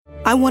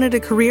I wanted a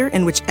career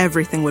in which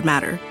everything would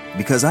matter.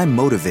 Because I'm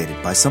motivated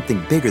by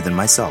something bigger than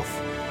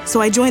myself.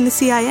 So I joined the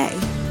CIA.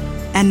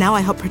 And now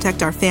I help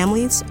protect our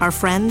families, our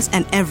friends,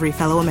 and every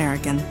fellow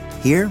American.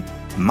 Here,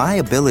 my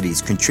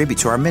abilities contribute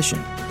to our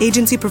mission.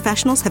 Agency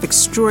professionals have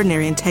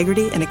extraordinary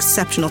integrity and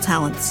exceptional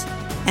talents.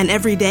 And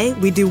every day,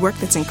 we do work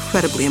that's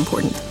incredibly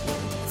important.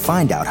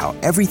 Find out how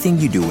everything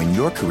you do in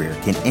your career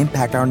can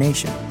impact our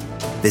nation.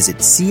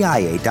 Visit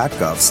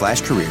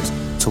cia.gov/careers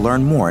to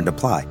learn more and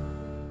apply.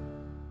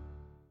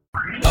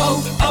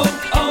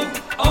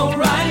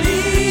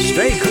 O'Reilly.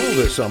 Stay cool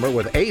this summer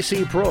with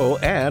AC Pro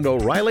and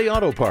O'Reilly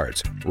Auto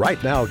Parts.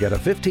 Right now, get a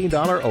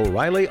 $15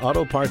 O'Reilly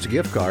Auto Parts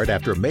gift card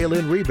after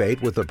mail-in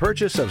rebate with the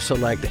purchase of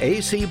select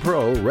AC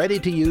Pro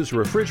ready-to-use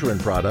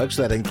refrigerant products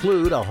that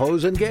include a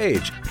hose and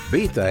gauge.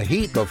 Beat the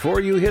heat before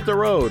you hit the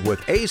road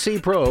with AC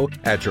Pro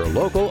at your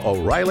local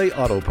O'Reilly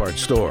Auto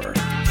Parts store.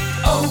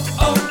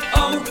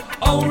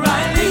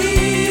 O'Reilly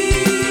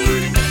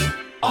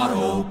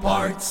Auto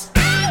Parts.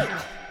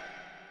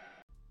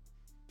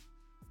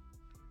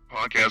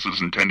 Podcast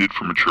is intended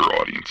for mature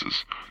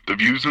audiences. The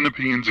views and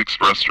opinions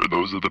expressed are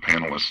those of the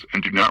panelists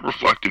and do not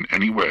reflect in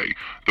any way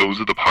those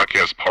of the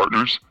podcast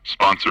partners,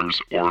 sponsors,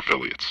 or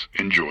affiliates.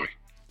 Enjoy.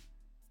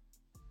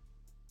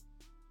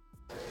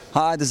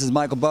 Hi, this is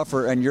Michael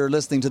Buffer, and you're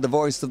listening to the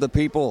Voice of the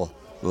People.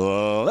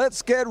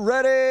 Let's get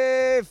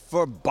ready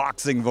for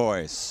Boxing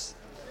Voice.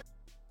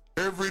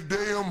 Every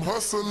day I'm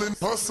hustling.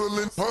 Every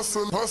day I'm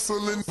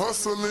hustling.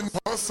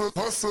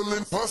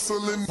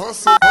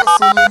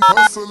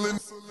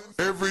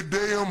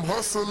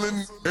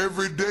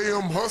 Every day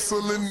I'm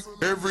hustling.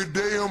 Every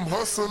day I'm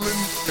hustling.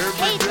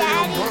 Every day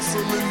I'm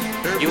hustling.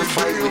 Every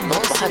day I'm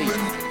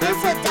hustling.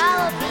 This a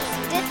dollar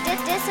beat.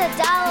 This a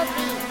dollar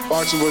beat.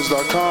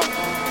 BoxingWords.com.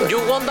 You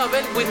won the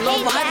bet with no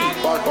money.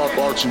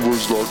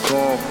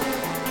 BoxingWords.com.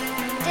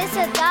 This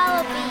a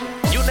dollar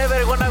beat. You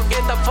never gonna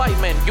get a fight,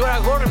 man. You're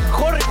a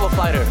horrible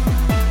fighter.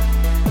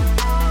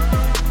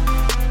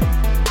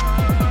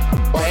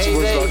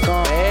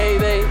 BoxingWords.com.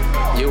 Payday.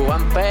 You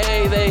want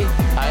payday.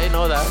 I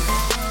know that.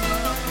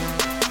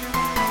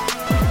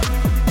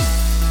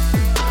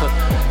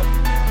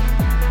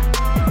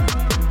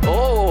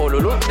 Oh,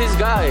 look this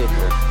guy.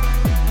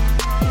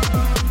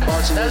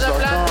 There's a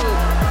plan to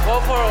go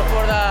for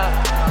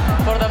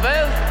the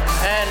belt,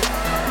 and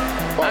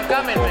I'm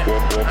coming, man.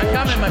 I'm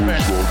coming, my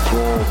friend.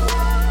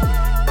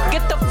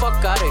 Get the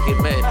fuck out of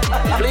here, man.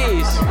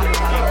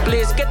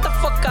 Please get the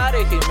fuck out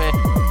of here, man.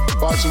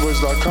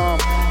 BoxingWords.com.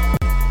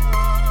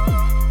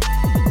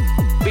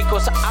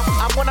 Because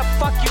I'm gonna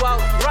fuck you out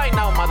right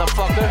now,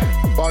 motherfucker.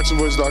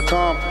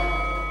 BoxingWords.com.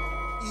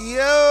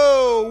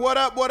 Yo, what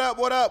up?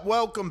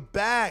 Welcome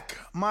back.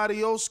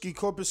 Marioski,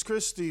 Corpus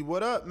Christi.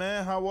 What up,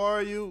 man? How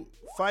are you?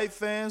 Fight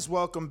fans,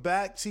 welcome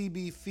back.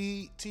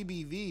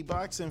 TBV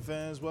boxing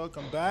fans,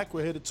 welcome back.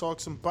 We're here to talk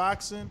some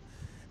boxing.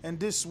 And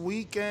this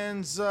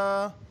weekend's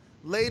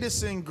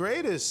latest and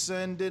greatest.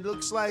 And it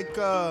looks like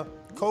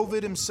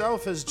COVID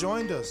himself has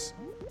joined us.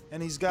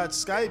 And he's got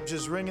Skype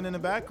just ringing in the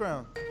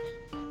background.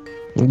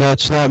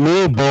 That's not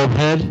me,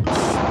 baldhead.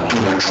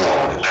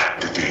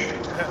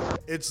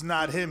 It's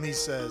not him, he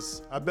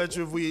says. I bet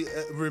you if we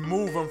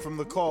remove him from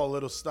the call,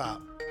 it'll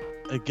stop.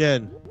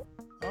 Again.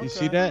 Okay. You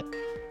see that?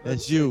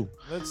 That's you.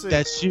 Let's see.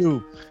 That's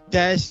you.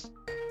 That's...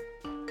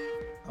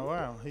 Oh,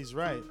 wow. He's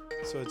right.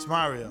 So it's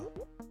Mario.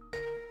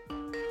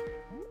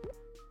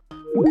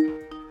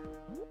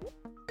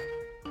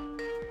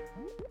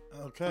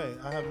 Okay.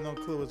 I have no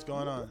clue what's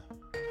going on.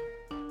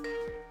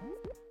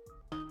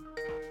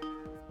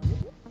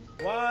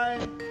 Why?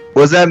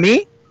 Was that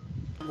me?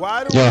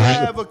 Why do we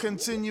have a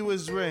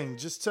continuous ring?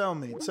 Just tell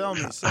me. How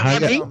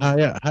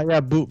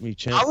y'all boot me,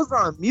 champ? I was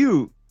on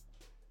mute.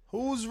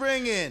 Who's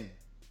ringing?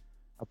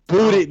 I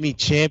booted me,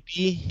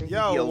 champy.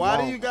 Yo,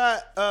 why do you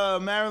got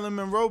Marilyn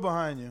Monroe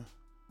behind you?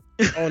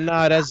 Oh,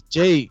 nah, that's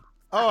Jake.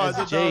 Oh, I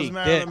thought that was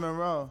Marilyn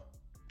Monroe.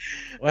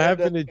 What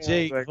happened to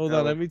Jake? Hold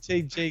on, let me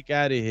take Jake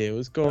out of here.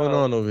 What's going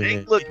on over here?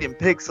 Jake looking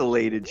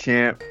pixelated,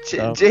 champ.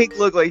 Jake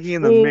looked like he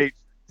in the Matrix.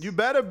 You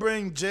better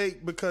bring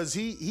Jake because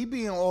he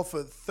being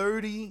offered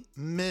 $30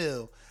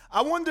 million.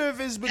 I wonder if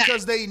it's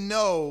because they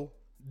know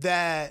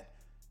that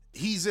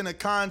he's in a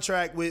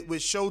contract with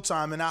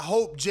Showtime, and I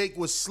hope Jake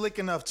was slick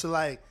enough to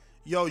like,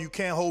 yo, you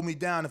can't hold me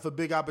down. If a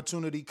big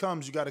opportunity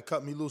comes, you got to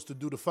cut me loose to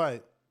do the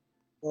fight.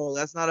 Well,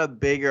 that's not a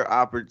bigger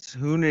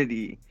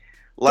opportunity.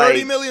 Like,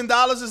 $30 million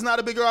is not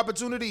a bigger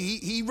opportunity.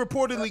 He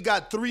reportedly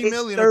got $3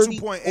 million or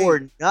 2.8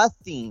 or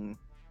nothing.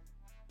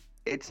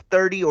 It's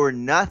 30 or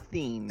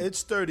nothing.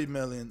 It's 30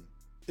 million.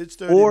 It's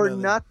 30 or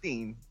million.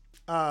 Nothing.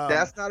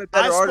 That's not a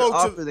better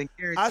offer than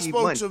guaranteed I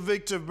spoke money. to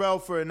Victor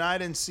Belfort, and I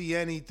didn't see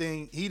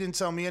anything. He didn't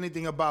tell me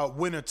anything about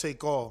winner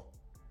take all.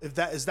 If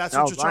that's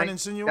what you're trying to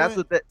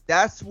insinuate?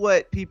 That's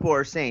what people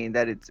are saying,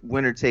 that it's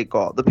winner take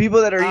all. The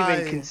people that are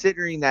even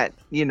considering that,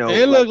 you know.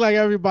 It looked like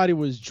everybody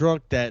was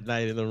drunk that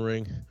night in the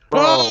ring.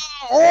 Bro.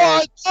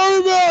 Oh,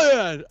 $30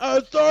 million.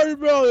 $30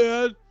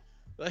 million.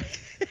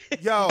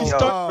 Yo,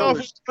 started off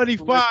with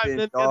 25, then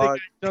the other guy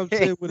jumps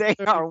in with they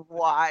 30. are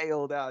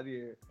wild out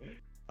here.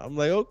 I'm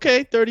like,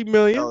 okay, 30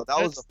 million. No,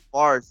 that was a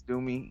farce,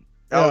 Doomy.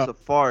 That was a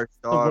farce,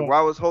 dog.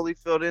 Why was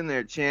Holyfield in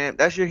there, champ?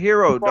 That's your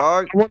hero,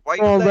 dog. Why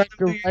you let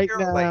him do your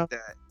hero like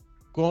that?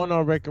 Going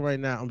on record right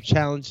now, I'm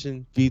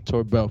challenging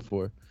Vitor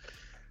Belfort.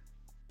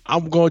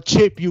 I'm gonna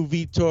chip you,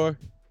 Vitor.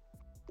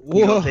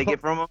 You gonna take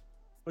it from him?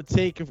 We'll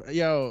take it.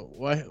 Yo,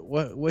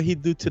 what he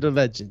do to the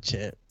legend,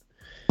 champ?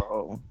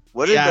 Oh,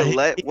 what did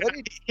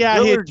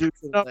he do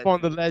up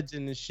on the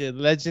legend and shit?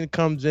 Legend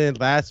comes in,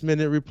 last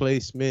minute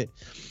replacement,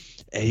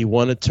 and he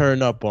want to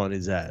turn up on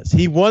his ass.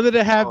 He wanted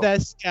to have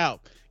that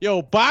scalp.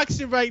 Yo,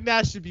 boxing right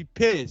now should be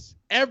pissed.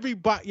 Every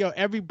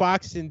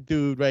boxing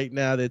dude right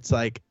now that's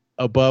like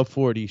above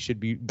 40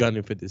 should be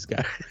gunning for this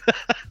guy.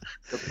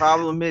 The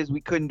problem is we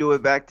couldn't do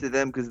it back to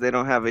them because they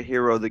don't have a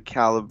hero the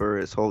caliber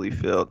as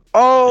Holyfield.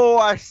 Oh,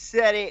 I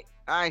said it.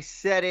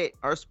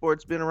 Our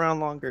sport's been around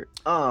longer.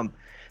 No,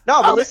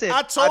 but listen.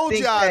 I told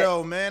y'all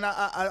though, man.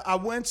 I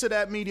went to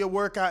that media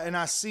workout and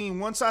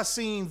once I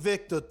seen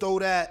Victor throw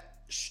that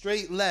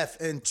straight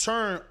left and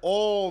turn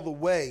all the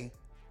way,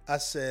 I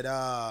said,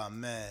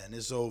 man,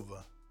 it's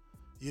over.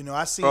 You know,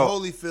 I seen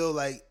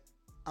Holyfield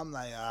I'm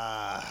like,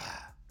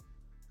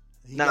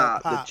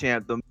 the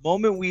champ. The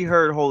moment we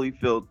heard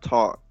Holyfield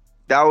talk,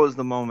 that was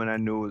the moment I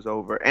knew it was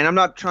over. And I'm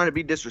not trying to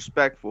be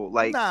disrespectful.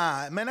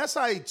 Nah, man, that's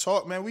how he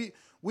talk, man.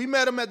 We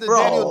met him at the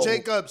Daniel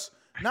Jacobs.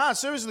 Nah,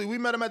 seriously, we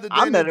met him at the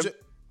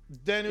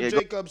Daniel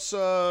Jacobs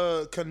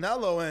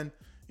Canelo, and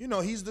you know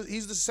he's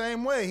the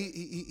same way.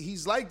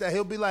 He's like that.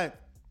 He'll be like,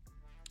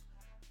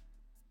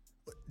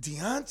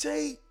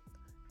 Deontay.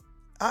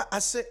 I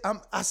say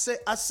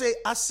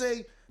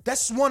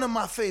that's one of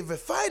my favorite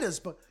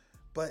fighters,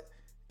 but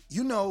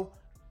you know,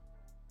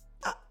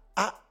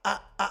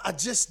 I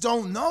just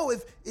don't know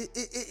if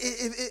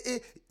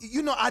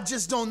you know, I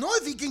just don't know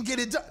if he can get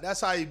it done.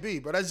 That's how he be,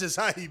 but that's just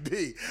how he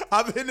be.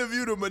 I've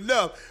interviewed him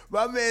enough.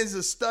 My man's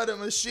a stutter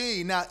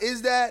machine. Now,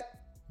 is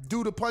that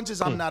due to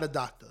punches? I'm not a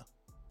doctor.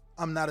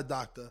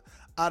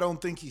 I don't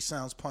think he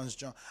sounds punch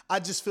drunk. I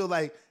just feel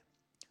like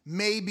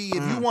maybe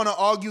if you want to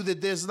argue that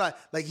there's like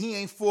he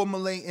ain't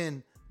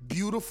formulating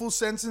beautiful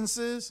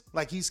sentences,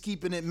 like he's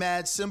keeping it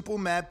mad simple,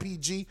 mad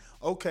PG,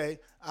 okay,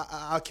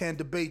 I can't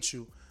debate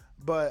you.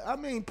 But I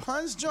mean,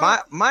 punch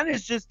drunk. Mine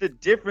is just the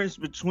difference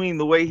between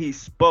the way he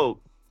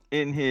spoke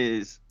in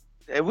his,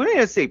 we don't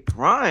even say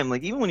prime,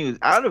 like even when he was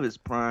out of his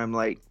prime,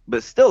 like,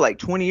 but still like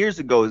 20 years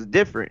ago is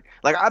different.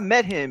 Like I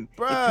met him in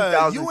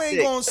 2006. You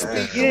ain't gonna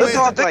speak.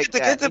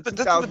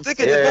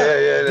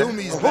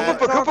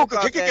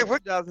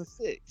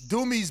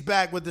 Doomy's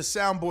back with the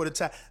soundboard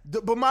attack.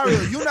 But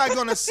Mario, you're not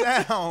gonna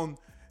sound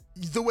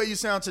the way you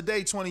sound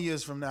today 20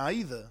 years from now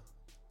either.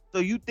 So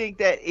you think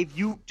that if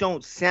you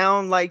don't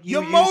sound like you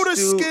your motor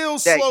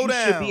skills slow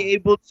down, you should be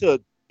able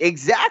to.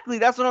 Exactly,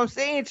 that's what I'm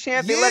saying,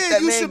 champ. They let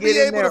that man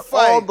get in there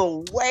all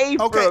the way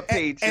for a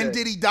paycheck. And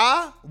did he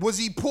die? Was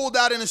he pulled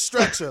out in a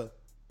stretcher?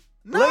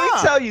 Nah. Let me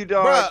tell you,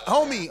 dog.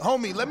 Bruh,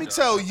 homie, let me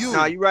tell you.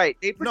 Nah, you're right.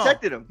 They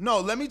protected him. No,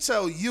 let me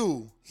tell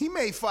you. He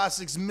made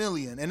 $5-6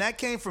 million, and that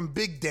came from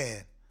Big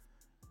Dan.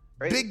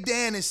 Right. Big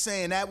Dan is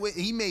saying that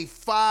he made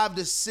 $5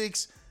 to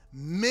 $6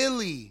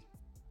 million.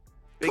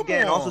 Big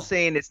Dan also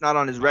saying it's not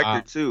on his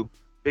record too.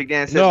 Big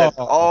Dan said that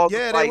all the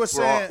fights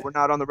were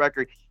not on the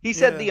record. He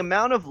said the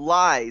amount of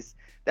lies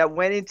that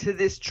went into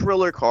this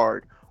Triller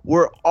card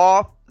were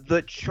off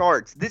the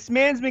charts. This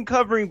man's been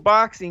covering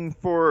boxing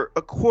for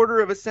a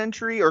quarter of a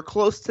century or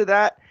close to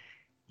that.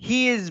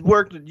 He has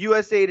worked with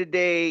USA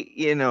Today,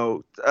 you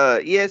know,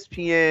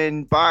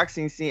 ESPN,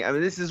 boxing scene. I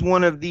mean, this is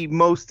one of the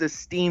most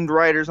esteemed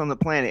writers on the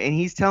planet, and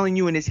he's telling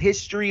you in his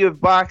history of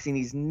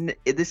boxing,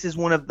 this is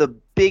one of the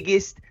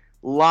biggest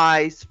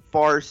lies,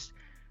 farce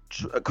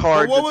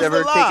cards that's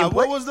ever taken place.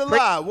 What was the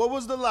lie? What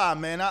was the lie,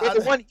 man?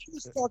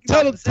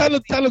 Tell him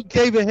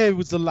David Haye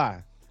was a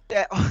lie.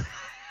 That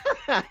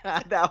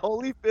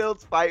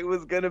Holyfield's fight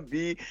was going to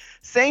be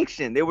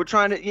sanctioned. They were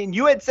trying to, and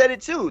you had said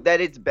it too,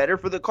 that it's better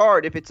for the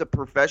card if it's a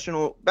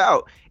professional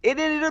bout. It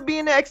ended up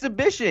being an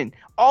exhibition.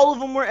 All of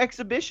them were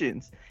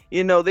exhibitions.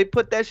 You know, they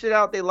put that shit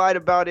out. They lied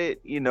about it.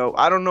 You know,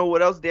 I don't know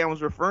what else Dan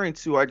was referring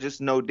to. I just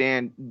know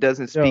Dan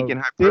doesn't speak in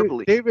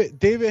hyperbole.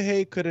 David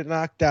Haye could have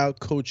knocked out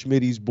Coach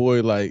Mitty's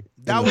boy like.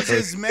 That was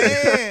his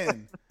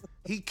man.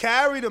 He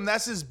carried him.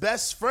 That's his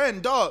best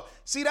friend, dog.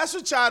 See, that's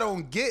what y'all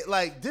don't get.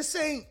 Like, this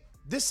ain't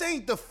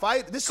the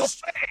fight. This is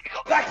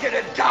go back to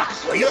the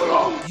docks where you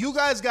belong. You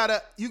guys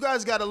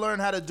gotta learn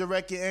how to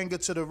direct your anger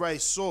to the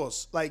right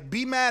source. Like,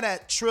 be mad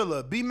at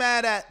Triller. Be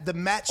mad at the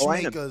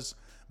matchmakers.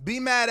 Be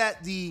mad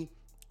at the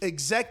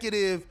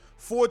executive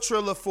for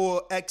Triller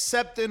for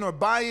accepting or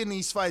buying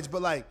these fights.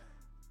 But like,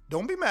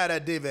 don't be mad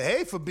at David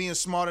Haye for being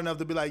smart enough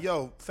to be like,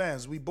 yo,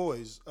 fans, we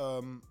boys.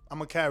 I'm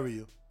gonna carry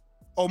you.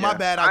 Oh, my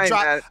bad.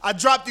 I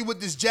dropped you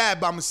with this jab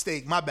by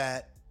mistake. My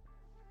bad.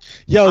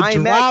 Yo,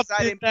 dropped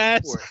it.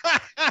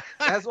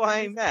 That's why I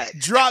ain't mad.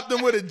 Dropped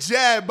him with a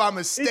jab by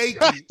mistake.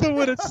 Dropped him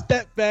with a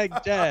step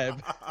back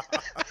jab.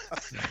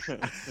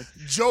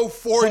 Joe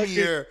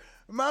Fournier.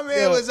 My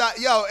man was out.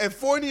 Yo, and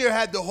Fournier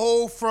had the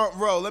whole front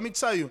row. Let me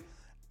tell you.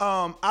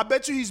 I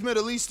bet you he's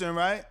Middle Eastern,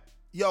 right?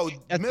 Yo,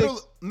 middle.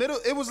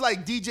 It was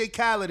like DJ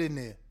Khaled in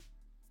there.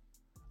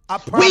 I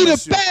promise we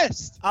the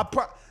best.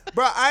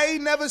 Bro, I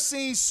ain't never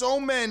seen so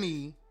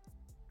many.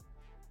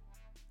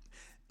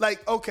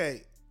 Like,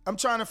 okay, I'm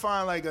trying to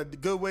find like a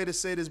good way to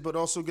say this, but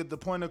also get the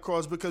point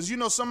across because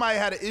somebody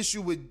had an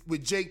issue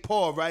with Jake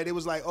Paul, right? It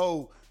was like,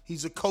 oh,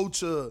 he's a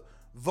culture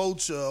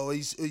vulture, or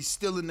he's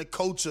still in the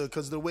culture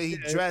because the way he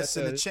dressed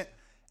and the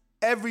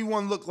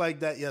everyone looked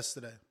like that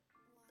yesterday,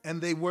 and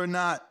they were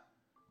not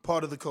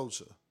part of the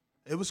culture.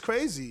 It was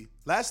crazy.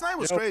 Last night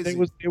was crazy.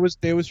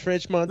 It was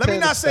French Montana.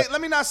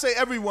 Let me not say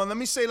everyone. Let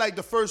me say like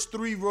the first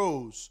 3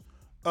 rows,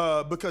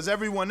 because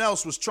everyone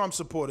else was Trump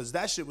supporters.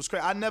 That shit was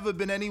crazy. I've never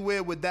been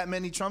anywhere with that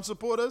many Trump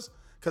supporters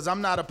because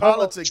I'm not a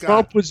politic guy.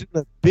 Trump was in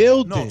the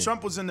building. No,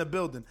 Trump was in the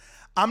building.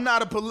 I'm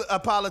not a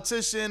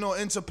politician or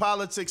into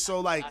politics, so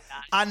like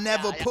I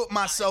never put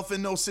myself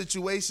in those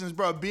situations,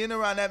 bro. Being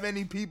around that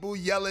many people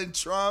yelling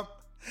Trump,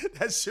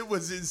 that shit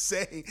was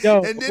insane.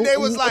 Yo, and then they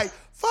was like,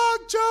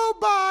 "Fuck Joe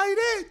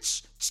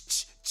Biden."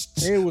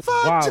 They was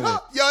wild.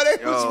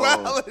 They was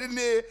wild in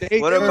there.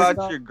 What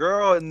about your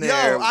girl in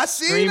there? Yo, I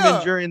seen screaming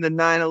her during the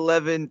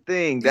 9/11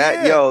 thing.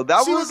 That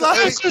she was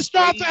like,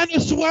 "Stop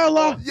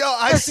Venezuela." Yo,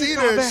 I seen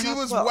her. She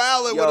was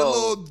wilding with a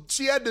little.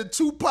 She had the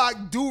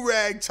Tupac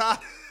do-rag tied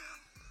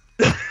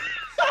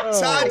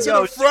to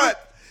the front.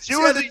 She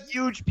was a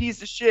huge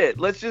piece of shit.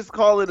 Let's just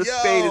call it a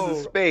spade as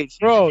a spade.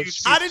 Bro,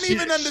 I didn't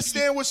even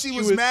understand what she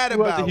was mad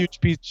about. She was a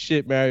huge piece of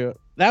shit, Mario.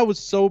 That was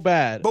so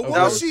bad. But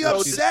what was she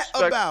upset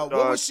about?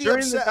 What was she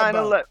upset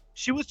about?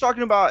 She was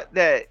talking about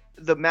that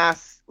the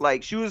mask,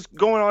 like she was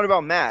going on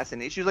about masks,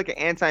 and she was like an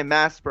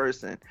anti-mask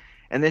person.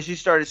 And then she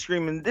started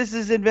screaming, "This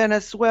is in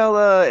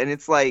Venezuela," and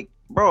it's like,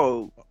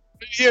 bro.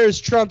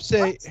 Here's Trump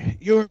say,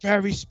 "You're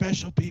very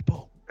special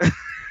people."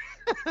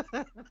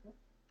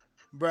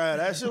 Bruh,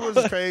 that shit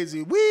was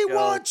crazy. We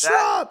want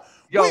Trump.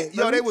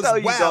 They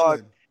was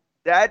wild.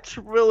 That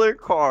Triller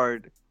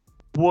card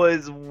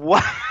was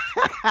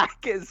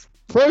whack as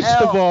First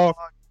hell. of all,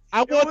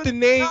 I want the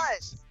names.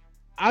 Nuts.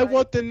 I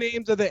want the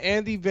names of the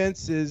Andy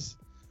Vence's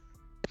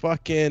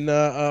fucking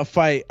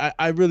fight.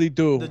 I really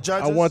do. The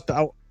judges?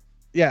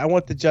 I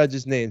want the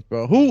judges' names,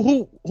 bro.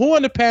 Who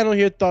on the panel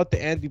here thought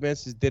the Andy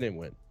Vence's didn't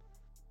win?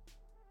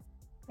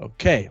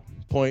 Okay,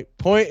 point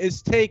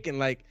is taken.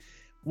 Like,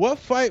 what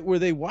fight were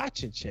they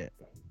watching, champ?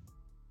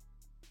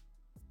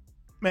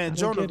 Man,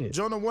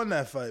 Jonah won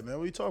that fight, man.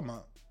 What are you talking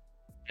about?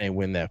 Ain't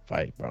win that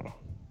fight, bro.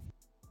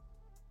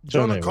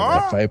 Jonah ain't win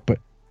that fight, but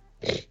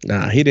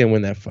nah, he didn't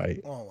win that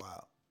fight. Oh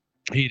wow,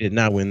 he did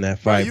not win that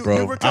fight, bro.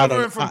 You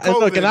recovering from COVID?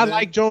 Look, and I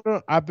like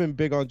Jonah. I've been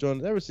big on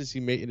Jonah ever since he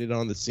made it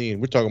on the scene.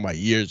 We're talking about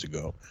years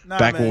ago,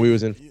 back when we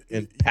was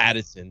in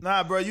Patterson.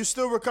 Nah, bro, you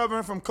still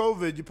recovering from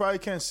COVID. You probably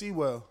can't see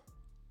well.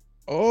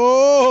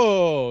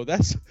 Oh,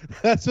 that's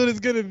what it's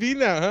gonna be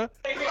now, huh?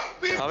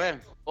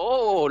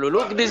 Oh,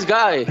 look at this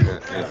guy.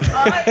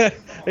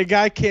 The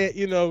guy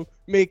can't,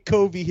 make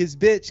Kobe his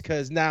bitch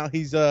because now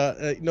he's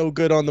no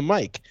good on the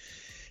mic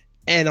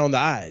and on the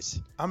eyes.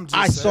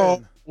 I saw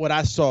what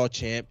I saw,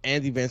 champ.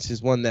 Andy Vance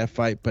has won that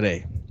fight, but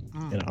hey,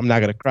 I'm not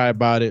gonna cry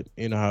about it.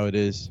 You know how it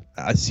is.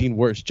 I've seen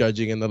worse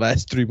judging in the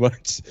last 3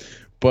 months,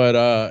 but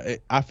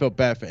I felt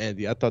bad for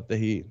Andy. I thought that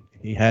he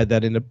had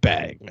that in the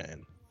bag,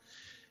 man.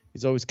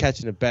 He's always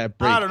catching a bad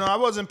break. I don't know. I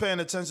wasn't paying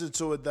attention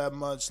to it that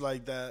much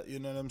like that. You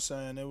know what I'm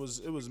saying? It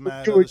was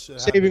mad. You were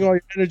saving all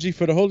your energy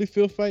for the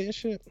Holyfield fight and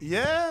shit?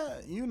 Yeah,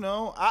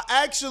 I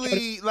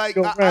actually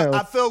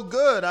I felt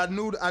good. I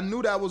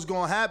knew that was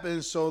gonna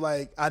happen. So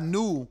like I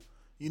knew,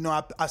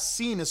 I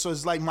seen it. So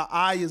it's like my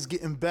eye is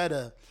getting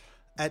better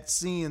at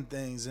seeing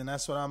things, and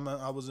that's what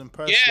I was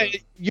impressed with.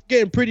 You're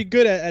getting pretty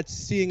good at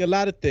seeing a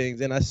lot of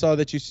things, and I saw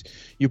that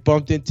you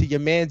bumped into your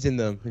mans in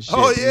them and shit.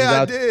 Oh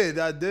yeah,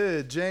 I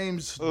did.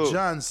 James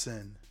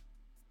Johnson.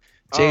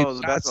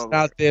 Johnson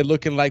out there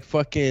looking like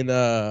fucking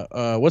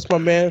what's my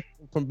man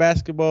from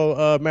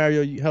basketball?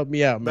 Mario, you help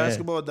me out, man.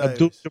 Basketball Diaries.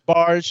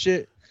 Abdul-Jabbar and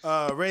shit.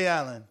 Ray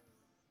Allen.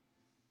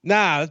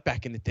 Nah, that's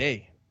back in the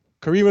day.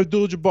 Kareem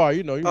Abdul-Jabbar,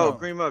 you know.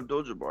 Kareem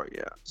Abdul-Jabbar,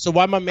 yeah. So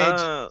why my man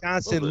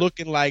Johnson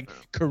looking like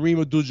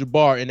Kareem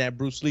Abdul-Jabbar in that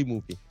Bruce Lee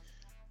movie?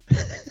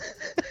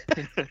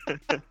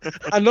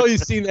 I know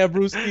you've seen that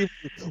Bruce Lee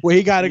movie where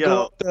he got to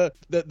go up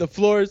the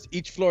floors.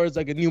 Each floor is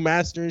like a new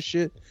master and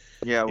shit.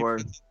 Yeah,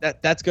 word.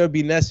 That's gonna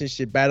be Ness and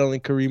shit battling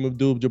Kareem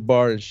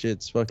Abdul-Jabbar and shit.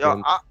 It's fucking.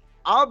 Yo,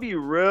 I'll be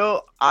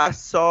real. I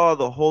saw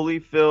the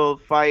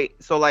Holyfield fight.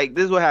 So like,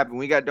 this is what happened.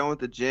 We got done with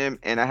the gym,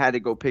 and I had to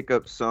go pick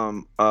up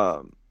some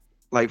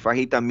like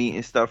fajita meat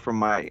and stuff from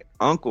my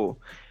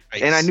uncle.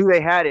 Nice. And I knew they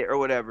had it or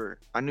whatever.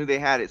 So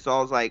I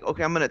was like,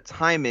 okay, I'm going to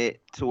time it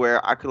to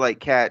where I could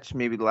like catch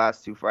maybe the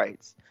last 2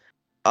 fights.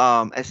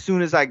 As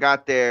soon as I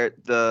got there,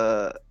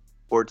 the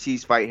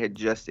Ortiz fight had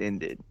just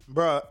ended.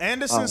 Bruh,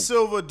 Anderson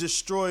Silva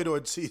destroyed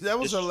Ortiz. That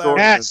was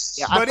hilarious.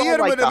 Yeah, but he hit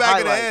him in the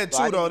back of the head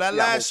too, though. That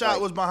last shot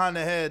was behind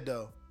the head,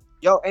 though.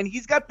 Yo, and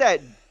he's got that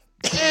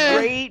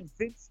great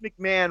Vince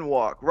McMahon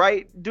walk,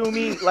 right,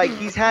 Doomy? Like,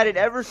 he's had it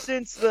ever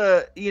since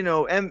the,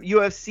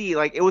 UFC.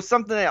 Like, it was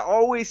something that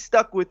always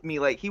stuck with me.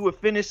 Like, he would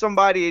finish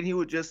somebody and he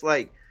would just,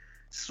 like,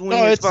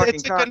 swing his fucking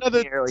it's cock in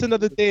the air. It's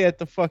another day at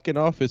the fucking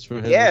office for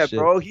him. Yeah,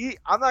 bro.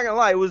 I'm not gonna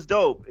lie, it was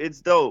dope.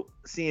 It's dope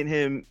seeing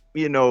him,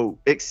 you know,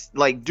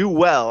 like do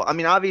well. I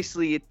mean,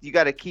 obviously, you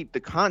got to keep the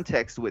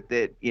context with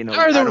it. You know,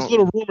 there was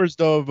little rumors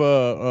though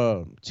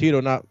of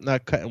Tito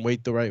not cutting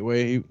weight the right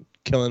way. He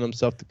killing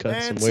himself to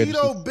cut some weight.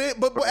 Tito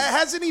but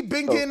hasn't he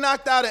been getting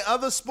knocked out in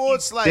other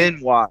sports? Like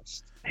been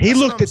watched. He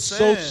looked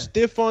so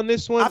stiff on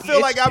this one. I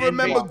feel like I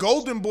remember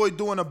Golden Boy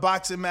doing a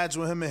boxing match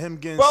with him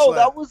getting Bro, slapped.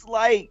 that was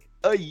like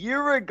a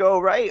year ago,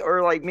 right?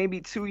 Or like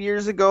maybe 2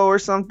 years ago or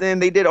something.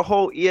 They did a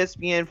whole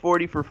ESPN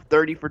 40 for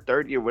 30 for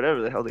 30 or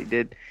whatever the hell they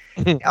did.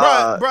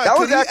 Bruh, that was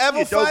could he actually ever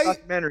a dope fight?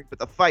 documentary, but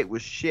the fight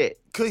was shit.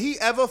 Could he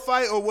ever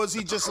fight, or was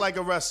he just like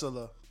a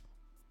wrestler?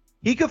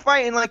 He could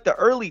fight in like the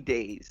early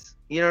days.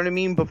 You know what I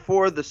mean?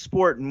 Before the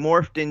sport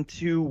morphed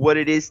into what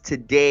it is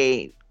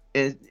today.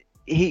 And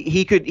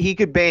he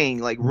could bang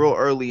like real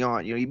early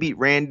on. You know, he beat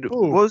What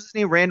was his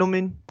name?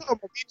 Randleman? Oh,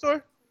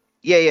 Vitor?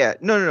 Yeah.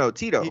 No,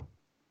 Tito.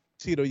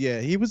 Tito, yeah,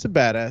 he was a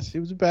badass. He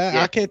was a badass.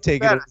 Yeah, I can't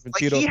take it over from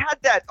Tito. He had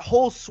that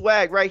whole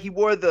swag, right? He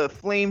wore the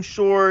flame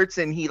shorts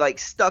and he like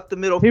stuck the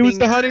middle He finger. was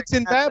the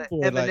Huntington bad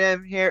boy.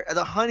 Eminem hair,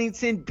 the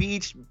Huntington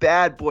Beach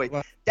bad boy.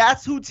 Wow.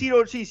 That's who Tito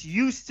Ortiz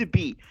used to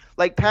be.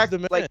 Like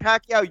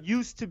Pacquiao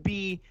used to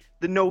be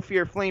the no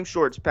fear flame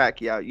shorts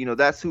Pacquiao. You know,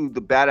 that's who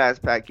the badass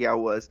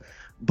Pacquiao was.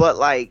 But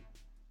like,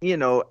 you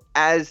know,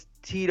 as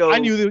Tito, I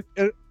knew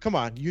that. Come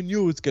on, you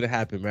knew it was gonna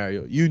happen,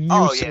 Mario. You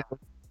knew. Yeah.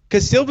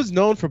 Because Silva's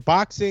known for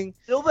boxing.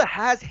 Silva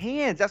has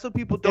hands. That's what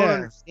people don't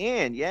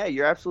understand. Yeah,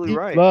 you're absolutely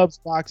right. He loves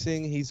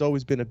boxing. He's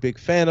always been a big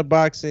fan of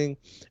boxing,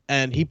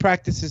 and he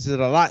practices it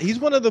a lot. He's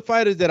one of the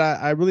fighters that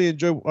I really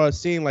enjoy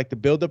seeing, like the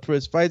build-up for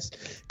his fights,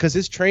 because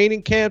his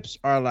training camps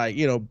are like,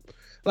 you know,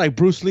 like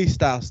Bruce Lee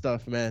style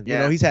stuff, man. Yeah.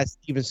 You know, he's had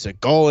Steven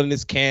Seagal in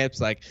his camps.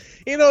 Like,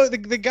 you know,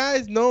 the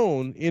guy's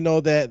known, you know,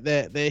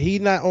 that he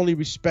not only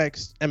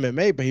respects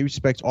MMA, but he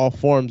respects all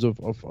forms of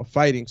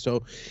fighting.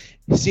 So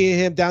seeing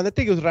him down, I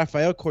think it was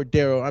Rafael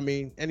Cordero. I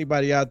mean,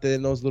 anybody out there that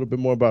knows a little bit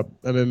more about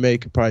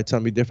MMA could probably tell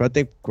me different. I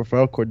think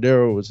Rafael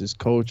Cordero was his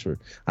coach, or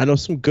I know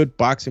some good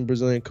boxing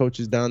Brazilian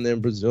coaches down there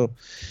in Brazil.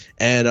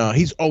 And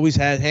he's always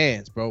had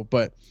hands, bro.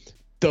 But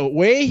the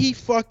way he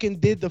fucking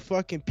did the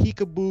fucking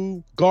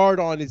peekaboo guard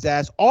on his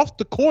ass off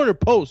the corner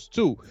post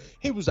too.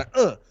 He was like,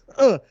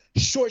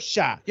 short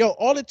shot. Yo,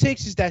 all it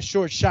takes is that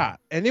short shot.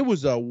 And it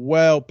was a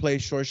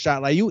well-played short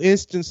shot. Like, you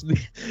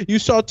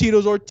saw Tito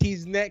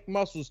Ortiz's neck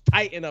muscles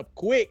tighten up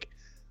quick.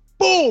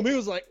 Boom! He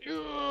was like,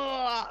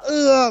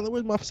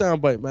 where's my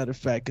soundbite, matter of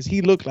fact? Because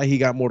he looked like he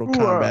got Mortal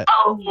Kombat.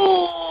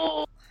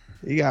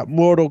 He got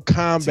Mortal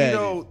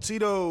Kombat.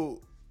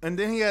 Tito, and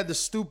then he had the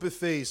stupid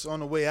face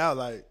on the way out,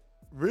 like,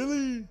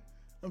 really?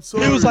 I'm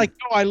sorry. He was like,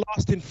 no, I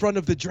lost in front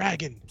of the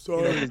dragon.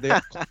 Sorry. You know, they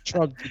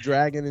trumped the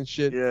dragon and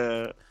shit.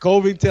 Yeah.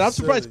 Covington. I'm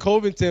surprised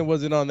Covington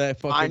wasn't on that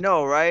fucking. I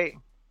know, right?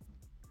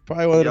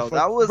 Probably one of the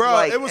that was bro,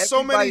 like it was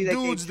so many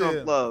dudes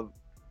there. Love.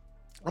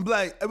 I'm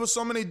like, it was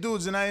so many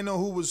dudes, and I didn't know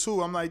who was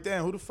who. I'm like,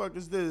 damn, who the fuck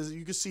is this?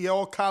 You can see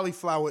all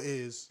cauliflower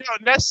ears. Yo,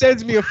 Ness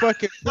sends me a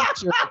fucking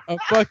picture of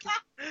fucking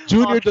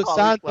Junior Dos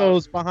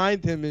Santos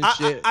behind him and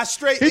shit. I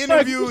straight He's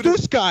interviewed like, who's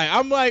this guy.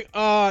 I'm like,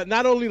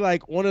 not only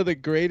like one of the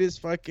greatest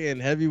fucking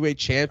heavyweight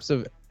champs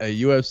of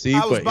UFC,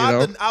 I was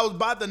but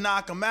about to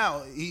knock him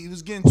out. He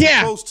was getting too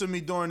close to me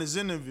during his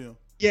interview.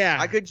 Yeah,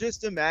 I could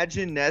just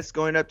imagine Ness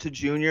going up to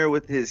Junior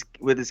with his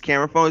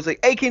camera phone. He's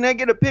like, "Hey, can I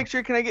get a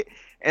picture? Can I get?"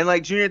 And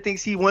like Junior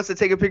thinks he wants to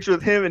take a picture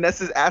with him, and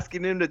Ness is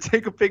asking him to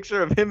take a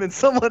picture of him and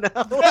someone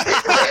else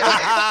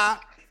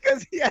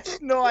because he has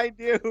no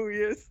idea who he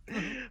is.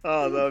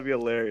 Oh, that would be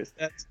hilarious.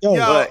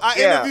 I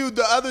interviewed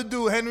the other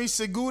dude, Henry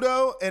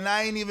Cejudo, and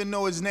I ain't even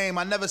know his name.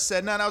 I never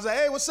said nothing. I was like,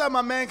 "Hey, what's up,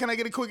 my man? Can I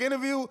get a quick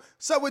interview?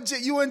 What's up with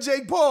you and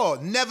Jake Paul?"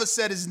 Never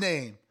said his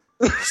name.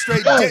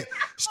 Straight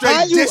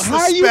disrespect.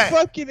 How you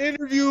fucking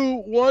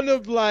interview one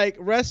of like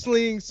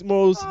wrestling's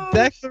most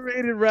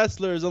decorated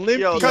wrestlers,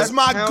 Olympians? Because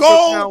my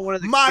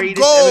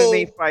greatest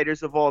MMA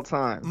fighters of all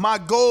time. My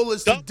goal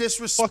is to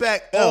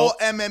disrespect all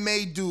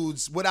MMA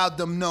dudes without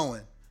them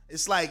knowing.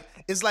 It's like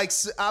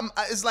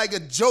a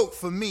joke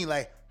for me.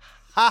 Like,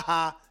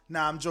 haha.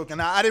 Nah, I'm joking.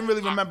 I didn't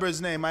really remember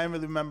his name. And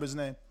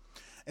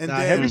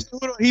then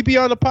he be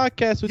on the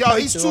podcast with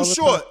Tyson. He's too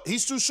short.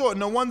 He's too short.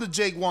 No wonder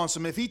Jake wants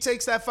him. If he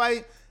takes that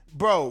fight,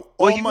 bro.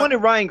 Well, he wanted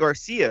Ryan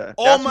Garcia.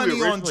 All money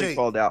on Jake.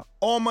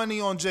 All money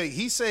on Jake.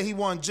 He said he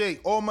won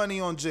Jake. All money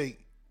on Jake.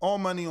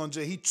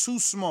 He too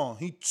small.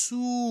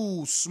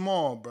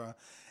 Bro.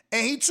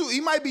 And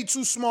he might be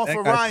too small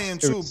for Ryan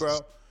too, bro.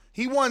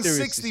 He won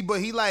 60,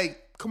 but he like,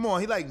 come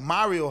on, he like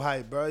Mario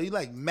height, bro. He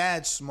like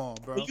mad small,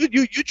 bro.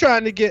 You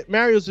trying to get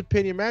Mario's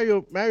opinion.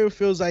 Mario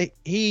feels like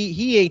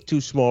he ain't too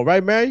small,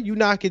 right, Mario? You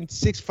knocking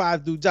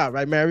 6'5" dudes out,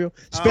 right, Mario?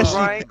 Especially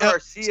Ryan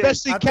Garcia. I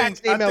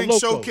think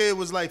Showkid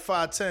was like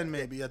 5'10"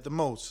 maybe at the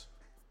most.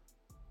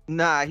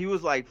 Nah, he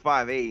was like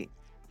 5'8",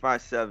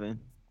 5'7".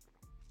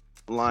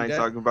 Line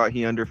talking about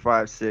he under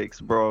 5'6",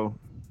 bro.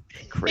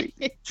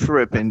 Crazy.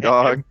 Tripping,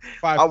 dog.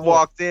 I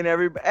walked in,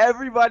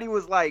 everybody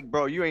was like,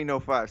 bro, you ain't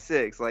no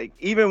 5'6". Like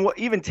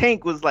even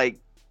Tank was like,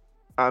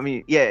 I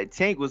mean, yeah,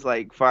 Tank was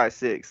like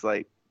 5'6".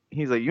 Like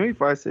he's like, you ain't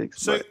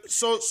 5'6".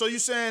 So you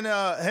saying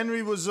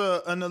Henry was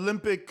an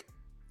Olympic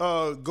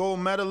gold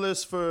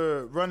medalist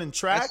for running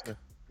track?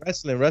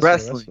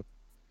 Wrestling.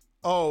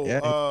 Oh,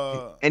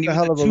 yeah. And he was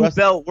a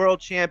 2-belt world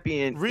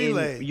champion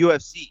relay in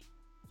UFC.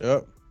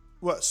 Yep.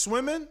 What,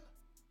 swimming?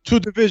 2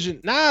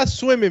 division. Nah,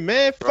 swimming,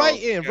 man.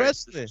 Fighting,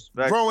 wrestling.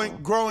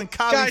 Growing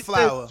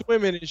cauliflower.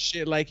 Swimming and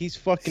shit like he's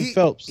fucking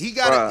Phelps. He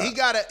got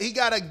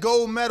a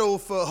gold medal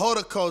for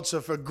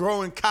horticulture for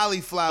growing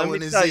cauliflower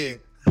in his ear.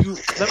 Let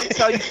me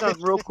tell you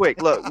something real quick.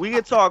 Look, we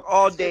can talk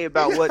all day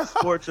about what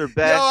sports are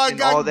best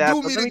and all that.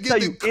 But let me tell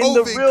you, in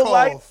the real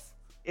life,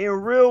 in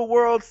real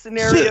world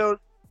scenarios,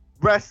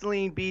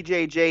 wrestling,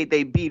 BJJ,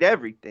 they beat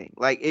everything.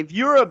 Like, if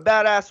you're a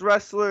badass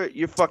wrestler,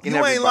 you're fucking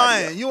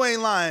everybody up. You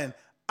ain't lying.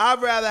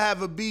 I'd rather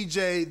have a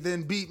BJ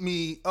than beat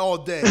me all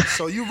day.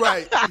 So you're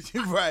right.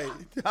 You're right.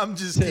 I'm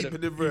just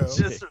keeping it real.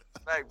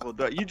 Disrespectful,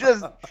 dog. You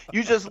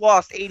just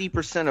lost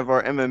 80% of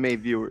our MMA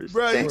viewers.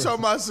 Bro, you talking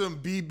about some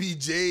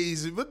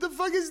BBJs. What the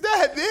fuck is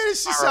that, man?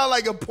 This shit sound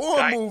like a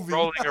porn movie.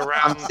 Rolling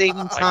around. I'm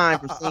saving time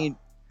for saying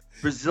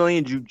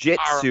Brazilian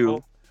Jiu-Jitsu.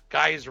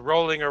 Guys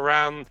rolling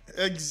around.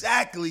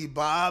 Exactly,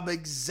 Bob.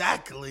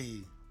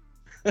 Exactly.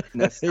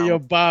 Yo,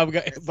 Bob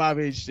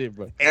ain't shit,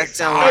 bro.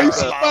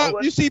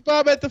 You see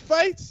Bob at the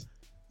fights?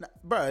 Nah,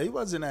 bro, he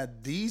wasn't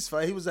at these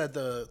fights. He was at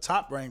the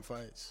top rank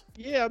fights.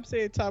 Yeah, I'm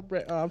saying top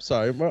rank. Oh, I'm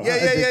sorry, bro.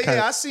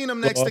 Yeah. I seen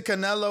him next to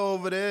Canelo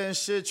over there and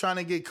shit, trying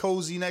to get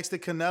cozy next to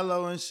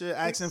Canelo and shit,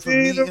 asking for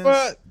meetings.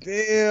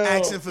 Damn.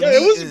 Asking for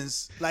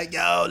meetings. Like,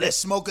 yo, let's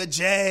smoke a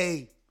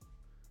J.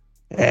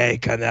 Hey,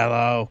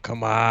 Canelo,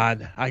 come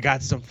on. I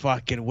got some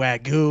fucking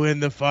Wagyu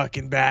in the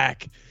fucking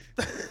back.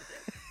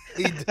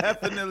 He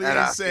definitely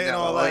is saying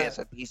all that. It's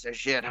a piece of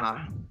shit, huh?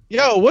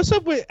 Yo, what's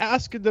up with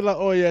Oscar De La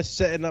Hoya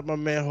setting up my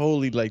man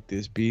Holy like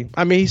this, B?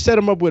 I mean, he set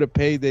him up with a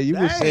payday. You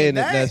were saying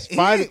that's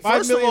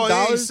 $5 million.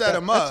 He ain't set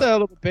him up. That's a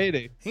hell of a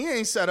payday. He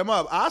ain't set him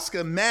up.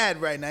 Oscar mad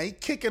right now. He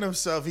kicking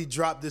himself. He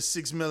dropped this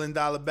 $6 million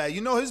bag.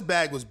 You know his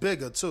bag was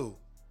bigger too.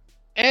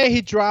 And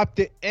he dropped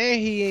it.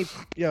 And he ain't.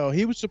 Yo,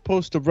 he was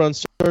supposed to run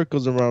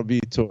circles around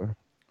Vitor.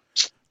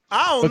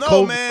 I don't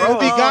know, man.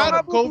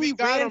 Kobe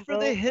ran for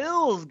the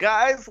hills,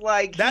 guys.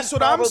 Like, that's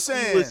what I'm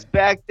saying. He was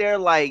back there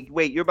like,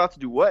 wait, you're about to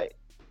do what?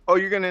 Oh,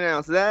 you're going to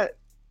announce that?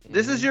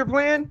 This is your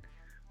plan?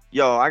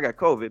 Yo, I got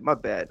COVID. My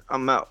bad.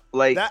 I'm out.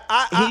 Like,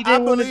 he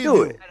didn't want to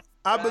do it.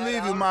 I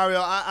believe you, Mario.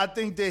 I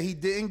think that he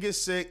didn't get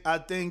sick. I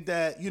think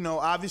that,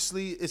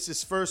 obviously it's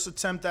his first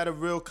attempt at a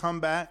real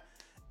comeback.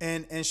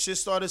 And shit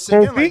started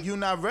sinking like, you're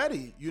not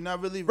ready. You're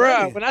not really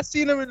ready. Bro, when I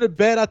seen him in the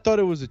bed, I thought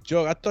it was a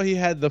joke. I thought he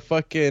had the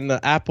fucking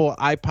Apple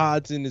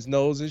iPods in his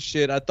nose and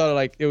shit. I thought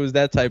like it was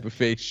that type of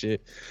fake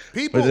shit.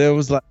 But then it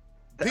was like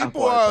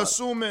people are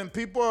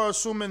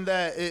assuming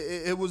that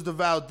it was the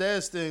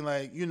Valdez thing.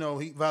 Like,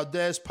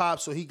 Valdez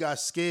popped, so he got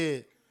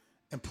scared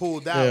and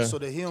pulled out so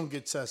that he don't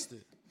get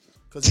tested.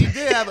 Because he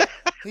did have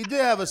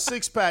a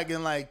 6-pack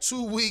in like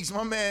 2 weeks.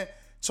 My man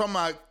talking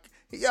about,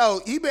 yo,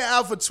 he been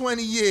out for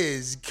 20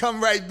 years.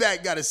 Come right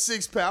back, got a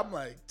 6-pack. I'm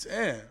like,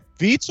 damn.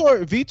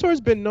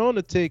 Vitor's been known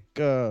to take,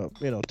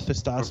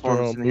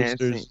 testosterone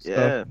boosters.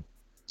 Yeah.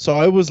 So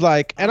it was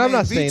like, and I'm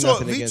not saying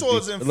nothing against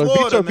Vitor's in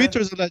Florida, man.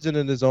 Vitor's a legend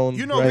in his own.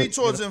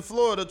 Vitor's in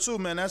Florida too,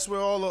 man. That's where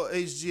all the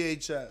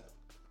HGH at.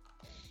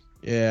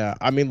 Yeah,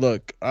 I mean,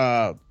 look,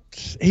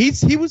 he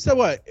was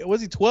what?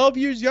 Was he 12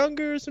 years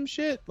younger or some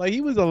shit? Like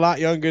he was a lot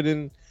younger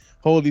than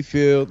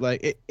Holyfield.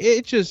 Like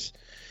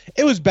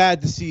it was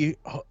bad to see,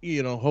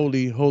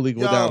 Holy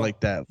go down like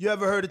that. You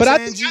ever heard of But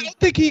Tangy? I don't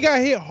think he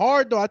got hit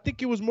hard, though. I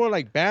think it was more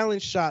like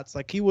balance shots.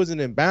 Like, he wasn't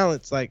in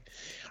balance. Like,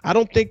 I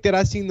don't think that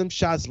I seen them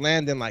shots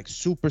landing, like,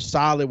 super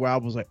solid where I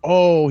was like,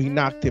 oh, he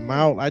knocked him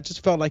out. I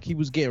just felt like he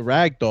was getting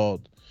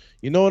ragdolled.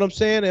 You know what I'm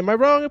saying? Am I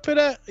wrong for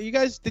that? Did you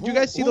guys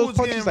see those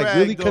punches, like,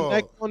 really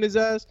connect on his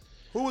ass?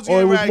 Who was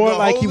getting ragdolled? Or it was more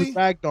like he was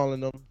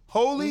ragdolling them.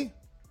 Holy?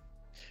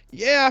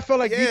 Yeah, I felt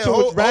like Vitor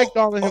was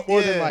ragdolling him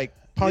more than, like,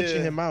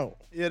 punching him out.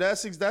 Yeah,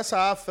 that's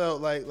how I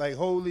felt. Like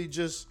Holy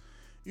just,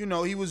 he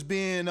was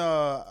being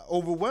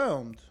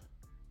overwhelmed.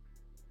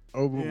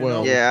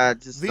 Yeah, I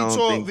just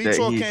don't think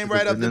Vitor came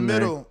right up the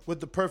middle with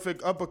the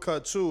perfect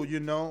uppercut too.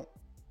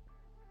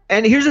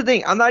 And here's the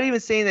thing: I'm not even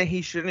saying that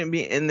he shouldn't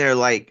be in there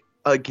like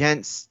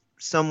against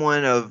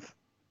someone of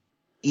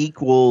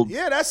equal.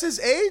 Yeah, that's his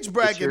age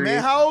bracket,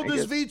 man. How old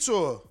is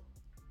Vitor?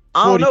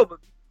 I don't know, but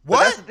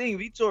that's the What? thing.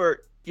 Vitor,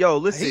 yo,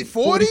 listen, He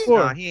 40?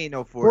 Nah, he ain't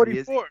no 40. Is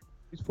he? 44.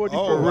 He's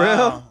 44. Oh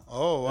wow!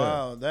 Oh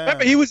wow! Damn.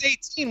 Remember, he was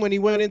 18 when he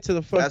went into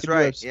the fucking That's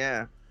right. UFC.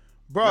 Yeah.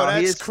 Bro, No,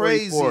 he that's is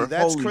crazy. 44.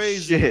 That's Holy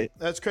crazy. shit.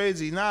 That's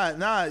crazy.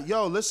 Nah.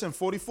 Yo, listen,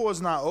 44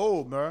 is not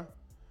old, bro.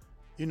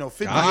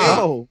 58.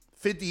 Wow.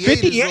 58.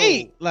 58.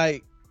 Is old.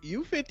 Like,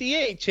 you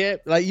 58,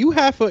 champ. Like, you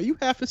half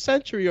a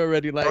century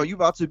already. Like, Bro, you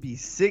about to be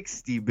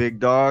 60, big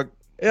dog.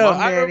 Yo,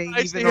 My man ain't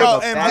even on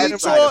the and bad Vitor,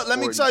 side of let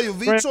me 40. tell you,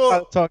 friends Vitor,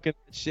 out talking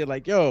shit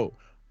like, yo,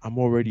 I'm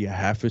already a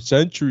half a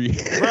century.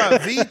 bro, My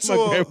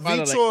Vitor,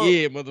 grandfather like,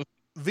 yeah, mother.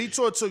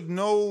 Vitor took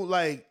no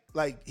like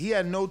he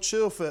had no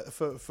chill for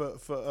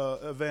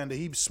Evander.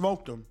 He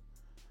smoked him.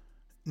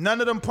 None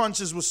of them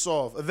punches were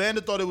soft. Evander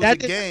thought it was a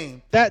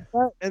game. That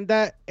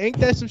ain't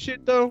that some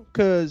shit though?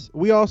 Because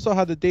we all saw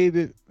how the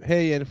David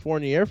Haye and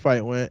Fournier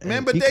fight went.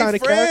 Man, but they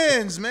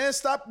friends, man.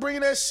 Stop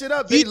bringing that shit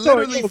up. They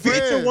literally friends.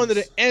 Vito wanted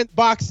to end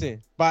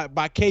boxing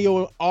by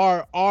KO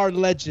our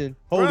legend.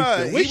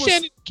 Holyfield. Where's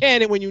Shannon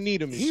Cannon when you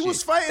need him? He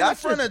was fighting in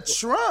front of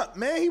Trump,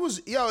 man. He was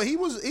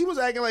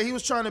acting like he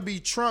was trying to be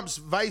Trump's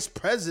vice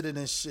president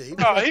and shit.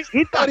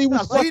 He thought he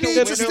was. We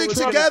need to stick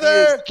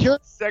together.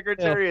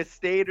 Secretary of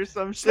State or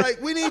some shit.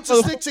 Like, we need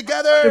to stick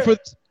together.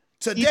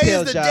 Today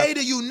is the day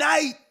to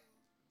unite.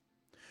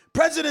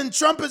 President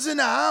Trump is in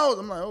the house.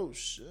 I'm like, oh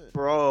shit,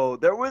 bro.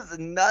 There was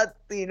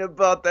nothing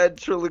about that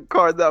Triller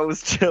card that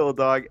was chill,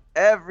 dog.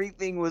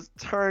 Everything was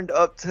turned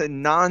up to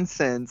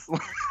nonsense.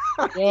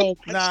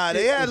 Nah,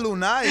 they had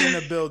Lunai in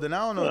the building. I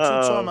don't know what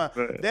you're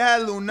talking about. They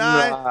had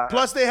Lunai.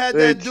 Plus, they had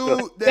that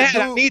dude. They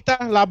had Anita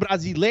La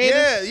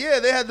Brasileira.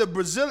 Yeah, they had the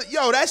Brazilian.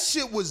 Yo, that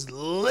shit was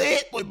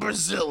lit with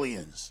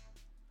Brazilians.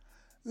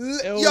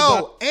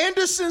 Yo,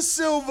 Anderson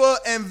Silva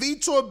and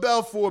Vitor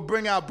Belfort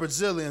bring out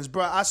Brazilians,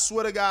 bro. I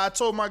swear to God, I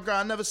told my girl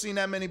I never seen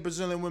that many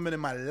Brazilian women in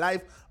my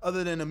life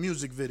other than a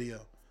music video,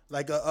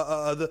 like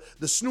the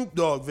Snoop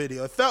Dogg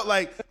video. It felt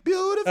like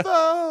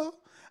beautiful.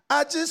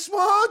 I just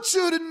want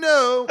you to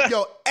know,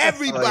 yo,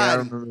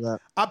 everybody.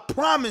 I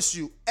promise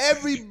you,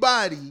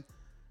 everybody.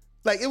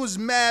 Like, it was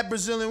mad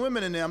Brazilian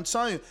women in there, I'm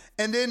telling you.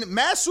 And then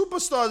mad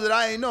superstars that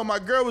I ain't know. My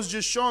girl was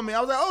just showing me. I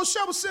was like, oh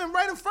shit, I was sitting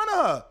right in front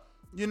of her.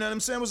 You know what I'm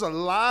saying? It was a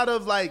lot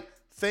of like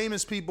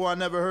famous people I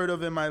never heard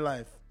of in my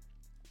life.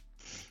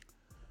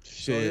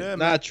 Shit, so, yeah,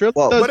 nah,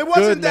 but it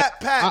wasn't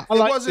that packed. It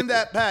wasn't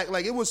that packed.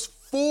 Like, it was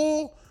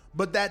full,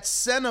 but that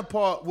center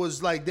part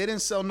was like they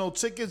didn't sell no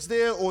tickets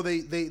there, or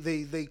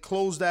they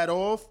closed that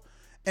off.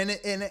 And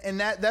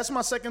that's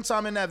my second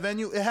time in that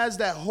venue. It has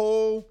that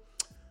whole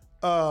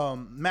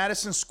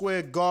Madison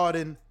Square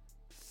Garden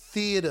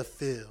theater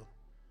feel.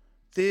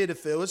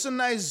 It's a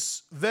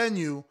nice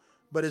venue.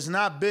 But it's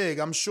not big.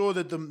 I'm sure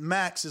that the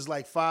max is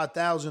like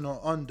 5,000 or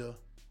under.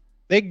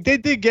 They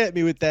did get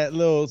me with that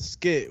little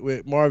skit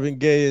with Marvin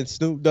Gaye and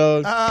Snoop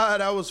Dogg.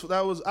 That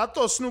was. I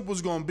thought Snoop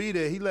was gonna be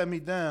there. He let me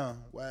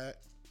down. Whack.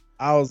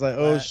 I was like,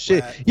 oh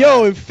shit,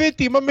 yo, and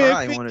 50, my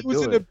man 50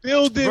 was in the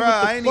building. Bro,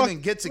 I ain't even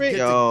get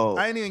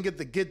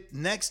to get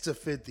next to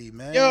 50,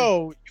 man.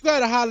 Yo, you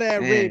gotta holler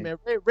at Ray, man.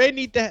 Ray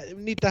need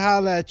to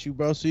holler at you,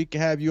 bro, so he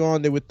can have you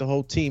on there with the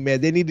whole team,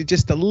 man. They needed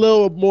just a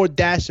little more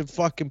dash of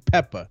fucking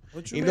pepper.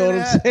 You know what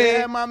I'm saying? They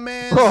had my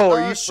man, bro,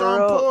 are you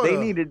Sean Porter. They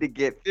needed to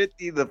get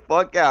 50 the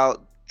fuck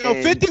out. Yo,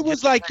 50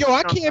 was like, yo,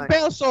 I can't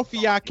bounce off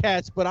of y'all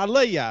cats, but I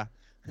love y'all.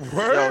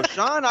 Yo,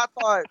 Sean, I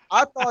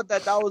thought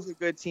that was a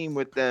good team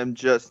with them,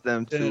 just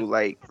them two. Yeah.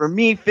 Like, for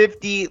me,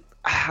 50,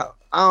 I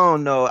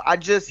don't know.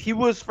 He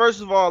was,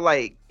 first of all,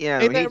 like, yeah,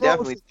 he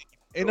definitely.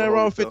 Ain't nothing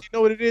wrong with 50. You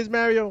know what it is,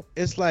 Mario?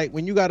 It's like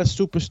when you got a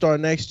superstar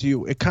next to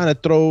you, it kind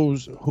of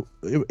throws,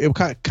 it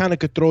kind of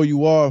could throw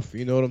you off.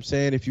 You know what I'm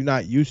saying? If you're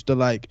not used to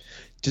like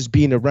just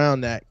being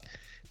around that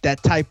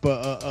type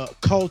of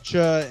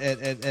culture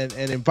and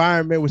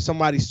environment with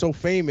somebody so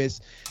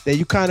famous that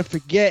you kind of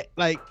forget,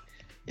 like,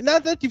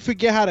 not that you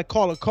forget how to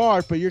call a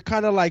card, but you're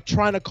kind of like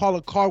trying to call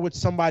a card with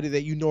somebody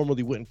that you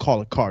normally wouldn't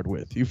call a card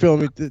with. You feel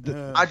me?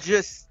 I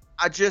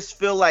just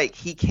feel like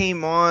he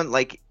came on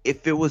like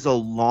if it was a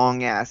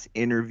long ass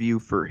interview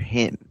for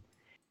him,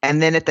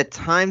 and then at the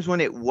times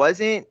when it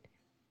wasn't,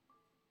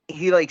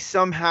 he like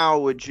somehow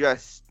would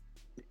just,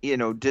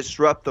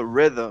 disrupt the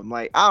rhythm.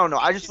 Like, I don't know.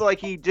 I just feel like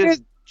he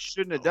just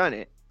shouldn't have done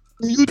it.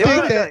 You think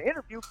that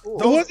interview? Cool.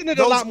 Wasn't it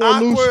a lot more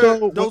loose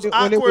though? Those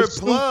awkward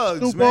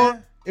plugs,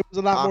 man. It was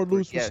a lot more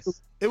loose.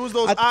 Yes. It was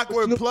those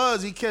awkward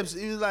plugs. He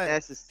was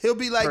like, he'll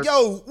be like,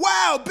 "Yo,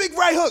 wow, big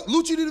right hook,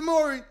 Lucci Di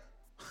Mori."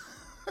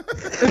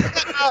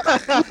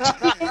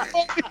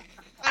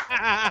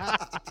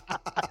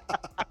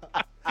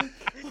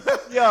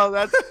 Yo,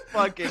 that's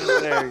fucking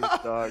hilarious,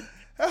 dog.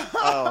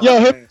 Oh, yo,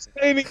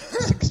 him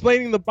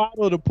explaining the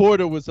bottle of the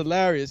porter was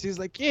hilarious. He's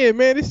like, "Yeah,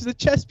 man, this is a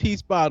chess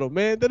piece bottle,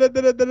 man."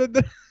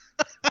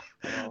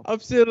 I'm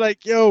still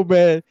like, yo,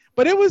 man.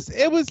 But it was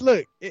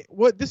look,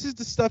 this is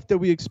the stuff that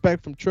we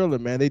expect from Triller,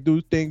 man. They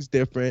do things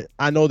different.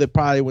 I know that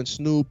probably when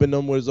Snoop and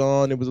them was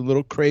on, it was a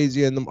little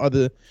crazier in them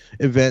other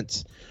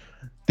events.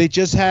 They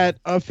just had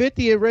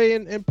 50 and Ray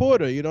and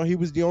Porter. He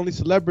was the only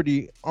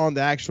celebrity on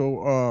the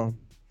actual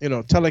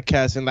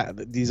telecast,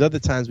 and these other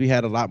times we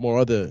had a lot more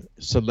other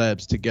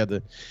celebs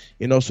together.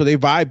 So they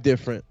vibe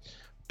different.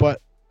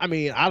 But I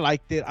mean, I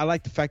liked it. I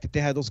like the fact that they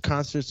had those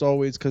concerts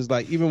always, because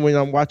like even when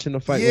I'm watching the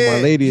fight with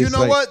my lady, it's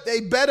what?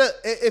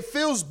 It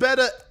feels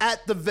better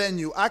at the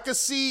venue. I could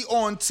see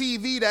on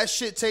TV that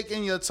shit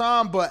taking your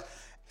time, but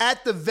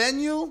at the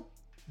venue,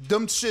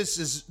 them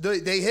shits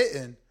they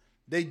hitting.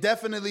 They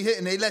definitely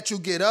hitting. They let you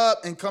get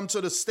up and come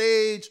to the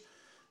stage.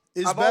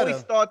 I've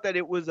always thought that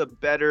it was a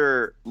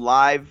better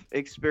live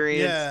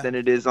experience than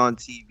it is on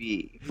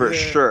TV, for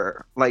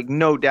sure. Like,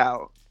 no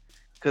doubt.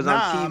 Because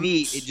on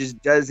TV, it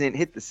just doesn't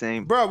hit the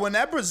same. Bro, when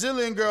that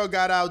Brazilian girl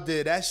got out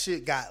there, that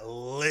shit got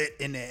lit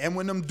in there. And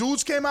when them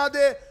dudes came out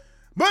there,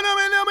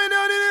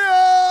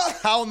 I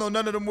don't know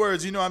none of them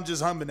words. You know, I'm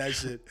just humming that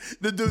shit.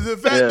 The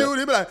fat dude,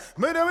 he be like,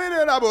 that's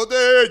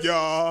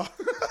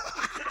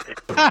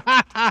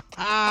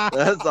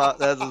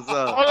what's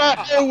up. All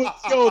I did was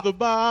show the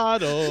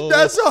bottle.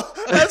 That's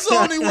the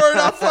only word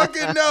I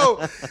fucking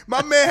know.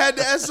 My man had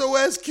the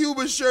SOS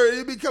Cuba shirt.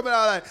 He'd be coming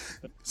out like,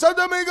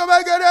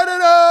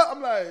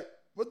 I'm like,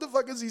 what the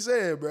fuck is he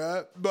saying,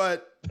 bro?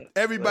 But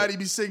everybody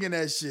be singing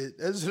that shit.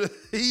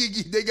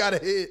 They got a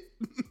hit.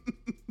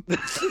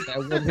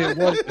 Got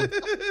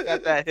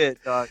that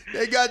hit, dog.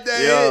 They got that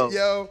hit,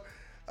 yo.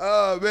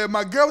 Man,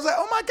 my girl was like,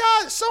 oh my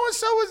God,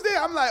 so-and-so was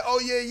there. I'm like, oh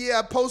yeah,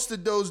 I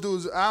posted those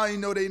dudes. I don't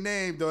even know their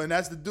name, though, and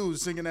that's the dude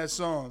singing that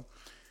song.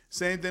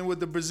 Same thing with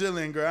the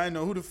Brazilian girl. I didn't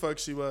know who the fuck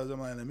she was. I'm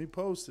like, let me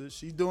post it.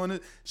 She doing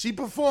it. She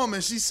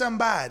performing. She's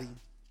somebody.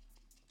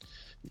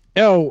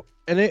 Yo,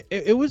 and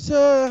it was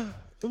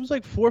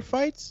like 4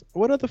 fights.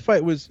 What other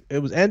fight was? It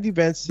was Andy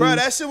Benson. Bro,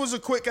 that shit was a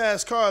quick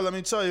ass card. Let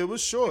me tell you, it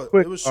was short.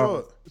 It was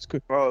short. It's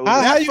quick. Bro,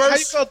 how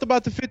you felt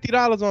about the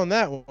 $50 on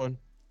that one?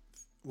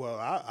 Well,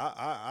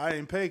 I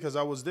ain't paid because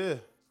I was there.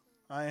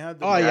 I ain't had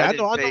to. Oh yeah,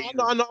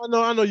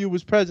 I know you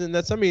was present.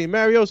 That's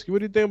Marioski. What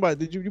do you think about it?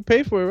 Did you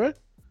pay for it, right?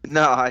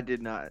 No, I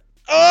did not.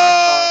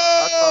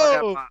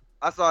 Oh!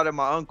 I saw it at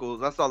my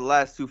uncle's. I saw the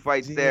last 2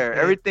 fights there.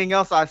 Everything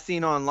else I've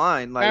seen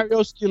online. Like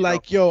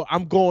Marioski, yo,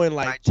 I'm going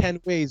like 10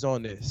 ways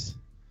on this.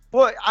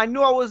 Well, I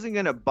knew I wasn't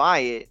gonna buy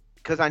it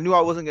because I knew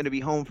I wasn't gonna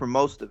be home for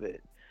most of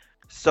it.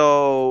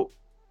 So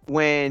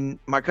when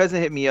my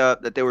cousin hit me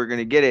up that they were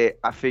gonna get it,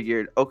 I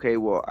figured, okay,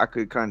 well, I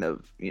could kind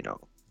of,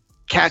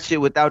 catch it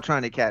without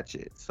trying to catch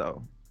it.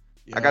 So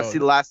I got to see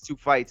the last 2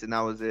 fights, and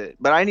that was it.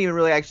 But I didn't even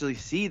really actually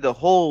see the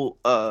whole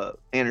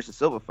Anderson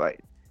Silva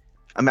fight.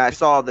 I mean, I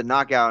saw the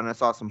knockout and I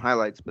saw some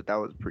highlights, but that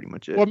was pretty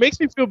much it. Well, it makes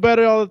me feel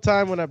better all the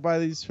time when I buy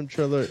these from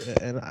Triller,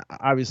 and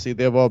obviously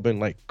they've all been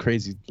like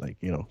crazy, like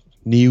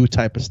new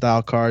type of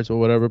style cards or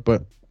whatever.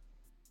 But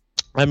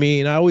I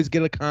mean, I always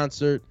get a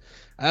concert.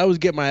 I always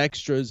get my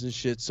extras and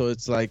shit. So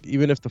it's like,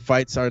 even if the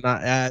fights are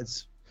not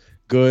as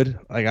good,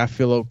 like I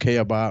feel okay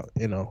about,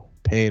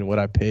 paying what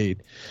I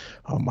paid.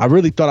 I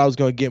really thought I was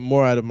going to get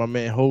more out of my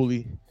man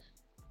Holy.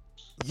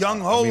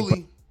 Young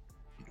Holy.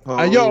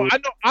 I know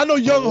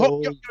Young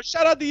Holy.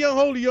 Shout out to Young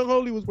Holy. Young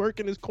Holy was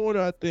working his corner,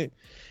 I think,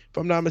 if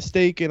I'm not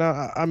mistaken.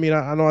 I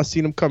know I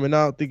seen them coming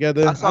out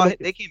together. I saw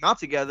they came out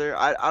together.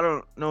 I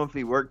don't know if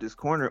he worked his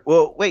corner.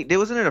 Well, wait,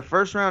 wasn't it a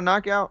first round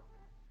knockout?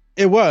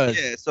 It was.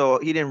 Yeah, so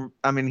he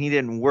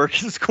didn't work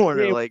his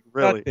corner, like,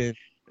 really. Nothing.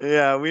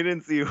 Yeah, we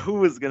didn't see who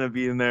was gonna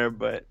be in there,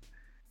 but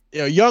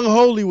Young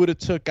Holy would have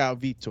took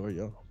out Vitor,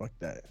 yo. Fuck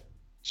that.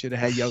 Should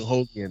have had Young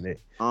Holy in it.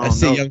 I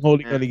see Young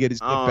Holy gonna get his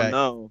get back.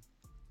 No.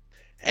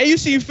 Hey, you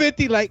see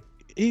 50, like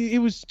he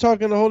was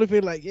talking to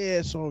Holyfield, like,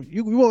 yeah, so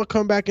you want to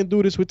come back and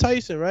do this with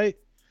Tyson, right?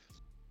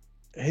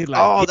 He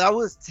like, that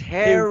was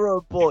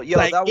terrible. Yo,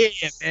 like, that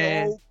was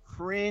so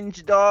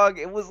cringe, dog.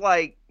 It was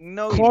like,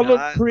 no, call him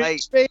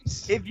cringe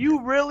face. If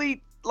you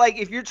really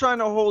if you're trying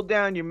to hold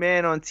down your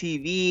man on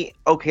TV,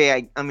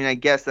 okay, I mean, I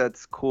guess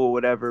that's cool,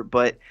 whatever.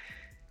 But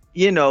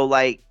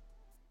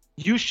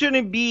you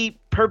shouldn't be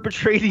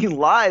perpetrating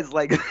lies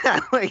like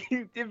that. Like,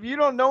 if you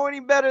don't know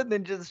any better,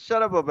 then just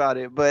shut up about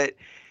it. But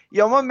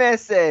my man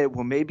said,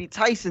 well, maybe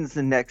Tyson's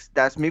the next.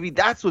 That's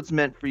what's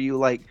meant for you.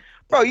 Like,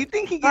 bro, you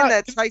think he get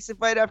that Tyson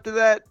fight after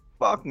that?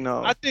 Fuck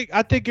no. I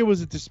think it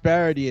was a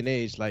disparity in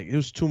age. Like, it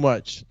was too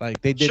much.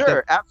 Like, they did.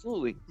 Sure,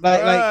 absolutely.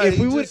 Like if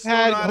we would have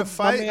had my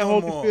man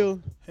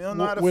Holyfield, he don't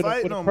know how to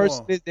fight no more. With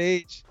a person his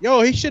age,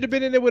 he should have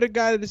been in there with a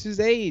guy that's his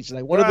age,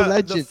 like one of the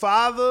legends. The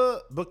father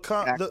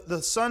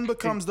the son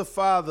becomes the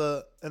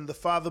father, and the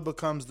father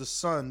becomes the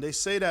son. They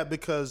say that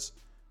because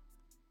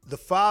the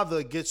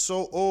father gets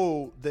so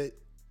old that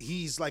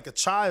he's like a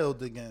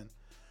child again.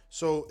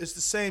 So it's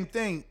the same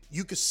thing.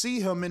 You could see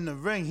him in the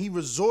ring. He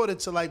resorted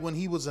to like when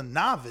he was a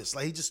novice.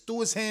 Like, he just threw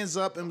his hands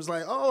up and was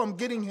like, oh, I'm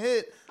getting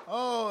hit.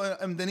 Oh,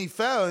 and then he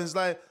fell. And it's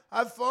like,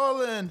 I've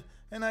fallen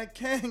and I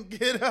can't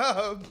get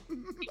up.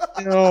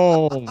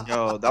 Yo,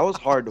 that was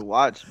hard to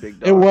watch, big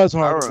dog. It was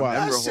hard to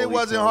watch. That shit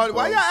wasn't hard.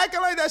 Why y'all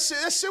acting like that shit?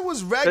 That shit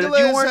was regular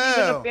as hell. You weren't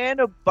even a fan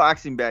of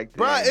boxing back then.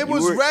 Bro, it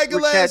was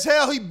regular as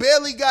hell. He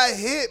barely got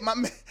hit. My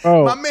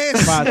man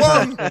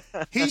swung.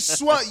 He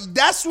swung.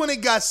 That's when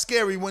it got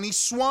scary. When he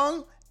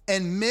swung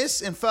and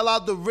missed and fell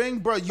out the ring,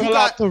 bro. You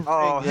guys don't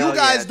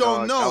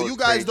know. You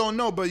guys don't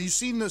know, but you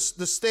seen the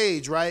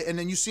stage, right? And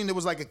then you seen there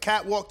was like a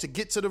catwalk to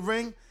get to the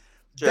ring.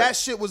 Sure. That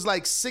shit was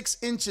like 6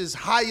 inches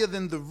higher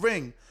than the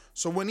ring.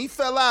 So when he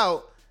fell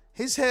out,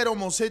 his head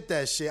almost hit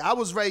that shit. I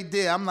was right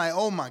there. I'm like,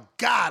 oh my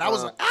God. I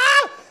was like,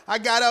 ah! I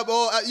got up.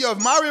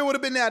 If Mario would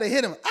have been there, I'd have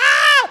hit him.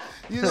 Ah!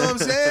 You know what I'm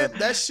saying?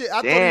 That shit.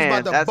 I thought he was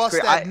about to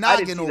bust that noggin open. I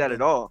didn't see that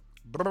at all.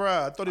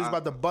 Bruh, I thought he was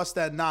about to bust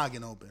that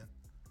noggin open.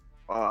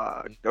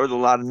 There was a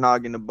lot of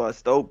noggin to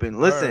bust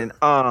open. Listen,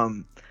 I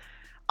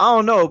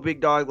don't know,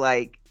 big dog.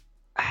 Like,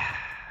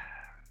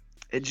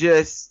 it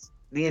just...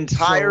 The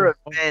entire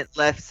event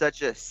left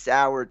such a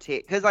sour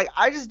taste. Because, like,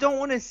 I just don't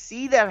want to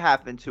see that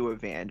happen to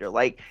Evander.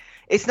 Like,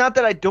 it's not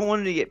that I don't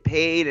want him to get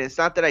paid. And it's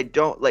not that I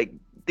don't, like,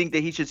 think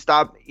that he should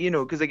stop,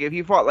 because like if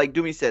he fought, like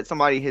Doomy said,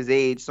 somebody his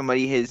age,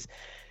 somebody his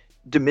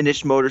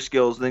diminished motor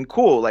skills, then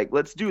cool, like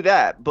let's do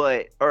that.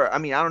 I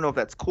don't know if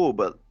that's cool,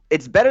 but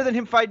it's better than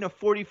him fighting a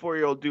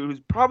 44-year-old dude who's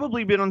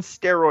probably been on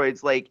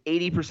steroids like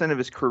 80% of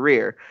his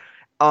career.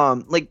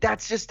 Like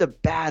that's just a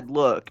bad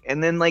look.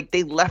 And then like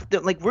they left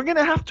it, like we're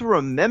gonna have to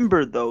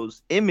remember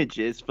those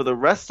images for the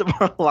rest of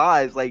our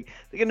lives. Like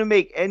they're gonna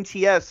make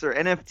NTFs or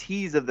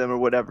NFTs of them or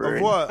whatever.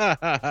 Of what?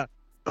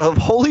 Of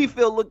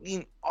Holyfield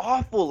looking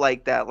awful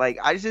like that. Like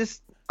I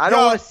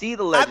don't want to see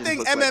the legends. I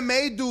think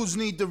MMA dudes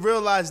need to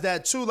realize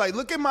that too. Like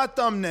look at my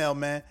thumbnail,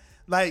 man.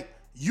 Like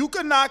you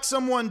can knock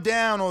someone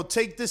down or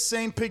take this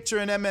same picture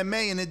in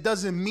MMA and it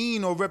doesn't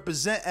mean or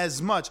represent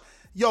as much.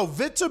 Yo,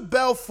 Victor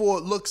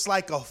Belfort looks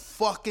like a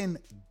fucking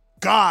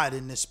god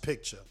in this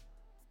picture.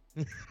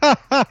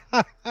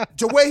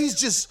 The way he's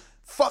just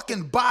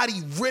fucking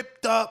body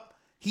ripped up.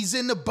 He's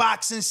in the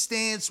boxing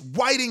stance,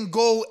 white and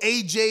gold,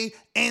 AJ,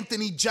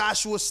 Anthony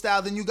Joshua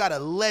style. Then you got a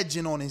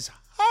legend on his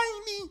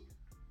hiney.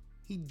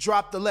 He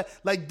dropped the leg.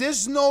 Like,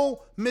 there's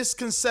no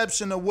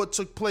misconception of what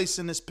took place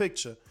in this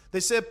picture. They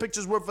said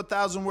picture's worth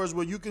 1,000 words.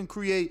 Well, you can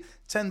create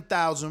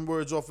 10,000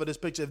 words off of this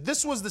picture. If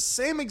this was the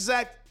same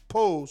exact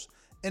pose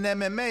in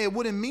MMA, it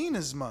wouldn't mean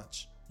as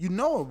much. You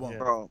know it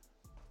won't.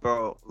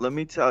 Bro, let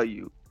me tell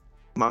you.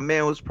 My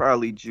man was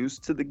probably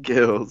juiced to the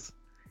gills.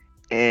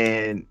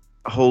 And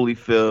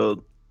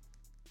Holyfield,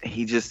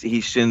 he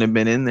shouldn't have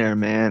been in there,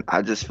 man.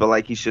 I just feel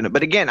like he shouldn't have.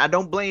 But again, I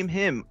don't blame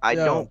him. I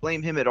don't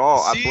blame him at all.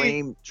 I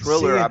blame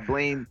Triller. I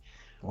blame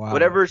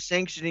whatever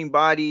sanctioning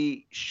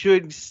body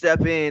should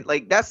step in.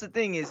 Like, that's the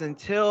thing is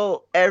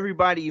until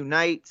everybody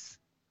unites,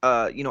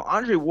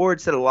 Andre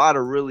Ward said a lot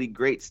of really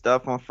great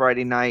stuff on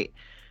Friday night.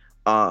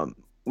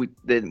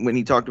 When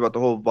he talked about the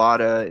whole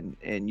VADA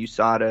and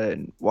USADA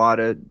and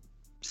WADA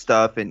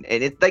stuff, and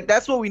it's like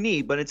that's what we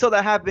need. But until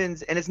that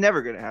happens, and it's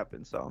never gonna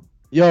happen. So,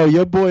 yo,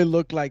 your boy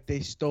looked like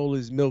they stole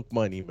his milk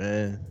money,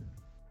 man.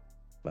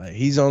 Like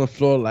he's on the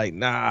floor, like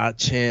nah,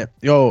 champ.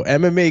 Yo,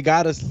 MMA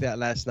got us that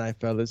last night,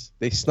 fellas.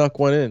 They snuck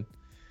one in.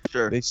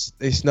 Sure, they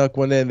snuck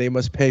one in. They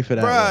must pay for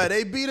that. Bruh,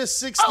 they beat a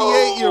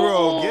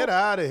 68-year-old. Get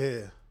out of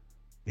here.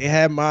 They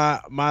had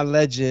my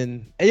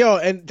legend.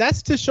 And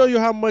that's to show you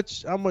how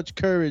much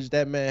courage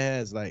that man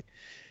has. Like,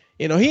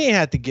 he ain't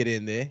had to get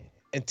in there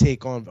and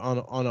take on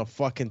a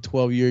fucking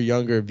 12-year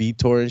younger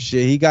Vitor and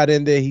shit. He got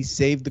in there, he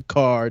saved the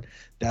card.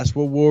 That's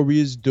what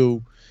warriors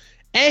do.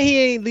 And he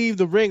ain't leave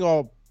the ring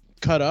all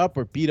cut up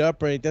or beat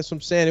up or anything. That's what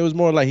I'm saying. It was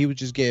more like he was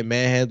just getting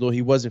manhandled.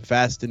 He wasn't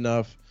fast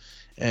enough.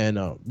 And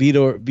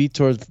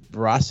Vitor's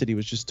ferocity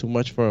was just too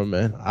much for him,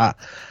 man.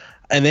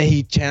 And then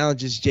he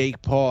challenges Jake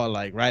Paul,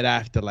 like, right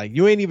after. Like,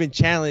 you ain't even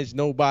challenged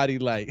nobody,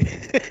 like,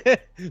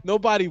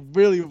 nobody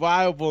really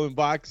viable in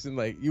boxing.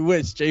 Like, you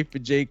went straight for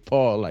Jake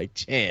Paul, like,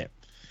 champ.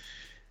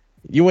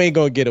 You ain't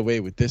gonna get away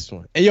with this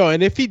one.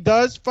 And if he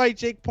does fight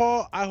Jake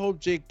Paul, I hope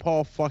Jake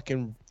Paul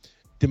fucking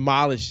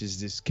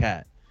demolishes this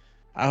cat.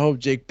 I hope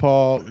Jake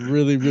Paul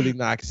really, really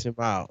knocks him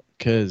out.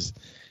 Because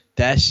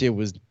that shit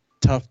was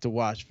tough to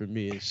watch for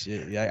me and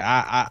shit. Like,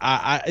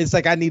 it's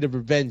like I need a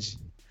revenge.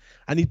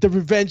 I need the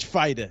revenge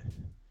fighter.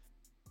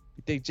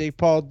 You think Jake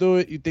Paul do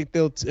it? You think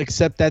they'll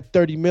accept that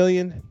 30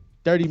 million?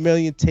 30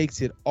 million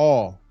takes it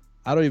all.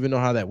 I don't even know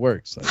how that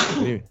works.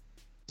 Like,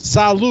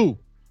 Salud.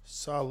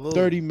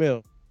 30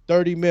 mil.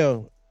 30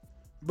 mil.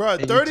 Bro,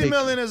 30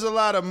 million is a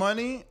lot of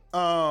money.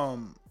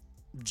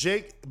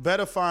 Jake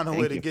better find a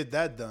way to get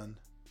that done.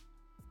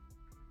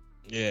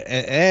 Yeah,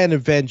 and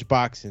avenge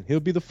boxing. He'll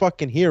be the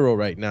fucking hero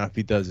right now if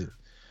he does it.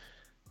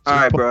 All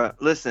right, bro.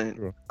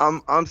 Listen,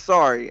 I'm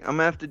sorry. I'm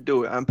gonna have to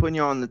do it. I'm putting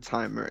you on the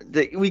timer.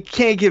 We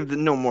can't give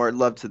no more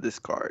love to this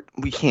card.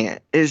 We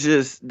can't.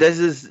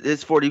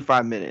 It's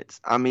 45 minutes.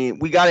 I mean,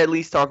 we gotta at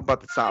least talk about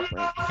the top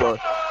rank before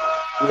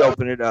we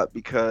open it up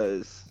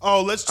because.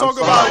 Oh, let's talk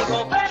about.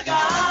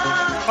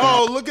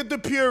 Oh, look at the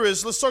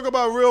purists. Let's talk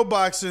about real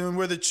boxing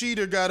where the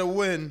cheater got to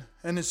win,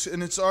 and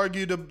it's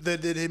argued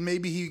that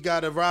maybe he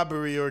got a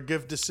robbery or a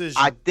gift decision.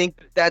 I think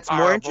that's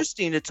more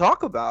interesting to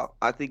talk about.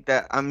 I think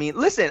that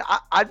listen,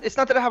 I it's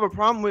not that I have a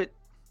problem with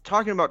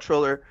talking about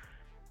Triller.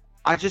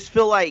 I just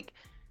feel like,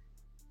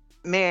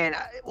 man,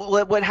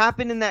 what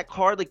happened in that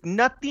card? Like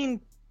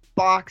nothing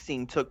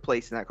boxing took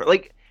place in that card.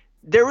 Like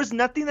there was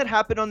nothing that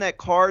happened on that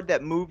card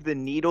that moved the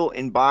needle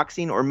in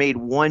boxing or made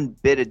one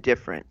bit of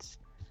difference.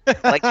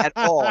 Like at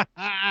all.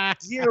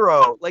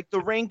 Zero. Like the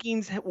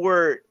rankings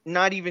were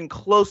not even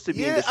close to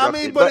being disrupted.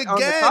 I mean, but again, on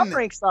the top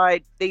rank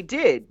side, they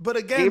did. But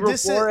again,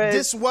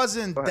 this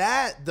wasn't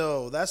that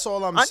though. That's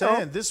all I'm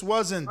saying. This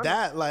wasn't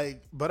that.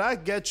 Like, but I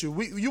get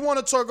you. You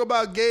want to talk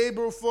about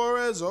Gabriel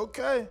Flores?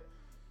 Okay.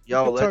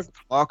 Yo, let's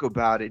talk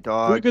about it,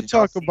 dog. We could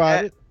talk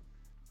about it.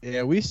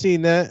 Yeah, we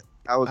seen that.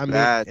 That was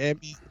bad.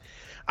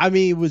 I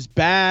mean, it was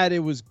bad. It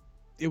was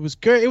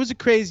a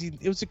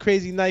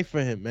crazy night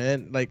for him,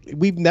 man. Like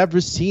we've never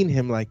seen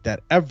him like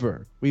that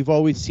ever. We've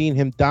always seen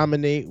him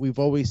dominate. We've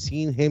always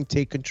seen him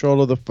take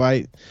control of the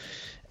fight,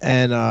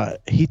 and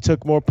he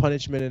took more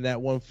punishment in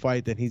that one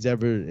fight than he's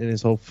ever in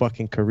his whole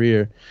fucking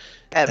career.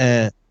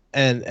 Ever.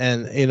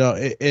 and you know,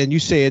 and you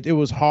say it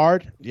was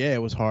hard. Yeah,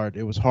 it was hard.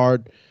 It was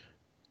hard.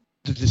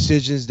 The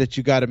decisions that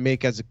you got to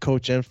make as a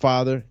coach and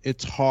father.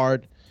 It's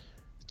hard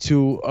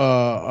to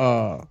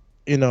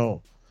you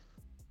know,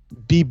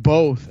 be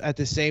both at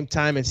the same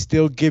time and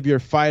still give your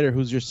fighter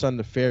who's your son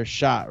the fair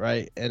shot,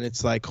 right? And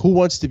it's like, who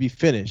wants to be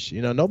finished?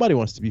 You know, nobody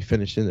wants to be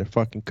finished in their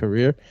fucking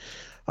career.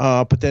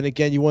 But then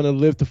again, you want to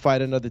live to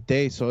fight another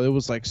day. So it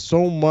was like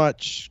so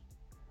much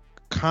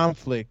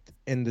conflict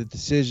in the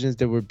decisions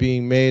that were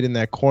being made in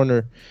that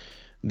corner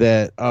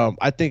that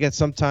I think at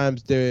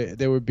sometimes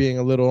they were being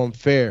a little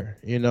unfair,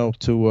 you know,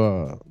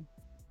 to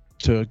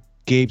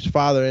Gabe's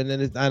father.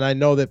 And I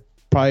know that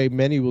probably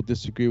many will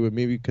disagree with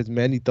me because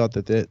many thought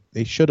that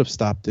they should have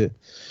stopped it,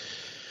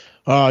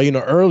 you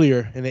know,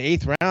 earlier in the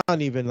 8th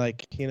round, even,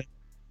 like, you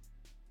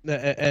know,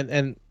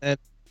 and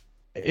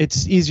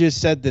it's easier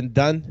said than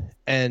done.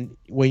 And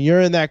when you're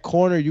in that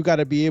corner, you got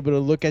to be able to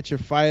look at your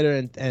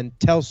fighter and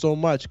tell so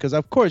much, because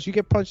of course you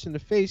get punched in the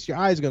face, your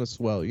eye's going to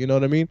swell. You know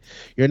what I mean?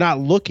 You're not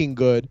looking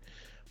good,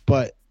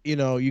 but you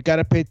know, you got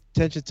to pay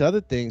attention to other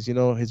things, you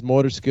know, his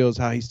motor skills,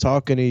 how he's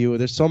talking to you.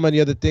 There's so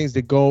many other things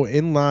that go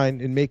in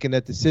line in making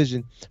that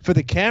decision. For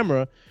the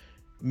camera,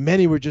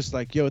 many were just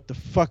like, yo, what the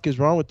fuck is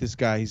wrong with this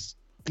guy? He's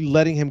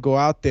letting him go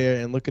out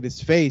there and look at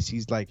his face.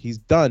 He's like, he's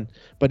done.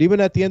 But even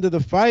at the end of the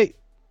fight,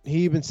 he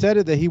even said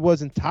it that he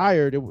wasn't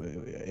tired.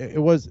 It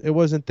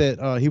wasn't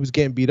that he was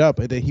getting beat up,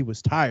 but that he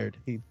was tired.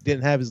 He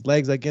didn't have his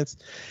legs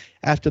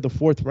after the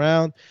 4th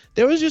round.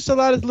 There was just a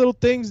lot of little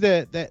things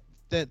that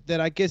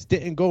I guess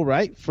didn't go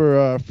right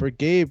for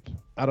Gabe.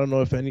 I don't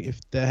know if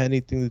that had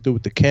anything to do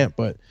with the camp,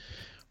 but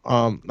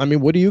I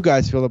mean, what do you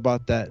guys feel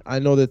about that? I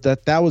know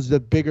that was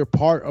the bigger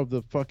part of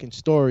the fucking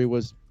story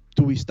was,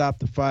 do we stop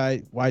the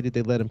fight? Why did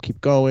they let him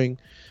keep going?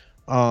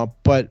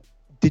 But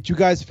did you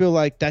guys feel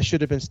like that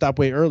should have been stopped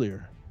way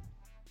earlier?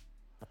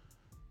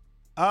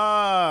 You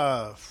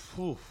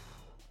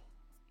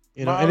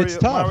know, and it's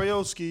tough.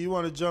 Marioski, you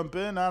want to jump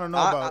in? I don't know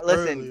about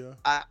listen, earlier.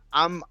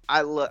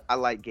 I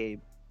like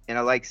Gabe and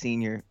I like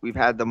Senior. We've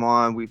had them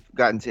on. We've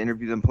gotten to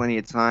interview them plenty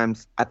of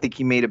times. I think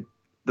he made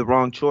the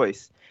wrong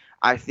choice.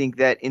 I think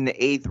that in the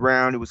 8th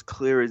round, it was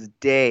clear as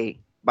day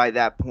by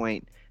that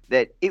point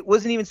that it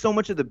wasn't even so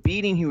much of the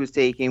beating he was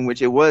taking,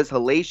 which it was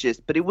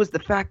hellacious, but it was the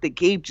fact that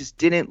Gabe just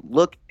didn't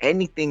look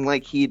anything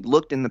like he'd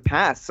looked in the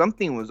past.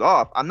 Something was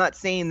off. I'm not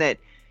saying that,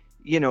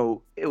 you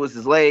know, it was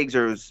his legs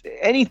or it was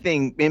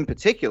anything in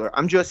particular.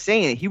 I'm just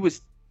saying that he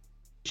was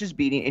just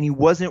beating and he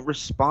wasn't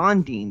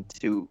responding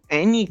to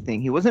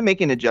anything. He wasn't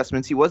making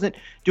adjustments. He wasn't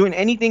doing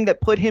anything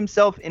that put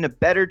himself in a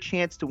better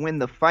chance to win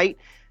the fight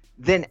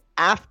than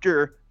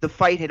after the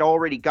fight had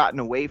already gotten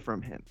away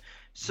from him.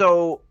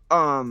 So,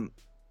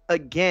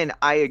 again,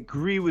 I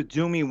agree with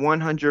Doomy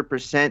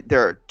 100%.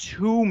 There are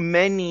too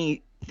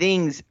many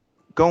things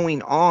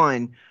going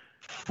on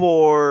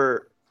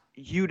for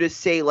you to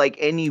say like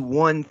any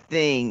one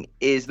thing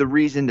is the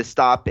reason to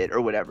stop it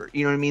or whatever.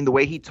 You know what I mean? The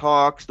way he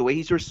talks, the way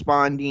he's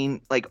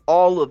responding, like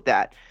all of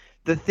that.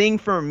 The thing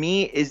for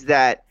me is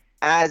that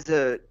as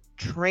his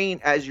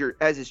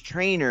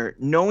trainer,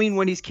 knowing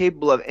what he's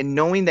capable of and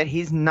knowing that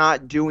he's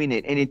not doing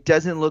it and it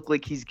doesn't look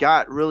like he's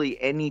got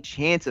really any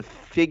chance of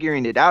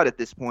figuring it out at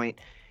this point,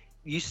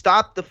 you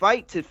stop the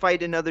fight to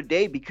fight another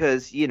day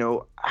because, you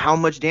know, how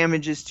much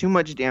damage is too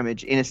much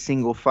damage in a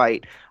single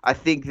fight. I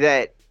think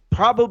that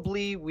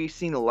probably we've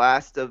seen the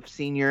last of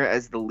Senior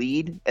as the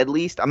lead, at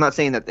least. I'm not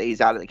saying that he's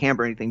out of the camp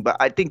or anything, but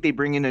I think they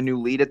bring in a new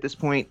lead at this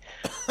point.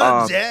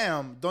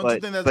 Damn. Don't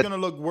you think that's going to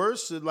look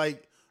worse?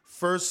 Like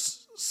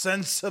first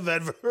sense of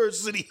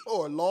adversity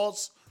or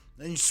loss,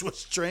 then you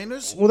switch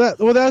trainers?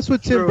 Well, that's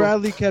what Tim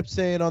Bradley kept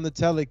saying on the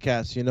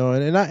telecast, you know.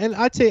 And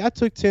I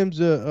took Tim's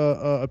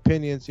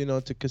opinions, you know,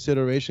 into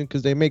consideration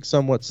because they make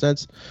somewhat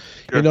sense.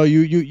 Sure. You know,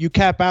 you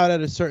cap out at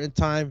a certain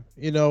time,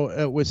 you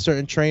know, with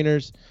certain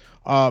trainers.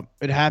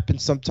 It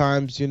happens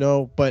sometimes, you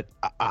know, but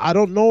I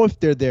don't know if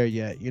they're there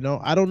yet. You know,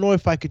 I don't know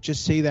if I could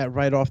just say that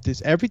right off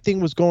this.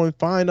 Everything was going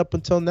fine up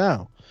until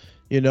now.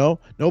 You know,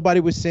 nobody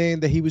was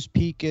saying that he was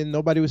peaking.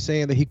 Nobody was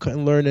saying that he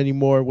couldn't learn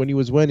anymore when he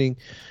was winning.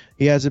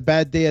 He has a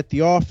bad day at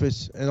the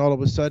office, and all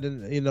of a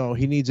sudden, you know,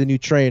 he needs a new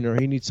trainer.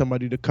 He needs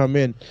somebody to come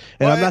in.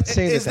 And I'm not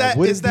saying that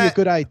wouldn't be a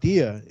good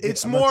idea.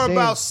 It's more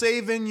about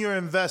saving your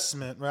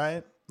investment,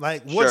 right?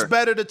 Like, what's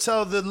better to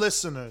tell the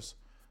listeners?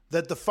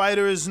 That the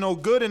fighter is no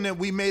good and that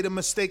we made a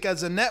mistake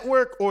as a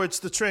network, or it's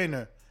the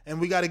trainer and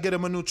we got to get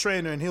him a new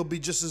trainer and he'll be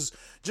just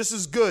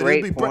as good.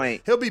 Great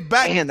point. He'll be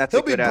back. Man,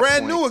 he'll be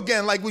brand new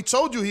again, like we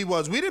told you he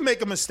was. We didn't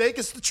make a mistake.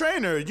 It's the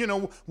trainer. You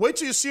know, wait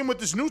till you see him with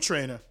this new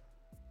trainer.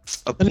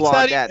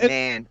 Applaud that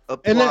man.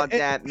 Applaud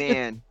that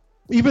man.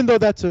 Even though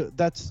that's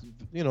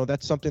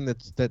something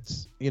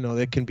that's you know,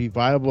 that can be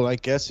viable, I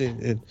guess,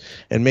 and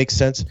makes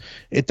sense.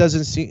 It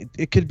doesn't seem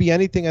it could be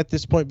anything at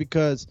this point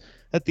because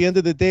at the end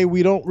of the day,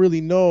 we don't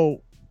really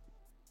know.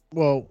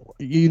 Well,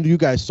 you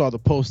guys saw the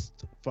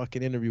post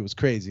fucking interview was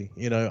crazy.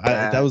 You know,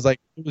 that was like,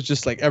 it was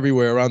just like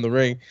everywhere around the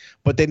ring,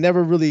 but they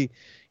never really,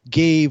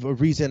 gave a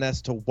reason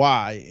as to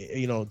why.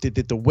 You know, did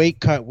the weight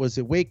cut, was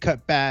it weight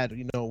cut bad?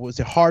 You know, was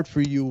it hard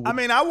for you? I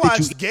mean, I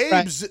watched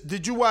Gabe's.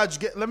 Did you watch?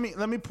 Let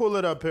me pull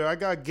it up here. I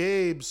got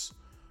Gabe's.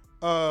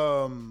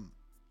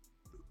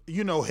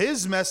 You know,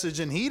 his message,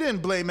 and he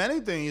didn't blame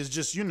anything. It's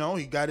just, you know,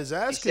 he got his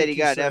ass kicked. He said he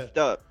got effed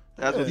up.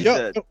 That's what he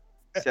said.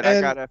 He said, I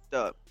got effed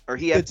up. Or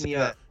he effed me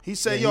up. He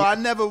said, yo, I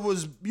never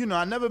was, you know,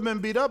 I never been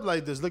beat up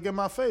like this. Look at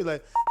my face.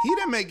 Like, he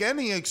didn't make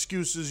any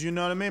excuses, you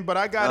know what I mean? But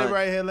I got it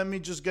right here. Let me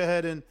just go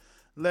ahead and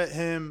let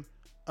him.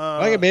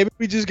 Maybe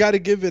we just got to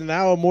give it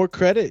now more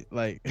credit.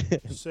 Like,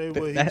 say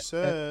what he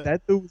said.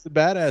 That dude was a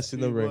badass in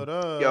the ring.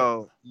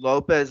 Yo,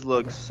 Lopez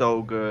looks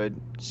so good.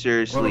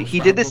 Seriously. He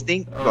did this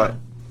thing, but.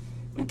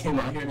 We came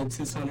out here to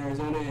Tucson,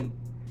 Arizona, and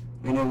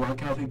we didn't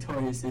walk out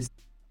victorious.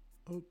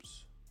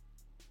 Oops.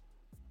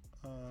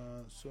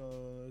 So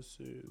let's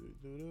see. We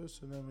do this,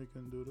 and then we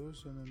can do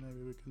this, and then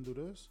maybe we can do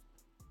this.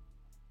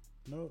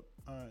 No.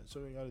 All right.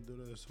 So we got to do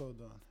this.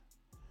 Hold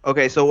on.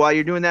 Okay. So while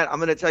you're doing that, I'm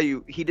gonna tell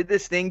you. He did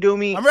this thing to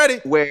me. I'm ready.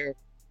 Where?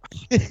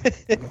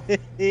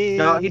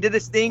 No, he did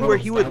this thing where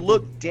he would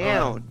look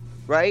down.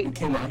 Right,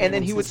 and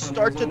then he would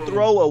start to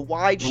throw a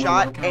wide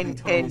shot, and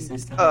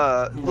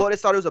Lotus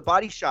thought it was a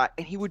body shot,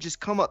 and he would just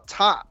come up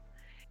top,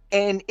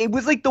 and it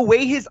was like the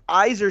way his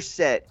eyes are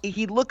set.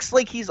 He looks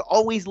like he's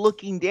always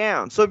looking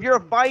down. So if you're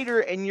a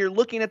fighter and you're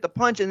looking at the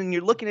punch, and then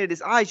you're looking at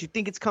his eyes, you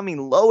think it's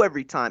coming low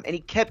every time, and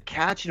he kept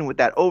catching him with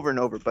that over and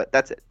over. But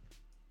that's it.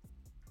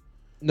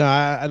 No,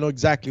 I know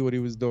exactly what he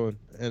was doing,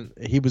 and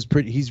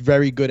he's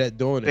very good at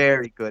doing it.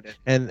 Very good at it.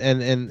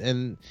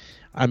 And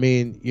I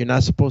mean, you're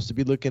not supposed to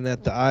be looking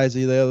at the eyes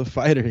of the other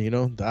fighter, you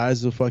know? The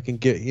eyes will fucking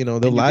get, you know,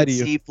 they'll lie to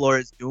you. See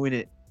Flores doing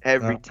it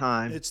every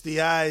time. It's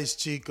the eyes,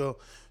 Chico.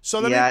 So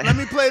let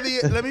me play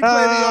the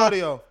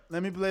audio.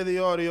 Let me play the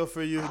audio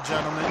for you,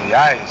 gentlemen. The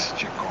eyes,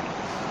 Chico.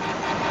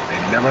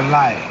 They never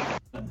lie.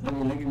 I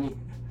mean, look at me.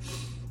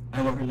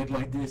 I never look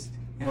like this.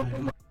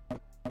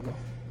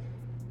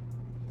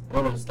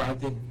 Well,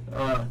 Stockton.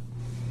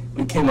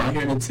 We came out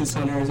here to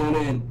Tucson, Arizona,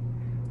 and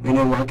we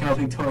didn't walk out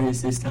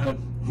victorious this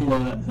time. You know,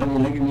 I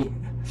mean, look at me.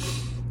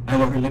 I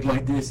never looked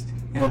like this,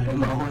 in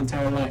my whole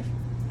entire life.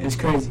 It's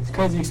crazy. It's a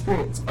crazy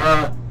experience.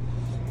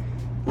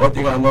 One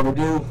thing I'll never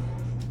do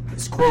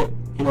is quit.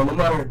 You know, no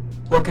matter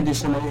what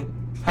condition I'm in,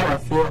 how I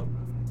feel.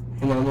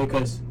 You know what I mean?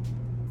 Because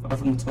I'm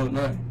from the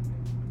 29.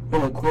 We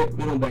don't quit.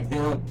 We don't back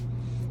down.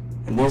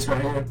 And this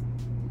right here,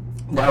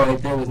 that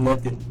right there was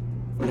nothing.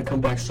 We're going to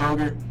come back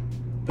stronger,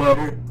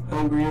 better,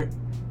 hungrier,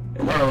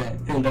 and all that.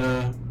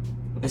 And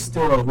it's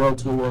still a road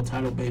to the world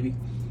title, baby.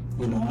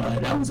 You know,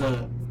 that was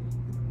a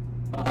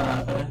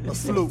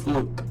fluke.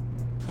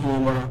 You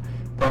know,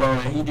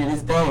 but he did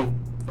his thing.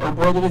 Oh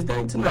boy, did his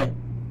thing tonight.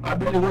 I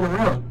barely went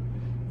around.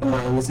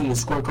 It's in the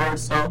scorecard,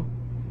 so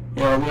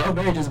yeah. I mean, I'm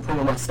very disappointed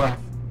with myself,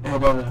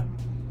 and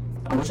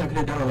I wish I could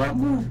have done a lot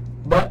more.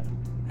 But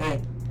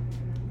hey,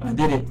 I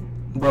did it.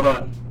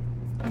 But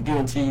I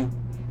guarantee you,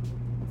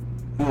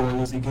 we won't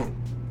lose again.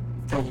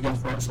 Thank you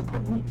guys for all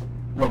support.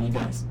 Love you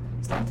guys.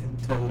 Stop it.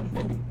 Tell them,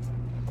 baby.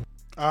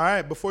 All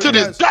right, before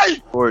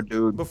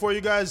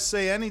you guys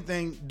say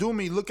anything,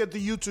 Doomy, look at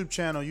the YouTube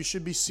channel. You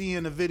should be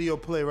seeing a video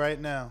play right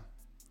now.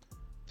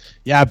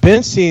 Yeah, I've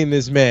been seeing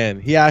this man.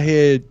 He out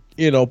here,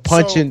 you know,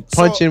 punching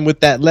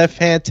with that left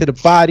hand to the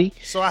body.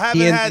 So I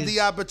haven't had the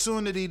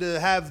opportunity to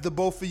have the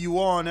both of you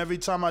on. Every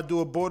time I do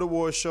a Border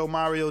Wars show,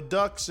 Mario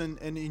ducks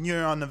and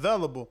you're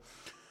unavailable.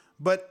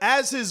 But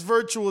as his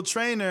virtual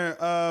trainer,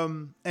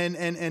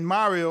 and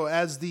Mario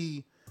as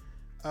the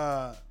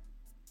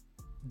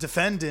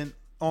defendant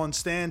on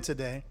stand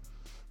today,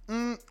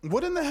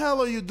 what in the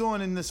hell are you doing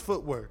in this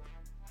footwork?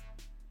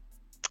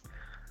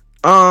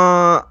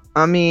 I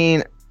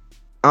mean,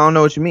 I don't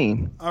know what you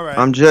mean. All right,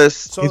 I'm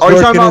just. So, are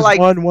you talking about like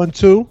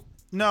 1-1-2?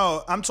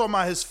 No, I'm talking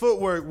about his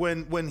footwork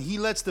when he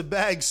lets the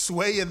bag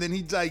sway and then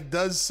he like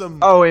does some.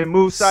 Oh, and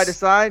moves side to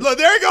side. Look,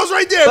 there he goes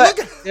right there. But,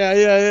 look.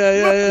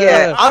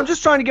 Yeah. I'm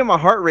just trying to get my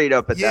heart rate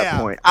up at that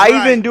point.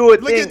 I even do a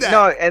thing. Look at that.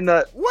 No, and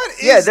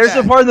there's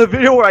a part of the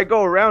video where I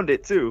go around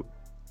it too.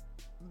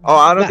 Oh,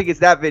 I don't think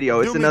it's that video.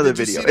 It's another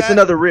video. It's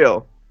another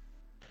reel.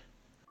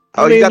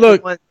 Oh, you got the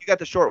one. You got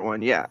the short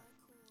one. Yeah.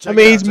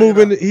 He's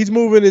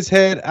moving his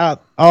head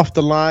out off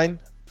the line.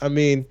 I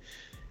mean,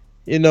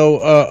 you know,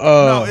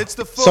 no, it's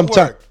the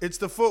footwork. It's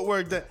the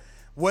footwork that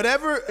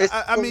whatever.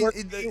 I mean,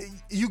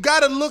 you got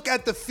to look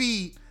at the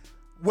feet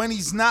when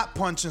he's not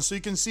punching, so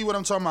you can see what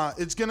I'm talking about.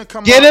 It's gonna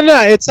come.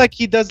 It's like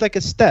he does like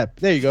a step.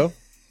 There you go.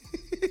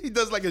 He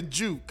does like a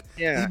juke.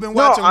 Yeah. He's been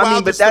watching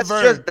Wildest but that's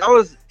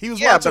Stavern. He was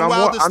watching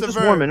Wildest Stavern. I'm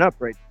just warming up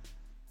right now.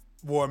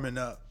 Warming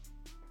up.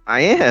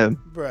 I am.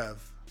 Bruv.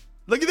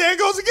 Look at there it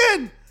goes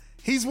again.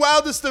 He's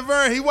Wildest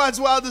Stavern. He watched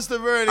Wildest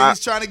Stavern and he's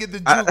trying to get the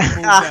juke to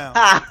move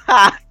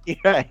down.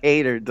 You're a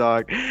hater,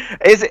 dog.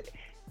 Is it?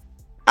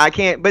 I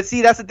can't. But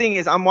see, that's the thing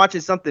is I'm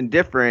watching something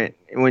different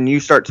when you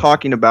start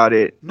talking about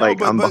it.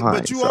 I'm behind.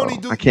 But you only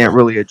do, I can't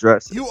really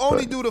address it. You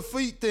only do the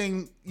feet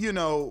thing, you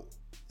know.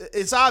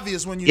 It's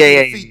obvious when you do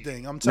the feet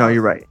thing. I'm telling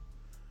you. No, you're right.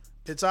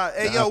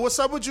 Hey, yo, what's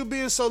up with you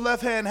being so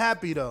left hand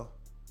happy though?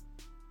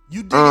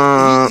 You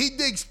dig he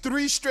digs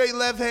 3 straight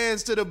left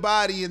hands to the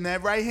body, and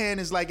that right hand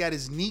is like at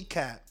his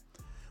kneecap.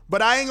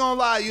 But I ain't gonna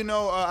lie, you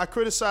know, I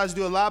criticized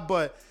you a lot,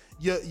 but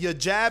your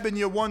jab and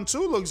your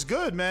 1-2 looks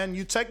good, man.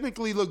 You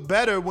technically look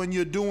better when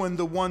you're doing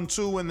the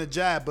 1-2 and the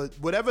jab, but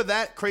whatever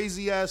that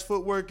crazy ass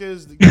footwork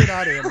is, get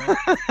out of here,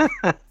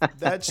 man.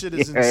 That shit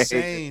is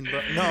insane,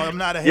 bro. No, I'm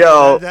not a hater.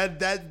 Yo,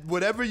 that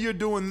whatever you're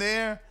doing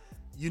there,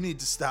 you need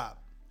to stop.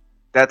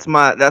 That's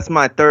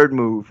my third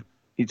move.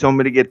 He told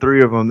me to get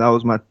 3 of them.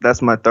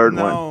 That's my third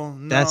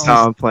one. That's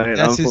I'm playing.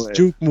 That's his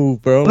juke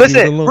move, bro.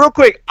 Listen, real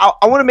quick, I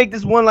want to make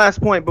this one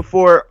last point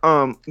before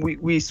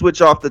we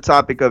switch off the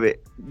topic of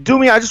it.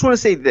 Doomy, I just want to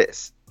say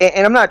this,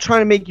 and I'm not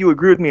trying to make you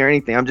agree with me or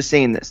anything. I'm just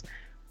saying this.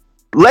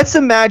 Let's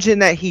imagine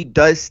that he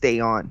does stay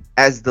on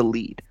as the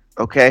lead,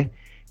 okay?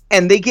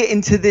 And they get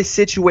into this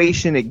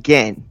situation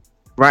again,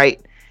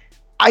 right?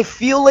 I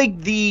feel like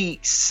the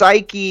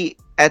psyche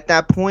at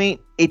that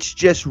point, it's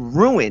just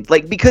ruined.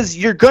 Like, because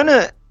you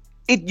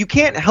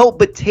can't help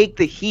but take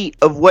the heat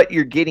of what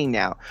you're getting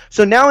now.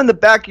 So now in the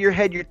back of your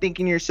head, you're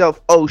thinking to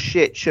yourself, oh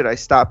shit, should I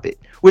stop it?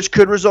 Which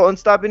could result in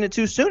stopping it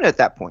too soon at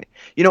that point.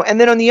 You know,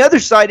 and then on the other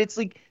side, it's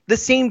like the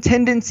same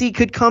tendency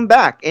could come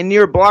back and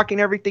you're blocking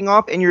everything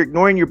off and you're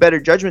ignoring your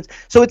better judgments.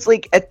 So it's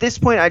like at this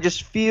point, I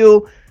just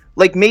feel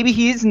like maybe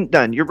he isn't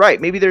done. You're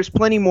right. Maybe there's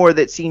plenty more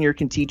that Senior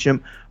can teach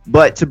him,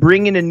 but to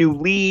bring in a new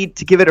lead,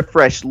 to give it a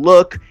fresh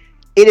look,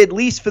 it at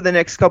least for the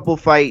next couple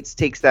fights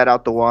takes that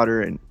out the water,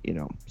 and you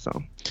know,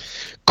 so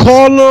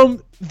call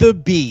them the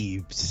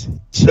Beebs.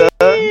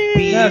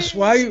 Yes,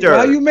 why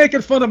are you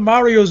making fun of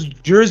Mario's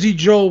Jersey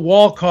Joe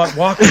Walcott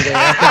walking there?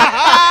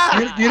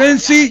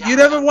 you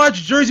never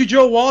watched Jersey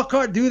Joe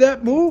Walcott do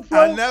that move,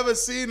 bro? I never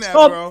seen that,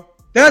 bro.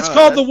 That's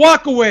called the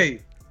walk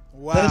away.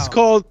 Wow. That's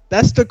called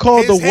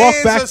the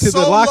walk back to the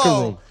locker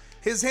room.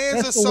 His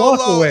hands are so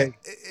low.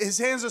 His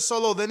hands are so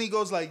low. Then he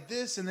goes like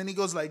this, and then he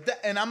goes like that.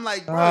 And I'm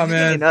like, bro,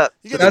 man,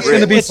 that's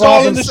gonna be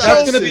problems.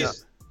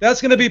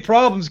 That's gonna be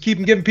problems.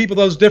 Keeping giving people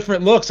those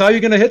different looks. How are you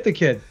gonna hit the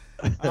kid?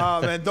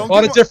 Oh man, don't a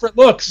lot of different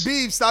looks.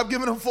 Beef, stop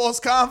giving him false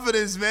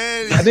confidence,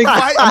 man. I think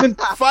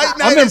fight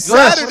night is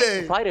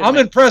Saturday. I'm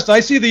impressed.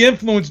 I see the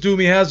influence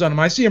Doomy has on him.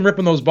 I see him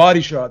ripping those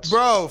body shots.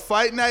 Bro,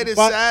 fight night is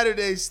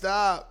Saturday.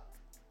 Stop.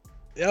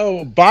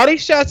 Yo, body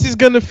shots is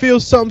gonna feel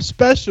something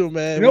special,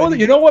 man.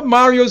 You know what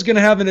Mario's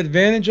gonna have an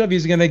advantage of?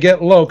 He's gonna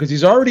get low because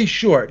he's already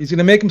short. He's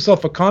gonna make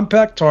himself a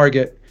compact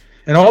target,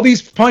 and all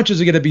these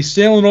punches are gonna be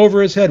sailing over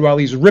his head while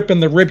he's ripping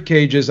the rib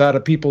cages out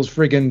of people's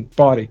friggin'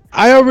 body.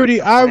 I already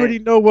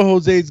know what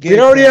Jose's game. We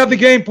already have the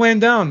game plan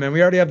down, man.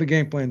 We already have the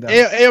game plan down.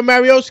 Hey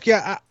Marioski,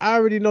 I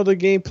already know the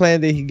game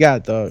plan that he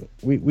got, dog.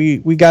 We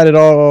got it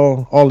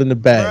all in the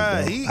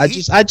bag.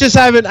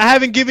 Bruh, I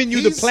haven't given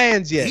you the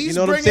plans yet. You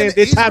know what I'm saying?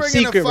 They're top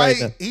secret right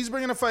now. He's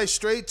bringing a fight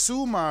straight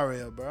to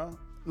Mario, bro.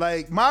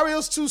 Like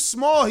Mario's too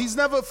small. He's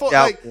never fought.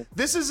 Like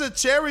this is a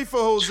cherry for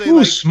Jose.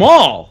 Too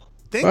small.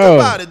 Think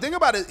about it.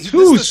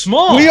 Too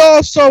small. We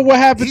all saw what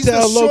happened to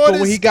El Loco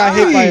when he got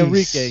hit by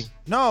Enrique.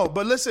 No,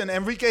 but listen,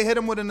 Enrique hit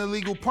him with an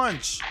illegal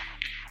punch.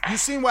 You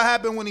seen what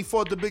happened when he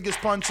fought the biggest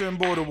puncher in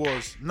Border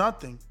Wars?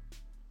 Nothing.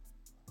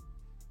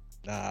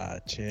 Nah,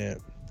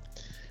 champ.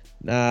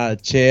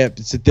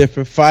 It's a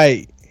different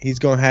fight. He's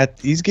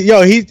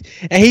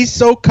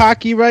so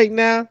cocky right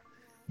now.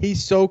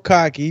 He's so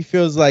cocky. He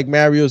feels like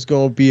Mario's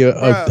gonna be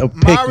a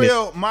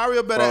picnic.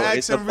 Mario better ask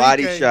it's Enrique. A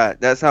body shot.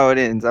 That's how it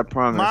ends. I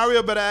promise.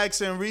 Mario better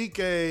ask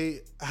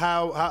Enrique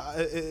how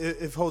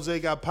if Jose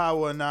got power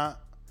or not.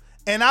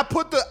 And I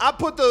put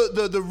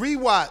the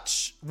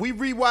rewatch. We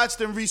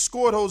rewatched and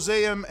rescored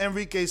Jose and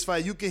Enrique's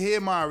fight. You can hear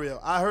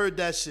Mario. I heard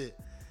that shit.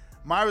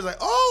 Mario's like,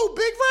 oh,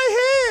 big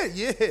right hand.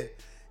 Yeah.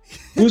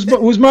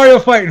 Who's Mario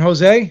fighting?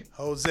 Jose?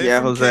 Jose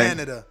from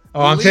Canada.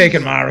 Oh, I'm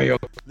taking Mario.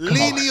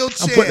 I'm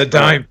putting a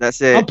dime.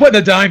 That's it. I'm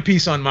putting a dime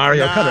piece on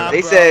Mario.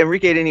 They said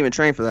Enrique didn't even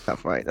train for that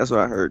fight. That's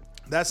what I heard.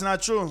 That's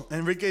not true.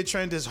 Enrique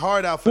trained his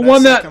heart out for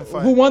that second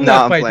fight. Who won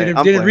that fight?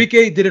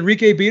 Did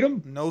Enrique beat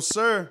him? No,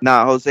 sir.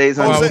 Nah, Jose's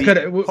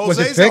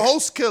Jose's a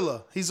host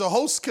killer. He's a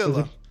host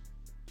killer.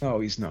 No,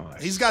 he's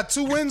not. He's got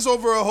 2 wins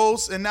over a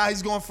host, and now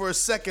he's going for a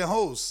second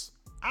host.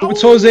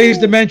 What's Jose's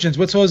dimensions?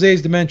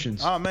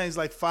 Oh, man, he's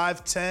like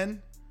 5'10",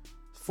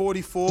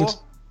 44.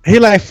 He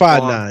like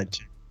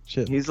 5'9".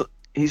 Shit. He's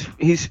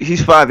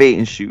 5'8"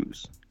 in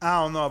shoes.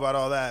 I don't know about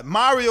all that.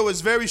 Mario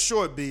is very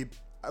short, Beeb.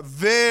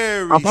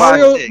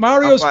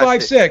 Mario's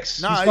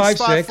 5'6". Nah, he's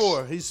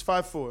 5'4". He's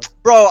 5'4".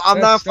 Bro, I'm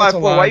not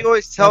 5'4". Why you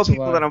always tell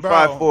people that I'm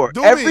 5'4"?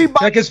 Everybody,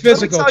 check his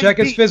physical.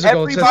 It says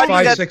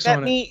 5'6"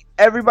 on it.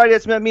 Everybody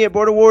that's met me at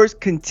Border Wars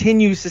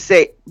continues to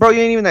say, "Bro,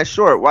 you ain't even that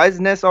short. Why does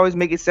Ness always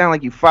make it sound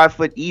like you 5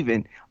 foot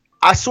even?"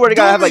 I swear to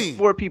God, I have like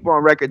 4 people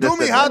on record that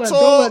said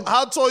that.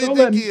 How tall you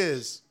think he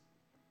is?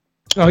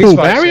 Oh, he's 5'6".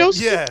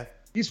 Mario's? Yeah.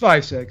 He's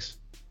 5'6".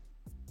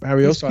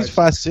 Mario's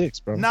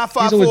 5'6", bro. Not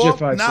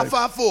 5'4". Not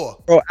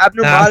 5'4". Bro,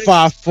 Abner not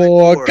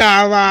 5'4".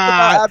 Come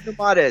on. Abner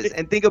Mades,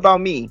 and think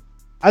about me.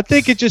 I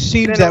think it just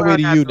seems that way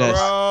to you, Ness.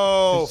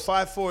 Bro,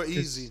 5'4"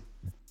 easy.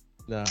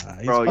 Nah,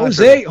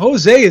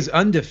 Jose is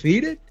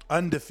undefeated.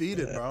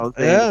 Undefeated, bro.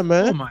 Yeah,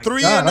 man. Oh my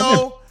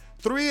 3-0.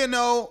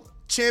 3-0,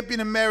 champion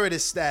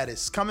emeritus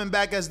status, coming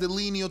back as the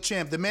lineal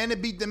champ. The man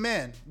that beat the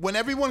man. When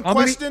everyone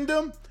questioned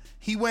him,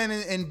 he went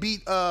and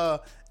beat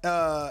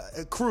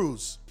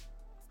Cruz.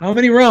 How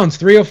many rounds?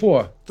 3 or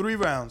 4? 3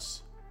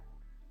 rounds.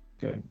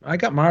 Okay. I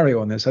got Mario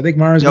on this. I think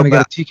Mario's going to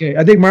get a TKO.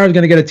 I think Mario's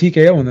going to get a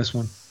TKO on this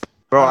one.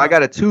 Bro, I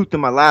got a tooth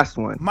in my last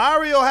one.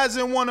 Mario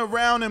hasn't won a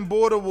round in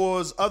Border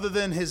Wars other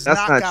than his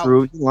knockout. That's not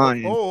true. You're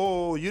lying.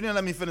 Oh, you didn't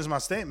let me finish my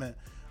statement.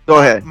 Go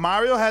ahead.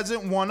 Mario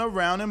hasn't won a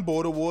round in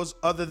Border Wars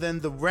other than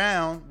the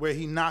round where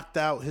he knocked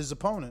out his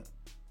opponent.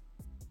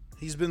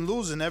 He's been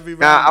losing every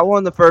round. I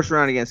won the first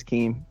round against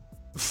Keem.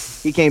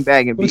 He came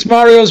back and beat. What's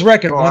Mario's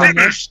record?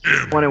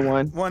 1-1.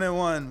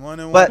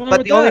 1-1.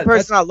 But the only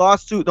person I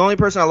lost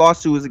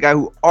to was the guy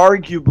who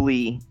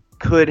arguably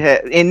could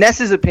have, in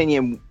Ness's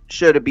opinion,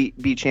 should have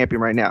be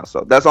champion right now.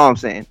 So that's all I'm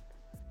saying.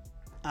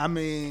 I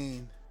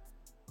mean,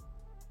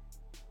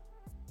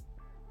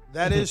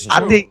 that is true.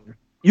 I think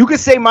you could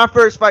say my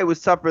first fight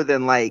was tougher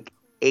than like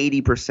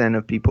 80%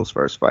 of people's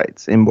first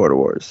fights in Border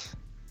Wars.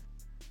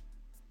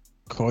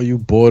 Call you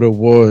Border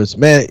Wars,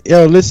 man.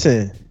 Yo,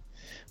 listen.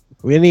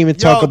 We didn't even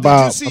talk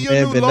about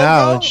man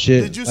Benal and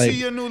shit. Did you see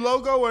your new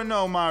logo or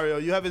no, Mario?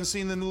 You haven't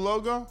seen the new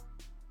logo?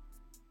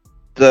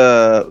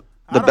 The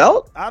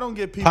belt? I don't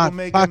get people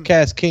making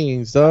podcast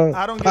kings, dog.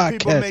 I don't get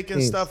people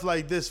making stuff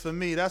like this for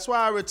me. That's why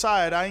I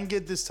retired. I ain't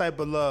get this type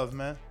of love,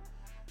 man.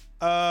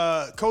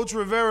 Coach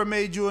Rivera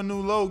made you a new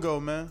logo,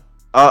 man.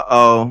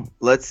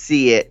 Let's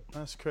see it.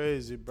 That's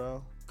crazy,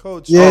 bro.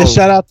 Coach. Yeah,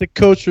 shout out to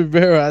Coach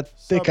Rivera. I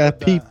think I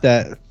peeped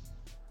that.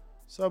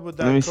 What's up with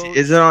that? Let me see.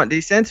 Is it on? Did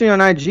he send it to me on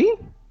IG?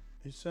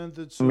 He sent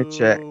it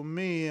to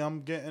me.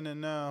 I'm getting it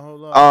now.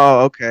 Hold on. Oh,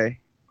 okay.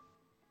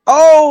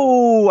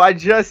 Oh, I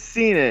just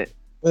seen it.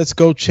 Let's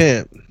go,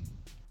 champ.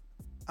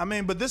 I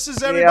mean, but this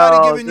is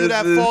everybody giving you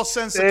that false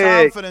sense of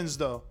confidence,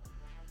 though.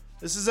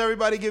 This is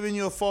everybody giving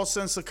you a false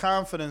sense of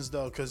confidence,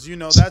 though, because you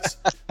know that's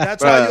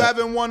why you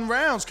haven't won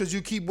rounds, because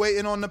you keep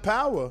waiting on the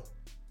power.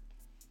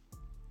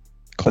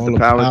 But the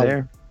power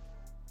there.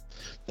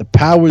 The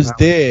power's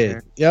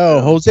there.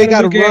 Yo, Jose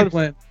got a game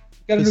plan.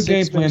 Got a new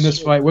game plan in this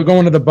fight. We're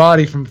going to the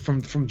body from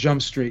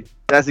Jump Street.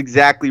 That's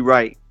exactly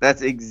right.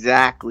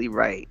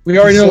 We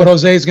already know what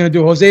Jose's going to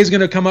do. Jose's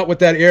going to come up with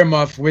that ear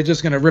muff. We're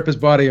just going to rip his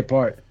body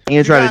apart. He's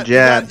going to try to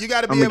jab. You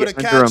got to be able to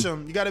catch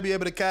him. You got to be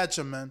able to catch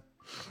him, man.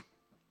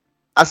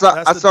 I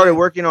started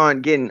working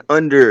on getting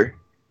under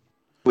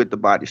with the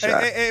body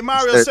shot. Hey,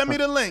 Mario, send me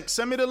the link.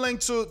 Send me the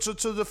link to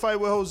the fight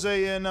with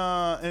Jose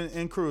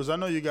and Cruz. I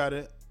know you got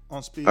it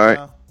on speed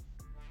now.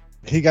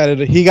 He got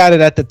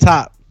it at the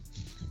top.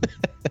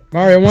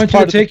 Mario, I want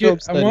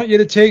you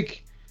to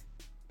take.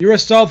 You're a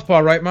southpaw,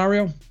 right,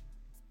 Mario?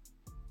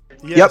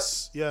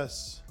 Yes. Yep.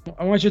 Yes.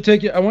 I want you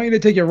to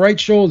take your right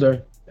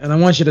shoulder, and I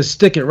want you to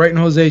stick it right in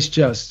Jose's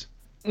chest.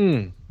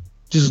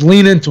 Just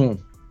lean into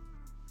him.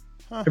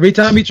 Huh. Every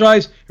time he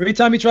tries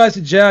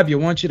to jab you,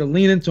 I want you to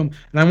lean into him,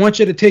 and I want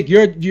you to take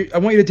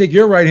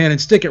your right hand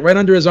and stick it right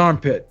under his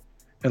armpit,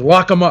 and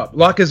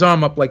lock his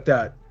arm up like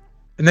that,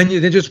 and then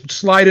you just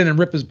slide in and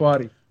rip his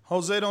body.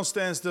 Jose, don't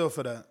stand still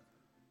for that.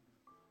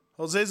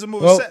 Jose's a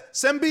mover. Well,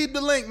 send Beeb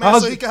the link, man,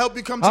 so he can help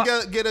you come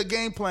together, get a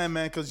game plan,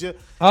 man. Because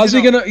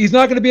he's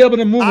not gonna be able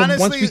to move him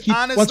once we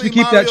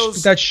keep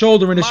that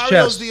shoulder in his chest.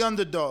 Mario's the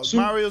underdog.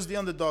 Mario's the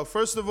underdog.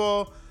 First of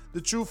all,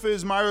 the truth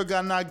is Mario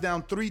got knocked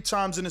down 3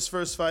 times in his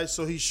first fight,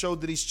 so he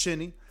showed that he's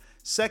chinny.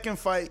 Second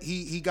fight,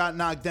 he got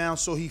knocked down,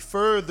 so he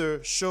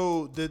further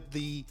showed that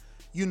the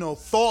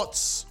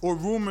thoughts or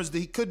rumors that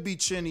he could be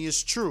chinny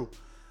is true.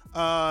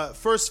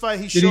 First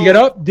fight he showed.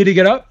 Did he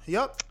get up?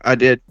 Yep. I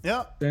did.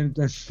 Yep. Then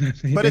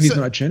he's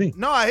not chinny.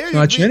 No, I hear you.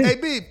 Not chinny. Hey,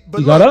 B, but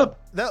he got up.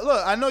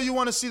 Look, I know you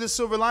want to see the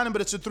silver lining,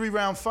 but it's a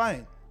 3-round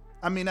fight.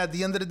 I mean, at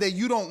the end of the day,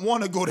 you don't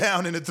want to go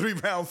down in a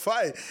 3-round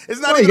fight. It's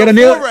not even a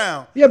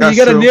 4-round. Yeah, but you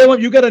got to nail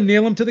him. You got to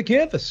nail him to the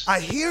canvas. I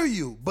hear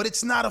you, but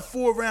it's not a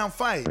 4-round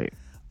fight. Wait.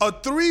 A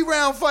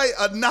 3-round fight,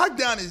 a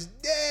knockdown is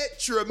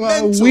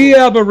detrimental. Well, we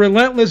have a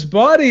relentless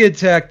body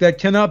attack that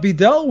cannot be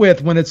dealt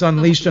with when it's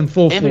unleashed in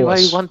full force.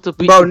 Everybody wants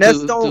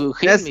to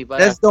hit me, but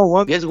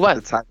guess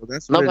what?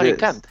 That's nobody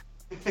can.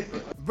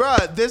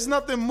 Bruh, there's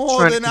nothing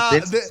more than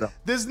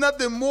there's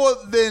nothing more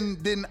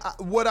than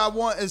what I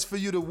want is for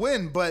you to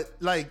win. But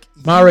like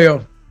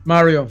Mario.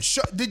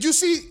 Did you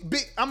see?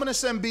 I'm gonna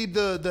send Beeb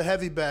the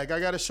heavy bag.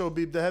 I gotta show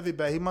Beeb the heavy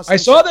bag. I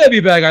saw the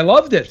heavy bag. I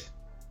loved it.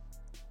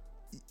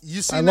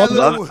 You see, I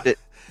loved it.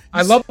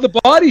 I love the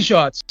body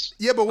shots.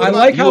 Yeah, but I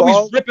like how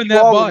he's ripping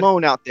that body.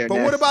 Alone out there, but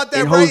what about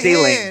that right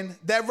hand?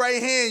 That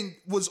right hand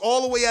was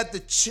all the way at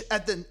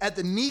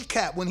the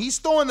kneecap. When he's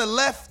throwing the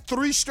left,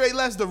 3 straight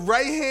lefts, the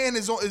right hand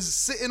is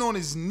sitting on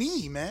his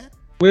knee, man.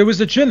 Where was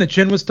the chin? The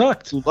chin was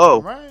tucked. Too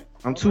low. Right.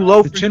 I'm too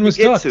low. The chin was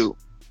tucked.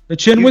 The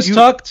chin was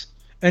tucked,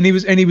 and he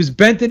was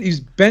bending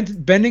his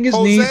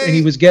knees, and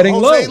he was getting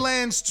low.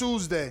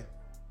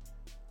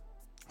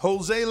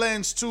 Jose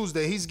lands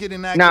Tuesday. He's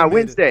getting acclimated. Nah,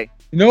 Wednesday.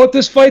 You know what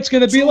this fight's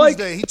going to be like?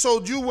 He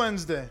told you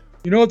Wednesday.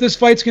 You know what this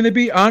fight's going to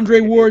be?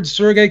 Andre Ward,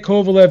 Sergey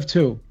Kovalev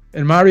 2.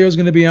 And Mario's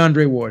going to be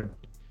Andre Ward.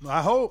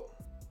 I hope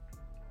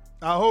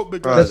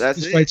because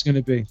this fight's going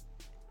to be.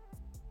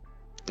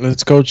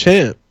 Let's go,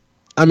 champ.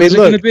 I mean, Where's it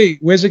going to be?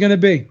 Where's it going to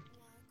be?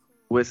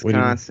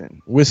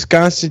 Wisconsin.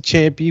 Wisconsin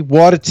champion.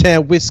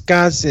 Watertown,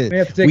 Wisconsin. We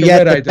have to take a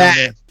red eye down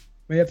there.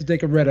 We have to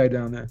take a red eye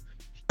down there.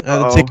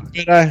 Take a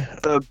red eye.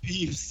 The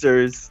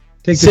Beefsters.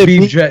 Take the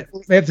beef jet.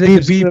 We have to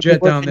take the beef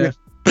jet down there.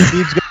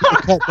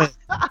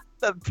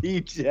 The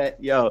beef jet.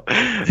 Yo,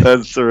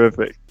 that's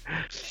terrific.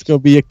 It's going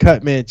to be a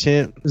cut, man,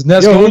 champ. Is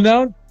Ness going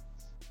down?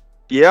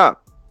 Yeah.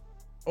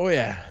 Oh,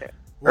 yeah.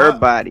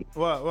 Everybody.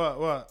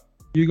 What?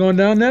 You going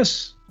down,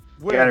 Ness?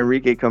 We got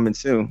Enrique coming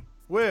soon.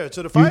 Where?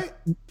 To the fight?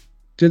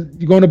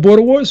 You going to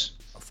Border Wars?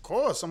 Of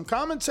course. I'm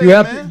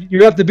commentating, man.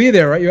 You have to be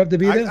there, right? You have to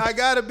be there? I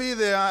got to be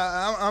there.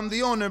 I'm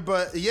the owner.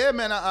 But, yeah,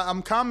 man,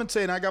 I'm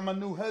commentating. I got my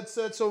new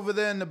headsets over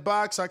there in the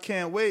box. I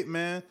can't wait,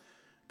 man.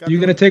 You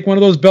going to take one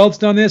of those belts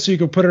down there so you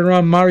can put it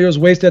around Mario's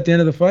waist at the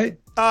end of the fight?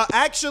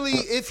 Actually,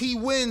 if he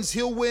wins,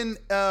 he'll win.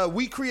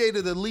 We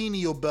created a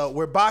lineal belt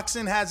where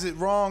boxing has it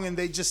wrong and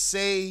they just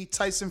say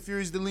Tyson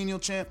Fury's the lineal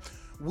champ.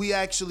 We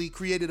actually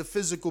created a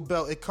physical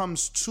belt. It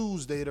comes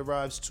Tuesday. It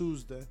arrives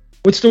Tuesday.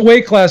 What's the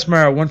weight class,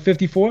 Mario?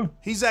 154?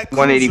 He's at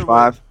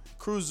 185.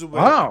 Cruiserweight.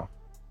 Wow.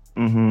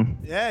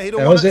 Mm-hmm. Yeah, he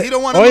don't want to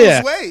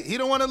lose weight. He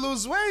don't want to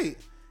lose weight.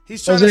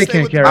 He's trying to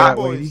stay with the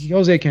boys.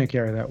 Jose can't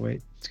carry that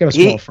weight. He's got a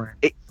small frame.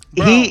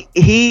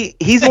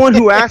 He's the one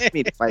who asked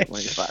me to fight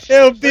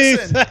 185.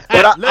 Listen,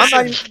 but I'm not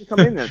even going to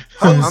come in there.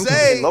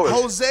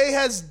 Jose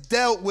has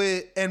dealt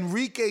with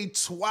Enrique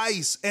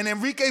twice, and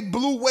Enrique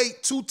blew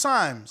weight 2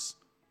 times.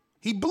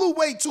 He blew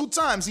weight 2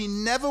 times. He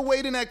never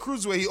weighed in at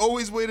cruiserweight. He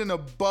always weighed in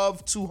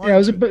above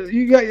 200.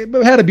 Yeah, it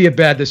had to be a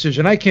bad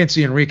decision. I can't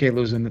see Enrique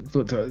losing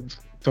to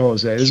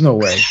Jose. There's no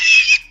way.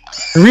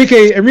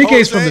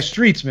 Enrique's from the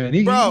streets, man.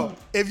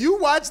 If you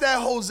watch that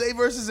Jose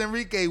versus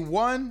Enrique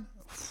 1,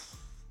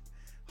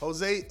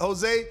 Enrique's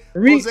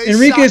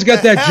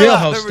got that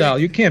jailhouse style.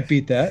 You can't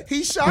beat that.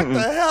 He shot the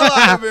hell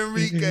out of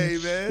Enrique,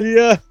 man.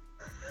 Yeah.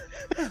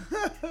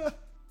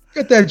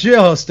 Got that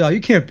jailhouse style.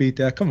 You can't beat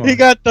that. Come on. He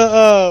got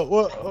the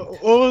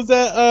what was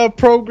that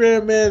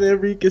program, man?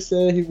 Enrique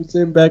said he was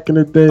in back in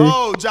the day.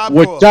 Oh, Job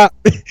Corps.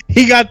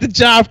 He got the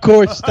Job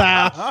Corps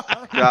style.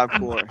 Job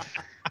Corps.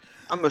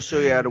 I'm gonna show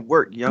you how to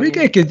work, young.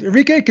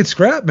 Enrique could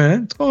scrap,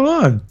 man. What's going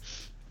on?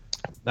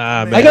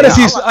 Nah, man. I gotta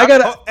see. I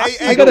gotta.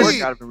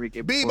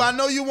 Beeb, I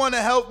know you want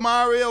to help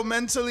Mario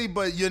mentally,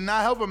 but you're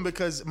not helping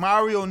because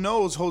Mario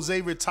knows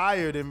Jose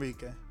retired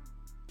Enrique.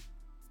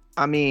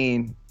 I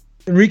mean,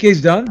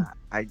 Enrique's done.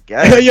 I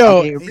guess.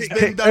 He's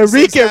been done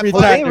Enrique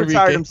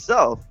retired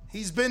himself.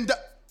 He's been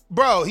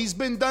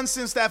done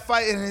since that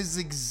fight, and his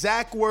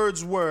exact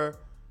words were,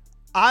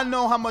 "I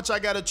know how much I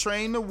gotta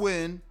train to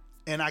win."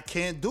 And I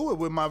can't do it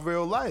with my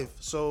real life.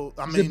 So,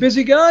 I mean... He's a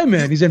busy guy,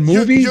 man. He's in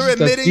movies, he's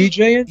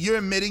DJing. You're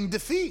admitting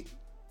defeat.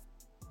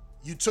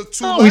 You took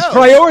 2 L's. He's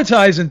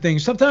prioritizing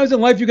things. Sometimes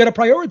in life, you got to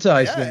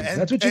prioritize things.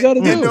 That's what you got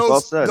to do.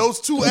 Those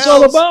 2 L's, it's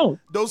all about.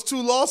 Those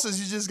 2 losses,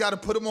 you just got to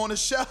put them on the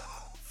shelf.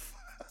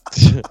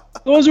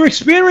 Those are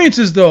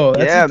experiences, though.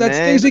 That's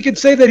things he could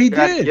say that he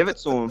did. Give it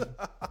to him.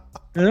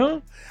 You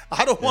know?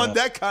 I don't want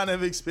that kind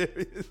of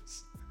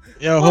experience.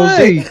 Yo,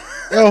 Jose.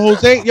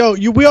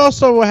 We all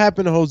saw what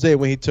happened to Jose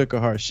when he took a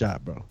hard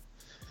shot, bro.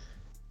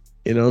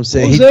 You know what I'm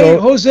saying?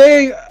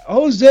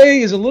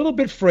 Jose is a little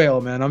bit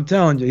frail, man. I'm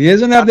telling you. He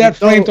doesn't have that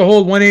frame to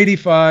hold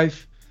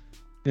 185.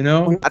 You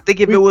know? I think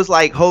if it was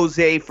like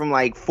Jose from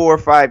like 4 or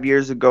 5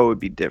 years ago, it would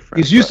be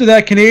different. He's used to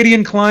that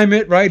Canadian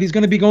climate, right? He's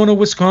going to be going to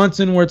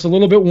Wisconsin where it's a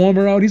little bit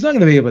warmer out. He's not going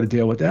to be able to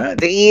deal with that.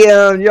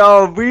 Damn,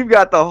 yo, we've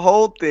got the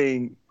whole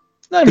thing.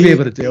 He's not going to be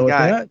able to deal with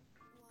that.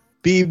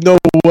 Beeb know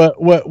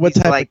what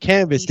type of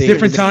canvas they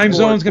different time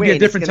zones. Gonna be a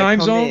different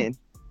time zone.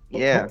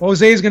 Yeah.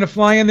 Jose's gonna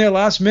fly in there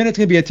last minute. It's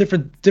gonna be a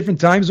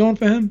different time zone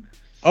for him.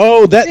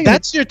 Oh,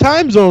 that's your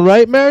time zone,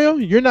 right, Mario?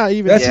 You're not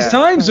even. That's his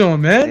time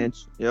zone, man.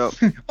 Yep.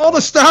 All the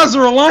stars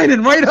are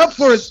aligning right up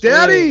for us,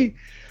 Daddy.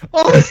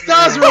 All the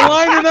stars are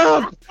lining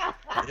up.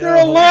 They're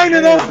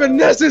aligning up, and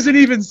Ness isn't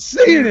even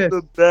seeing it.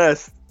 The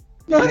best.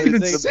 Not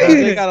even seeing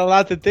it. They got a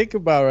lot to think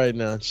about right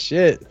now.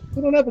 Shit.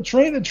 We don't have a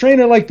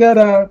trainer like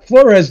that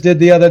Flores did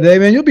the other day,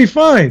 man. You'll be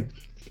fine.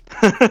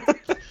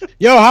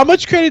 Yo, how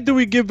much credit do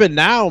we give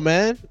Bernal,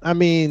 man? I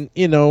mean,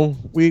 you know,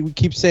 we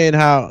keep saying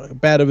how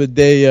bad of a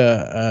day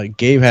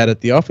Gabe had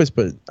at the office,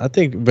 but I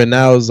think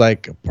Bernal is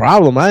like a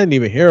problem. I didn't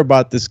even hear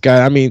about this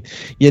guy. I mean,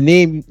 your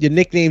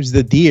nickname's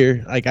the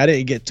Deer. Like, I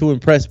didn't get too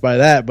impressed by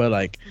that, but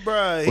like,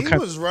 bruh, he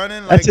was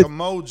running like a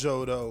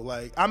mojo though.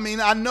 Like, I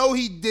mean, I know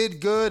he did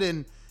good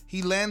and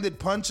he landed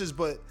punches,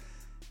 but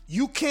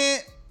you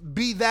can't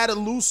be that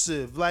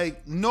elusive.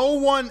 Like, no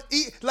one,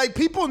 like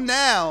people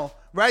now,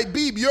 right?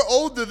 Beeb, you're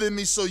older than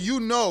me, so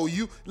you know.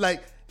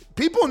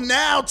 People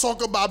now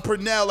talk about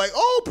Pernell, like,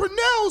 oh,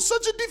 Pernell,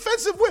 such a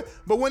defensive win.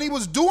 But when he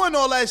was doing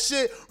all that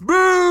shit,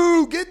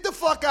 boo, get the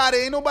fuck out of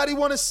here. Ain't nobody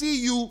want to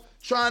see you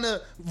trying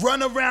to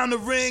run around the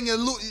ring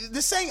and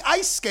this ain't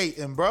ice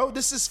skating, bro.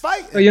 This is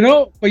fighting. But you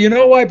know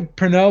why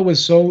Pernell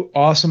was so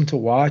awesome to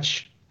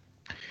watch?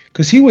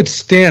 Because he would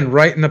stand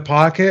right in the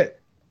pocket,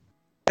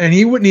 and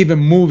he wouldn't even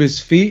move his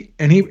feet,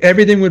 and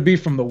everything would be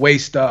from the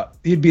waist up.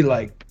 He'd be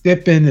like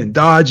dipping and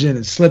dodging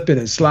and slipping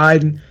and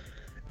sliding.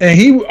 And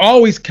he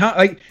always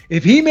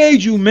if he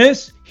made you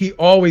miss, he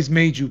always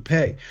made you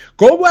pay.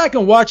 Go back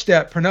and watch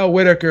that Pernell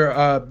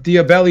Whitaker,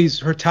 Diabetes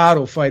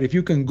Hurtado fight, if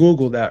you can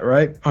Google that,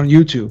 right, on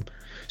YouTube.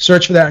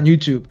 Search for that on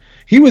YouTube.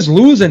 He was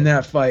losing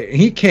that fight, and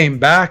he came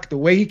back. The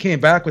way he came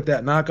back with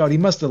that knockout, he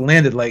must have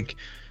landed like,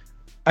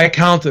 I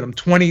counted him,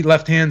 20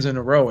 left hands in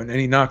a row, and then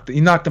he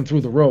knocked him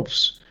through the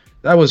ropes.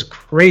 That was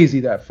crazy,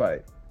 that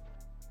fight.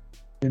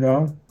 You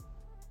know?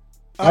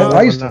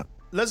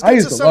 Let's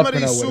get to some of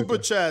these super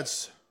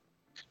chats.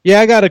 Yeah,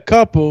 I got a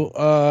couple.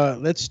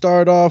 Let's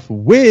start off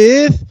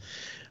with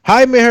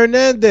Jaime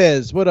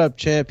Hernandez. What up,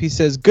 champ? He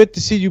says, good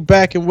to see you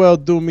back and well,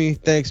 Doomy.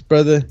 Thanks,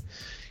 brother.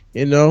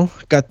 You know,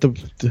 got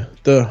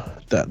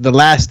the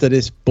last of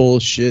this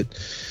bullshit.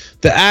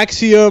 The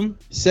Axiom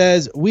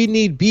says, we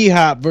need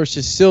B-Hop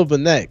versus Silva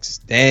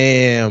next.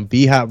 Damn,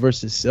 B-Hop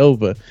versus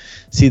Silva.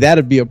 See,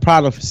 that'd be a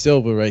problem for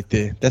Silva right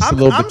there. That's a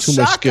little bit too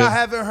much skill. I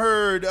haven't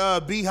heard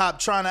B-Hop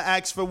trying to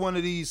ask for one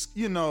of these,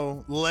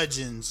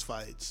 legends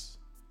fights.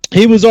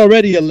 He was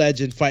already a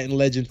legend fighting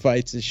legend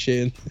fights and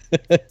shit.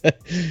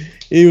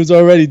 He was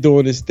already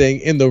doing his thing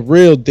in the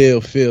real deal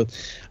field.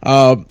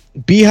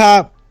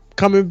 B-Hop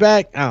coming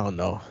back, I don't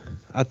know.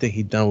 I think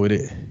he done with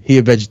it. He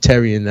a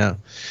vegetarian now.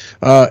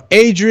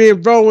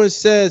 Adrian Rowan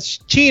says,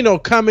 Chino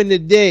coming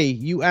today.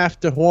 You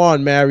after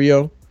Juan,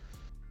 Mario.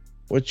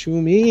 What you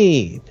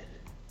mean?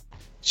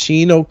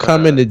 Chino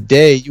coming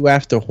today. You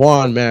after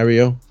Juan,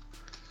 Mario.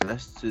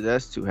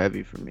 That's too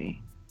heavy for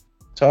me.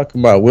 Talking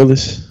about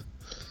Willis.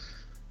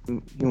 You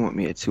want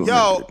me at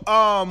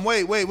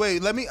 200?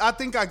 Wait. I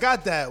think I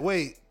got that.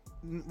 Wait,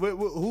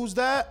 who's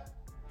that?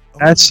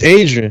 That's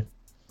Adrian.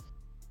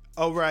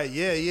 Oh, right.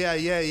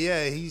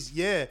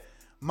 Yeah.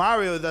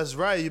 Mario, that's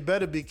right. You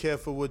better be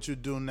careful what you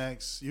do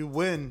next. You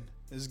win.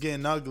 It's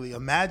getting ugly.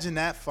 Imagine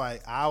that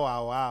fight.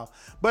 Ow.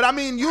 But I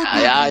mean,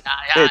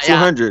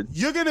 200.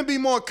 You're going to be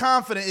more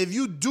confident if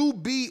you do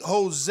beat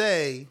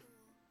Jose.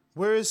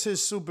 Where is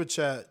his super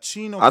chat?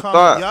 Chino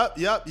coming.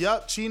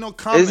 Yup. Chino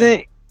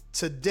coming.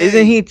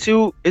 Today.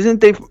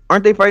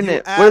 Aren't they fighting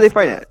at? Where are they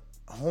fighting at?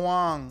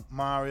 Huang,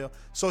 Mario.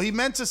 So he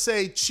meant to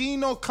say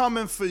Chino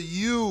coming for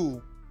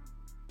you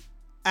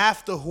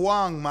after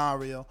Huang,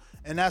 Mario.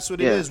 And that's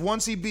what it is.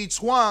 Once he beats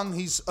Huang,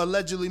 he's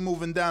allegedly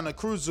moving down a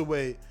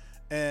cruiserweight.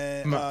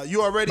 And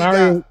you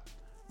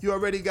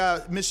already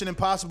got Mission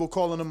Impossible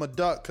calling him a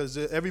duck because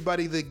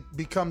everybody that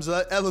becomes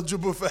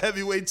eligible for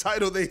heavyweight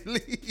title, they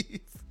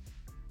leave.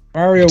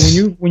 Mario,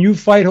 when you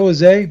fight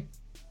Jose,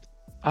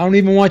 I don't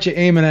even want you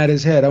aiming at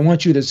his head. I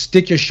want you to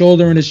stick your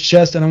shoulder in his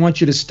chest, and I want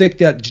you to stick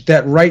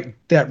that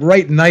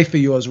right knife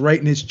of yours right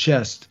in his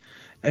chest.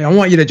 And I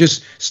want you to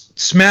just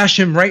smash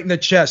him right in the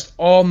chest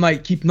all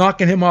night. Keep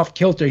knocking him off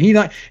kilter.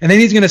 And then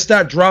he's gonna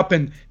start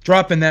dropping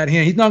that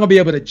hand. He's not gonna be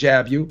able to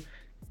jab you.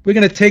 We're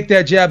gonna take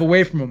that jab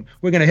away from him.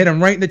 We're gonna hit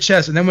him right in the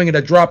chest, and then we're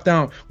gonna drop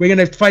down. We're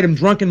gonna fight him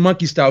drunken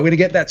monkey style. We're gonna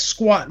get that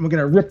squat, and we're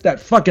gonna rip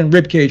that fucking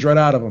rib cage right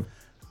out of him.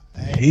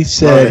 He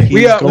said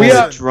we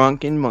are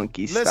drunken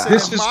monkey style.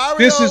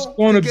 This is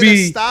going to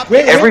be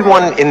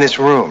everyone in this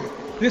room.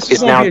 This is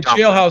going to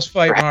be a jailhouse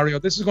fight, Mario.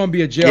 This is going to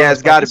be a jailhouse. Yeah,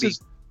 it's got to be.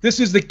 This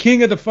is the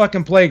king of the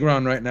fucking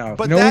playground right now.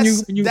 But when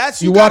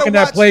you walk in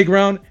that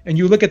playground and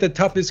you look at the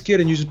toughest kid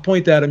and you just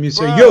point at him, you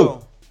say,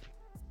 "Yo,"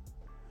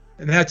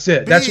 and that's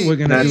it. That's what we're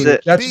gonna do.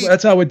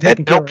 That's how we're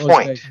taking care of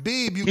Jose.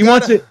 He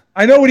wants it.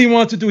 I know what he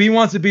wants to do. He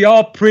wants to be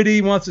all pretty.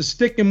 He wants to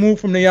stick and move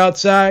from the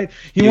outside.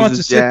 He wants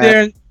to sit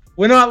there.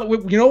 You know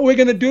what we're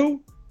gonna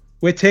do?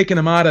 We're taking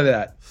him out of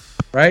that,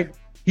 right?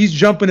 He's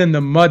jumping in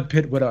the mud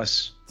pit with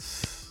us.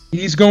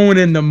 He's going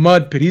in the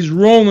mud pit. He's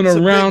rolling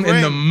around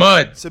in the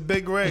mud. It's a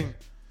big ring.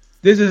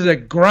 This is a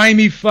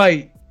grimy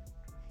fight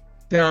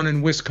down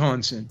in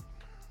Wisconsin.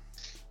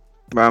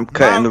 I'm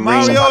cutting the ring.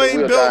 Mario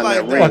ain't built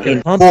like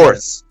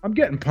that. I'm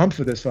getting pumped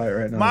for this fight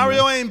right now.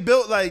 Mario ain't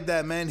built like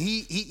that, man.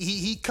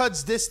 He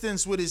cuts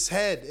distance with his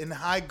head in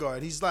high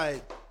guard. He's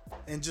like,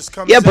 and just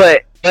comes. Yeah,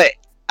 but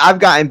I've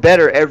gotten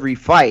better every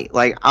fight.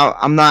 Like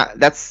I'm not.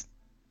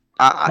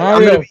 I'm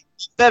gonna be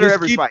better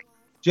every fight.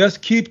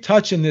 Just keep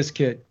touching this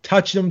kid.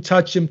 Touch him. He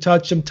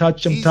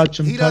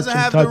doesn't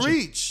have the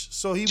reach,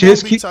 so he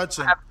won't be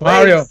touching.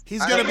 Mario.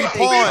 He's gonna be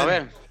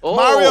pawing.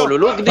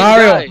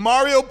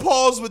 Mario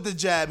paws with the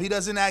jab. He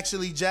doesn't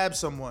actually jab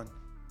someone.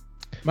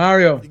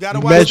 Mario, you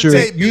gotta watch the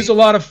tape. Use a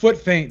lot of foot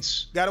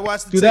feints. Gotta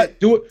watch the tape. Do that.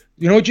 Do it.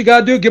 You know what you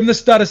gotta do? Give him the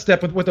stutter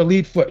step with the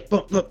lead foot.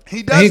 Look.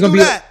 He does do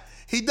that.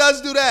 He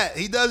does do that.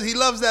 He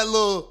loves that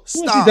little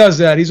stomp. He does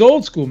that. He's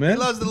old school, man. He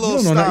loves the little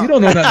stomp. You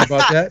don't know nothing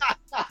about that.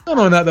 You don't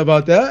know nothing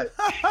about that.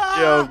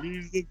 Yo,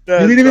 you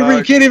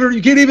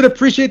can't even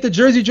appreciate the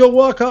Jersey Joe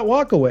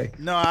walk away.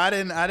 No, I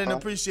didn't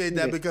appreciate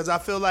that because I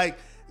feel like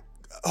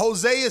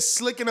Jose is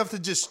slick enough to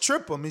just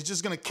trip him. He's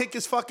just gonna kick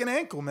his fucking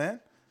ankle, man.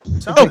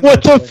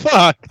 What the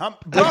fuck? I'll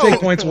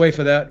take points away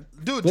for that.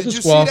 Dude, we'll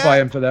disqualify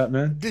him for that,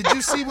 man. Did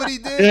you see what he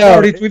did? Yeah,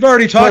 we've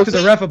already talked to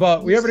the ref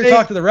about. We already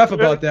talked to the ref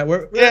about that.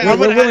 We're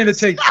willing to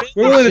take.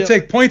 We're willing to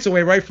take points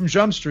away right from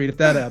Jump Street if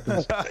that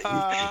happens.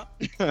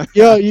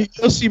 Yo,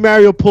 you'll see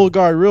Mario pull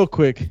guard real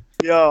quick.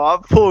 Yo,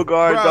 I'm full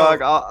guard, Bro.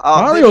 dog.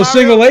 Mario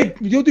single leg.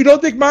 You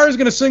don't think Mario's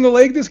gonna single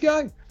leg this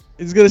guy?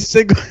 He's gonna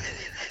single.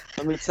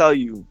 Let me tell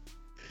you.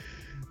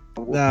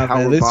 Nah,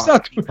 man, let's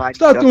start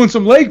doing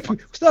some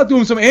start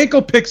doing some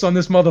ankle picks on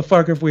this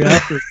motherfucker if we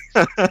have to.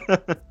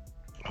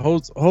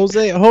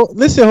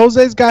 Listen,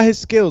 Jose's got his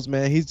skills,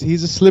 man.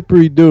 He's a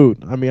slippery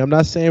dude. I mean, I'm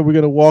not saying we're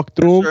gonna walk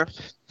through him,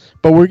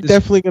 but we're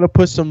definitely gonna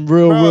put some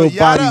real body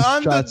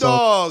shots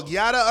on.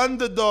 Y'all the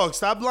underdog.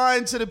 Stop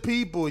lying to the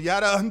people.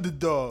 Y'all the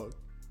underdog.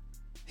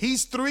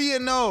 He's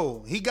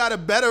 3-0. He got a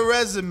better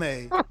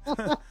resume.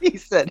 He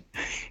said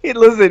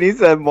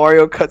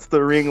Mario cuts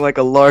the ring like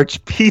a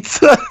large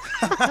pizza.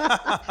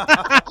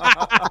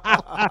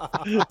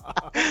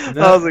 That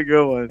was a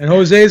good one. And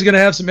Jose's gonna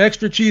have some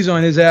extra cheese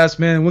on his ass,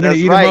 man. We're gonna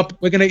eat him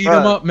up. We're gonna eat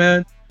him up,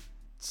 man.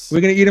 We're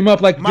gonna eat him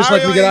up just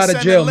like we get out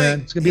of jail, man.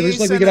 It's gonna be just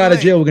like we get out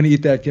of jail. We're gonna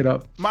eat that kid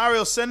up.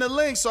 Mario, send a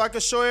link so I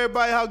can show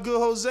everybody how good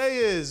Jose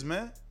is,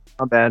 man.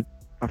 My bad.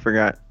 I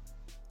forgot.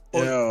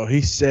 Yo,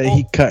 he said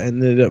he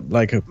cutting it up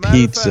like a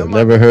pizza.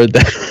 Never heard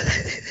that.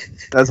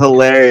 That's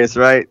hilarious,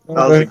 right?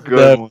 That was a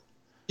good one.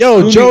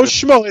 Yo, Joe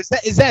Schmo, is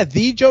that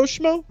the Joe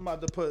Schmo? I'm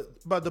about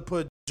to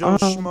put Joe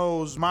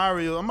Schmo's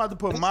Mario. I'm about to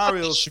put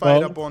Mario's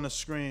fight up on the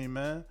screen,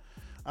 man.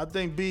 I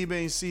think Beeb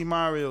ain't see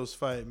Mario's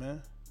fight,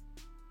 man.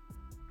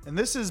 And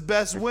this is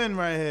best win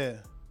right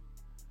here.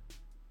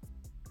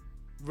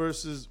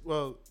 Versus,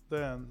 well,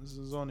 damn, this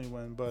is only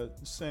win, but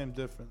same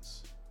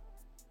difference.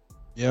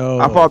 Yo,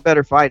 I fought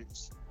better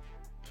fighters.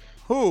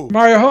 Who?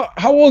 Mario,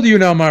 how old are you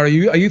now,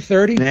 Mario? Are you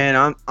 30?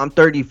 Man, I'm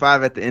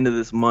 35 at the end of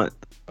this month.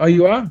 Oh,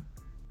 you are?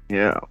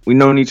 Yeah, we've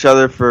known each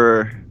other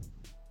for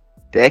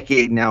a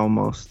decade now,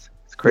 almost.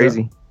 It's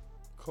crazy. Yeah.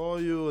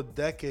 Call you a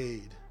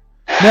decade.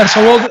 Ness,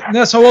 how old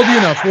are you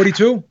now?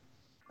 42?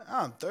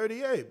 I'm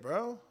 38,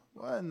 bro.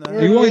 What in the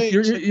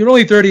you're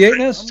only 38,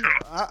 Ness?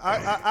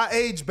 I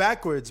age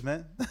backwards,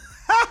 man.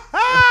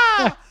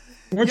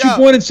 Weren't you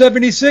born in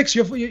 76?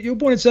 You were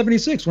born in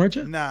 76, weren't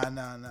you? Nah.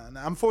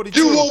 I'm 42.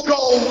 You will go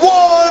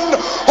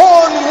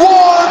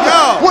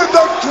 1-on-1 with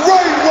the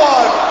great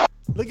one.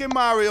 Look at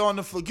Mario on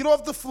the floor. Get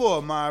off the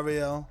floor,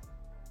 Mario.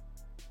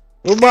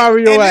 Where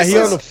Mario at? He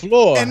on the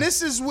floor. And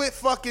this is with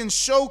fucking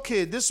Show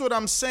Kid. This is what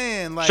I'm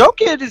saying. Like, Show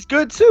Kid is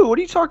good too. What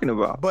are you talking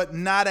about? But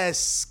not as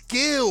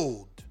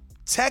skilled,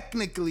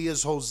 technically,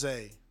 as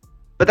Jose.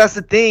 But that's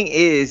the thing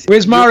is.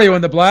 Where's Mario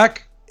in the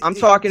black? I'm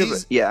talking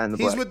about in the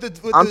black. He's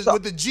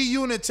with the G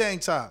Unit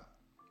tank top.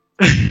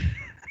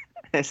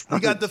 He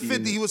got the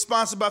 50. He was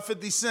sponsored by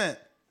 50 Cent.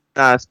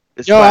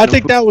 Yo, I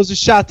think that was a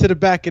shot to the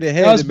back of the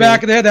head. That was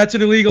back of the head. That's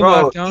an illegal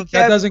knockdown.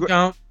 That doesn't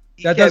count.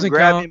 That doesn't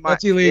count.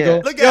 That's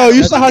illegal. Yo,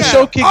 you saw how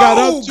Show Kid got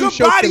up too.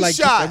 Show Kid like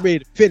I'm ready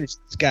to finish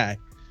this guy.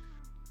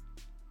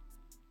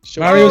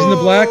 Mario's in the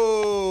black.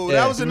 Oh,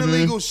 that was an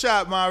illegal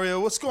shot, Mario.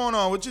 What's going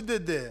on? What you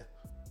did there?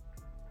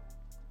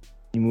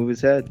 You move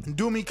his head.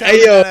 Doomy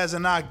counted that as a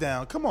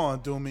knockdown. Come on,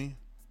 Doomy.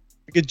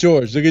 Look at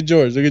George. Where's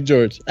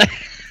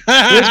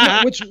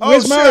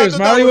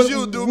Mario?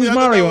 Who's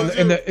Mario?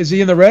 Is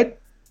he in the red?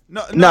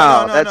 No,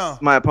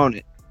 that's my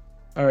opponent.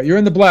 All right, you're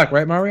in the black,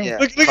 right, Mario? Yeah,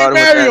 look at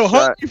Mario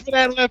hungry for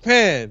that left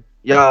hand.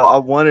 Yo, I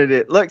wanted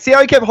it. Look, see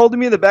how he kept holding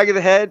me in the back of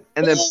the head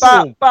and then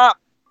pop.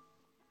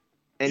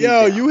 And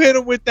yo, you hit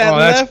him with that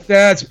left.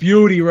 That's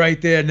beauty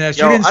right there, Ness.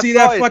 You didn't see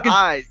that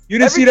fucking. You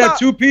didn't see that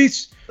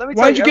two-piece.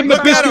 Why'd you give him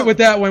a biscuit with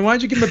that one?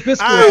 Why'd you give him a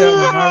biscuit with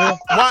that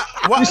one,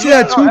 Mario? You see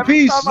that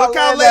two-piece? Look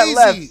how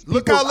lazy.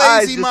 Look how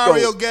lazy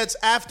Mario gets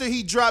after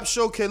he drops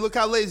Show Kid. Look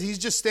how lazy. He's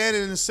just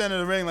standing in the center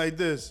of the ring like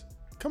this.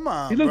 Come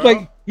on, you don't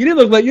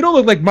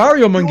look like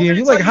Mario Munguia.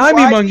 You like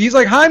Jaime Munguia. He's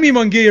like Jaime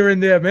Munguia in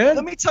there, man.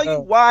 Let me tell you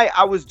why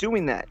I was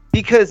doing that.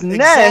 Because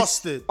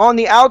Ness on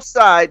the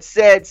outside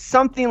said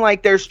something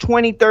like there's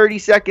 20, 30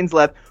 seconds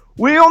left.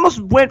 We almost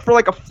went for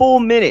like a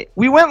full minute.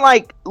 We went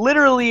like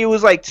literally it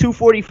was like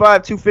 2:45,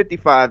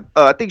 2:55.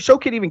 I think Show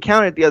Kid even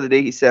counted the other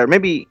day. He said, or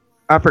maybe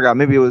I forgot.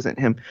 Maybe it wasn't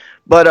him.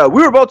 But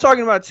we were both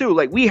talking about it too.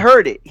 Like we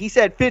heard it. He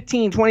said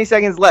 15, 20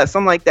 seconds left,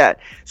 something like that.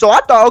 So I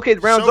thought, okay,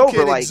 the round's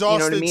over. Like you know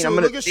what I mean? I'm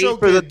gonna wait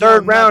for the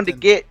third round to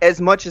get as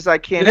much as I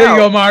can. There you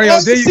go, Mario.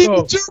 There you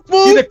go. See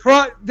the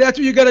crouch. That's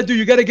what you got to do.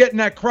 You got to get in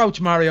that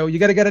crouch, Mario. You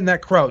got to get in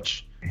that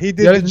crouch. He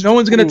did. No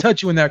one's gonna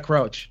touch you in that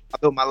crouch. I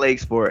built my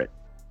legs for it.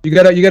 You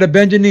gotta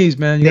bend your knees,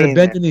 man. You gotta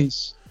bend your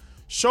knees.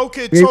 Show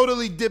Kid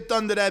totally dipped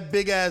under that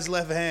big ass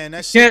left hand.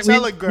 That shit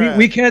telegraph.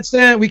 We can't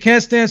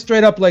stand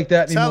straight up like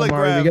that anymore,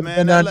 Mario.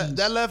 Man.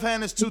 That left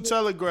hand is too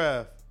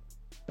telegraph.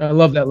 I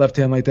love that left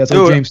hand like that. It's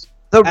like James.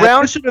 The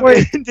round should have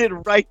ended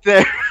right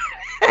there.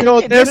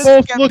 They're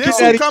both looking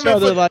at each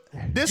other like.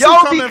 This is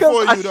coming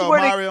for you though,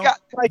 Mario.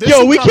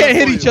 We can't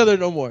hit each other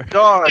no more.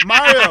 Dog,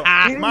 Mario.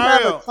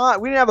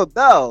 We didn't have a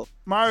bell.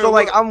 Mario, so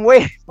like I'm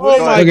waiting.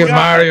 Look at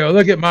Mario.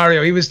 Look at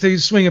Mario. He was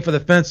swinging for the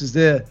fences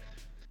there.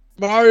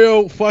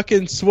 Mario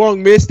fucking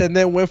swung, missed, and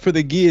then went for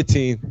the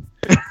guillotine.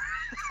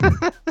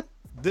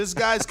 This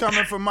guy's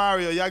coming for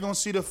Mario. Y'all gonna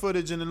see the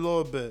footage in a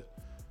little bit.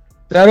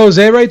 That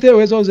Jose right there?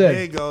 Where's Jose?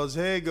 Here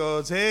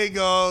he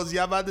goes.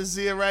 Y'all about to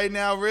see it right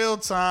now, real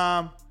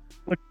time.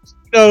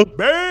 Chino.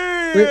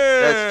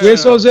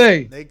 Where's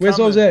Jose? Where's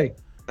Jose?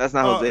 That's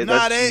not Jose.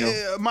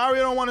 That's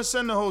Mario don't want to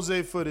send the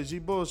Jose footage. He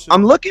bullshit.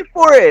 I'm looking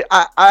for it.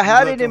 I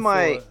had it in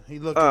my. He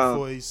looking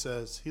for it. He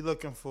says he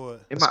looking for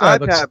it in my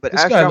iPad, but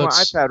actually on my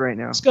iPad right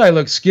now. This guy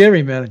looks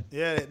scary, man.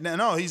 Yeah,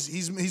 no,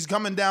 he's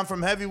coming down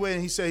from heavyweight,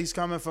 and he said he's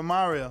coming for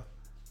Mario.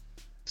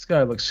 This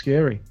guy looks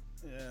scary.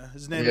 Yeah,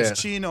 his name is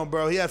Chino,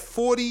 bro. He had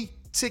 40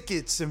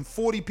 tickets and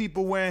 40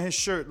 people wearing his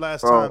shirt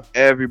last time.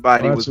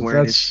 Everybody was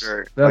wearing his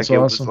shirt. That's like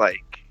awesome. It was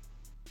like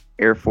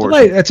Air Force.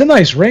 It's a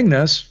nice ring,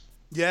 Ness.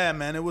 Yeah,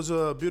 man, it was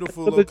a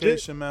beautiful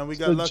location, man. We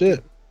got lucky.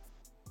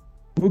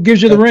 Who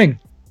gives you the ring?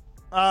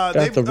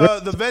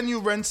 The venue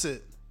rents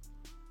it.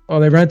 Oh,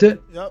 they rent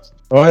it? Yep.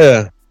 Oh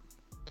yeah.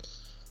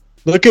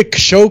 Look at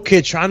Show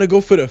Kid trying to go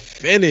for the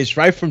finish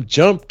right from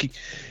jump.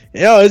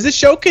 Yo, is this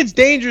Show Kid's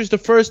dangerous the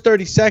first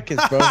 30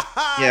 seconds, bro?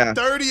 Yeah.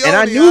 30 and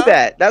I knew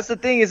that. That's the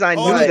thing is I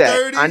knew that.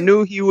 30? I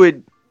knew he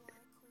would.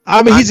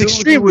 I mean, he's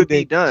extremely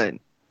be done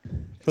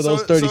for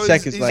those 30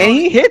 seconds. And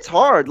he hits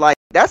hard. Like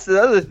that's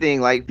the other thing.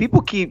 Like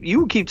people keep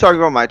talking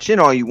about my chin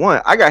all you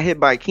want. I got hit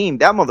by Keem.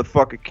 That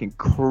motherfucker can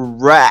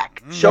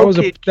crack. That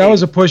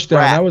was a push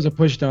down. That was a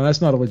push down. That's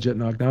not a legit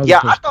knockdown.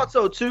 I thought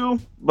so too.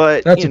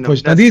 But that's a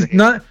push down.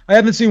 I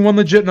haven't seen one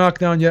legit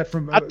knockdown yet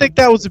from. I think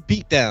that was a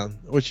beat down.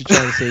 What you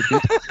trying to say,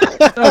 dude?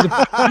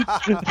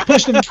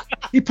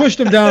 He pushed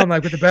him down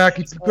like with the back.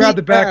 He grabbed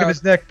the back of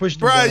his neck,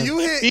 pushed him down. You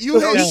hit He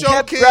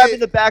kept grabbing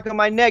the back of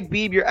my neck,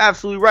 Beeb. You're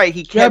absolutely right.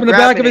 He kept grabbing the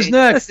back of his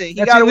neck. Listen, he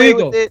got away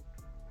with it.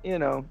 You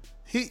know.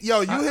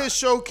 You hit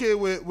Show Kid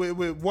with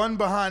one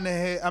behind the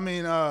head. I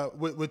mean,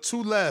 with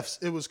two lefts.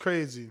 It was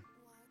crazy.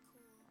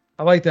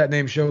 I like that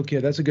name, Show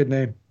Kid. That's a good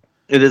name.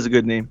 It is a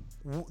good name.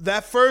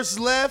 That first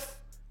left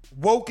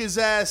woke his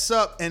ass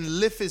up and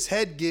lift his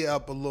headgear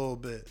up a little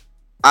bit.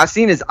 I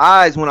seen his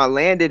eyes when I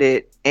landed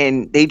it,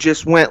 and they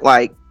just went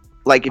like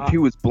if he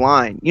was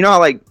blind. You know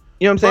how you know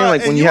what I'm saying?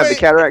 Like when you have the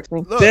cataract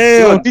thing.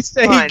 Damn, he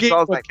said he gave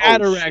a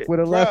cataract with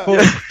a left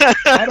hook.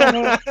 I don't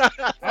know.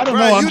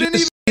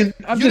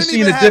 I'm just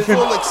seeing a different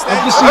version.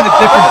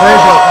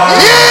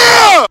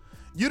 Yeah!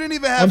 You didn't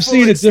even have. I'm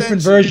seeing a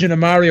different version of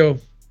Mario.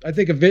 I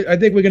think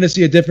we're gonna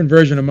see a different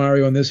version of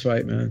Mario in this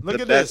fight, man. Look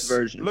at this.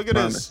 Look at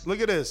this.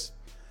 Look at this.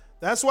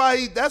 That's why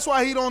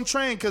he don't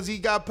train, because he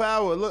got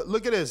power.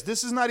 Look at this.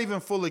 This is not even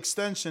full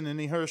extension, and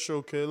he hurt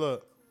Show Kid.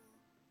 Look.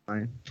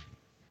 Fine.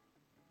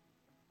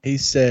 He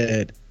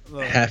said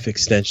half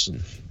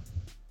extension.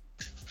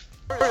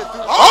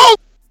 Oh!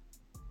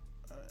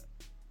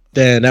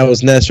 Damn, that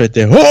was Ness right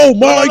there. Oh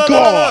my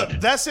God! No.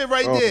 That's it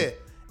right there.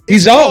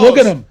 He's out. Look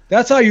at him.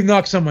 That's how you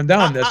knock someone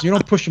down. You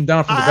don't push him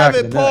down from the back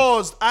of the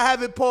neck. I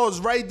have it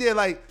paused right there.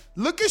 Like,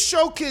 look at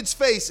Show Kid's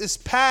face. It's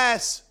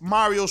past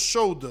Mario's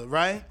shoulder,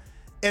 right?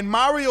 And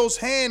Mario's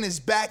hand is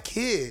back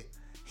here.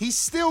 He's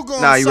still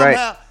going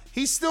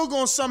He's still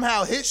going to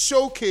somehow hit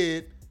Show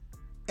Kid,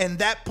 and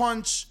that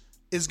punch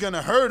is going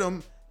to hurt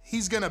him.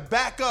 He's going to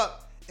back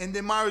up, and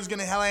then Mario's going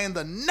to land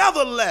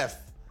another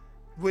left,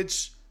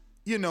 which,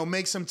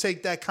 makes him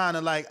take that kind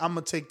of like, I'm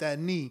going to take that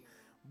knee.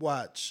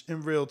 Watch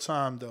in real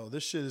time, though.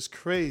 This shit is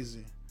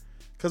crazy.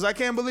 Because I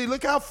can't believe,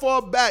 look how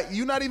far back.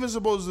 You're not even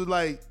supposed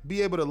to,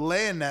 be able to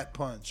land that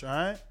punch, all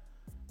right?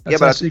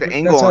 That's our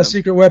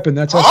secret weapon.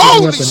 That's our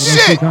secret weapon.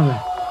 Shit!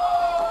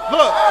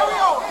 Look.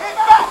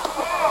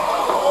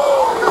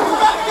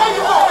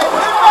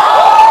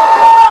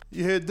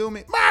 You hear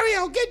Doomy?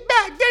 Mario, get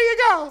back. There you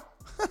go.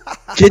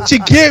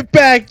 Get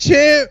back,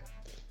 champ.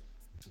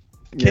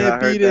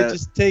 Can't beat it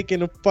just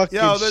taking a fucking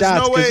shots.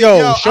 No way.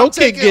 Show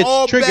Kid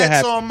gets trigger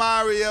happy. On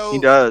Mario. He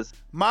does.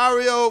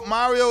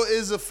 Mario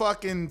is a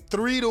fucking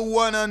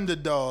 3-1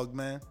 underdog,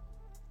 man.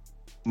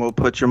 Well,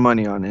 put your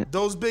money on it.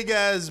 Those big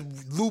ass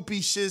loopy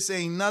shits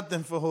ain't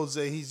nothing for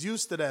Jose. He's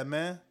used to that,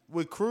 man.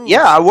 With Cruz.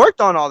 Yeah, I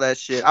worked on all that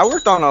shit. I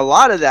worked on a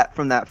lot of that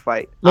from that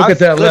fight. Look at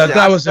that left.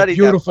 That was a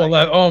beautiful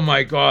left. Oh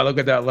my God, look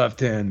at that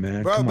left hand,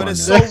 man. Bro, but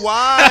it's so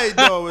wide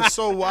though. It's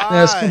so wide.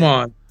 Yes, come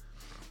on.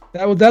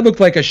 That looked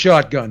like a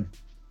shotgun.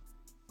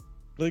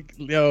 Look,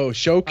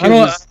 Show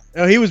Kid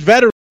he was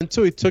veteran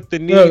too. He took the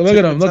knee. Look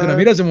at him. Look at him.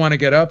 He doesn't want to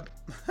get up.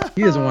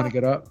 He doesn't want to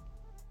get up.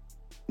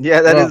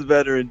 Yeah, that is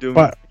veteran, dude.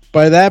 But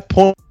by that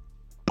point,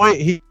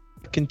 he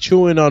fucking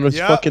chewing on his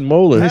fucking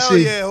molars. Hell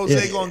yeah,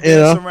 Jose gonna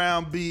dance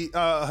around.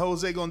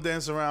 Jose gonna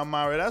dance around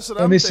Mario. That's what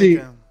I'm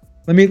thinking.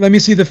 Let me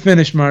see the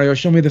finish, Mario.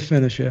 Show me the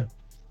finish here.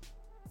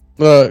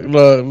 Look.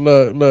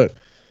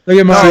 Look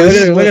at Mario.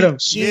 Look at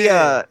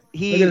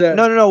him.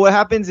 No. What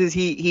happens is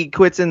he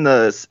quits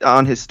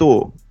on his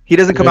stool. He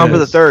doesn't come out for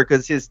the third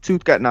because his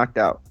tooth got knocked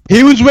out.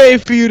 He was waiting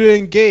for you to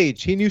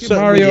engage. He knew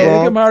something. Look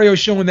at Mario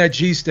showing that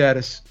G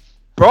status.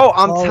 Bro,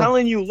 I'm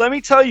telling you. Let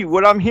me tell you.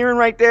 What I'm hearing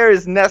right there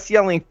is Ness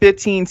yelling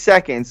 15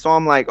 seconds. So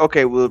I'm like,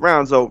 okay, well, the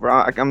round's over.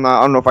 I don't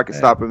know if I can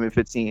stop him in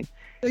 15.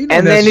 And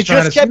then it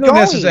just kept going.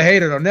 Ness is a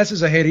hater, though. Ness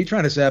is a hater. He's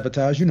trying to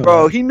sabotage.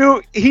 Bro, he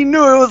knew it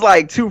was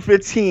like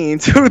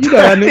 2:15,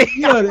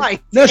 2:30.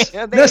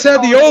 Ness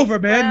had the over,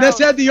 man. Ness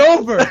had the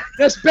over.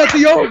 Ness bet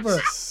the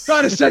over.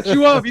 Trying to set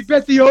you up. He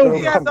bet the over.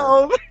 He had the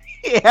over.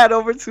 He had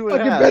over 2.5.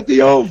 Fucking bet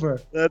the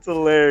over. That's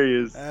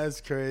hilarious.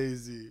 That's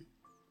crazy.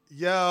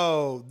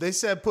 Yo, they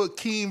said put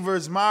Keem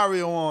versus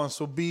Mario on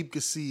so Beeb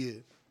could see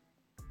it.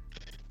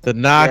 The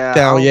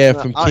knockdown,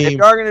 from Keem. If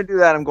y'all gonna do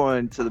that, I'm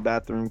going to the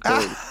bathroom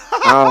because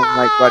I don't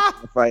like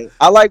watching the fight.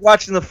 I like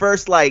watching the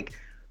first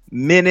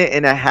minute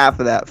and a half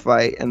of that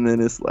fight, and then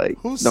it's like,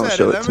 who don't said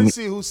show it? it Let to me me.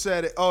 see who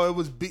said it. Oh, it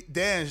was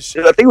Dan. I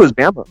think it was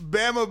Bama.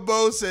 Bama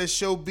Bo says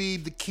show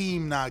Beeb the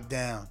Keem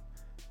knockdown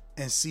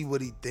and see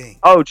what he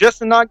thinks. Oh,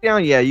 just a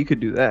knockdown? Yeah, you could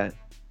do that.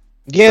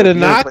 Yeah, the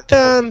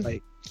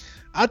knockdown.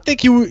 I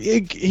think he was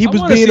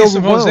being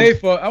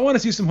overwhelmed. I want to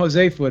see some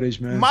Jose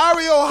footage, man.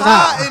 Mario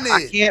hot in it.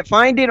 I can't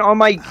find it on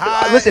my.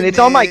 Listen, it's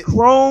on my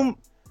Chrome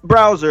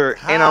browser,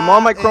 and I'm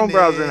on my Chrome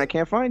browser, and I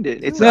can't find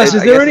it. It's.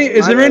 Is there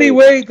any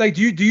way? Like,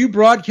 do you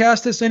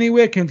broadcast this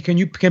anywhere?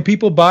 Can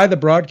people buy the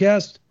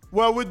broadcast?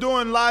 Well, we're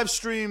doing live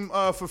stream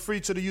for free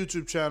to the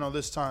YouTube channel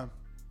this time.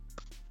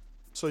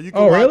 So you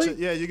can watch it.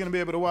 Yeah, you're gonna be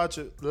able to watch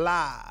it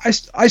live.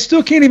 I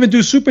still can't even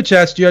do super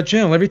chats to your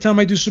channel. Every time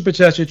I do super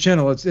chats to your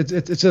channel,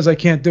 it says I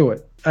can't do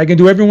it. I can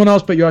do everyone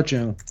else but your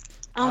channel.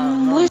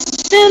 I'm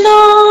wishing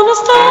on a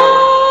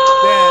star.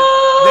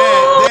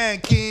 Dan,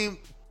 Keem.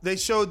 They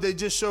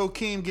just showed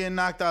Keem getting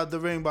knocked out the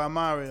ring by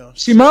Mario.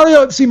 See,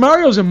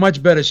 Mario's in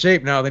much better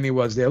shape now than he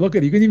was there. Look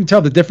at it. You can even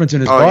tell the difference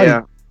in his body.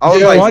 Yeah. I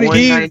was like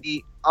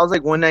 190. I was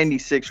like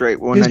 196, right?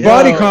 His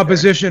body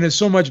composition is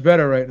so much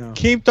better right now.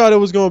 Keem thought it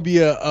was going to be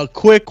a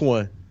quick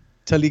one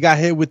till he got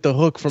hit with the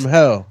hook from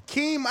hell.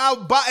 Keem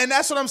and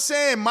that's what I'm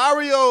saying.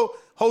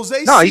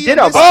 Jose. No, he did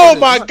out. Oh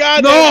my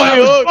God!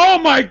 Oh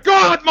my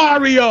God,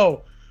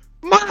 Mario!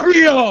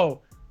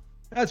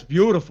 That's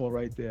beautiful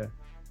right there.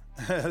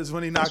 That's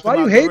when he knocked. Why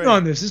are you hating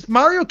on this?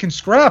 Mario can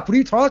scrap. What are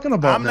you talking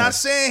about? I'm not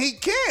saying he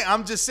can't.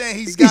 I'm just saying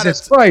he's got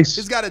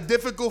a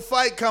difficult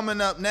fight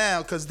coming up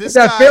now because this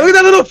guy. Look at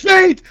that little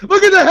feint.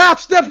 Look at the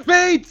half-step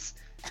feints.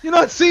 You're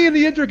not seeing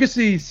the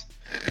intricacies.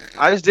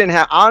 I just didn't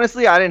have.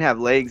 Honestly, I didn't have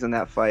legs in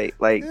that fight.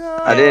 Like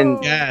I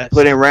didn't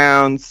put in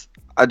rounds.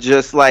 I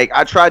just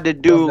I tried to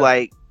do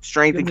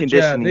strength and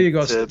conditioning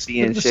to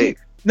be in shape.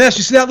 Ness,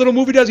 you see that little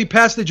movie? Does he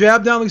pass the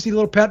jab down? Look, see the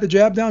little pat the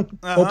jab down?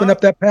 Open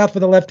up that path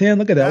for the left hand.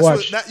 Look at that.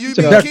 Watch.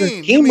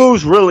 He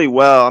moves really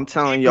well. I'm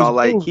telling y'all,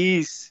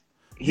 he's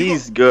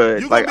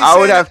good. I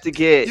would have to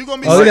get.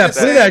 Look at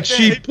that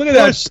cheap. Look at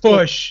that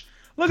push.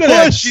 Look at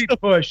that cheap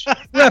push.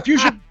 Ref, you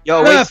should.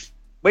 Yo,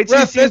 wait till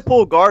you see him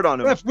pull guard on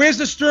him. Ref, where's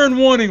the stern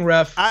warning,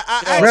 ref? I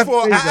asked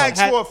for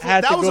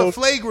that was a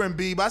flagrant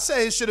beep. I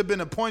said it should have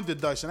been a point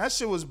deduction. That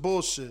shit was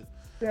bullshit.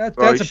 That's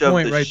a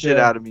point right there.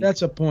 Out of me.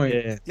 That's a point.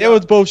 Yeah. They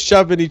was both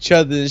shoving each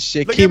other and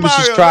shit. Keem was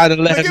just trying to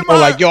let him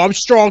know, yo, I'm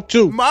strong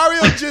too.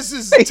 Mario just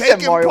is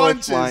taking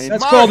punches.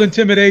 That's called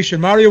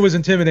intimidation. Mario was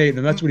intimidating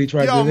him. That's what he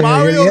tried to do.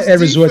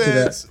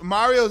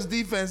 Mario's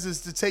defense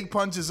is to take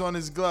punches on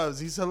his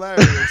gloves. He's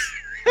hilarious.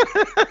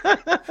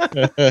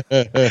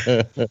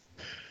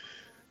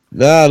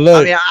 Nah,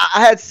 look. I mean,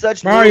 I had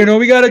such Mario. You know what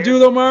we gotta do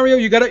though, Mario?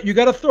 You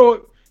gotta throw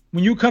it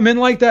when you come in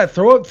like that.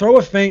 Throw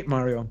a feint,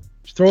 Mario.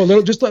 Throw a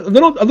little,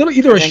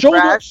 either a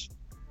shoulder. Crash?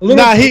 He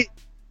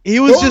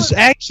was just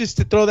anxious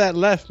to throw that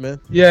left,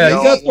 man. Yeah,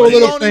 you got to throw a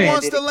little thing.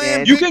 Wants to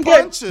land you can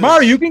punches. get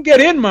Mario. You can get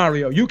in,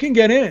 Mario. You can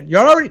get in.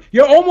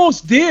 You're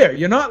almost there.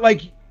 You're not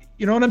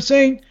you know what I'm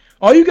saying?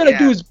 All you gotta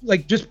do is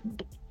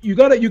you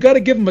gotta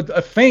give him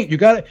a feint. You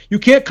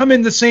can't come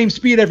in the same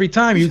speed every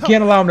time. You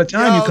can't allow him the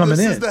time you coming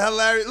in. This is the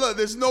hilarious. Look,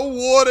 there's no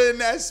water in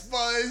that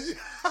sponge.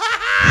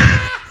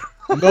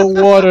 No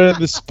water in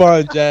the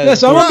sponge.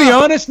 Ness, I'm gonna be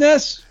honest,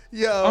 Ness.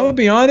 Yo. I'm gonna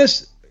be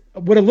honest.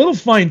 With a little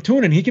fine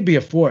tuning, he could be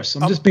a force.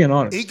 I'm just being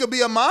honest. He could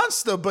be a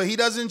monster, but he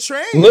doesn't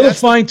train.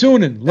 Fine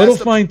tuning. I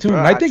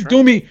think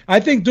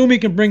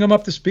Doomy can bring him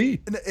up to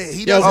speed.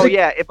 He doesn't.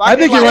 I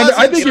think you're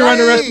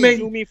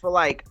underestimating Doomy for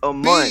a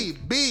month.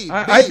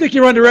 I think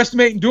you're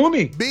underestimating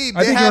Doomy.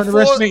 I think you're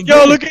underestimating.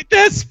 Yo, look at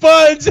that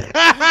sponge.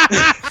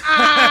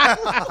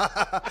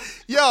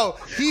 Yo,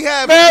 he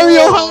had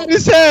Mario hot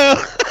as hell.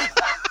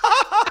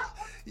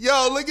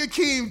 Yo, look at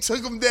Keem,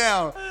 took him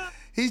down.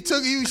 He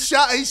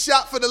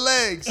shot for the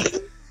legs.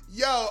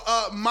 Yo,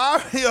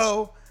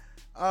 Mario.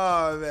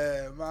 Oh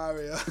man,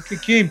 Mario. Look at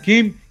Keem.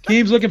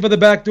 Keem's looking for the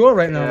back door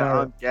right now.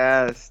 Mario. I'm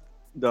gassed,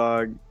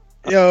 dog.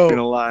 Yo, I'm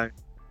gonna lie.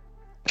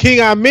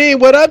 King,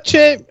 what up,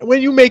 champ?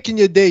 When you making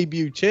your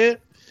debut, champ?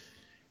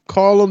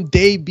 Call him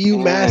debut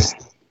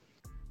master.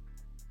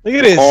 Look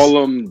at this.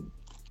 Call him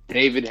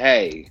David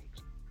Hay.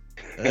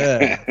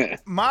 Yeah.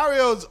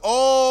 Mario's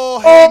all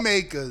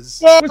haymakers.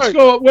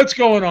 What's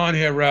going on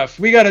here, ref?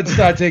 We got to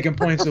start taking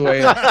points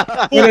away.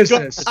 What is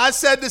this? I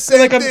said the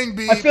same thing,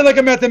 B. I feel like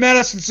I'm at the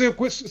Madison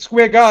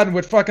Square Garden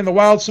with fucking the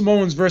Wild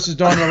Samoans versus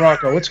Don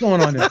Morocco. What's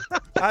going on here?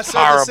 I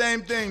said the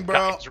same thing,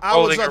 bro. I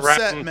was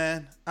upset,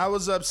 man. I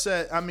was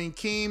upset. I mean,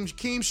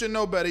 Keem should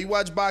know better. You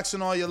watch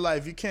boxing all your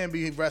life. You can't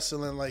be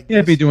wrestling like this.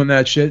 Can't be doing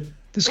that shit.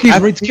 This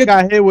kid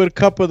got hit with a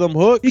couple of them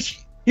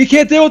hooks. He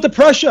can't deal with the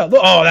pressure.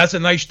 Oh, that was a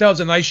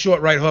nice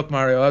short right hook,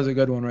 Mario. That was a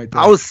good one right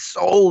there. I was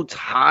so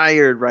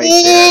tired right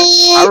there.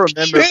 I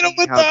remember.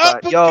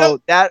 Yo,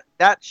 that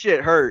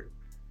shit hurt.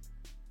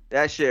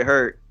 That shit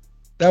hurt.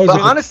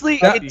 But honestly,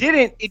 it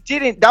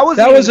didn't. That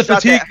was a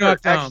fatigue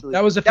knockdown.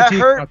 That was a fatigue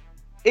knockdown.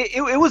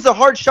 It was a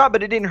hard shot,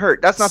 but it didn't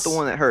hurt. That's not the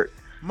one that hurt.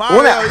 The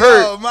one that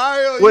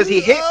hurt was he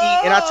hit me,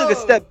 and I took a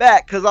step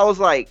back because I was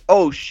like,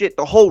 "Oh shit!"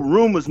 The whole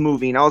room was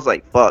moving. I was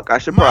like, "Fuck! I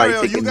should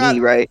probably take a knee,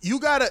 right?" You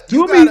gotta.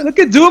 Look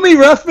at Doomy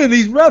roughing.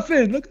 He's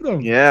roughing. Look at him.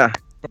 Yeah.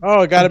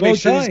 Oh, gotta make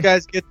sure these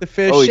guys get the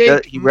fair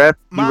shake. He refs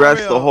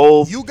the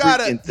whole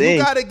freaking thing.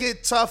 You gotta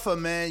get tougher,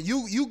 man.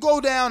 You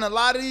go down a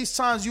lot of these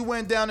times. You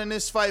went down in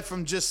this fight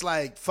from just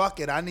like,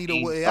 fuck it, I need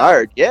a way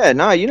out. Yeah,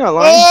 nah, you're not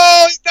lying.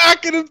 Oh, he's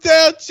knocking him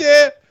down,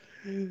 champ.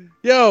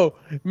 Yo,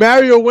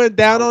 Mario went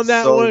down on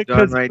that one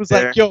because he was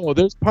like, "Yo,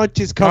 there's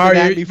punches coming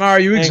at me."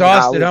 Mario, you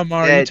exhausted, huh,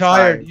 Mario? You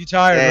tired? You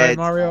tired, right,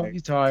 Mario? You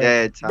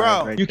tired,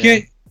 bro? You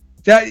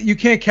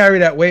can't carry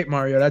that weight,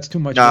 Mario. That's too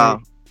much weight.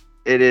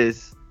 It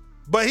is.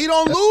 But he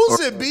don't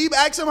lose it, Beeb.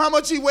 Ask him how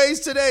much he weighs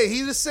today.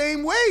 He's the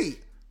same weight.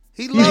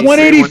 He's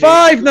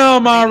 185 now,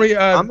 Mario.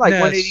 I'm like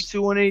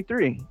 182,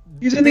 183.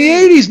 He's in the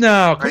 80s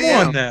now. Come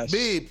on, Ness.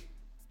 Beeb.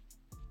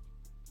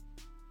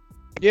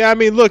 Yeah, I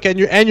mean, look, and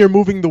you're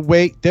moving the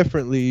weight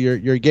differently.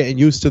 You're getting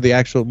used to the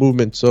actual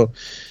movement, so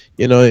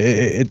you know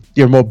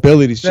your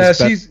mobility's just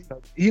better.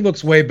 He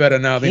looks way better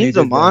now than he's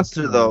a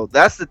monster, though.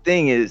 That's the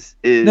thing is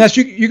Ness,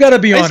 you got to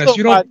be honest.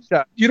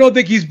 You don't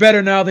think he's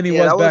better now than he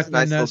was back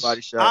then, Ness?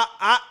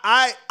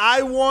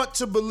 I want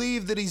to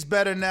believe that he's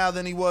better now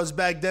than he was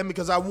back then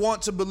because I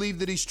want to believe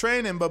that he's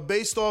training. But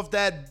based off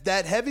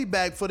that heavy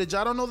bag footage,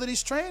 I don't know that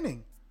he's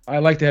training. I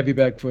like the heavy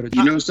bag footage.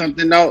 You know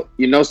something though?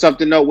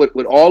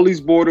 With all these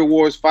Border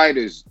Wars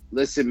fighters,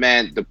 listen,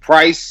 man, the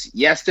price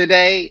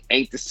yesterday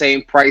ain't the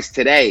same price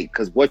today.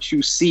 Because what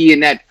you see in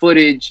that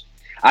footage,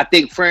 I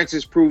think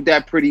Francis proved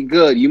that pretty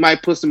good. You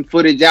might put some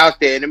footage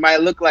out there, and it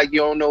might look like you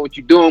don't know what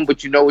you're doing,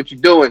 but you know what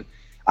you're doing.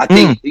 I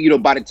think,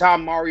 by the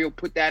time Mario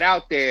put that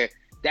out there,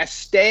 that's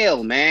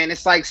stale, man.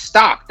 It's like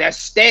stock. That's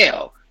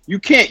stale. You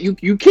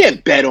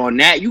can't bet on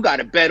that. You got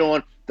to bet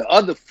on the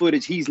other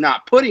footage he's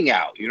not putting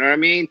out. You know what I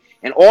mean?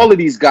 And all of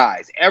these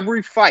guys,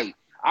 every fight.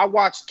 I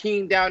watched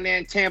Keem down there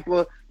in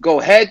Tampa go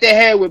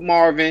head-to-head with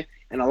Marvin,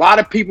 and a lot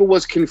of people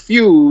was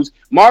confused.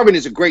 Marvin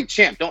is a great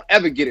champ. Don't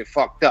ever get it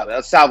fucked up.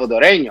 El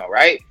Salvadoreño,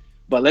 right?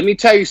 But let me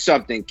tell you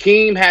something.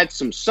 Keem had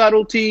some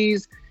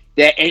subtleties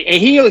that,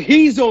 and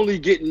he's only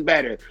getting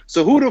better.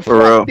 So who the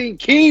fuck think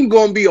Keem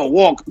gonna be a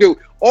walk through?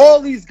 All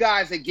these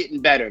guys are getting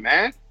better,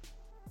 man.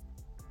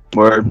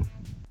 Word.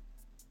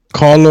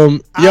 Call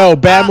him. Yo,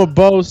 Bama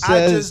Bo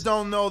says. I just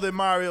don't know that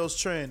Mario's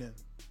training.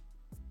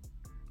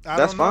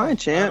 That's fine,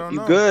 champ. You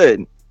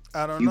good.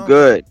 I don't know. You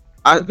good.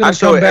 I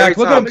show it every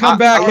time. Look at him come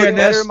back here,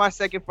 Ness. Better in my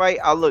second fight.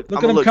 Look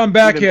at him come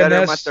back here,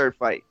 Ness. Ness. My third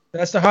fight.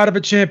 That's the heart of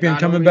a champion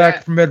coming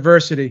back from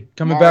adversity.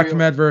 Back from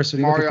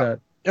adversity. Look at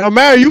that. Yo,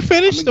 Mario, you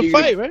finished the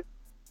fight, right?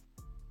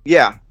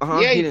 Yeah.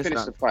 Yeah, he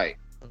finished the fight.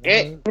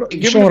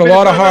 You're showing a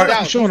lot of heart.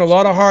 You're showing a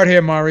lot of heart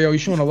here, Mario. You're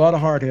showing a lot of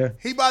heart here.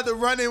 He about to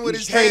run in with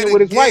his head again.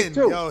 With his wife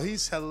too. Yo,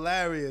 he's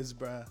hilarious,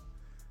 bro.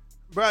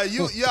 Bro,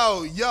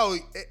 yo,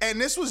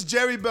 and this was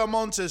Jerry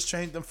Belmontes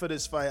trained them for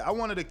this fight. I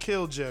wanted to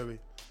kill Jerry.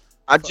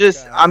 I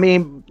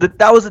mean,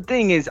 that was the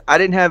thing is I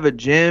didn't have a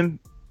gym.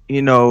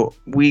 You know,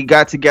 we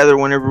got together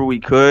whenever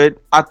we could.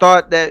 I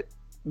thought that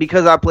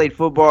because I played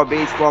football,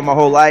 baseball my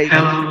whole life,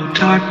 did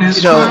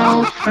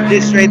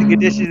strength and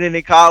conditioning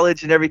in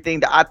college and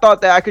everything. I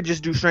thought that I could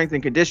just do strength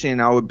and conditioning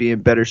and I would be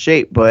in better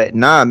shape. But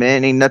nah,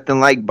 man, ain't nothing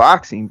like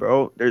boxing,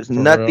 bro. There's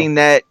nothing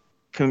that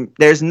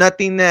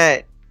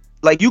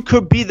like you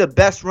could be the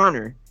best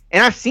runner.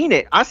 And I've seen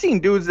it. I've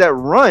seen dudes that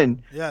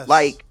run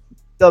like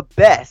the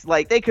best.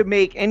 Like they could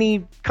make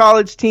any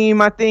college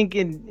team, I think,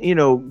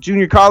 in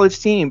junior college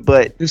team,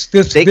 but they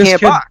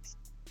can't box.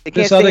 They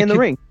can't stay in the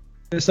ring.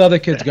 This other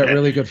kid's got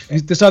really good.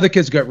 This other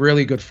kid's got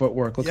really good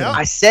footwork. Look at him.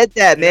 I said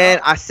that, man.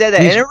 I said that.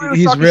 And everyone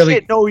was talking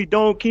shit. No, he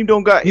don't. Keem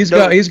don't got. He's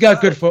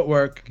got good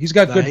footwork. He's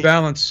got good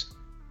balance.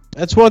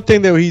 That's one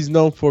thing that he's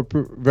known for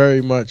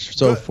very much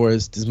for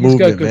his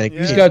movement, man.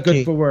 He's got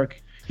good footwork.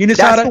 He knows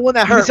how to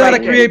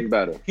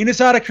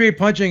create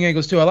punching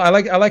angles too. I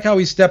like how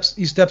he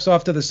steps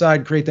off to the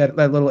side and create that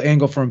little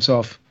angle for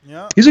himself.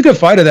 Yeah. He's a good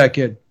fighter, that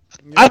kid.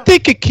 Yeah. I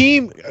think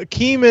Keem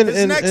and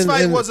his next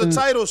fight was a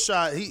title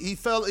shot. He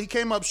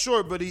came up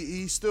short, but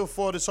he still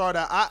fought his heart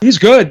out. He's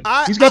good.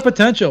 He's got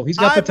potential. He's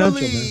got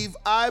potential.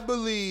 I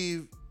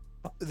believe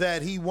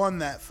that he won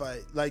that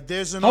fight. Like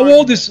there's an How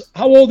old is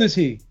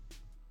he?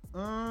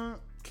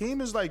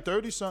 Keem is like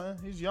 30 something.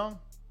 He's young.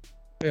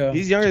 Yeah,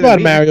 he's younger than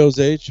me. Mario's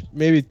age,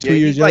 maybe 2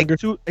 years younger.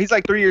 He's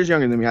like 3 years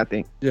younger than me, I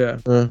think. Yeah,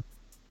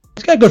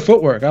 he's got good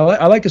footwork.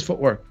 I like his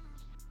footwork.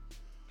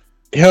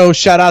 Yo,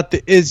 shout out to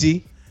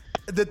Izzy.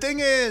 The thing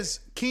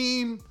is,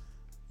 Keem,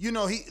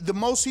 the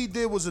most he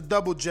did was a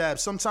double jab.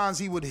 Sometimes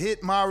he would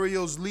hit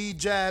Mario's lead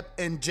jab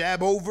and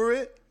jab over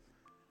it.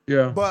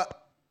 Yeah.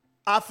 But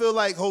I feel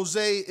like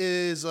Jose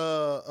is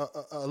a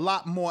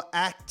lot more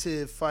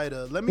active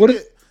fighter. Let me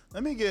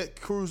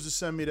get Cruz to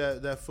send me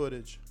that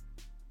footage.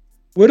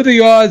 What are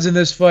the odds in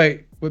this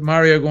fight with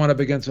Mario going up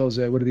against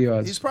Jose? What are the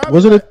odds? He's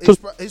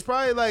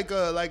probably like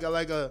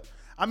a.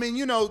 I mean,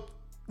 we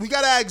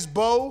gotta ask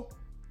Bo.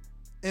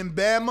 in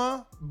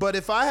Bama. But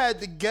if I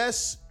had to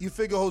guess, you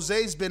figure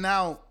Jose's been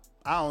out,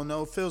 I don't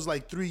know, it feels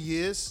like 3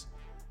 years.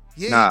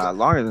 Yeah,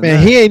 longer than that.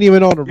 Man, he ain't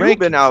even on the rank.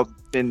 Been out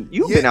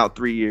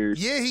 3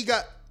 years. Yeah, he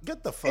got.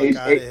 Get the fuck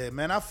out of here,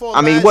 man! I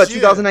fought.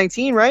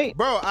 2019, right?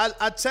 Bro,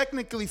 I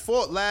technically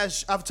fought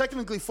I've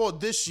technically fought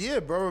this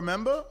year, bro.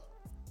 Remember?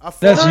 Are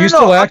you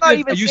still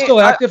active? Are you still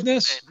active,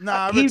 Ness?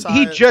 Nah,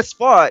 he just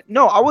fought.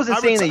 No, I wasn't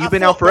saying that you've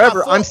been out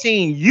forever. I'm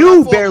saying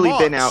you barely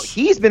been out.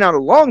 He's been out a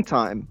long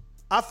time.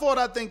 I fought,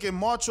 I think, in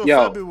March or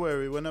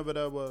February, whenever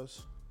that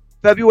was.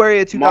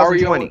 February of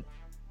 2020.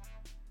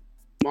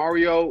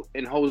 Mario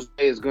and Jose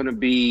is going to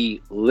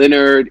be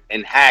Leonard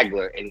and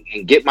Hagler.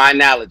 And get my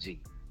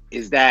analogy,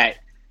 is that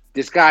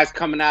this guy's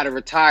coming out of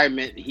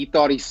retirement. He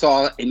thought he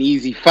saw an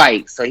easy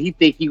fight. So he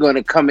think he's going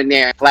to come in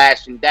there and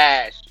flash and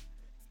dash.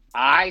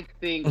 I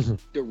think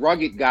the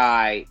rugged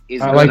guy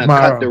is going to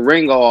cut the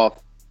ring off.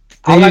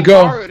 There you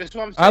go.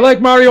 I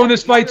like Mario in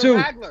this fight,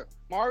 too.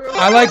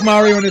 I like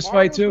Mario in this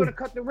fight, too. Mario's going to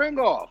cut the ring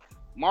off.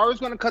 Mario's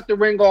going to cut the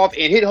ring off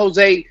and hit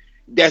Jose.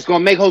 That's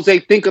going to make Jose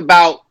think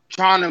about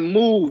trying to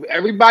move.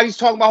 Everybody's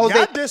talking about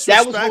Jose.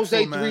 That was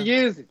Jose 3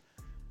 years ago.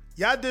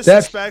 Y'all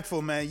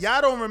disrespectful, man.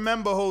 Y'all don't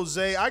remember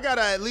Jose. I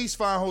gotta at least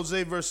find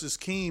Jose versus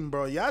Keem,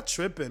 bro. Y'all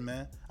tripping,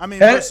 man. I mean,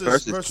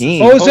 versus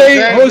Keem.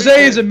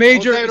 Jose is a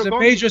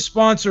major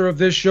sponsor of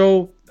this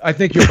show. I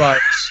think you're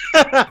biased.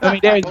 I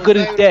mean, they're as good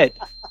as dead.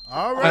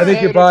 All right. I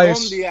think you're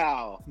biased.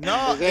 No,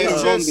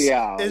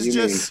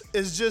 it's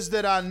just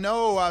that I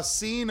know. I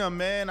seen him,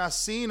 man. I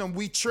seen him.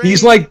 We trained.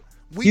 He's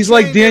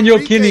like Daniel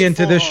Kinney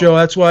into this show.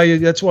 That's why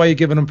you're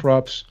giving him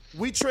props.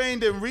 We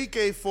trained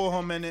Enrique for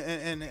him, and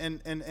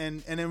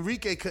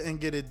Enrique couldn't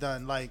get it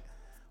done. Like,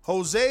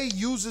 Jose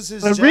uses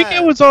his Enrique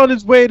jab. was on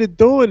his way to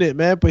doing it,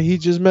 man, but he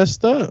just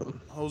messed up.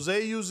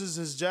 Jose uses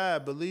his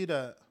jab. Believe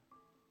that.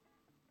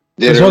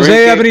 Does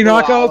Jose have any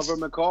knockouts?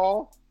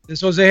 Does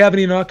Jose have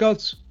any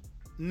knockouts?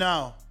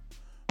 No.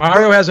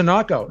 Mario has a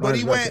knockout. But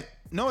he went.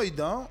 No, he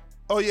don't.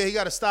 Oh yeah, he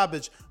got a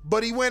stoppage.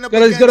 But he went up.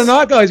 He's got a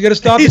knockout. He's got a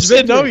stoppage. He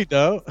said no, he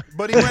don't.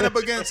 But he went up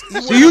against.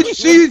 Now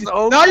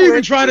you're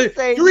even trying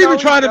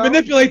to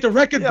manipulate the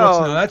record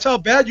books now. That's how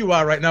bad you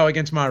are right now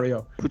against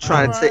Mario. Who's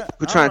trying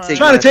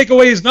to take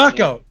away his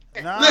knockout.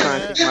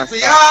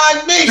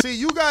 Behind me. See,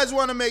 you guys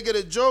want to make it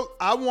a joke.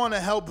 I want to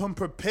help him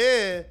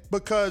prepare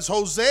because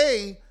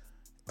Jose's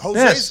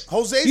he's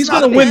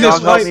going to win this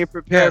fight. He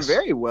prepared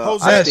very well.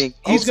 I think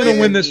he's going to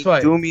win this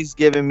fight. Doomy's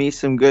giving me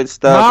some good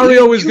stuff.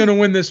 Mario is going to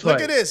win this fight.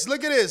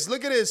 Look at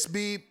this,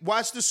 Beeb.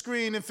 Watch the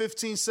screen in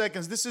 15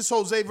 seconds. This is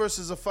Jose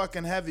versus a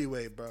fucking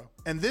heavyweight, bro.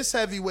 And this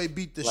heavyweight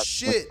beat the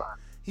shit.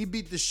 He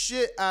beat the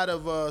shit out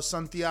of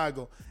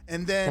Santiago.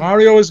 And then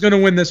Mario is going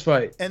to win this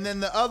fight. And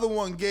then the other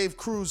one gave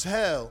Cruz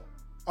hell.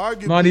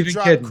 Not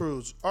even kidding.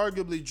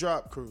 Arguably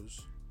dropped Cruz.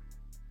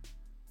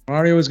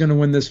 Mario is going to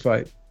win this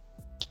fight.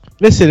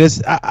 Listen,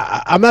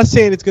 I'm not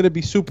saying it's going to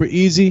be super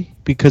easy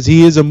because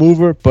he is a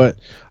mover, but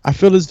I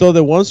feel as though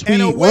that once we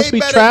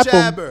trap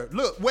jabber. him.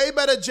 Look, way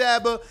better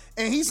jabber.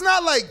 And he's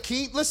not like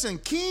Keem. Listen,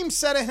 Keem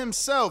said it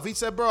himself. He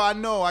said, bro, I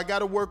know I got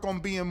to work on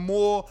being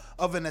more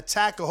of an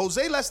attacker.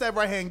 Jose lets that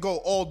right hand go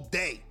all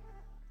day.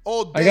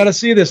 All day. I got to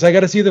see this. I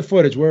got to see the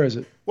footage. Where is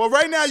it? Well,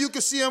 right now you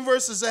can see him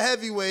versus a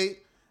heavyweight.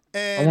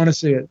 And I want to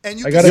see it.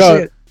 And I got to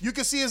see it. You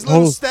can see his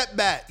little step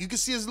back. You can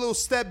see his little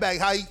step back.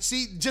 How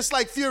he just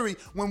like Fury.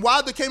 When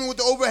Wilder came in with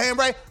the overhand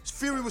right,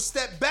 Fury would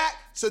step back,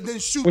 so then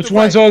shoot. Which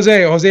one's right.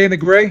 Jose? Jose in the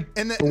gray?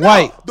 And the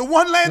white. The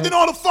one landing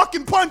all the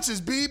fucking punches,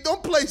 Beeb.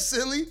 Don't play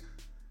silly.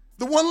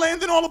 The one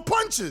landing all the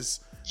punches.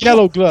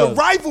 Yellow gloves. The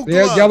rival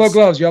gloves. Yeah, yellow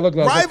gloves.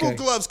 Rival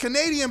gloves.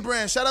 Canadian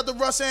brand. Shout out to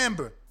Russ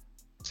Amber.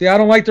 See, I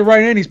don't like the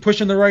right hand. He's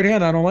pushing the right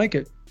hand. I don't like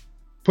it.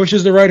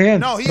 Pushes the right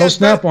hand. No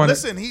snap on it.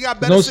 Listen, he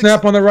got better. No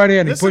snap on the right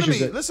hand. He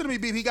pushes it. Listen to me,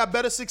 Beeb. He got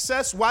better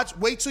success.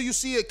 Wait till you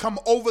see it come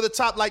over the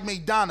top like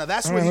Maidana.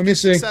 That's all where right, he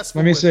gets successful.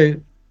 Let me see.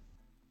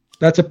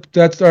 That's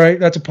all right.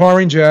 That's a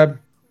parring jab,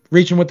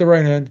 reaching with the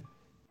right hand.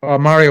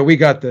 Mario, we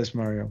got this,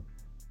 Mario.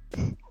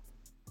 And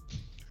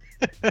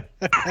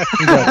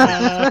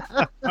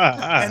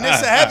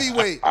this a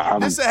heavyweight.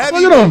 Look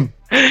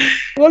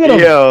at him.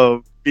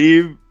 Yo,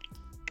 Beeb.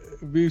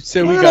 We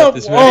said we got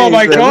this, man. Oh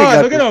my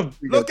God! Look at him.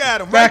 Look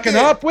at him. Backing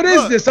up. What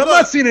is this? I'm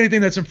not seeing anything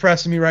that's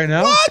impressing me right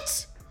now.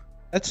 What?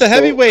 That's a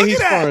heavyweight. He's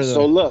sparring.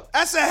 So look.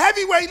 That's a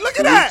heavyweight. Look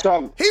at that.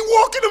 He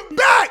walking him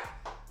back.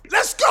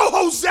 Let's go,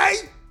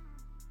 Jose.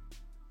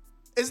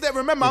 Is that?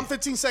 Remember, I'm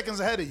 15 seconds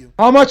ahead of you.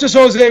 How much does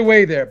Jose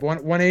weigh there?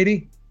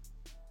 180.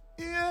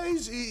 Yeah,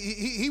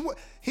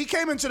 he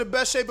came into the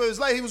best shape of his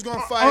life. He was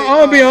going to fight. I'm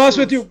gonna be honest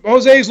with you.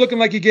 Jose's looking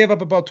like he gave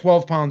up about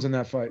 12 pounds in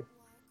that fight.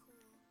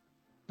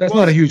 That's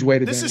not a huge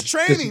weight advantage. This is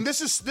training. This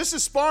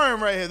is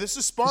sparring right here. This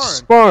is sparring.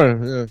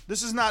 Sparring, yeah.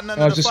 This is not none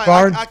of the just fight.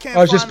 Sparring? I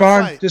can't just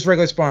sparring? Fight. Just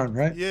regular sparring,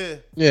 right? Yeah.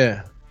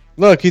 Yeah.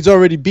 Look, he's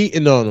already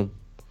beating on him.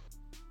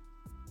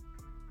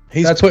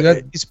 He's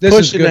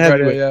pushing the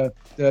heavyweight. Yeah,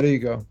 there you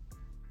go.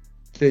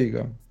 There you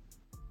go.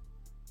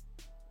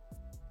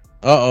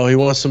 Uh-oh, he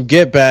wants some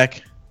get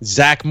back.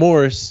 Zach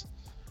Morris.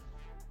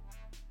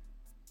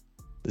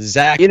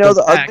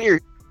 The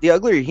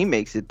uglier he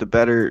makes it, the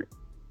better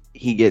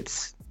he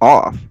gets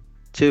off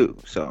too.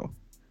 So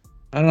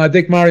I don't know. I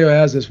think Mario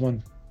has this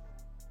one.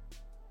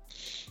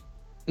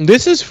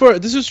 This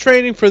is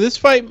training for this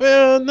fight,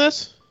 man.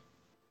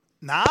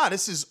 Nah,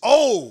 this is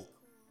old.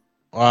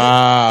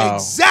 Wow.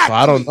 Exactly. So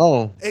I don't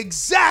know.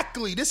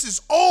 Exactly. This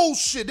is old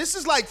shit. This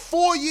is like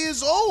 4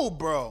 years old,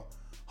 bro.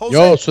 Jose,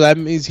 yo, so that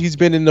means he's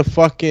been in the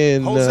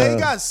fucking. Jose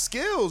got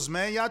skills,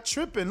 man. Y'all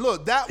tripping.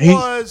 Look, that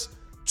was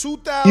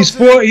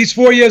 2000. He's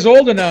 4 years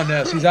older now,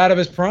 Ness. He's out of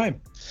his prime.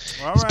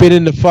 He's been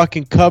in the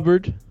fucking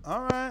cupboard.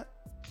 All right.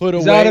 Put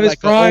he's away out of his like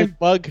prime. An old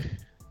bug.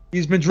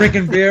 He's been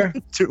drinking beer.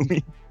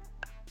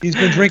 He's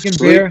been drinking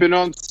Sleeping beer.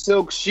 on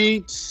silk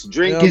sheets,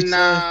 drinking.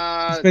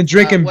 He's been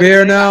drinking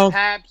beer now.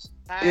 Paps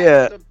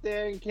yeah, up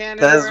there in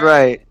Canada, that's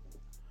right.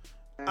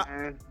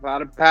 A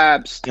lot of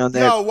Paps.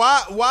 Yo,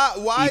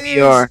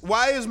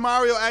 why is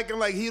Mario acting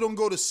like he don't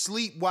go to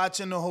sleep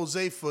watching the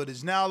Jose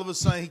footage? Now all of a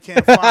sudden he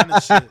can't find the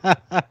shit.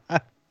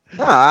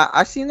 Nah,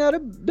 I seen that a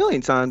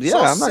billion times. Yeah, so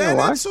I'm not gonna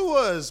lie. send it to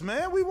us,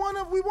 man. We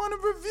wanna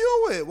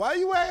review it. Why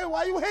you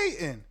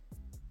hating?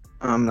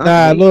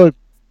 Look.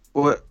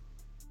 What?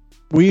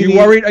 Are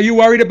you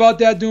worried about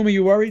that, Doom? Are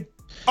you worried?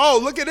 Oh,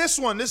 look at this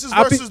one. This is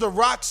versus the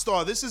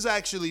Rockstar. This is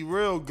actually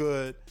real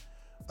good.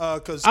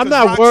 Because I'm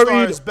not Rockstar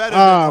worried. is better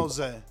than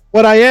Jose.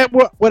 What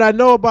I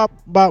know about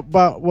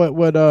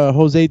what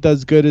Jose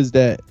does good is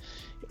that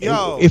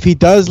if he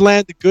does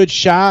land a good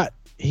shot,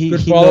 he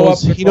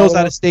knows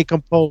how to stay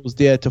composed.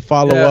 Yeah, to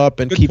follow up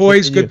and keep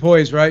good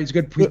poise, right? He's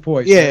good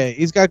poise. Yeah,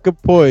 he's got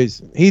good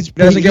poise. He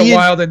doesn't get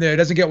wild in there. He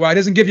doesn't get wild. He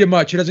doesn't give you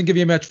much. He doesn't give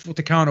you much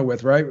to counter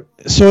with, right?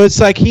 So it's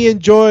like he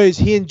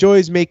enjoys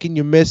making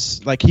you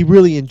miss. Like he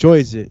really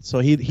enjoys it. So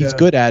he's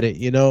good at it,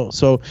 you know.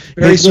 So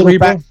very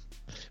cerebral.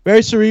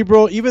 Very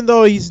cerebral, even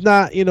though he's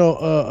not,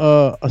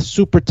 a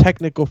super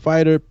technical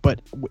fighter,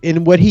 but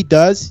in what he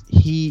does,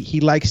 he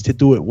likes to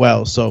do it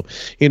well. So,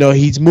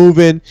 he's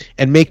moving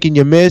and making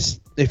you miss.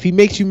 If he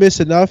makes you miss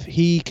enough,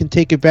 he can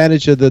take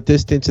advantage of the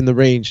distance and the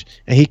range,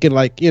 and he can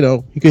he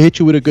can hit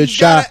you with a good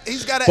shot.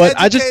 He's got an but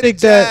I just think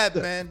jab,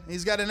 man.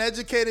 He's got an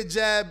educated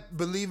jab,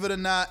 believe it or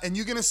not, and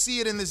you're gonna see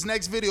it in this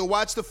next video.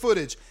 Watch the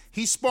footage.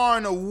 He's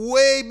sparring a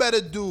way better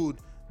dude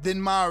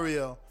than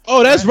Mario.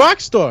 Oh, that's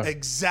Rockstar.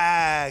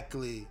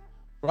 Exactly.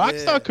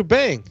 Rockstar could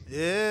bang.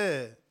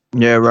 Yeah.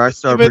 Yeah,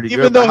 Rockstar pretty good.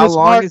 Even though his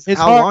heart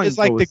is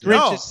like the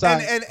Grinch's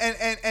side.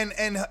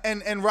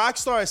 And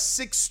Rockstar is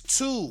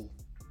 6'2",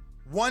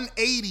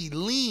 180,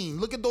 lean.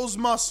 Look at those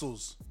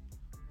muscles.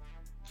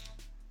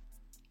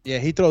 Yeah,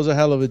 he throws a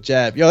hell of a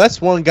jab. Yo,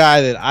 that's one guy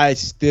that I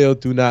still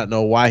do not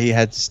know why he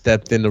had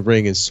stepped in the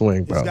ring and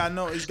swing, bro.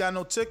 He's got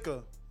no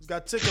ticker. He's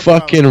got ticker.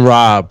 Fucking problem.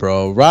 Rob,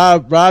 bro.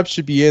 Rob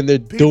should be in there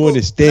doing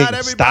his thing.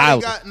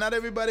 Not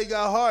everybody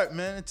got heart,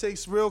 man. It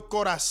takes real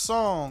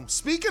corazon.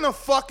 Speaking of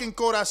fucking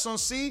corazon,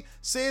 say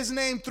his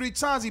name 3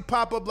 times, he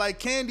pop up like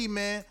candy,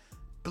 man.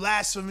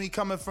 Blasphemy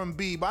coming from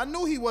B. But I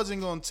knew he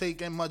wasn't gonna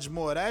take much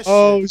more of that shit.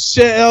 Oh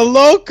shit, El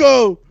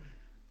Loco.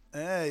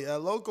 Hey, El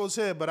Loco's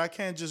here, but I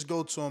can't just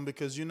go to him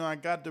because I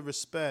got the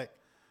respect.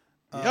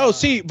 Yo,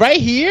 see, right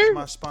here,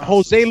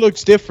 Jose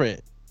looks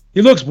different.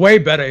 He looks way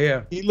better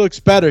here. He looks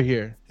better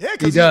here. Yeah,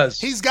 he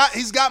does. He's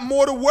got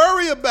more to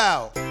worry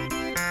about.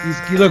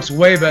 He looks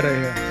way better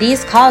here.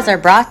 These calls are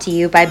brought to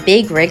you by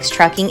Big Rigs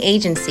Trucking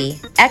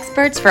Agency,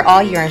 experts for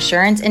all your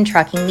insurance and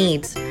trucking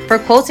needs. For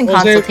quotes and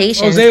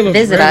consultations,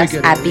 visit us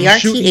at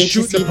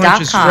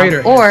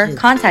brtagency.com or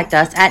contact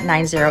us at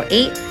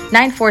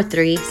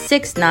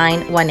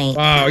 908-943-6918.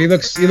 Wow, he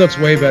looks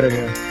way better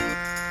here.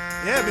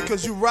 Yeah,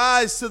 because you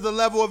rise to the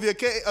level of your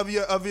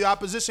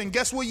opposition.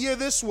 Guess what year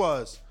this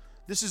was?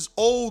 This is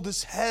old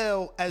as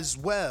hell as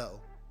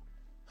well.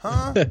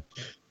 Huh?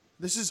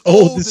 This is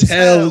old as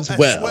hell as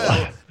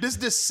well. This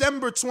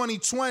December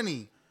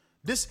 2020.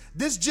 This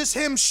just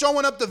him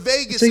showing up to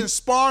Vegas and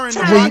sparring.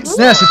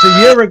 Ness, it's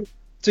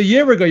a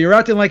year ago. You're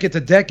acting like it's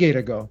a decade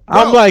ago. Bro,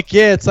 I'm like,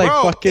 yeah, it's like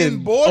fucking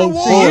in Border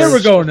Wars. A year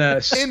ago,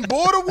 Ness. In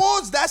Border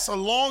Wars, that's a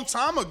long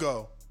time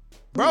ago.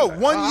 Bro,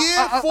 1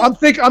 year.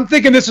 I'm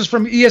thinking this is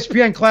from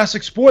ESPN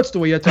Classic Sports the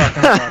way you're talking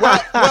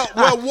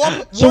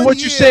about. So what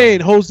you're saying,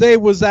 Jose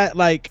was at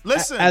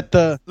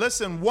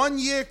Listen, 1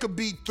 year could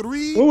be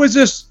 3. Who is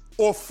this?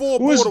 Or 4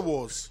 Border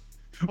Wars.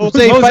 Who's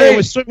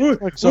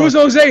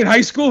Jose in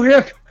high school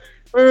here?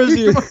 Where is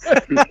he?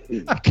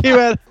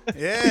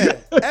 Yeah.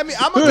 I mean,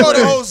 I'm gonna go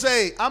to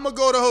Jose.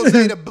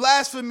 The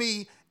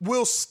blasphemy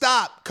will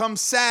stop come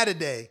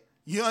Saturday.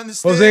 You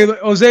understand?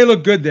 Jose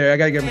looked good there. I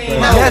gotta give him credit.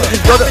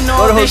 Popping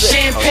all this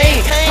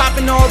champagne,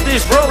 popping all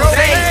this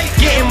rosé,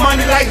 getting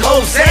money like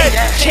Jose.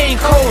 Chain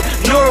code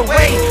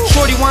Norway,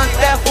 shorty wants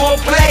that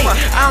foreplay.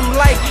 I'm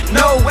like,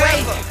 no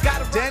way.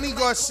 Danny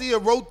Garcia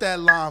wrote that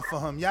line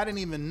for him. Y'all didn't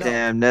even know.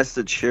 Damn, that's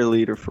the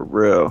cheerleader for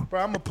real. Bro,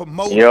 I'm a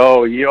promoter.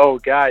 Yo,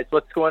 guys,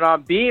 what's going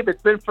on? Beeb,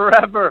 it's been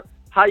forever.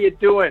 How you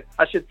doing?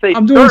 I should say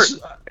I'm doing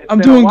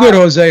good,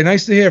 Jose.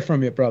 Nice to hear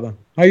from you, brother.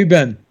 How you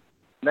been?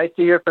 Nice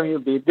to hear from you,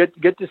 Beeb.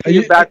 Good to see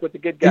you back with the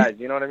good guys.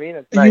 You know what I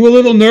mean? Are you a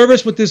little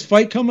nervous with this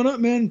fight coming up,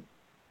 man?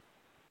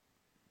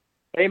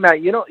 Hey,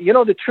 man, you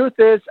know the truth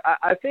is,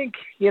 I think,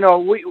 we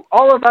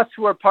all of us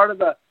who are part of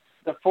the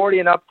the 40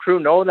 and up crew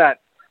know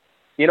that,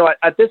 you know,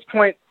 at this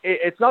point,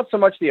 it's not so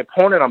much the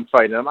opponent I'm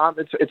fighting.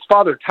 It's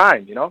Father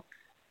Time, you know.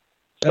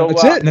 So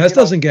that's it. Ness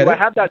doesn't get it. I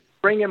have that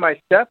spring in my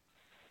step.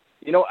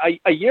 You know,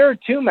 a year or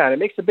two, man, it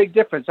makes a big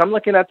difference. I'm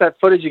looking at that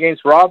footage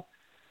against Rob,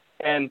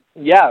 and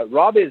yeah,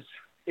 Rob is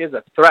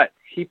a threat.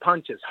 He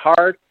punches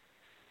hard,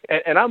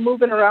 and I'm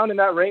moving around in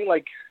that ring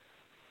like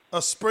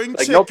a spring like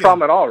chicken. No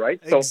problem at all, right?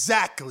 So,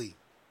 exactly.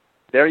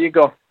 There you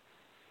go.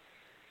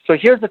 So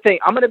here's the thing.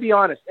 I'm going to be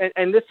honest,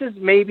 and this is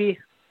maybe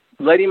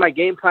letting my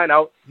game plan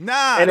out.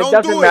 Nah, and don't it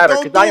doesn't do matter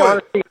it. Don't do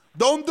honestly, it.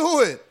 Don't do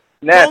it.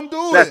 Ness, don't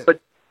do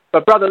it.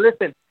 But brother,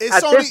 listen. It's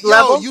at only this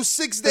level, you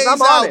 6 days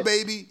out,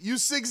 baby. You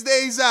 6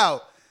 days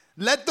out.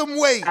 Let them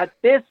wait. At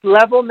this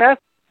level, Ness.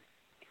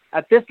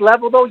 At this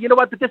level, though, you know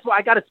what? But this,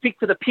 I got to speak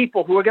to the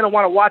people who are going to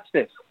want to watch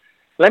this.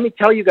 Let me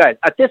tell you guys.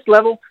 At this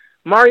level,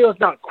 Mario's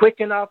not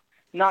quick enough,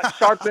 not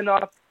sharp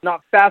enough,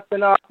 not fast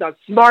enough, not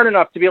smart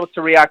enough to be able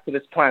to react to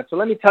this plan. So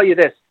let me tell you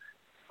this.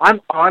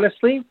 I'm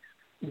honestly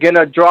going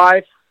to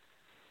drive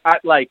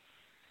at, like,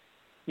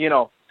 you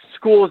know,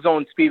 school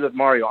zone speed with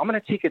Mario. I'm going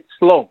to take it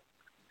slow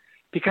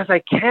because I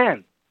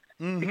can.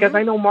 Mm-hmm. Because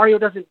I know Mario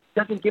doesn't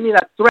give me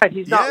that threat.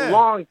 He's not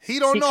long. He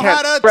don't know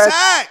how to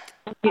attack.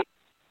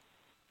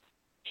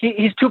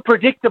 He's too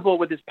predictable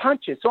with his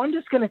punches. So I'm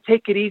just going to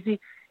take it easy,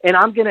 and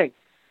I'm going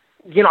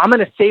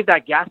to save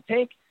that gas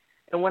tank.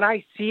 And when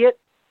I see it,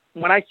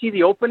 when I see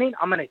the opening,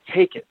 I'm going to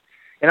take it,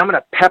 and I'm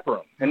going to pepper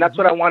him. And that's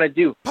what I want to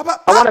do. I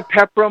want to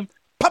pepper him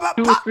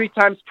 2 or 3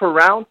 times per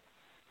round.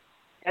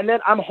 And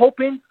then I'm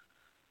hoping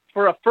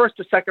for a first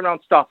or second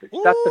round stoppage.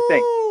 That's the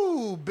thing.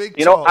 Big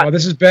you know,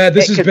 this is bad.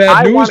 This is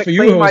bad news for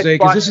you, Jose,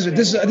 because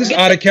this is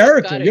out of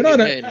character. You're not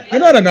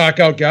a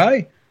knockout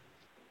guy.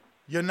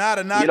 You're not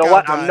a knockout guy. You know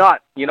what? Guy. I'm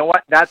not. You know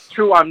what? That's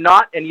true. I'm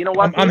not. And you know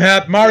what? I'm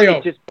happy.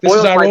 Mario, this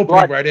is our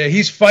opening right here.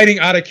 He's fighting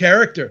out of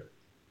character.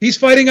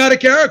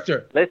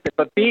 Listen,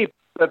 but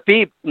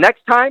Beeb,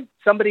 next time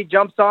somebody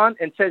jumps on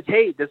and says,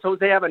 hey, does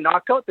Jose have a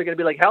knockout? They're going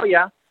to be like, hell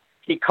yeah.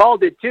 He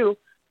called it too,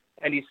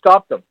 and he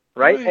stopped them,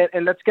 right?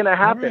 And that's going to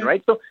happen,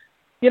 right? So,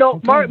 you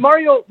know, okay.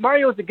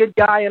 Mario's a good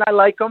guy, and I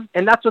like him,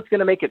 and that's what's going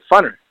to make it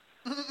funner.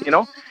 You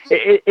know,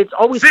 it's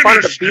always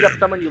fun to beat up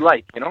someone you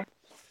like. You know.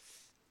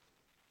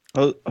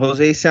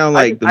 Jose sound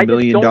like the $1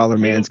 million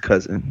man's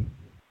cousin.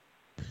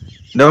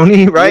 Don't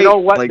he? Right? You know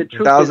what? Like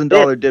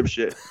 $1,000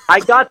 dipshit.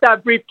 I got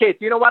that briefcase.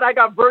 You know what? I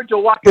got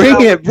Virgil walking.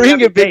 Bring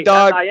it, big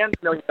dog. I am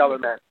the $1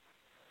 million man.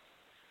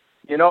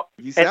 You know,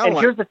 and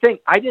here's the thing.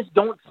 I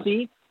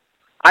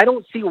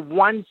don't see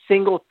one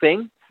single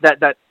thing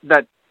that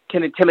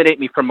can intimidate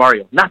me from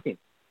Mario. Nothing.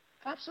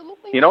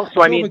 Absolutely. You know,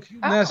 so I mean,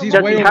 he's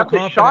way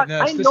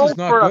overconfident. This is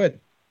not good.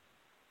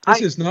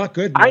 This is not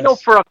good. I know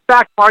for a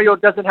fact Mario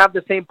doesn't have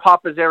the same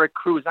pop as Eric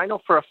Cruz. I know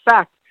for a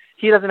fact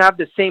he doesn't have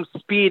the same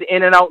speed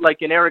in and out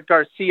like an Eric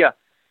Garcia.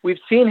 We've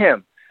seen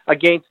him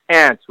against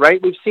Ant,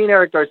 right? We've seen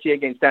Eric Garcia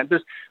against Ant.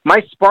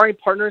 My sparring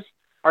partners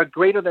are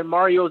greater than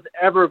Mario's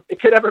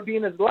could ever be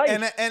in his life.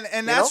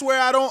 And that's where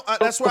I don't.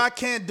 That's where I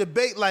can't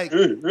debate. Like,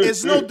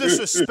 it's no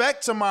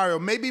disrespect to Mario.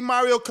 Maybe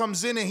Mario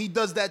comes in and he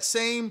does that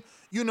same,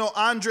 you know,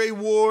 Andre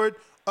Ward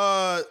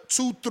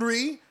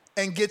 2-3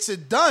 and gets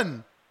it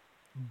done.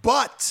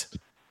 But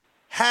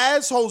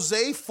has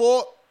Jose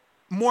fought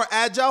more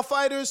agile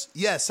fighters?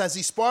 Yes. Has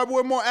he sparred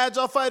with more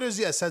agile fighters?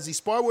 Yes. Has he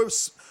sparred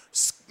with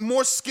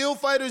more skilled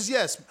fighters?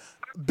 Yes.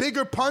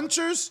 Bigger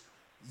punchers?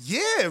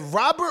 Yeah.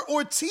 Robert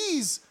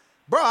Ortiz.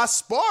 Bro, I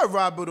sparred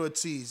Robert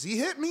Ortiz. He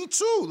hit me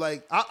too.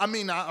 Like, I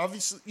mean,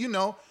 obviously, you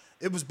know,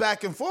 it was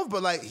back and forth,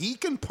 but like, he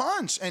can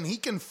punch and he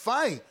can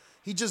fight.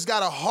 He just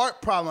got a heart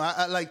problem.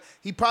 Like,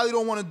 he probably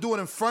don't want to do it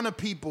in front of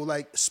people.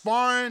 Like,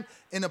 sparring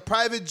in a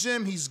private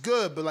gym, he's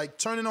good. But, like,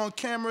 turning on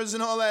cameras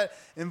and all that,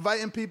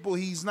 inviting people,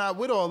 he's not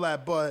with all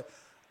that. But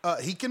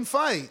he can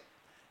fight.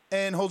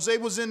 And Jose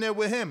was in there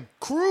with him.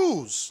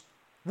 Cruz.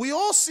 We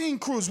all seen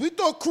Cruz. We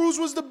thought Cruz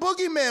was the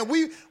boogeyman.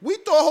 We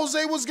thought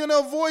Jose was going to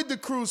avoid the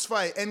Cruz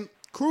fight. And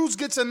Cruz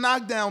gets a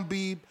knockdown,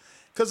 Beeb.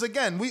 Because,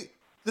 again,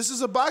 this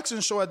is a boxing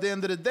show at the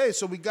end of the day,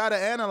 so we got to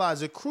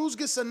analyze it. Cruz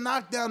gets a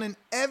knockdown in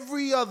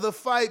every other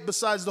fight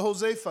besides the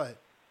Jose fight.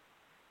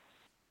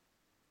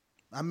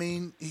 I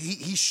mean,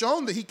 he's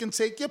shown that he can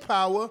take your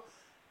power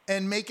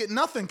and make it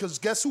nothing, because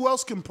guess who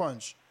else can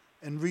punch?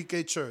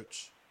 Enrique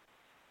Church.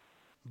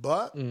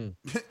 But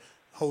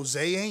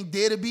Jose ain't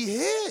there to be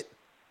hit.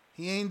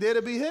 He ain't there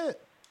to be hit.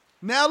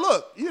 Now,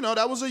 look, you know,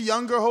 that was a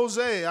younger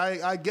Jose.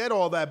 I get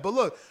all that. But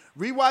look,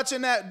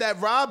 rewatching that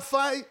Rob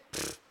fight,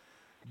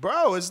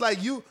 bro, it's like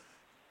you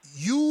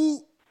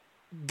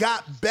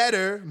got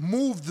better,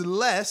 moved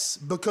less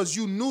because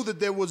you knew that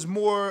there was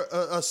more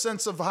a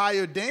sense of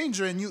higher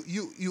danger, and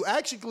you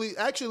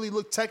actually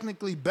look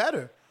technically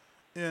better,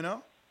 you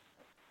know.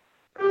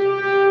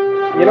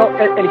 You know,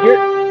 and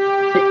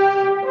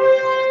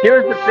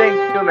here's the thing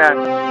too, man.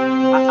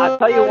 I'll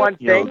tell you one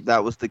thing.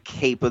 That was the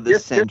cape of the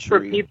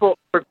century. Just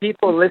for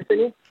people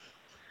listening.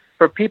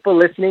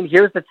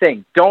 Here's the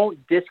thing: don't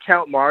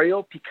discount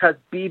Mario, because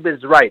Beeb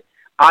is right.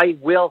 I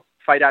will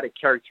fight out of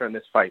character in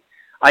this fight.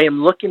 I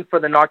am looking for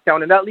the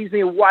knockdown, and that leaves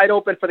me wide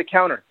open for the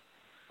counter.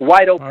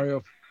 wide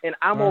open, and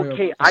I'm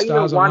okay. I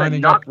either want to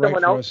knock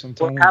someone out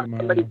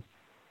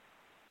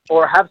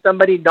or have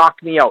somebody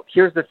knock me out.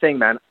 Here's the thing,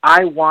 man.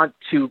 I want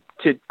to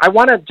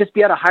just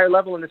be at a higher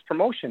level in this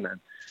promotion, man.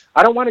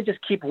 I don't want to just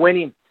keep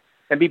winning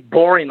and be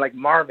boring like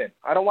Marvin.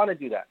 I don't want to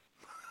do that.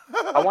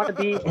 I want to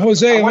be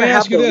Jose. Let me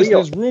ask you this: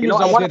 there's rumors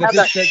out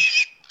there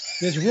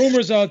there's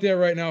rumors out there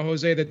right now,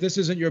 Jose, that this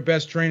isn't your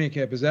best training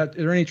camp. Is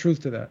there any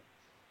truth to that?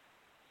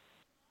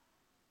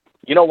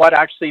 You know what?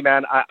 Actually,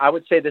 man, I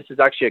would say this is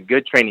actually a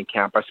good training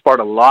camp. I sparred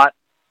a lot.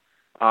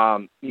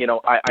 You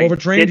know, I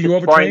overtrained. did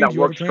the sparring that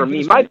works for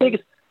me. My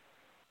biggest,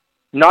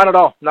 not at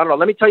all.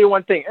 Let me tell you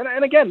one thing,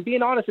 and again,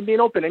 being honest and being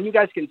open, and you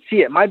guys can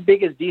see it. My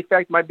biggest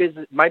defect, my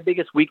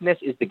biggest weakness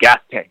is the gas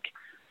tank.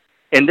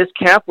 And this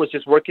camp was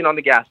just working on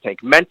the gas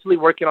tank, mentally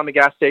working on the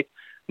gas tank,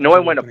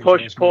 knowing when to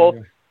push,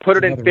 pull, put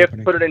it in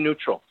fifth, put it in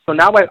neutral. So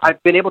now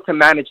I've been able to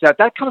manage that.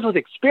 That comes with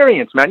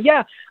experience, man.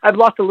 Yeah, I've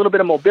lost a little bit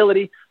of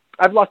mobility.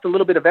 I've lost a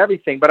little bit of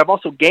everything, but I've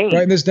also gained.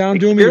 Writing this down,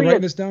 Doomy. Writing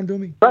this down,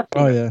 Doomy.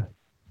 Oh, yeah.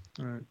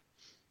 All right.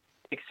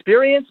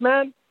 Experience,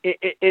 man,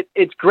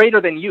 it's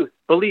greater than youth.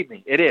 Believe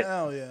me, it is.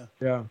 Hell yeah.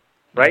 Yeah.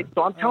 Right?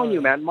 So I'm telling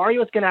you, man,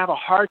 Mario's going to have a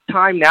hard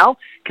time now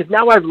because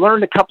now I've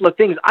learned a couple of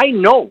things. I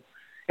know,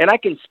 and I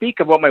can speak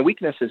of what my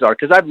weaknesses are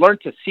because I've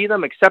learned to see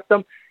them, accept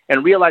them,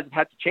 and realize I've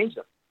had to change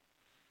them.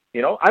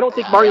 You know, I don't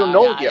think Mario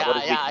knows yet what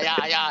his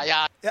weaknesses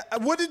are.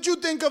 What did you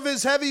think of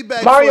his heavy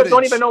bag Mario footage?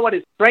 don't even know what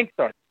his strengths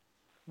are.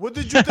 What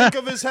did you think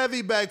of his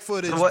heavy bag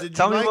footage?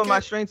 Tell me what my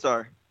strengths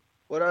are.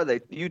 What are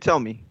they? You tell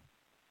me.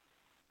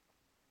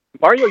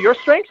 Mario, your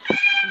strengths?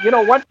 You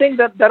know, one thing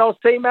that I'll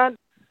say, man,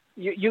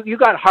 you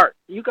got heart.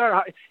 You got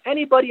heart.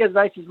 Anybody as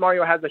nice as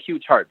Mario has a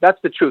huge heart.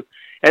 That's the truth.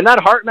 And that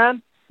heart,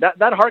 man,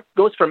 that heart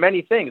goes for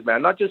many things,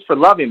 man. Not just for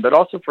loving, but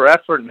also for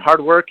effort and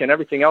hard work and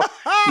everything else.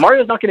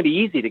 Mario's not going to be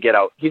easy to get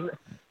out. He's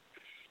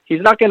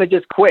not going to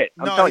just quit.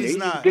 I'm telling you,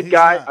 he's a good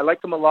guy. I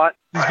like him a lot.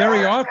 He's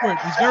very awkward.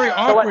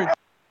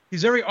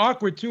 He's very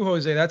awkward too,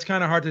 Jose. That's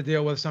kind of hard to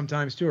deal with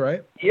sometimes too,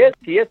 right? He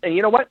is. And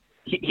you know what?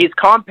 He's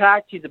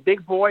compact. He's a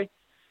big boy.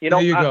 You know,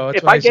 there you go.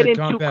 If I get in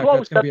too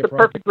close, that's the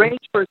perfect range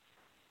for.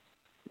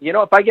 You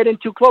know, if I get in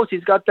too close,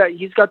 he's got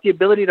the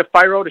ability to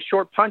fire out a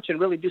short punch and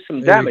really do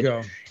some damage. There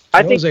you go.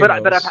 I think, but I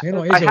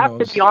have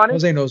to be honest.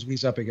 Jose knows what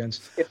he's up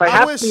against. If I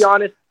have to be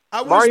honest,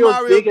 I wish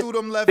Mario threw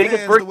them left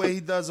hands the way he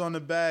does on the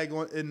bag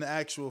in the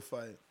actual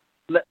fight.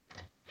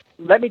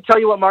 Let me tell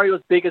you what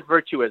Mario's biggest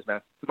virtue is,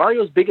 man.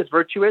 Mario's biggest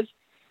virtue is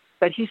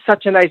that he's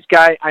such a nice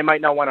guy, I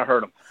might not want to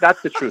hurt him.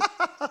 That's the truth.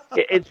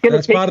 It's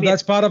going to take me.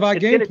 That's part of our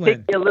game plan.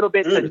 Take me a little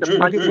bit. We're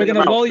going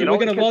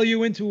to lull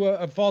you into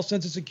a false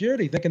sense of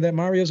security, thinking that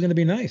Mario's going to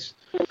be nice.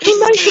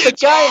 He's nice of a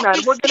guy, man.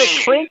 We're going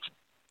to clinch.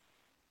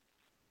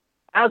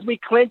 As we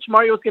clinch,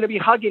 Mario's going to be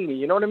hugging me.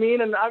 You know what I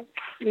mean? And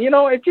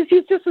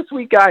he's just a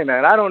sweet guy,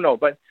 man. I don't know,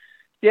 but at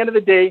the end of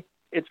the day,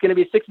 it's going to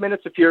be 6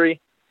 minutes of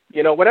fury.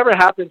 You know, whatever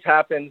happens,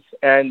 happens.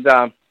 And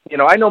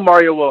I know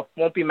Mario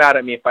won't be mad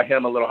at me if I hit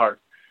him a little hard.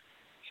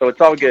 So it's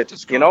all good,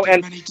 you know.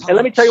 And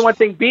let me tell you one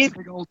thing, Beep.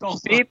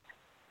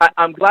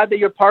 I'm glad that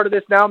you're part of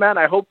this now, man.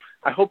 I hope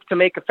to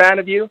make a fan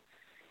of you,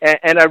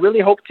 and I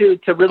really hope to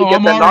really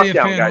get that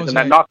knockdown, guys, Jose. And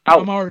that knockout.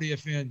 I'm already a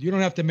fan. You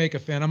don't have to make a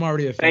fan. I'm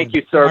already a fan. Thank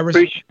you, sir.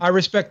 I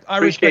respect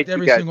every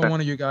single one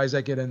of you guys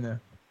that get in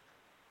there.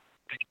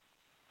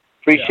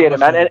 Appreciate it,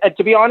 man. And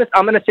to be honest,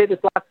 I'm going to say this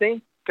last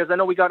thing because I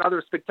know we got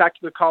other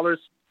spectacular callers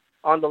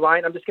on the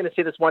line. I'm just going to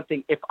say this one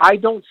thing. If I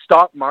don't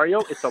stop Mario,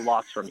 it's a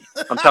loss for me.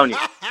 I'm telling you.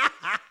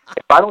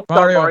 If I don't stop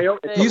Mario,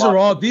 it's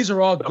these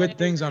are all good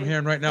things I'm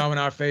hearing right now in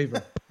our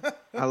favor.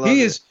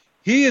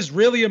 He is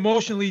really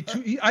emotionally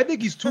I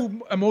think he's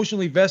too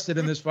emotionally vested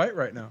in this fight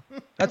right now.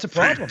 That's a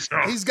problem.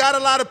 He's got a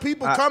lot of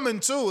people coming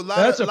too. A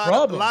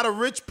lot of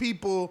rich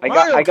people.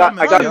 I got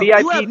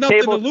VIP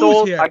table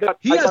sold.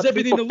 He has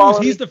everything to lose.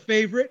 He's the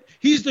favorite.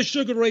 He's the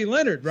Sugar Ray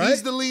Leonard, right?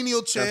 He's the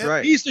lineal champ. That's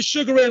right. He's the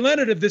Sugar Ray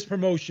Leonard of this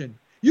promotion.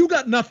 You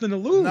got nothing to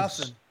lose.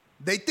 Nothing.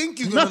 They think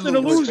you're going to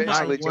lose. They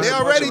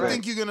already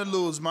think you're going to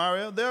lose,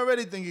 Mario. They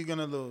already think you're going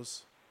to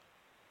lose.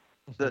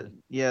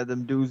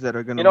 Them dudes that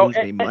are going to lose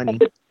their money.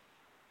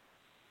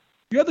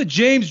 You're the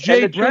James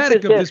J.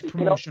 Braddock of this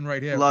promotion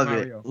right here,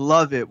 Mario.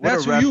 Love it.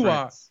 That's who you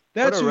are.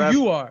 That's who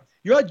you are.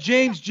 You're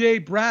James J.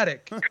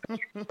 Braddock,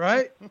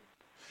 right?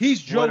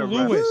 He's Joe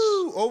Louis.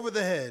 Woo, over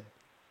the head.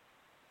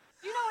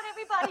 You know what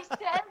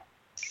everybody said?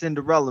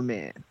 Cinderella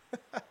Man.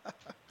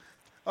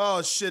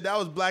 Oh shit, that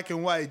was black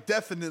and white.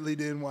 Definitely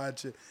didn't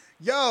watch it.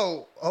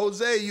 Yo,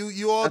 Jose,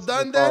 you all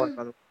done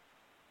then?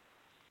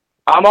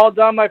 I'm all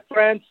done, my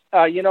friends.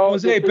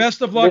 Jose,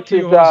 best of luck to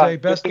you, Jose.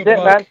 Best of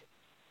luck.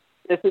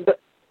 Man.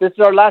 This is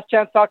our last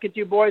chance talking to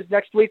you boys.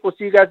 Next week we'll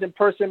see you guys in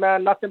person,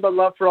 man. Nothing but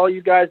love for all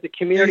you guys, the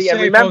community. And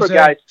remember,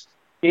 guys,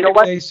 you know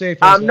what?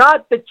 I'm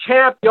not the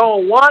champ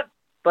y'all want,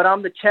 but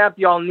I'm the champ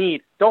y'all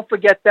need. Don't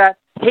forget that.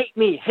 Hate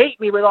me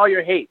with all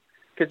your hate.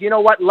 Because you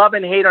know what? Love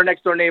and hate are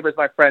next door neighbors,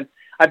 my friends.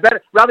 I'd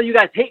rather you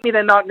guys hate me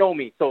than not know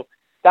me. So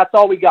that's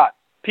all we got.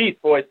 Peace,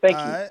 boys. Thank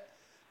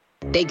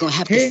you. They gonna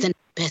have to send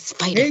the best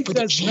fighter for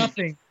the champ.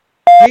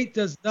 Hate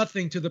does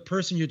nothing to the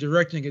person you're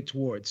directing it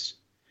towards.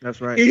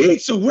 That's right. It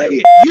eats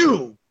away at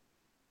you.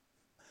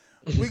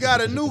 We got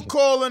a new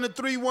call in the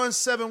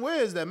 317.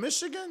 Where is that?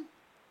 Michigan?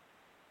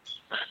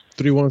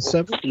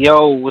 317.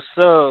 Yo, what's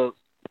up?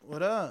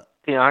 What up?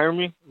 Can you hear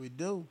me? We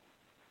do.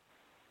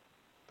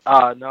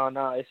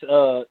 No.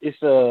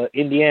 It's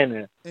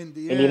Indiana.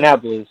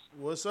 Indianapolis.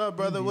 What's up,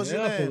 brother? What's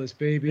your name?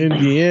 Baby.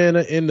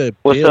 Indiana in the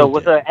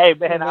What's up? Hey,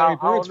 man, I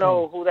don't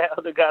know who that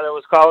other guy that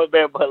was calling,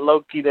 man, but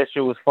low-key, that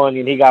shit was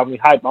funny, and he got me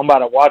hyped. I'm about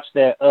to watch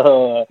that.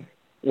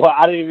 Well,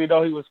 I didn't even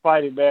know he was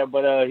fighting, man,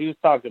 but he was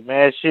talking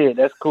mad shit.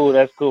 That's cool,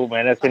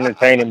 man. That's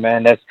entertaining,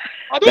 man. That's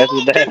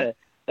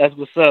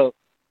what's up.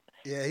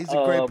 Yeah, he's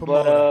a great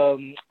promoter.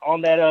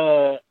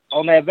 But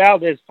on that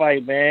Valdez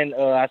fight, man,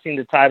 I seen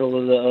the title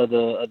of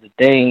the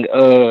thing.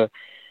 The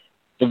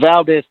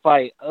Valdez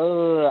fight.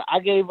 I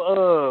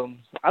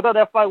thought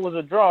that fight was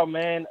a draw,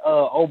 man.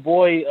 Old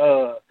boy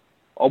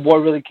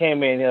really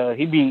came in.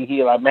 He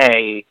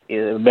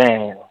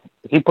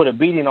put a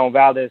beating on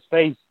Valdez's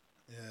face.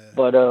 Yeah.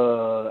 But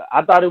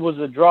I thought it was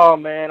a draw,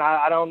 man.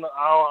 I don't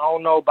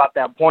know about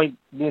that point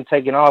being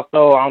taken off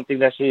though. I don't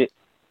think that shit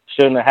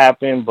shouldn't have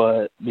happened.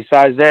 But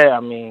besides that, I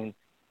mean,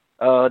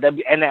 that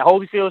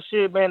Holyfield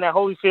shit, man. That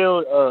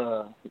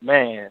Holyfield,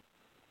 man,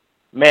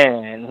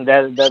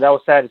 that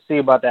was sad to see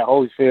about that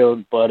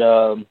Holyfield. But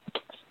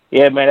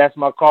yeah, man, that's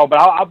my call. But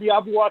I'll be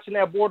watching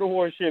that Border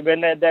Horse shit,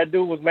 man. That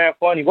dude was mad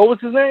funny. What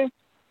was his name?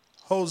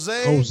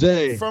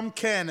 Jose from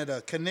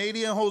Canada.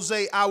 Canadian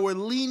Jose, our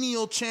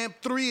lineal champ,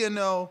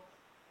 3-0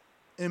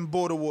 in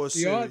Border Wars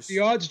series. The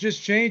odds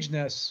just changed,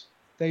 Ness.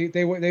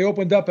 They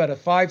opened up at a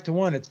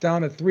 5-1. It's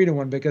down at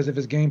 3-1 because of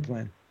his game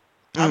plan.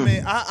 I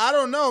mean, I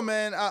don't know,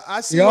 man.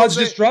 I see the odds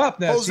just dropped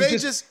now. Jose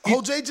just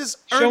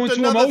earned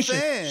another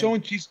fan.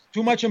 Showing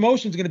too much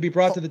emotion is going to be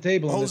brought to the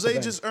table. Jose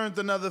just earned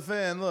another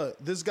fan. Look,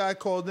 this guy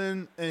called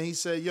in and he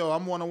said, "Yo,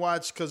 I'm want to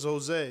watch because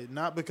Jose,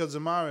 not because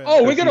of Mario."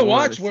 Oh, we're gonna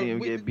watch.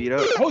 Get beat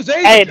up. Jose's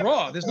a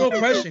draw. There's no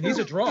question. He's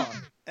a draw.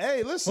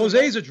 Hey, listen.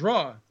 Jose's a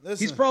draw.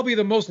 He's probably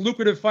the most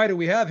lucrative fighter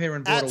we have here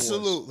in Border Wars.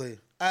 Absolutely.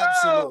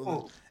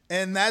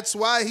 And that's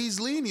why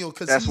he's lineal,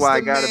 because that's why I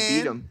gotta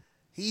beat him.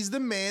 He's the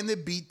man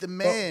that beat the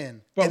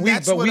man. But we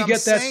get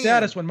that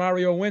status when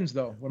Mario wins,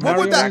 though. When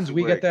Mario wins,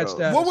 we get that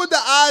status. What would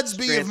the odds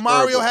be if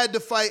Mario had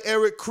to fight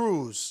Eric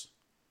Cruz?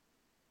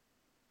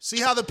 See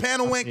how the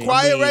panel went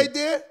quiet right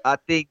there? I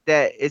think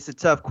that it's a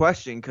tough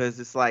question because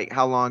it's like,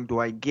 how long do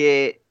I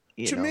get?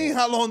 What you mean,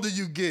 how long do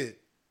you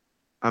get?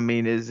 I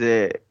mean, is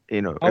it,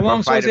 how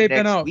long's Jose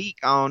been out? Week,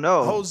 I don't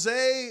know.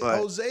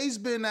 Jose's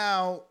been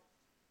out.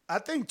 I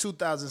think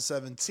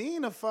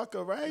 2017, a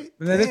fucker, right?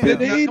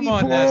 Come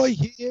on,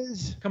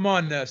 Ness. Come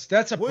on, Ness.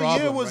 That's a problem.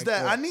 What year was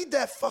that? I need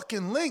that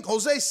fucking link.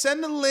 Jose,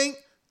 send the link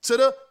to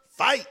the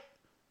fight.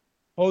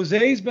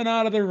 Jose's been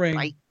out of the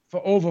ring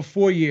for over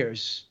 4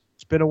 years.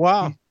 It's been a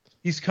while.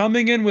 He's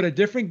coming in with a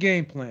different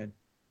game plan.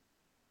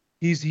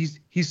 He's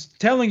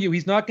telling you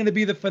he's not going to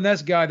be the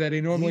finesse guy that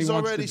he normally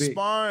wants to be. He's already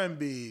sparring,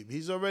 Beeb.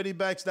 He's already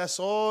back. That's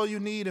all you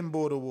need in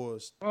Border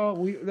Wars.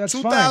 Oh, that's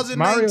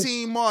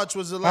 2019 fine. March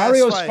was the last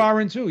Mario's fight.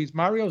 sparring too.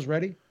 Mario's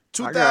ready.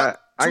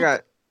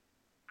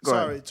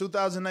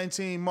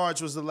 2019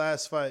 March was the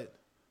last fight.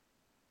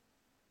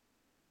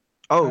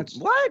 Oh,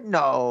 what?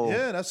 No.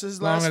 Yeah, that's his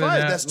last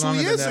fight. That's 2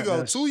 years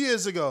ago. 2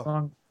 years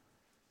ago.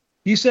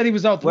 He said he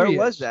was out 3 years.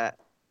 Where was that?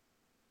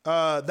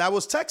 That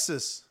was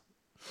Texas.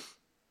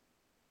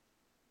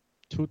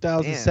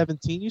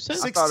 2017, you said?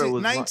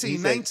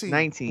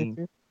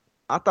 19.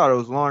 I thought it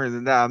was longer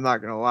than that. I'm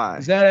not gonna lie.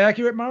 Is that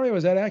accurate, Mario?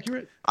 Is that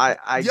accurate?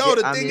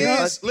 The thing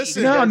is,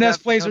 listen. You know how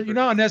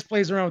Ness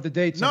plays around with the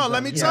dates. No,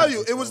 let me tell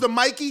you, it was the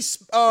Mikey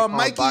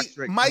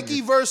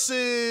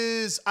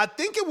versus. I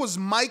think it was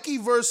Mikey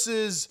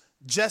versus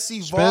Jesse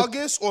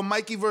Vargas or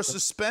Mikey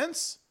versus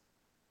Spence.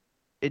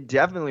 It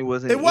definitely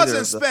wasn't. It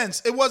wasn't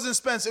Spence. It wasn't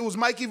Spence. It was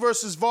Mikey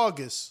versus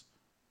Vargas.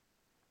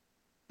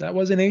 That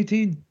wasn't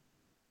 18.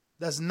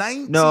 That's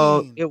 19.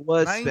 No, it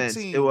was 19. Spence.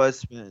 It was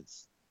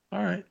Spence.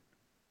 All right.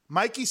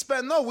 Mikey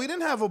Spence. No, we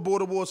didn't have a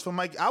Border Wars for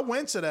Mikey. I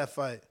went to that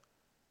fight.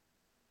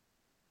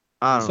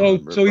 So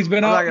he's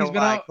been out. He's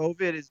been out.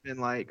 COVID has been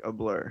like a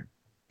blur.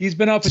 He's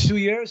been out for 2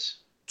 years.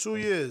 2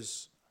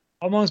 years.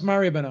 How long's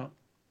Mario been out?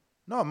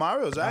 No,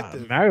 Mario's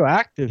active. Mario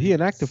active. He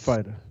an active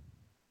fighter.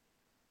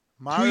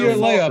 2 year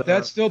layup.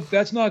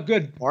 That's not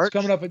good. It's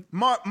coming up.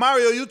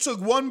 Mario, you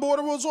took one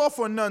Border Wars off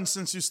or none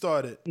since you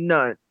started?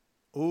 None.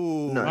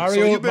 Ooh,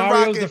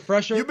 Mario's the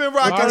fresher. You've been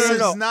rocking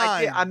since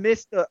 9. I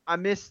missed the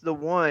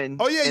one.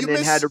 Oh yeah, and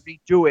then had to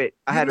redo it.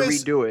 I had to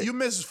redo it. You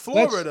missed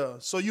Florida,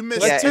 so you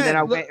missed 10. And then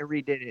I went and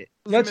redid it.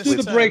 Let's do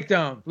the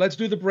breakdown. Let's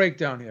do the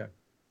breakdown here.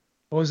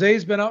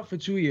 Jose's been out for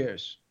 2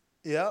 years.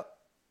 Yeah.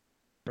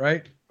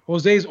 Right.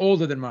 Jose's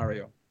older than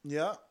Mario.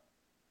 Yeah.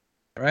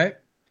 Right.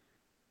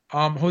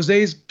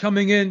 Jose's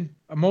coming in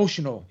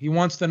emotional. He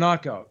wants the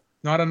knockout,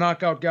 not a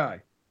knockout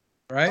guy.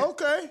 Right.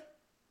 Okay.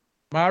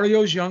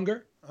 Mario's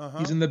younger.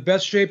 He's in the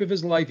best shape of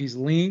his life. He's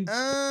lean.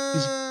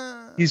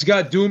 He's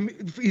got Doom.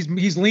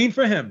 He's lean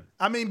for him.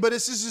 I mean, but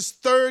this is his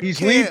third.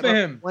 He's lean for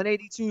him.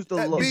 182 is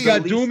the low. He's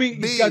got Doomy.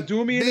 He's got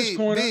Doomy in his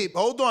corner.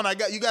 Hold on,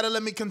 you got to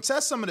let me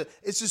contest some of it.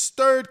 It's his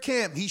third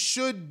camp. He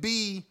should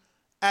be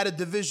at a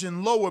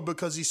division lower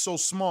because he's so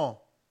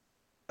small.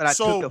 But I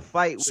took a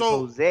fight with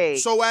Jose.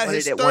 So at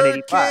his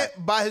third camp,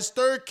 by his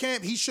third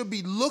camp, he should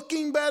be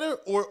looking better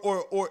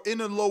or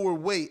in a lower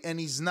weight, and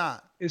he's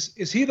not.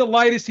 Is he the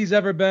lightest he's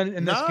ever been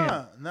in this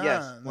camp?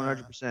 Yes,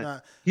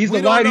 100%. He's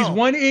the lightest. He's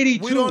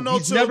 182.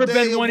 He's never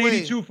been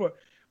 182 for.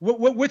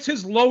 What's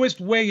his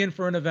lowest weigh-in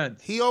for an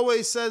event? He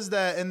always says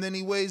that, and then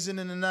he weighs in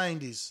the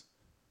 90s.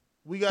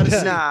 We gotta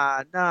see.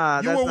 Nah.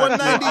 You were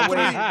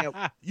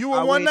 193. You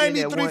were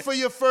 193 for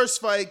your first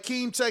fight.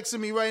 Keem texting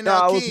me right now.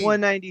 No, I was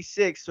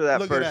 196 for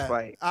that first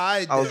fight.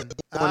 I was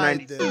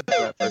 196 for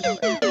that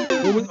first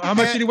fight. How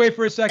much did he weigh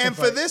for his second fight? And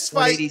for this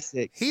fight, he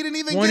didn't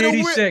even get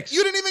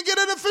you didn't even get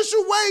an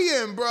official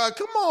weigh-in, bro.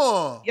 Come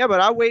on. Yeah, but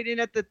I weighed in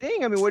at the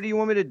thing. I mean, what do you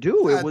want me to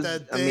do? It was. I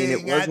mean,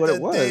 it was what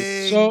it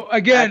was. So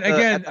again,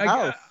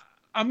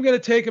 I'm gonna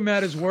take him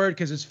at his word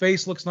because his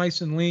face looks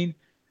nice and lean.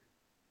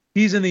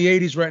 He's in the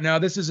 80s right now.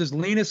 This is his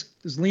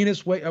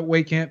leanest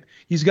weight camp.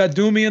 He's got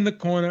Doomy in the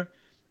corner.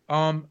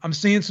 I'm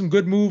seeing some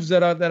good moves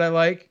that I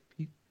like.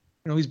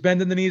 He's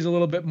bending the knees a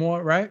little bit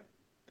more, right?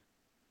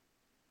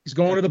 He's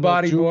going to the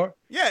body more.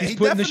 Yeah, he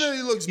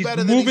definitely looks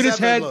better than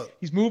he's ever looked.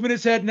 He's moving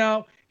his head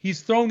now.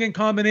 He's throwing in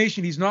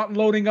combination. He's not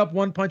loading up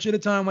one punch at a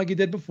time like he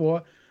did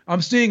before.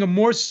 I'm seeing a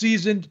more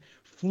seasoned,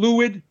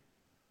 fluid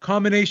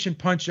combination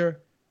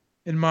puncher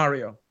in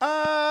Mario.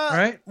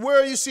 Right?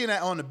 Where are you seeing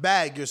that on the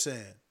bag, you're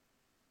saying?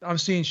 I'm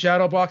seeing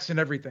shadow box and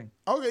everything.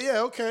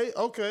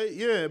 Okay,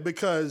 yeah,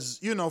 because,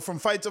 from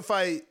fight to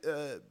fight,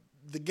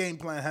 the game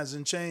plan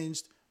hasn't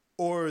changed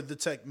or the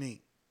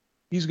technique.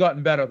 He's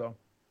gotten better, though.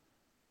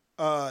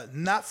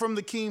 Not from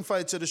the Keem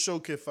fight to the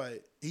Showkid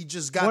fight. He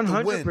just got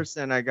the win.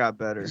 100% I got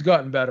better. He's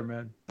gotten better,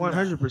 man.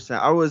 100%.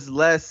 I was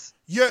less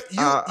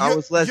I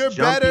was less you're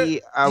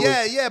jumpy.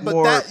 Better.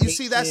 But that, you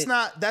see, that's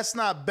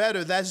not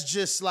better. That's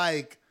just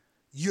like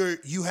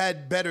you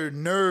had better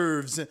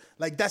nerves.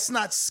 Like, that's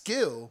not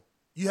skill.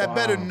 You had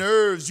better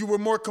nerves. You were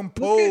more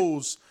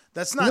composed.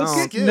 That's not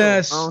skill.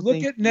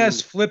 Look at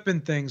Ness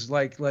flipping things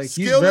like he's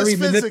skill very is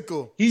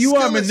physical. You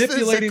are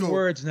manipulating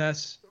words,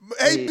 Ness.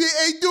 Hey,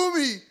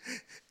 Doomy,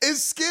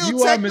 is skill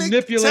you are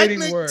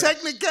manipulating words.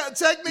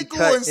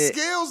 Technical and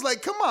skills.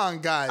 Like, come on,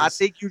 guys. I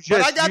think you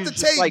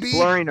just like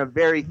blurring a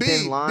very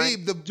thin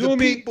line.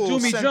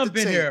 Doomy, jump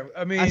in here.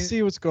 I mean, I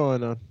see what's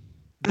going on.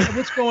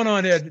 What's going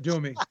on here,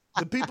 Doomy?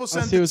 The people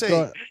sent the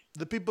tape.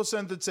 The people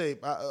sent the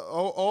tape.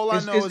 All I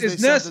know is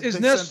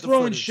Ness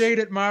throwing shade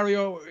at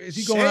Mario? Is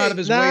he going out of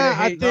his way to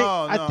hate?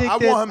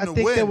 I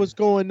think that what's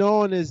going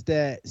on is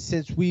that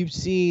since we've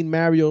seen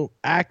Mario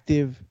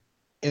active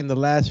in the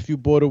last few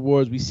Border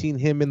Wars, we've seen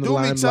him in the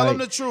limelight. Tell him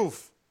the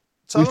truth.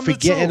 We're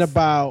forgetting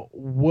about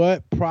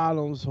what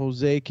problems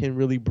Jose can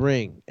really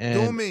bring.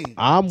 And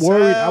I'm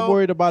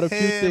worried about a few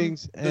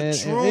things. And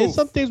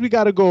some things we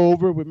got to go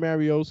over with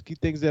Marioski,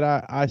 things that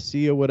I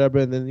see or whatever.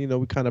 And then,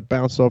 we kind of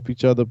bounce off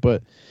each other.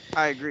 But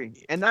I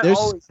agree. And that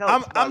always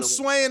helps. I'm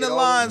swaying the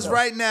lines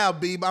right now,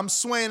 Beeb. I'm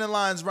swaying the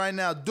lines right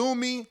now.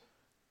 Doomy,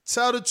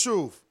 tell the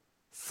truth.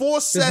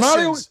 4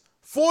 sessions.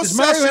 Does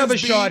Mario have a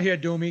shot here,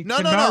 Doomy?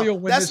 No.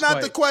 That's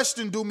not the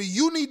question, Doomy.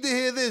 You need to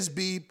hear this,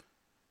 Beeb.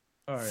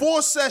 Right.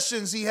 4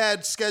 sessions he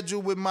had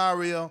scheduled with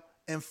Mario,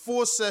 and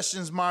 4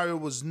 sessions Mario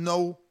was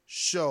no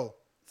show.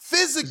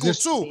 Physical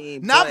too,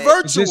 not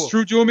virtual. Is this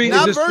true, Doomy?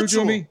 Not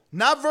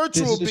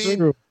virtual, B.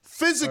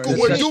 Physical.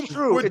 Where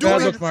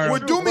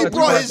Doomy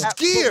brought his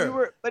gear. B,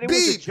 let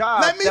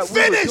me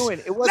finish.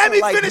 Let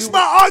me finish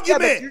my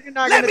argument.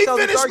 Let me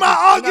finish my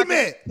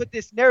argument. Put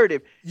this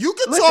narrative. You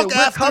can talk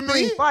after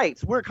me.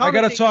 Fights. I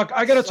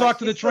gotta talk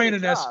to the trainer,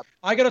 Ness.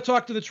 I gotta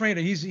talk to the trainer.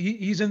 He's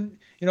in.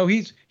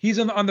 He's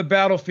on the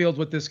battlefield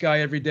with this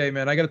guy every day,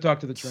 man. I got to talk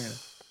to the trainer.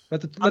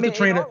 Let the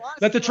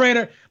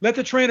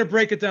trainer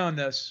break it down,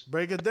 Ness.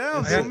 Break it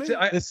down.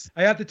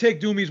 I have to take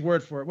Doomy's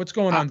word for it. What's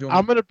going on, Doomy?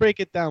 I'm gonna break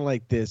it down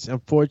like this.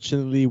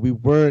 Unfortunately, we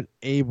weren't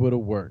able to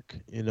work.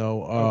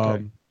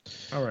 Okay.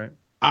 All right.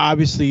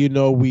 Obviously,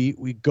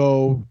 we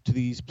go to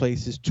these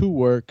places to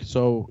work.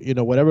 So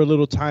whatever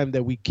little time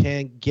that we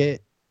can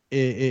get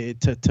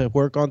to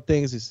work on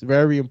things is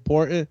very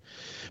important.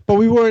 But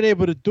we weren't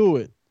able to do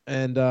it.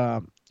 And,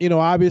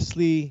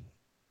 obviously,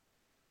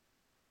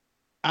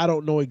 I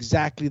don't know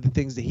exactly the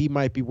things that he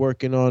might be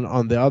working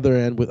on the other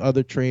end with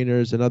other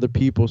trainers and other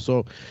people.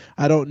 So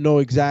I don't know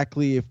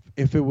exactly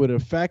if it would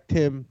affect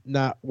him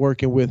not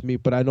working with me,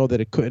 but I know that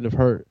it couldn't have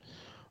hurt.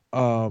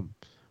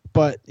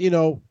 But,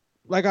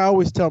 like I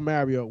always tell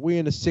Mario, we're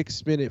in a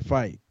 6-minute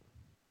fight,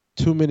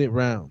 2-minute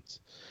rounds.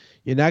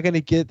 You're not going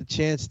to get the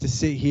chance to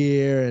sit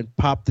here and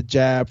pop the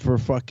jab for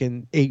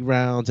fucking 8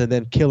 rounds and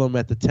then kill him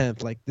at the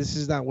 10th. Like, this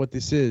is not what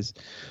this is.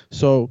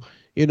 So,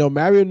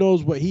 Mario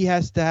knows what he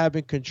has to have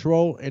in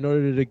control in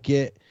order to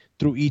get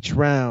through each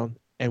round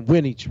and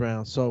win each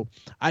round. So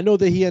I know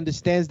that he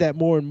understands that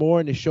more and more,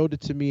 and it showed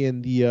it to me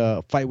in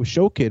the fight with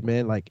Showkid,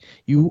 man. Like,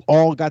 you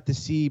all got to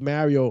see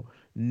Mario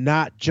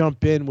not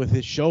jump in with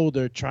his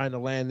shoulder trying to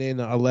land in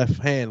a left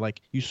hand.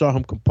 Like, you saw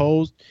him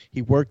composed.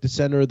 He worked the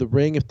center of the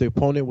ring. If the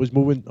opponent was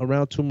moving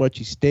around too much,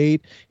 he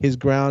stayed his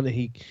ground, and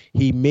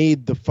he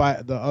made the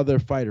other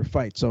fighter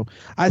fight. So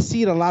I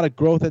see a lot of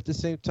growth at the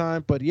same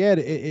time. But yeah,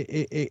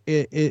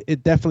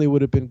 it definitely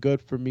would have been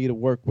good for me to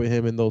work with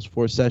him in those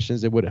 4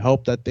 sessions. It would have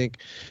helped, I think,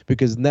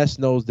 because Ness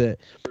knows that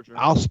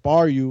I'll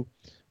spar you,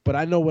 but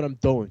I know what I'm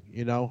doing.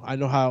 You know, I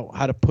know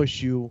how to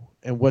push you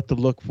and what to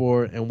look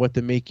for and what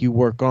to make you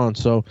work on.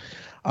 So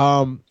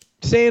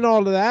saying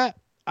all of that,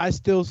 I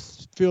still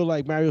feel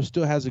like Mario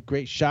still has a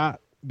great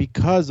shot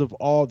because of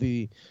all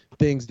the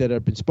things that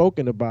have been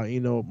spoken about.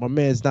 You know, my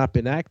man's not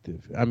been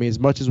active. I mean, as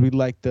much as we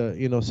like to,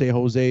 you know, say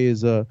Jose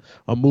is a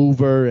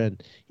mover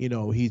and, you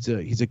know, he's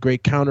a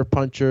great counter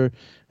puncher,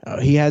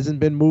 he hasn't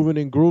been moving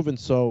and grooving.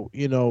 So,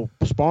 you know,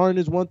 sparring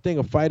is one thing,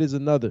 a fight is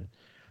another.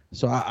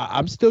 So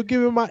I'm still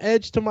giving my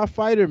edge to my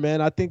fighter, man.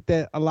 I think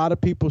that a lot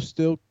of people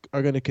still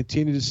are going to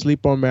continue to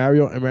sleep on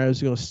Mario, and Mario's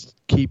going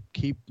to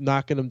keep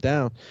knocking him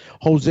down.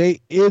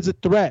 Jose is a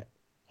threat.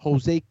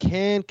 Jose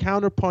can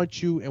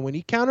counterpunch you, and when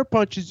he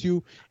counterpunches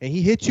you and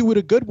he hits you with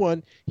a good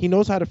one, he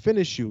knows how to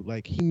finish you.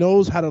 Like, he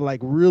knows how to, like,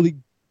 really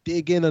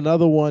dig in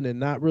another one and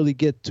not really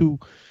get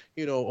too,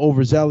 you know,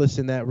 overzealous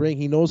in that ring.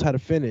 He knows how to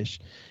finish.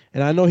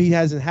 And I know he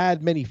hasn't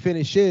had many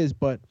finishes,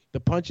 but the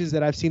punches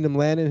that I've seen him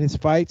land in his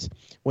fights,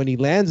 when he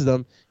lands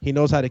them, he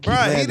knows how to keep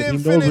landing. He didn't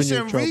finish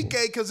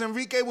Enrique because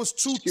Enrique was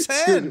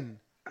 210.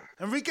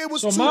 Enrique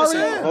was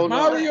 210.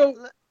 Mario,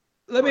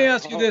 let me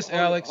ask you this,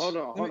 Alex.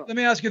 Let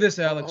me ask you this,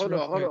 Alex. Hold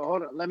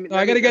on.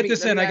 I got to get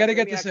this in. I got to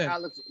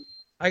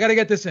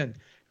get this in.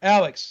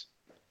 Alex,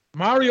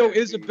 Mario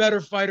is a better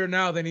fighter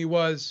now than he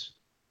was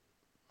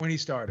when he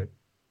started.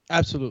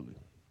 Absolutely.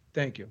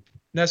 Thank you.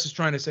 Ness is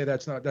trying to say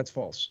that's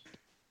false.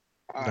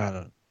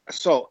 No.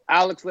 So,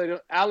 Alex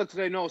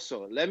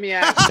Reynoso, let me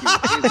ask you: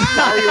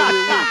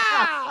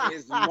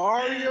 Is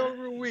Mario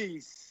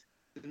Ruiz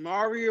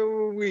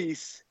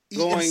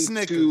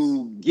going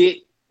to get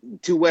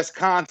to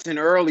Wisconsin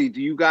early?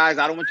 Do you guys?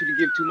 I don't want you to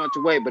give too much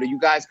away, but you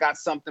guys got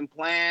something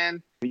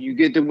planned? When you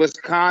get to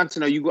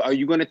Wisconsin, are you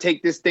going to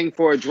take this thing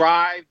for a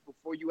drive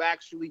before you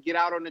actually get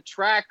out on the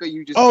track, or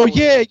you just? Oh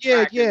yeah.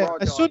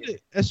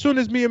 As soon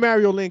as me and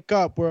Mario link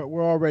up,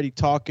 we're already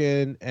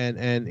talking,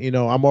 and you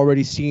know, I'm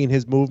already seeing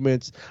his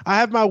movements. I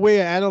have my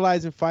way of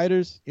analyzing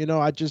fighters. You know,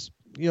 I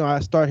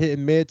start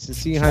hitting mitts and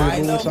seeing how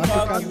they move. So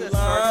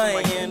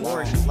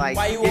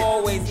why you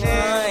always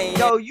lying?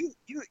 Yo,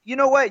 you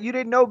know what? You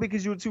didn't know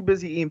because you were too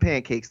busy eating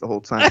pancakes the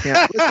whole time.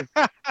 Listen,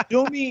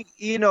 Dumi,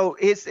 you know,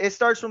 it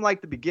starts from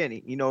like the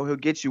beginning. You know, he'll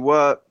get you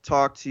up,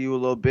 talk to you a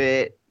little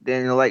bit,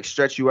 then he'll like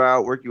stretch you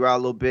out, work you out a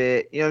little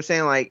bit. You know what I'm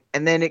saying? Like,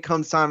 and then it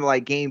comes time to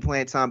like game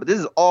plan time. But this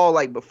is all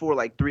like before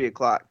like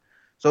 3:00.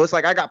 So it's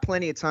like I got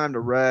plenty of time to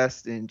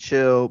rest and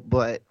chill.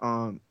 But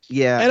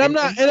yeah. And I'm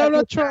not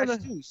trying to.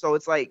 Too. So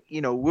it's like,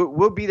 you know,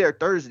 we'll be there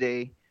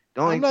Thursday. The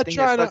only thing that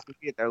sucks is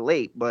get there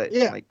late, but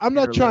yeah, like, I'm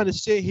not trying to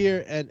sit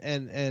here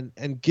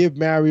and give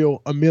Mario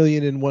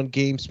 1,000,001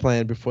 games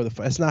plan before the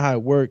fight. That's not how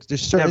it works.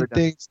 There's certain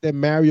things that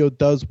Mario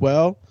does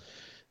well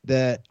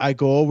that I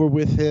go over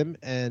with him,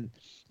 and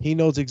he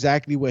knows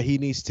exactly what he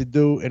needs to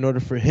do in order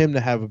for him to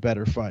have a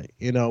better fight.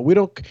 You know,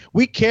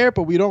 we care,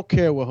 but we don't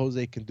care what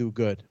Jose can do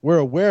good. We're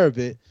aware of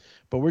it,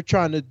 but we're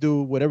trying to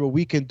do whatever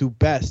we can do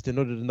best in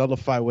order to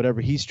nullify whatever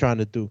he's trying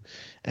to do.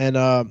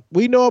 And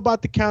we know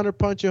about the counter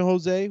punching,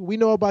 Jose. We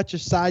know about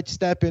your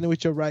sidestepping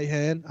with your right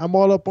hand. I'm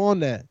all up on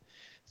that.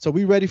 So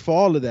we ready for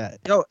all of that.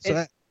 Yo,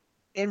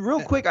 and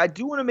real quick, I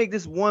do want to make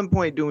this one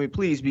point, Doomy,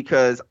 please,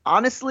 because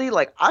honestly,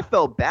 like, I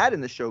felt bad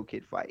in the Show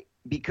Kid fight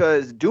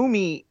because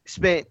Doomy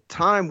spent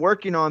time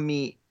working on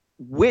me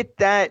with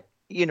that,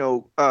 you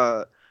know,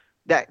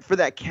 that for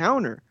that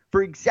counter.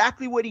 For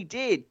exactly what he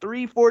did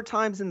 3-4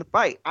 times in the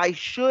fight. I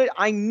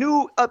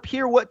knew up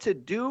here what to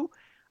do.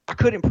 I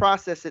couldn't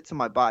process it to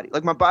my body.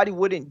 Like, my body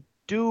wouldn't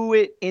do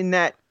it in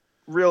that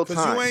real time.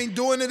 Because you ain't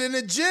doing it in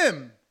the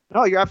gym.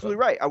 No, you're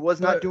absolutely right. I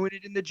was not doing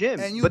it in the gym.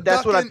 But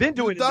that's what I've been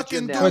doing in the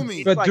gym now.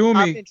 But like,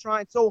 I've been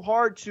trying so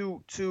hard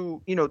to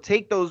you know,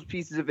 take those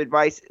pieces of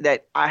advice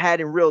that I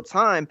had in real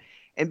time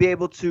and be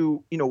able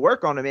to, you know,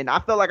 work on him. And I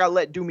felt like I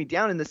let Doomy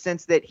down in the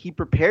sense that he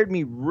prepared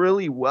me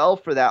really well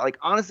for that. Like,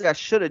 honestly, I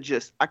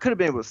could have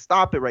been able to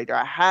stop it right there.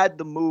 I had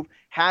the move,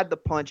 had the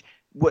punch.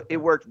 It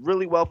worked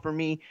really well for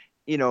me,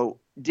 you know,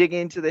 dig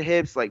into the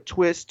hips, like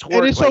twist, torque.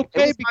 And it's like,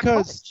 okay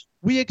because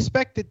we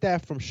expected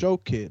that from Show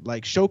Kid.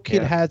 Like, Show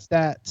Kid has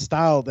that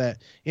style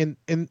that in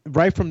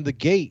right from the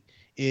gate,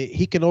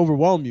 he can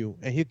overwhelm you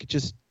and he could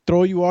just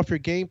throw you off your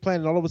game plan,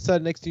 and all of a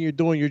sudden, next thing you're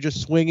doing, you're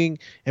just swinging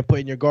and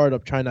putting your guard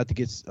up, trying not to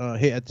get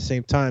hit at the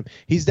same time.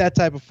 He's that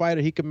type of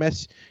fighter. He can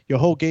mess your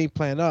whole game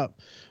plan up.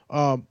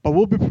 But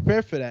we'll be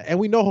prepared for that. And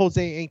we know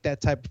Jose ain't that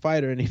type of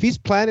fighter. And if he's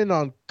planning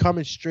on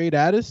coming straight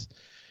at us,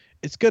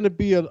 it's going to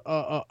be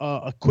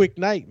a quick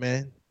night,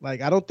 man.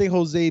 Like, I don't think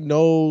Jose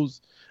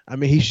knows. I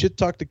mean, he should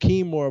talk to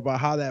Keem more about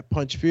how that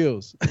punch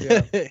feels.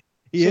 Yeah.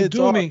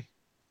 So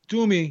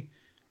Doomy,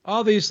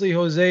 obviously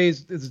Jose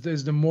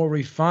is the more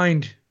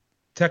refined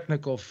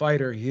technical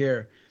fighter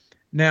here.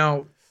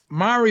 Now,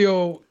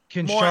 Mario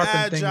can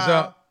sharpen things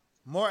up.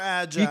 More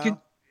agile.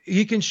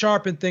 He can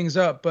sharpen things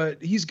up,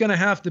 but he's going to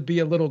have to be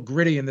a little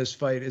gritty in this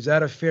fight. Is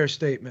that a fair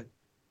statement?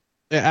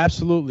 Yeah,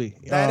 absolutely.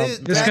 This is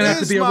going to have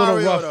to be Mario, a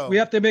little rough. Though. We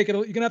have to make it.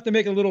 You're going to have to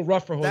make it a little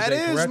rough for Jose. That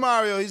is correct?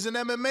 Mario. He's an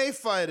MMA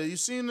fighter. You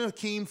seen the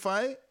Keem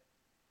fight?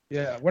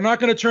 Yeah, we're not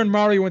going to turn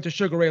Mario into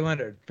Sugar Ray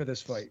Leonard for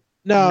this fight.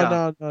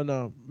 No.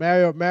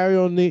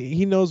 Mario,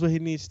 he knows what he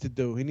needs to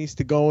do. He needs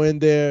to go in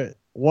there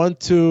 1,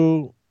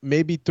 2,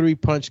 maybe 3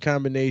 punch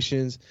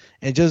combinations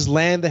and just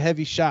land the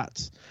heavy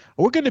shots.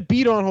 We're gonna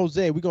beat on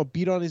Jose. We're gonna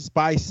beat on his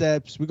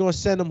biceps. We're gonna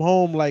send him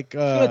home like.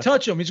 He's gonna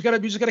touch him. You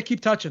just gotta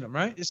keep touching him,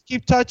 right? Just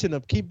keep touching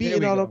him. Keep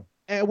beating on him.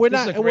 And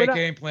this is a great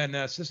game plan,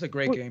 Ness. This is a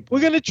great game plan. We're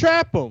gonna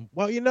trap him.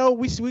 Well,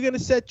 we're gonna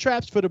set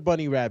traps for the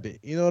bunny rabbit.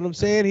 You know what I'm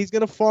saying? He's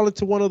gonna fall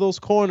into one of those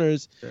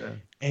corners, and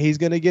he's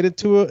gonna get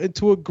into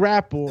a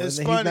grapple. It's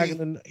and funny. He's not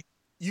gonna.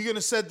 You're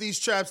gonna set these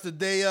traps the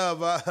day of.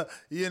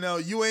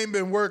 You ain't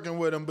been working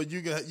with him, but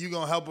you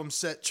gonna help him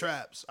set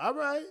traps. All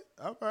right.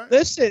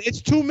 Listen, it's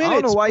 2 minutes. I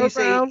don't know why you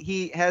say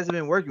he hasn't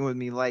been working with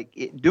me. Like,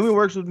 Doomy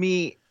works with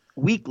me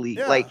weekly.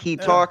 Yeah, like, he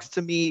talks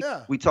to me.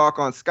 Yeah. We talk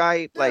on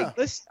Skype. Yeah.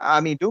 Like,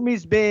 I mean,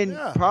 Doomy's been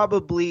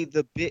probably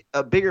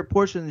a bigger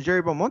portion than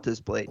Jerry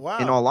Belmonte's played. Wow.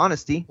 In all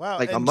honesty,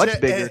 like a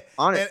much bigger.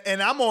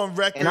 And I'm on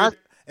record. I'm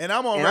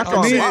on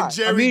record saying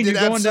Jerry did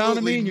you're going down to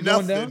absolutely me. You're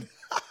nothing. going down.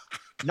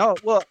 No,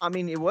 well, I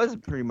mean, it was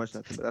pretty much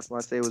nothing, but that's why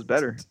I say it was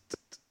better.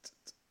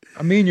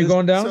 I mean, you're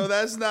going down. So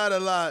that's not a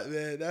lot,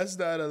 man. That's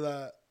not a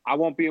lot. I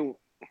won't be in.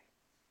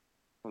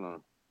 Hold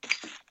on.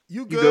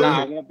 You good?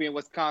 Nah, I won't be in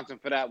Wisconsin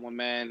for that one,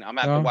 man. I'm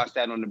gonna have to watch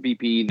that on the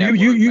BPE network.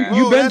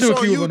 You've been to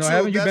a few of them,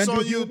 haven't you? That's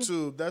on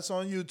YouTube. That's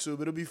on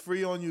YouTube. It'll be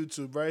free on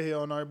YouTube right here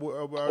on our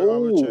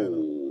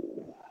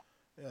channel.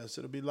 Yes,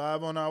 it'll be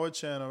live on our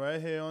channel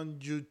right here on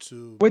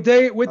YouTube. What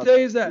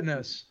day is that,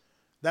 Ness?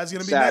 That's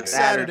gonna be next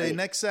Saturday.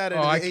 Next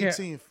Saturday, the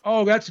 18th.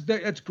 Oh,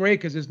 that's great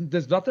because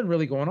there's nothing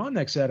really going on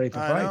next Saturday for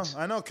fights.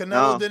 I know.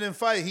 Canelo didn't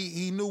fight.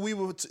 He knew we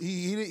were.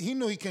 He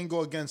knew he can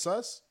go against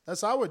us.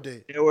 That's our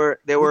day. They were.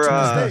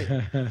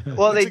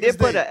 Well, they did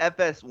put a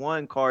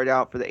FS1 card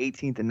out for the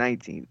 18th and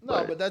 19th.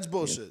 No, but that's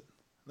bullshit.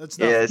 That's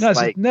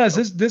Ness,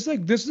 this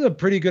is a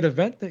pretty good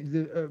event.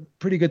 A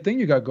pretty good thing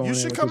you got going. You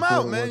should come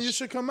out, man. You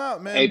should come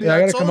out, man. Hey,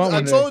 I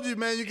told you,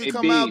 man. You can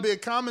come out, be a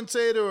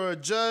commentator or a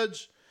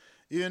judge.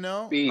 You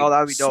know,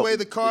 that'd be dope. Sway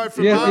the card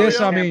for Mario.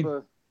 Yes, I mean,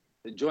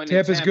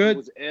 Tampa's good.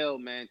 Was ill,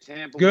 man.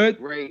 Tampa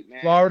good. Was great,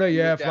 man.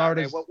 Florida,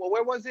 Florida. Well,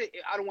 where was it?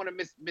 I don't want to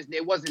miss.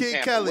 It wasn't Kid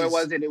Tampa. Kelly's. Where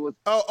was it? It was.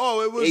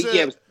 It was.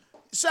 It was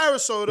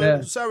Sarasota. Yeah.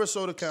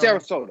 Sarasota County.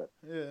 Sarasota.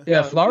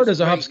 Yeah,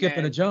 Florida's a hop, skip,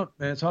 and a jump,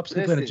 man. It's hop,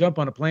 skip, and a jump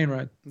on a plane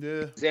ride.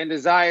 Yeah. Xander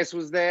Zayas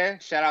was there.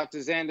 Shout out to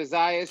Xander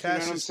Zayas. You know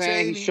what I'm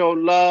saying? Chaney. He showed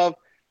love.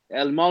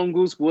 El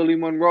Mongoose, Willie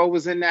Monroe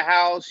was in the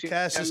house. You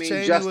Cassius know what I mean?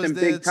 Chaney Justin was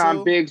Big there Tom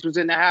too. Biggs was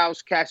in the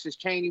house. Cassius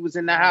Chaney was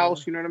in the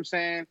house. You know what I'm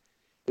saying?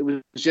 It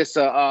was just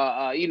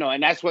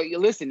and that's what you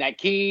listen. That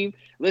Keem,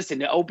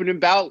 the opening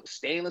bout,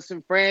 Stainless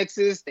and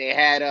Francis. They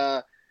had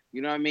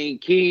you know what I mean,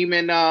 Keem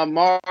and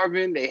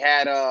Marvin. They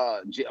had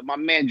my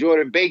man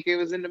Jordan Baker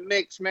was in the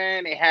mix,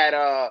 man. They had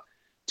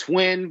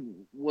Twin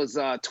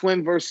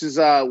versus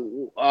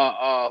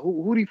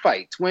who did he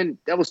fight? Twin.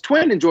 That was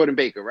Twin and Jordan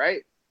Baker,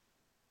 right?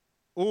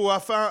 Oh, I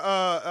found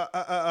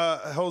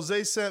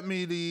Jose sent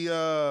me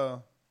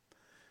the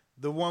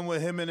one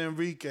with him and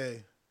Enrique.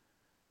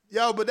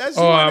 Yo, but that's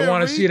you and Enrique. I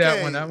want to see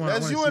that one.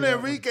 That's you and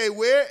Enrique.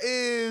 Where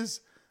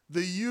is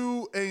the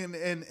you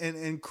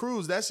and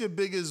Cruz? That's your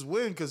biggest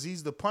win because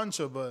he's the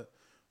puncher, but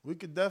we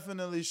could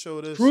definitely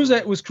show this.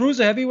 Was Cruz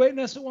a heavyweight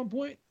Ness at one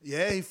point?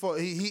 Yeah, he fought.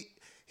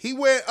 He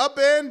went up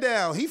and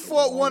down. He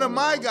fought one of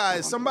my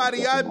guys.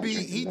 Somebody I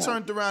beat. He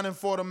turned around and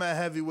fought him at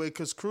heavyweight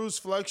because Cruz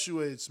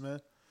fluctuates, man.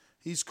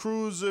 He's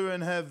cruiser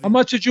and heavy. How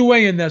much did you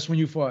weigh in this when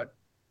you fought?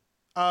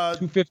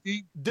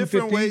 250?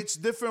 Different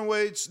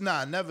weights.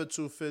 Nah, never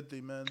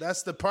 250, man.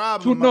 That's the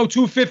problem.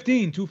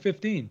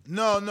 215.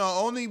 No,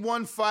 only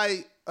one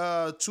fight,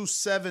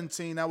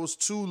 217. I was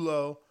too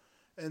low.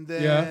 And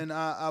then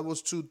I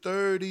was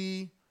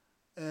 230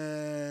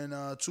 and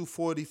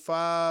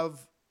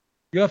 245.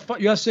 You're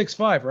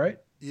 6'5", right?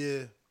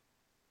 Yeah.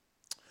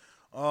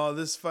 Oh,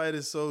 this fight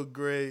is so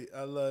great.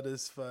 I love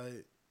this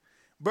fight.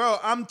 Bro,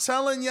 I'm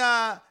telling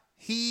y'all,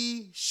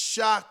 he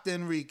shocked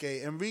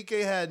Enrique.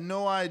 Enrique had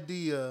no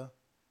idea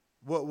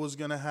what was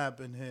going to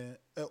happen here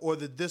or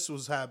that this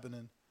was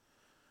happening.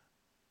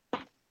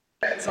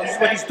 So this is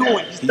what he's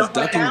doing. He's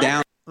ducking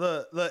down.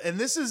 Look, and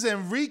this is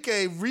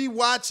Enrique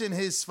rewatching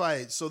his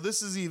fight, so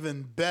this is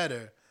even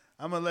better.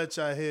 I'm going to let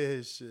y'all hear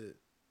his shit.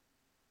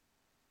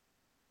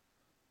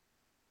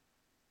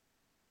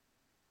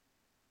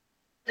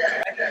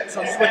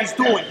 So this is what he's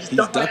doing. He's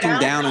ducking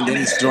down and then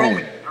he's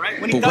throwing.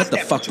 But what the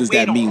fuck does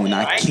that mean when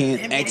I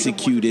can't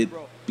execute it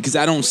because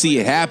I don't see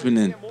it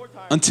happening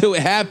until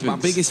it happens? My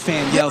biggest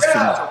fan yells for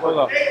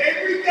me.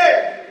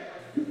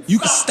 You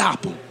can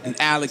stop him. And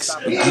Alex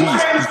agrees. You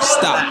can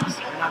stop him.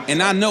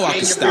 And I know I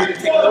can stop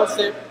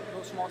him.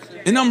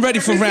 And I'm ready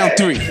for round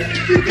 3.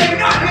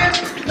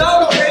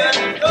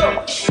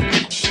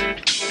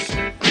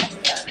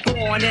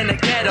 Born in the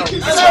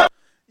ghetto.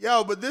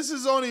 Yo, but this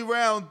is only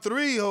round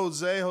 3,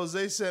 Jose.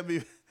 Jose sent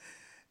me.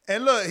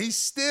 And look, he's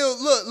still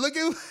look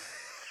at.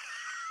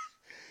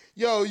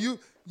 Yo, you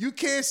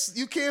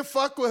can't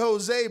fuck with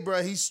Jose,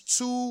 bro. He's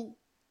too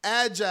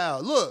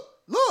agile.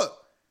 Look,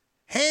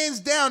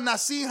 hands down,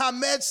 Naseem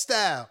Hamed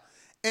style.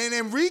 And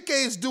Enrique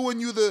is doing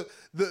you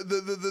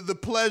the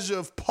pleasure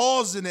of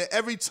pausing it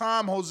every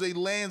time Jose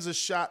lands a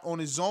shot on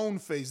his own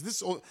face.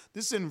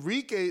 This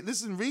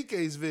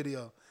Enrique's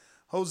video.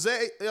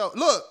 Jose, yo,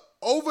 look,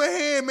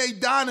 overhand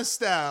Maidana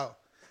style.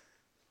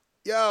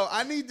 Yo,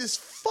 I need this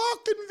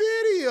fucking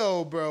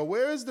video, bro.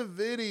 Where's the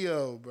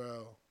video,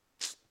 bro?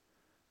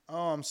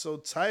 Oh, I'm so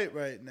tight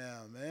right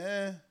now,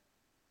 man.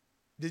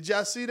 Did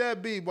y'all see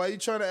that, B? Why you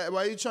trying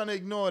to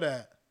ignore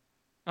that?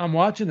 I'm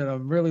watching it.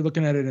 I'm really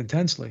looking at it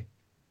intensely.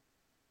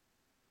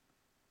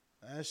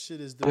 That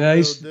shit is the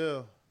real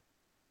deal.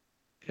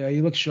 Yeah,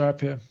 you look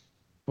sharp here,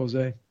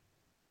 Jose.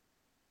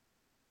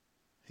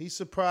 He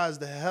surprised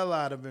the hell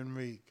out of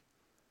Enrique.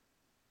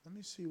 Let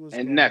me see what's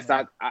going on. And Ness,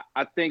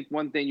 I think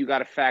one thing you got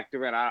to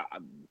factor in,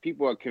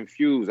 people are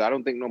confused. I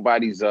don't think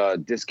nobody's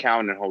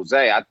discounting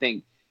Jose. I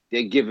think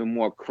they're giving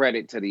more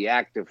credit to the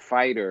active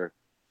fighter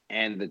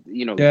and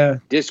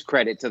the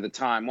discredit to the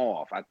time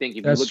off. I think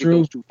if you look at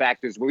those two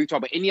factors, when we talk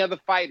about any other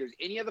fighters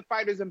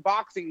in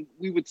boxing,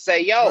 we would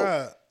say,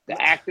 the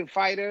active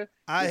fighter,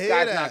 this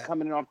guy's not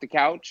coming off the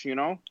couch,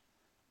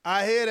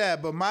 I hear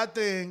that, but my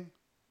thing.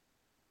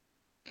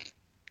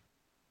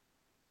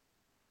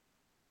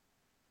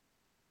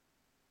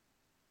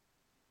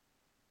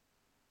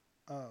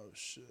 Oh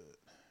shit.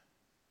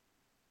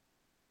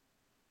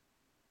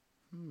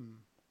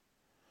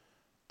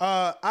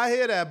 I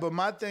hear that, but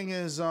my thing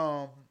is,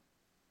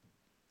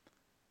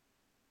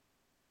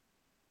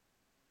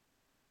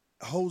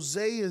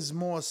 Jose is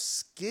more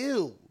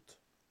skilled.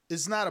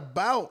 It's not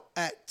about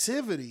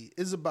activity.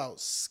 It's about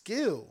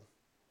skill.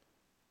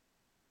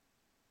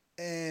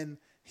 And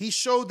he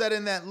showed that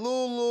in that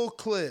little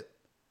clip.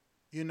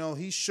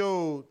 He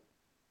showed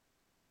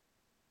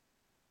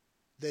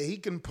that he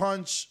can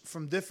punch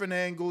from different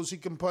angles. He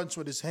can punch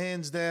with his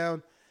hands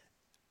down.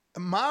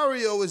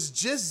 Mario is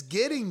just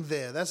getting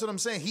there. That's what I'm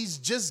saying. He's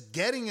just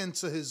getting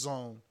into his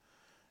zone.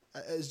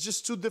 It's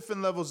just two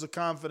different levels of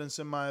confidence,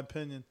 in my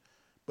opinion.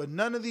 But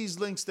none of these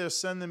links they're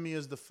sending me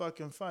is the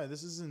fucking fight.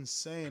 This is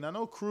insane. I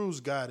know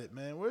Cruz got it,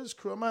 man. Where's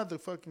Cruz? I'm going to have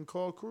to fucking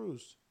call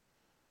Cruz.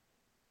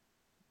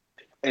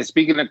 And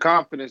speaking of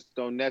confidence,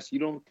 though, Ness, you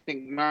don't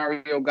think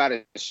Mario got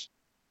a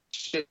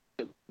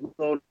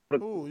shitload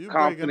of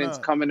confidence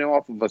coming in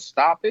off of a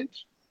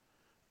stoppage?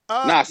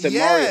 Yeah. That's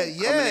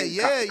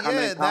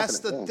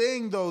the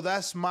thing, though.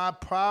 That's my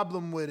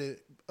problem with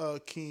it,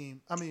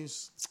 Keem.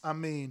 I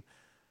mean,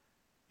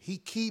 he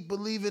keep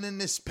believing in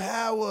this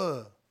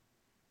power.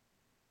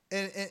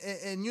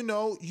 And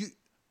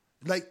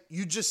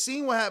you just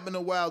seen what happened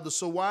to Wilder,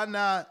 so why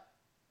not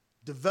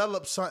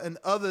develop something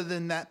other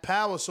than that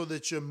power so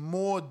that you're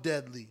more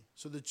deadly,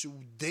 so that you're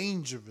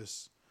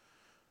dangerous?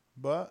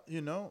 But,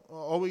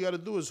 all we got to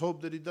do is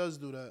hope that he does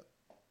do that.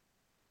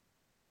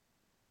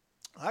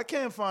 I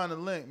can't find a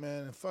link,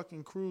 man, and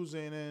fucking Cruz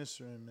ain't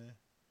answering, man.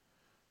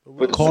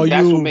 But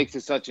that's what makes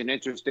it such an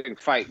interesting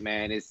fight,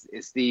 man. It's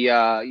the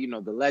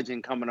the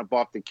legend coming up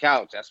off the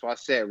couch. That's why I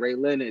said Ray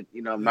Leonard.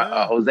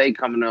 Jose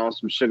coming on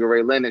some Sugar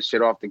Ray Leonard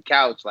shit off the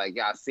couch. Like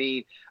I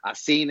seen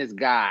this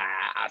guy.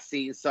 I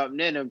seen something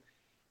in him.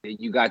 And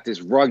you got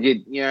this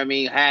rugged,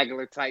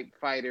 haggler type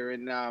fighter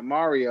in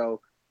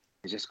Mario.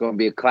 It's just going to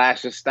be a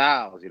clash of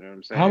styles. You know what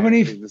I'm saying?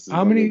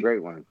 How many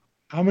great one.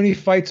 How many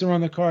fights are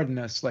on the card? And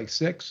that's like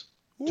 6.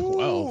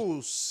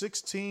 12.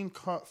 16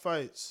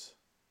 fights.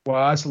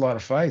 Wow, that's a lot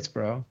of fights,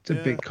 bro. It's a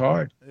big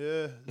card.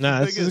 Yeah.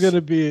 This is gonna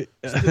be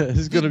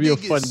a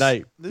fun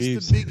night. This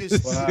is the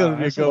biggest.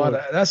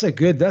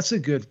 That's a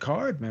good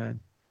card, man.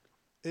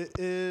 It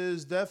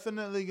is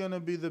definitely gonna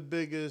be the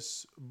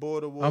biggest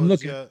border wars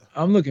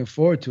I'm looking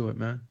forward to it,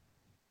 man.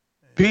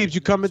 Peeps,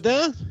 you coming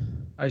down?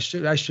 I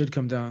should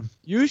come down.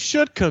 You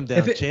should come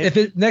down. If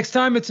it next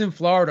time it's in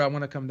Florida, I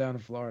want to come down to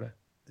Florida.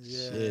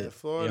 Yeah,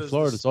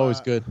 Florida's always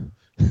good.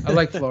 I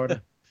like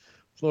Florida.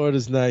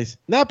 Florida's nice.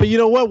 But you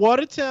know what?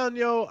 Watertown,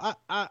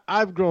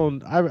 I've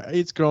grown.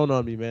 It's grown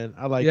on me, man.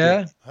 I like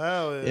it.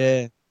 Hell yeah.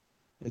 Yeah.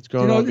 It's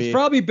grown on me. It's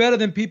probably better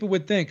than people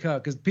would think, huh?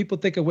 Because people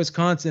think of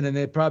Wisconsin and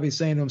they're probably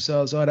saying to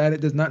themselves,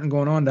 there's nothing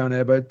going on down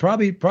there. But it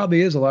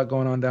probably is a lot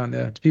going on down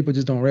there. People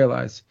just don't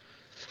realize.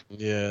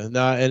 Yeah. And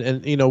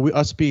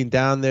us being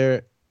down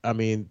there, I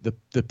mean,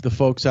 the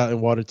folks out in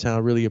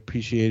Watertown really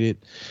appreciate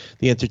it.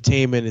 The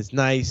entertainment is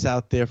nice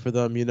out there for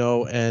them,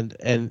 and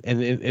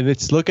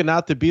it's looking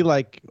out to be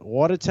like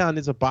Watertown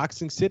is a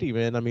boxing city,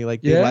 man. I mean,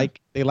 like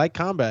they like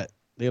combat.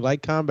 They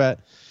like combat.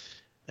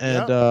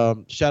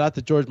 And shout out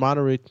to George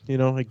Monterey,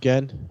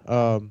 again.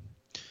 And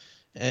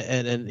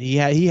he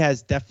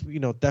has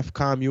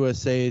DEFCON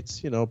USA.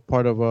 It's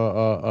part of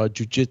a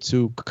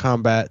jiu-jitsu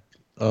combat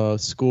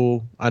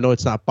school. I know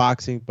it's not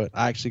boxing, but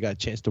I actually got a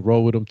chance to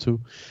roll with him too.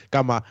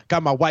 Got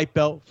my white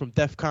belt from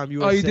DEFCON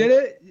USA. Oh, you did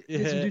it? Yeah.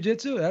 Did some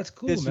jiu-jitsu? That's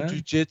cool, man. Did some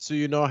jiu-jitsu,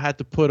 you know. I had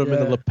to put him in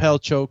a lapel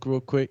choke real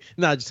quick.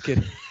 Nah, just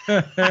kidding.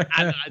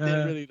 I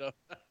didn't really know.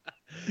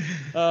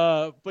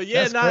 But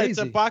yeah, it's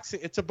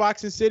a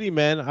boxing city,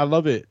 man. I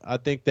love it. I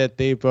think that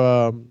they've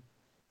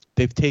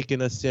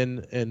taken us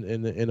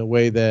in a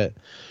way that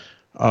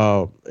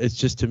it's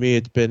just, to me,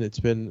 it's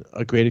been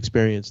a great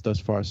experience thus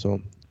far.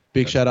 So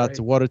big shout out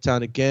to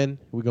Watertown again.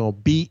 We're gonna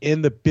be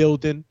in the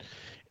building.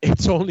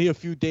 It's only a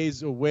few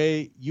days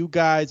away. You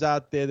guys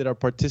out there that are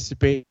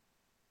participating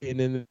in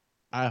it,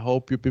 I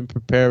hope you've been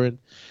preparing.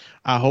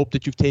 I hope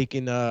that you've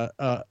taken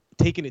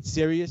it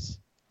serious,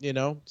 you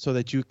know, so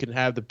that you can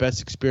have the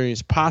best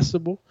experience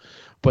possible.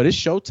 But it's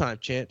showtime,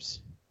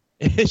 champs.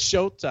 It's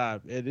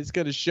showtime, and it's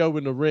going to show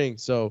in the ring.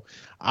 So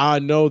I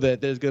know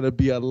that there's going to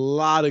be a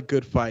lot of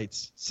good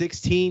fights.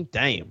 16,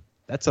 damn,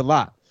 that's a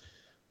lot.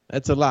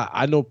 That's a lot.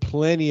 I know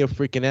plenty of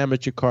freaking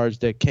amateur cards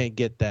that can't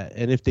get that.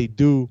 And if they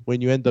do, when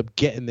you end up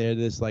getting there,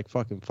 there's like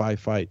fucking 5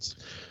 fights.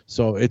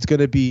 So it's going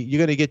to be, you're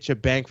going to get your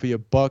bang for your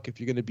buck if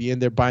you're going to be in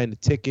there buying the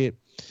ticket.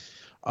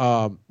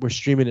 We're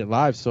streaming it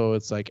live, so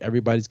it's like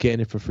everybody's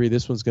getting it for free.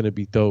 This one's going to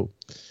be dope.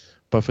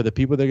 But for the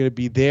people that are going to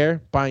be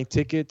there buying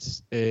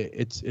tickets,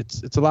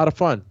 it's a lot of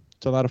fun.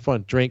 It's a lot of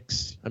fun.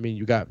 Drinks. I mean,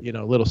 you got, you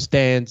know, little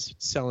stands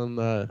selling,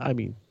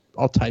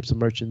 all types of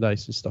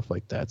merchandise and stuff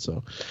like that.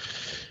 So,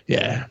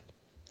 yeah.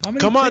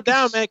 Come on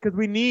down, man, because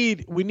we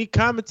need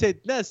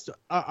commentators. Ness,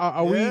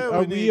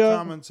 we need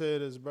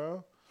commentators,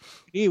 bro.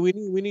 Yeah, we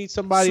need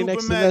somebody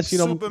next to us. You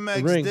know,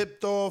 Supermax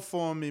dipped off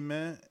for me,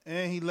 man,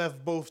 and he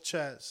left both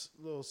chats.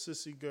 Little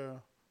sissy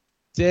girl.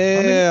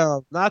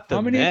 Damn, not the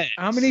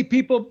How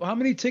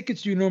many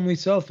tickets do you normally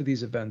sell for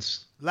these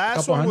events?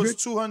 Last one was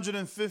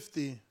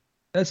 250.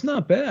 That's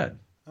not bad.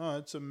 Oh,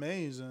 it's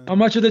amazing. How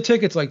much are the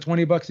tickets? Like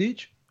 $20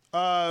 each?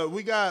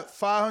 We got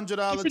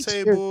 $500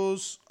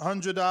 tables,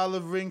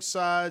 $100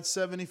 ringside,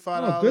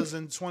 $75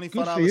 and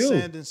 $25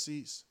 standing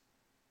seats.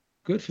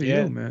 Good for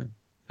you, man.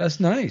 That's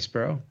nice,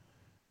 bro.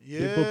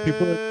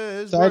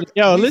 Yeah,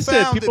 yo,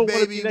 listen, people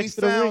baby. We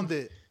found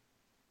it.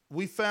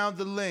 We found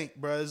the link,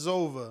 bro. It's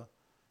over.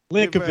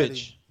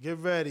 Linkovich. Get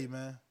ready,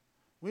 man.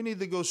 We need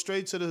to go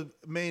straight to the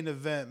main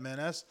event, man.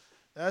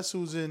 That's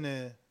who's in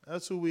there.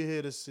 That's who we're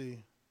here to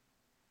see.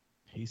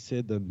 He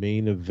said the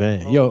main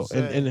event. Yo,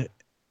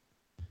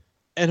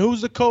 and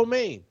who's the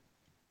co-main?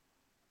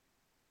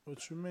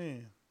 What you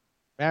mean?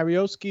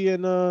 Marioski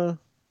and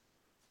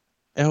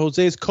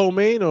Jose's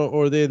co-main,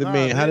 or they're the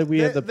main? How did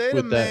we end up with that?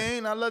 They're the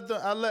main. I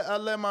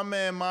let my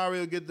man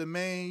Mario get the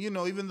main. You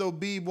know, even though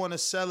Beeb want to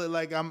sell it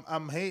like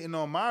I'm hating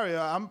on Mario,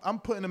 I'm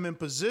putting him in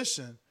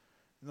position.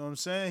 You know what I'm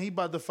saying? He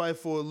about to fight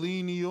for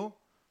Elenio,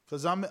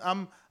 cause I'm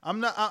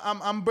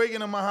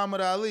breaking a Muhammad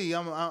Ali.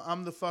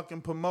 I'm the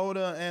fucking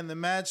promoter and the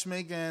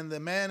matchmaker and the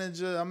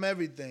manager. I'm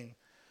everything.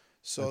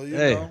 So you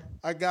know,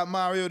 I got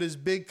Mario this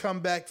big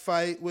comeback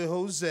fight with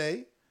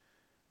Jose.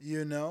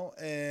 You know,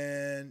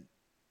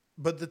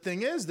 but the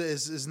thing is,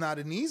 this is not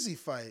an easy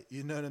fight.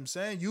 You know what I'm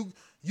saying?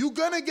 You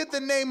gonna get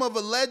the name of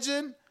a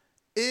legend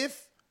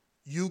if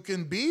you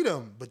can beat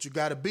him, but you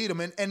gotta beat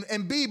him. And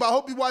Beeb, I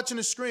hope you're watching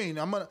the screen.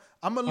 I'm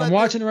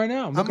watching it right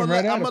now. I'm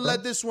gonna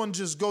let this one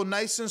just go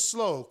nice and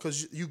slow,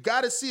 because you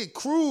gotta see it.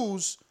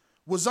 Cruz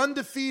was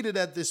undefeated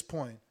at this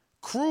point.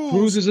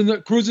 Cruz is in the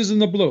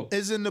blue.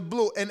 Is in the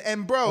blue.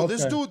 And bro, okay.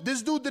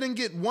 This dude didn't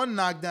get 1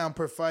 knockdown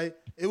per fight.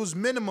 It was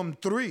minimum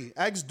 3.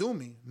 Ask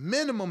Doomy.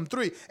 Minimum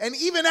 3. And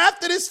even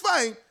after this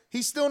fight,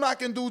 he's still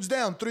knocking dudes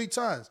down 3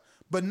 times.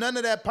 But none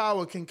of that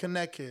power can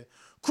connect here.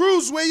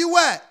 Cruz, where you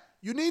at?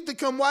 You need to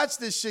come watch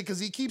this shit, because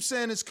he keeps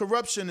saying it's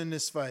corruption in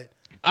this fight.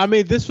 I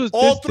mean, this was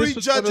all 3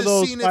 judges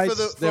seen it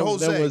for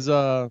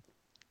Jose.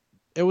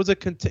 It was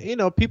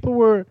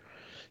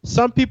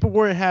some people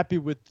weren't happy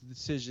with the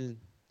decision.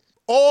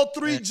 All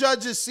 3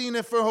 judges seen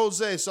it for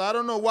Jose, so I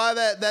don't know why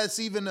that's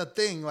even a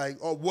thing. Like,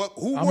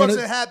 who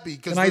wasn't happy?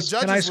 Because the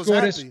judges was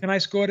happy. Can I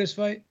score this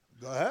fight?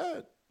 Go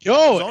ahead.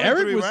 Yo,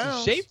 Eric was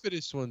in shape for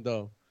this one,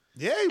 though.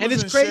 Yeah, he was and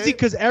it's crazy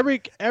because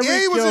Eric. Yeah,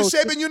 he was in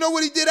shape, and you know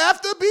what he did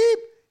after, Beeb?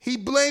 He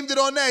blamed it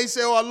on that. He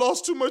said, "Oh, I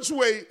lost too much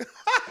weight."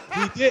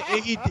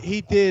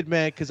 He did,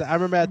 man. Because I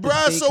remember at the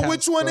steakhouse, so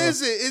which one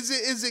is it?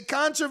 Is it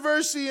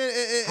controversy?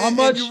 How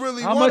much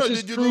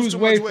does Cruz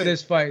weigh for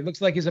this fight? Looks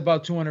like he's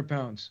about 200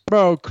 pounds.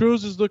 Bro,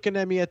 Cruz was looking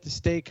at me at the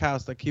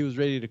steakhouse like he was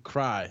ready to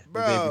cry.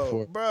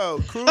 Bro,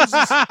 Cruz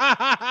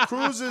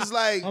is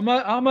like.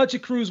 How much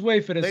did Cruz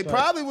weigh for this fight? They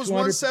probably was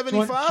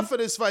 175 for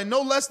this fight. No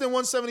less than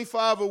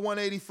 175 or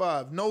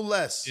 185. No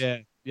less.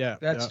 Yeah.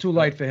 That's too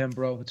light for him,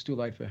 bro. It's too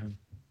light for him.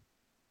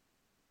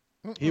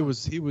 He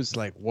was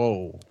like,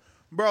 whoa.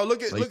 Bro,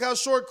 look how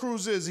short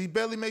Cruz is. He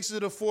barely makes it to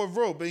the 4th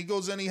rope, but he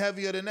goes any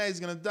heavier than that, he's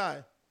gonna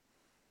die.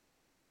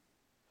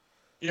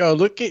 Yo,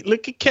 look at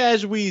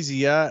Cash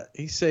Weezy.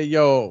 He said,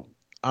 "Yo,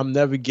 I'm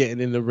never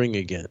getting in the ring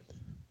again."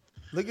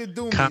 Look at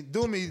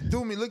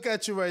Doomy. Look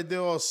at you right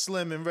there, all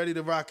slim and ready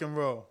to rock and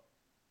roll.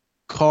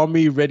 call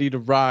me ready to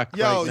rock.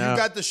 Yo, right now. You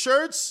got the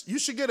shirts? You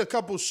should get a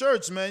couple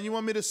shirts, man. You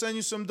want me to send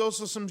you some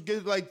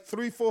get like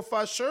 3, 4,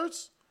 5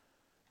 shirts?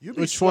 You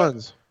be Which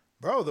ones?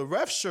 Bro, the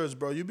ref shirts,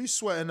 bro. You be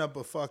sweating up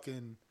a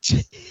fucking.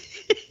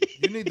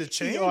 You need to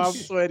change. Yo, I'm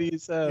sweaty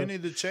as hell. You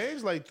need to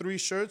change like 3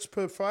 shirts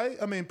per fight.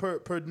 I mean,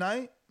 per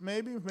night,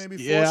 maybe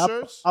 4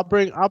 shirts. I'll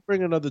bring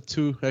another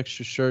 2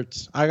 extra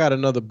shirts. I got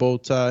another bow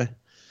tie.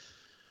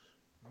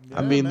 Yeah,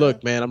 I mean,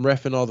 look, man, I'm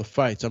reffing all the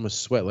fights. I'm gonna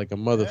sweat like a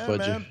motherfucker.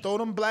 Man. Throw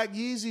them black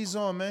Yeezys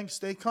on, man.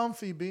 Stay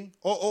comfy, B.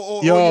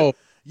 Yo,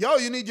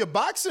 you need your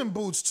boxing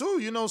boots too.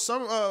 You know,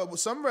 some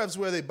refs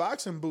wear their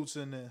boxing boots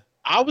in there.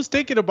 I was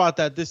thinking about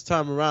that this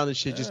time around and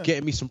shit, just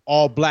getting me some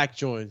all black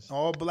joints.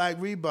 All black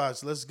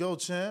Reeboks. Let's go,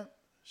 champ.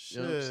 Shit.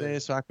 You know what I'm saying?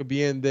 So I could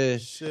be in there.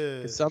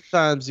 Shit.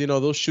 Sometimes,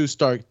 those shoes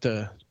start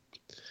to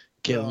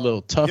get a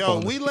little tough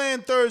on we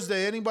land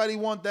Thursday. Anybody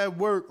want that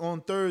work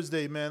on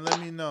Thursday, man? Let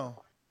me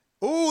know.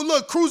 Ooh,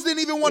 look, Cruz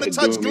didn't even want to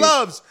touch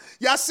gloves.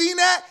 Y'all seen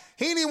that?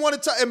 He didn't even want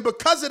to touch, and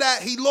because of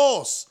that, he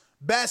lost.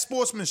 Bad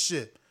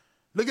sportsmanship.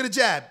 Look at the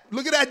jab.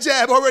 Look at that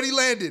jab already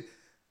landed.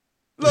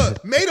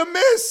 Look, made a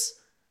miss.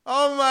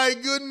 Oh, my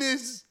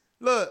goodness.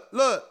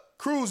 Look.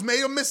 Cruz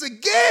made a miss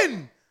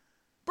again.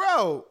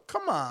 Bro,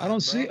 come on. I don't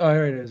see. Oh,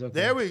 here it is. Okay.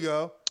 There we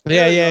go.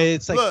 Yeah,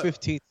 it's like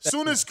 15 seconds.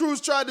 Soon as Cruz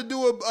tried to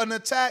do an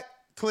attack,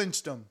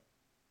 clinched him.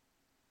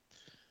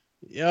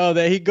 Yo,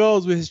 there he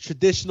goes with his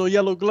traditional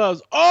yellow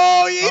gloves.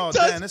 Oh, he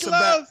touched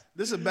gloves.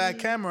 This is a bad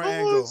camera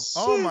angle. Shit.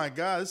 Oh, my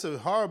God. This is a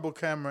horrible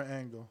camera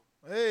angle.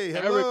 Hey,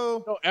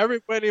 hello.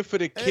 Eric went in for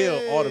the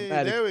kill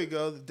automatically. There we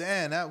go.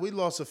 Damn, we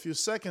lost a few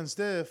seconds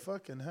there.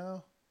 Fucking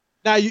hell.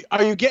 Now,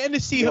 are you getting to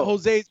see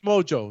Jose's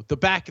mojo? The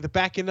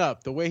backing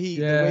up, the way he.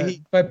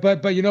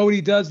 But you know what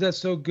he does that's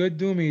so good,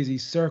 Doomy, is he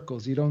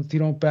circles. He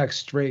don't back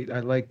straight. I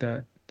like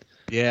that.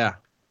 Yeah.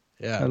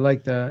 I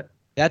like that.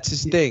 That's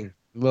his thing.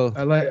 Well,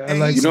 I like.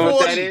 You know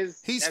what that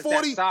is? He's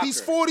 40. He's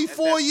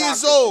 44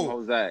 years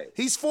old.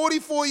 He's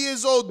 44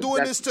 years old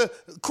doing this to.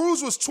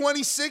 Cruz was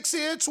 26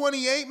 here,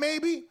 28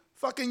 maybe.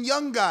 Fucking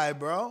young guy,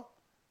 bro.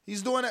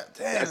 He's doing it.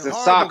 Damn, that's a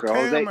horrible soccer,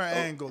 camera Jose.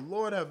 angle.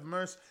 Lord have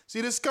mercy.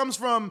 See, this comes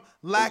from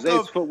lack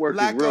Jose's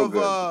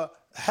of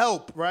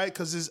help, right?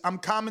 Because I'm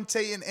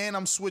commentating and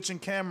I'm switching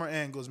camera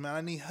angles, man.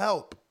 I need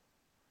help.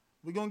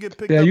 We're gonna get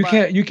picked up.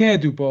 Yeah, you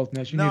can't do both,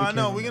 Nash. No, I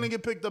know. We're gonna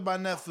get picked up by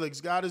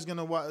Netflix. God is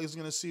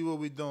gonna see what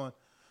we're doing.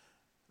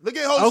 Look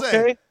at Jose.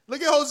 Okay.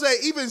 Look at Jose.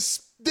 Even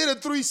did a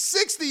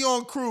 360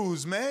 on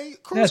Cruz, man.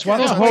 Ness, why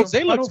don't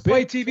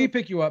Fight TV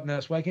pick you up,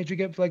 Ness? Why can't you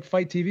get Fight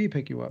TV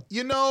pick you up?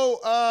 You know,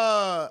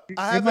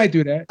 I might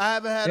do that. I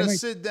haven't had a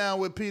sit down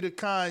with Peter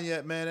Kahn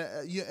yet, man.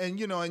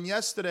 And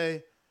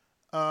yesterday,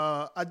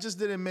 I just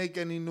didn't make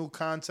any new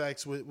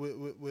contacts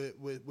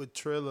with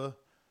Triller.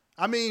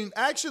 I mean,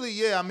 actually,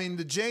 yeah. I mean,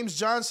 the James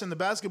Johnson, the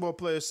basketball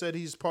player, said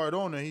he's part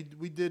owner.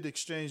 We did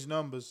exchange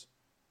numbers.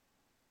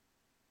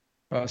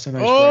 That's a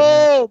nice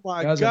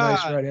my God!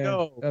 God!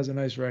 That was a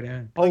nice right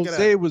hand.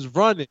 Jose was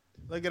running.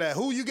 Look at that.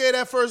 Who you gave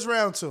that first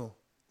round to?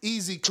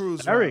 Easy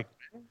Cruz. Eric.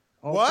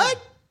 What?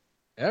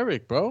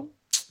 Eric, bro.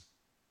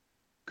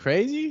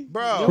 Crazy,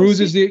 bro. Cruz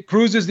is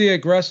the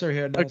aggressor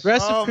here. Ness.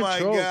 Aggressive Oh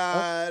control. my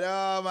God!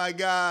 Oh my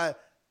God!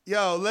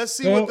 Yo, let's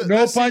see no, what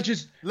no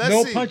punches.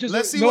 No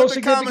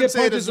significant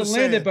punches are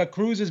landed, but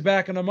Cruz is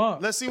backing them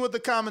up. Let's see what the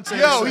commentators.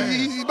 Yo,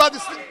 he's about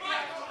to.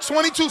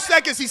 22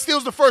 seconds, he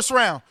steals the first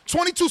round.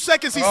 22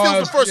 seconds, he steals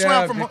the first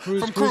round from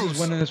Cruz. Cruz is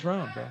winning this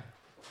round, bro.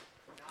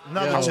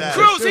 Another jab.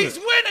 Cruz, he's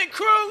winning,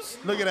 Cruz.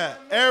 Look at that.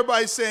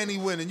 Everybody's saying he's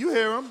winning. You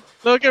hear him?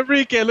 Look at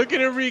Enrique. Look. Oh,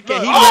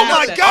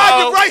 my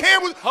God, the right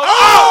hand was.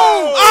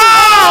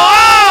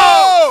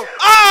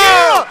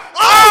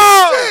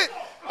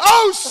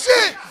 Oh,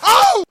 shit.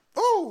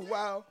 Oh,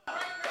 wow.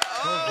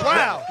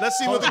 Wow. Let's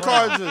see what the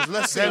cards is.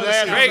 Let's see.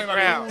 Great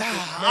round.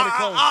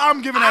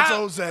 I'm giving that to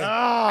Jose.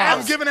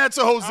 I'm giving that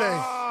to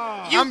Jose.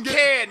 You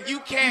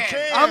can.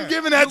 I'm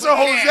giving that to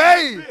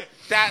Jose.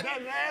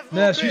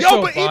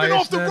 But even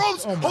off the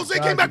ropes, Jose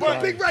came back with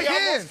a big right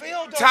hand.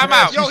 Time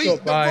out.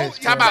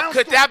 Time out.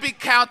 Could that be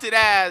counted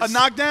as a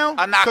knockdown?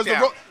 A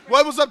knockdown.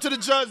 What was up to the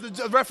judge?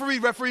 The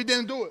referee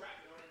didn't do it.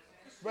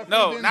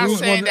 No, not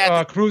saying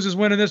that. Cruz is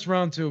winning this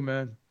round too,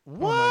 man.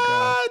 What?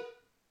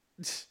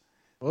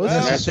 Oh Well,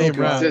 that's the same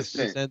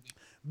round.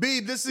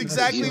 B, this is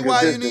exactly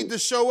why you need to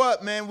show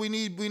up, man. We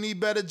need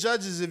better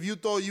judges. If you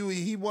thought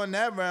he won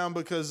that round,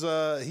 because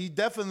he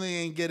definitely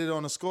ain't get it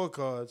on the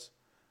scorecards.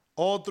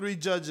 All 3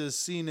 judges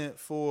seen it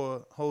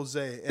for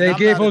Jose. And they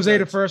gave Jose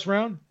the first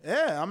round?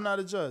 Yeah, I'm not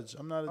a judge.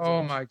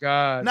 Oh, my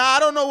God. Nah, I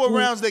don't know what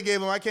rounds they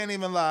gave him. I can't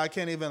even lie.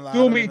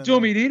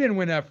 Doomy, he didn't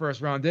win that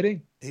first round, did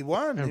he? He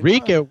won.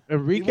 Enrique.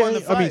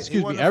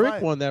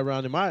 Eric won that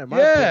round in my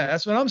opinion.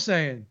 That's what I'm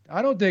saying.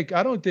 I don't think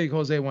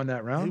Jose won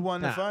that round. He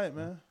won the fight,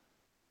 man.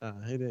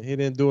 He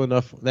didn't do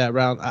enough that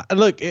round.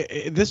 Look,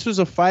 this was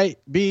a fight,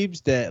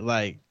 Beebs, that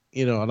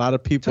a lot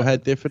of people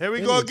had different. Here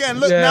we go again.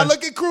 Look, now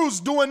look at Cruz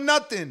doing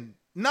nothing.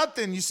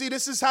 Nothing. You see,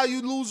 this is how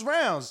you lose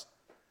rounds.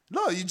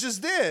 Look, you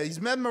just there.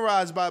 He's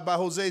mesmerized by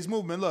Jose's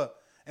movement. Look.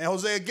 And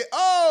Jose again.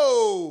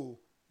 Oh!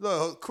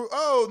 Look,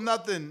 oh,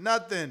 nothing. Nah,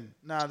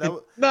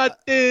 that nothing.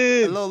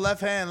 A little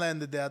left hand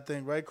landed there, I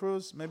think, right,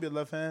 Cruz? Maybe a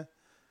left hand.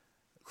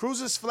 Cruz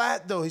is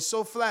flat though. He's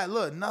so flat.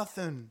 Look,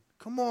 nothing.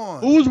 Come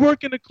on. Who's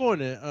working the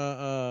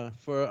corner?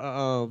 For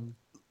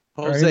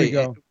Jose. Here we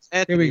go.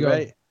 Anthony, Here we go.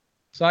 Right?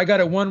 So I got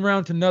it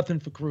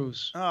 1-0 for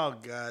Cruz. Oh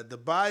God, the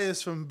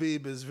bias from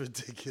Beeb is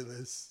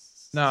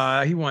ridiculous.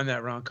 Nah, he won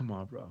that round. Come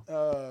on, bro.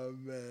 Oh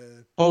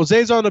man.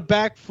 Jose's on the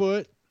back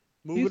foot,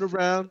 moving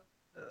around.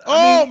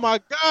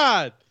 My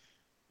God.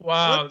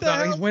 Wow,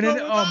 he's winning.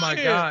 Oh my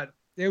God.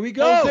 There we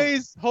go.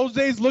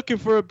 Jose's looking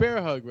for a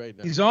bear hug right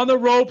now. He's on the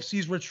ropes.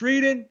 He's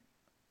retreating.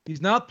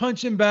 He's not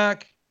punching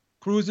back.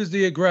 Cruz is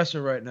the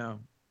aggressor right now.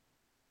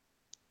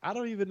 I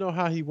don't even know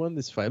how he won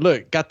this fight.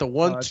 Look, got the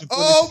 1-2.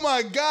 Oh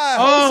my God!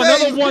 Oh,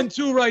 Jose, another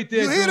 1-2 right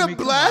there. You hear the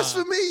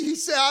blasphemy? He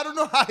said, "I don't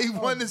know how he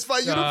won this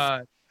fight."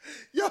 God.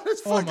 Yo, that's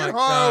fucking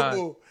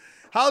horrible. God.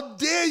 How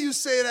dare you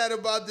say that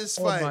about this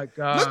fight? Oh my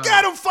God! Look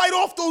at him fight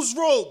off those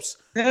ropes.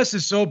 This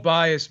is so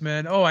biased,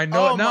 man. Oh, I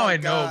know. Now I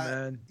know,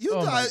 man. You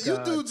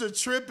dudes are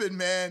tripping,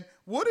 man.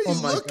 What are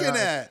you looking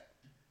at?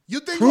 You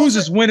think Cruz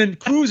is winning?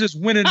 Cruz is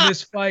winning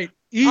this fight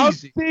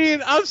easy.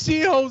 I'm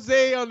seeing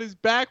Jose on his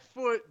back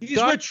foot.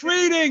 He's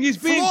retreating. He's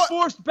being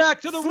forced back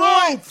to the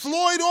ropes.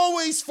 Floyd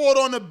always fought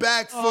on the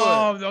back foot.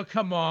 Oh, no,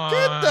 come on.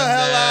 Get the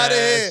hell out of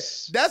here.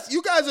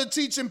 You guys are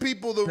teaching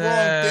people the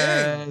wrong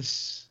thing.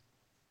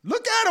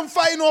 Look at him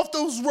fighting off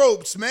those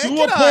ropes, man.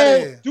 Get out of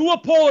here. Do a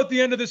poll at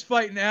the end of this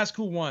fight and ask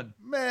who won.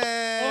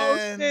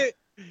 Man. Oh, shit.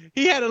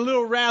 He had a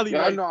little rally.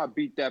 I know I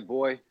beat that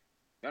boy.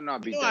 I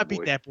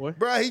beat that boy.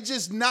 Bro, he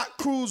just knocked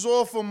Cruz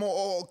off him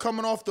or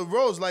coming off the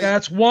ropes. Like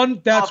That's one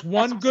good Look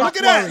at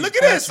flurry. that. Look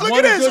at this. Look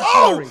at this.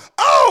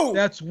 Oh.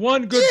 That's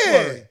one good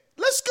flurry.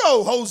 Let's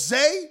go,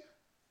 Jose.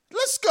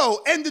 Let's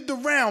go. Ended the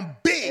round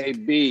big. Hey,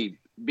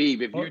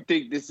 Beeb, if you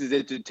think this is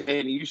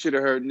entertaining, you should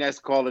have heard Ness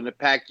calling the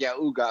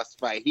Pacquiao-Ugas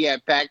fight. He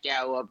had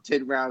Pacquiao up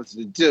 10 rounds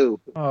to 2.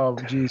 Oh,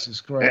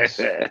 Jesus Christ.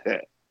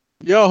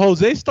 Yo,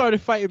 Jose started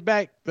fighting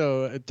back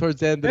though towards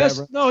the end of that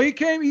round. No, he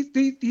came.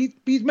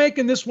 He's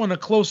making this one a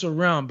closer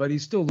round, but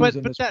he's still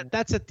losing. But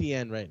that's at the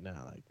end right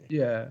now.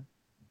 Yeah.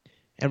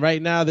 And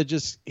right now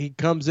he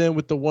comes in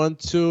with the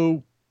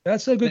 1-2.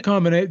 That's a good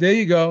combination. There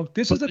you go.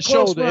 This is the close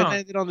shoulder. round. It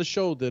ended on the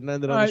shoulder.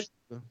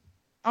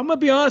 I'm gonna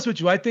be honest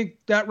with you. I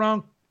think that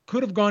round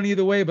could have gone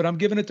either way, but I'm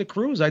giving it to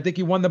Cruz. I think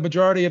he won the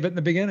majority of it in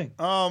the beginning.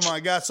 Oh my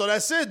God! So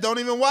that's it. Don't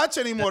even watch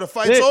anymore. The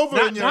fight's over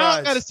in your eyes.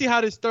 I got to see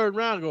how this third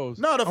round goes.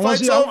 No, the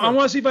fight's over. I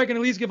want to see if I can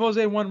at least give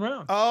Jose one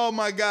round. Oh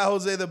my God,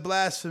 Jose, the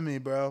blasphemy,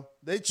 bro.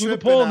 They tripping. Do the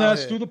poll,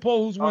 Ness. Here. Do the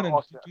poll. Who's winning?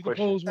 Do the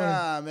poll. Who's winning?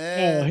 Nah,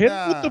 man. Hit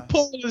with the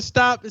poll and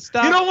stop. You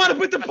don't want to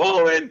put the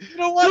poll in. You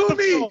don't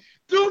want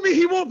Do me.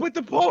 He won't put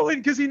the poll in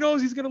because he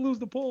knows he's gonna lose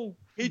the poll.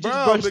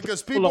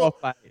 Because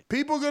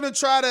people gonna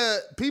try to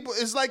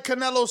it's like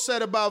Canelo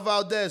said about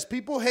Valdez.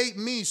 People hate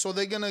me, so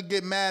they're gonna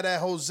get mad at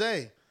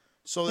Jose.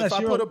 So if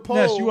I put a poll,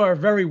 Ness, you are a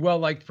very well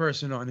liked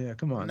person on here.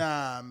 Come on.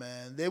 Nah,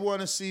 man. They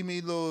want to see me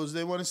lose.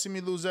 They want to see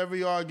me lose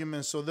every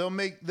argument. So they're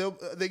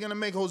gonna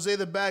make Jose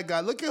the bad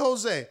guy. Look at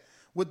Jose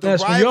with the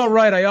Ness, rival. When you're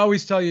right, I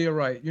always tell you you're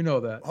right. You know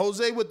that.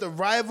 Jose with the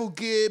rival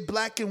gear,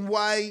 black and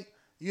white.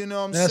 You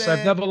know what I'm saying? Ness,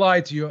 I've never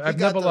lied to you. I've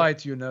never lied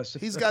to you, Ness.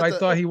 If I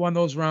thought he won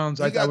those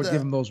rounds, I would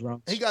give him those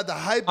rounds. He got the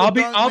hype. I'll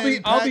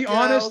be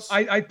honest.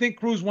 I think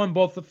Cruz won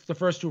both the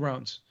first 2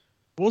 rounds.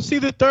 We'll see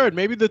the third.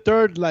 Maybe the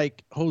third,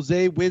 like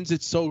Jose wins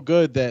it so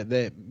good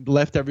that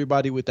left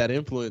everybody with that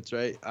influence,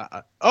 right?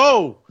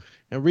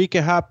 Eric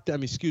hopped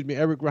in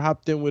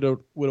with a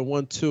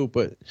 1-2,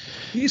 but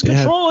he's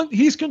controlling.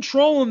 He's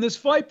controlling this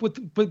fight with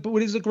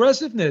his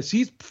aggressiveness.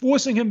 He's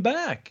forcing him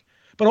back.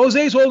 But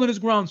Jose's holding his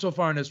ground so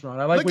far in this round.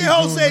 Look at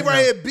Jose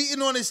right here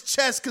beating on his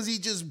chest because he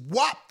just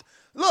whopped.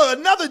 Look,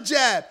 another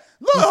jab.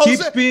 Look, he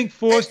keeps being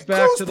forced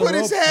back to the ropes.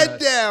 Cruz put his head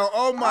down.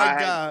 Oh, my God.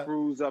 I had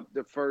Cruz up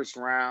the first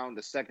round.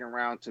 The second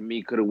round, to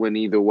me, could have went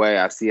either way.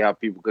 I see how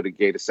people could have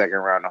gave the second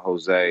round to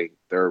Jose.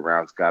 Third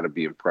round's got to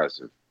be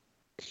impressive.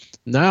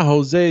 Now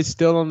Jose is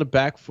still on the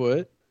back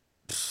foot.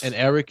 And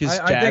Eric is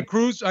I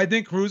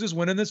think Cruz is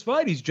winning this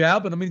fight. He's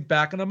jabbing him. He's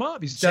backing him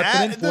up. He's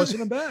stepping in, forcing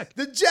him back.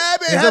 The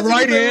jab hasn't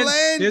even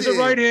landed. There's a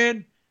right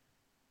hand.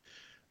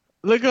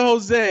 Look at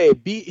Jose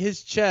beat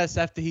his chest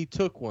after he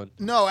took one.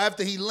 No,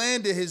 after he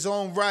landed his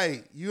own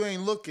right. You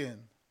ain't looking.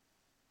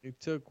 He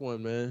took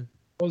one, man.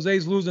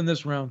 Jose's losing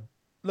this round.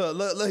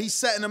 Look. He's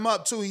setting him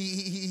up too.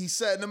 He's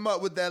setting him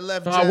up with that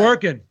left jab.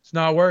 It's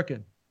not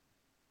working.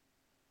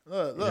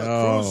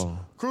 Look,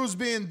 Cruz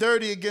being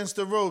dirty against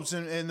the ropes,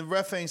 and the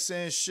ref ain't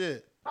saying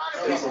shit.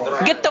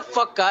 Get the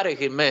fuck out of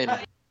here, man.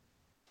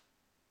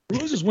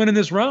 Cruz is winning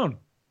this round.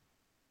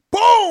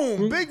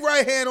 Boom! Big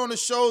right hand on the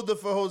shoulder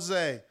for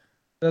Jose.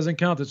 Doesn't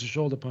count. It's a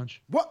shoulder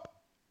punch. What?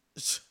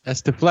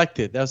 That's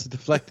deflected. That was a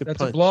deflected punch.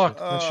 That's a block.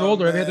 The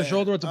shoulder. If he hit the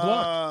shoulder, it's a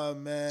block. Oh,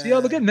 man. See,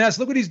 look at Ness.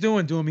 Look what he's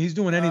doing to him. He's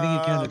doing anything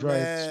he can to try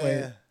to sway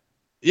it.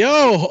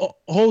 Yo,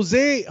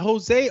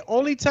 Jose,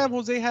 only time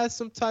Jose has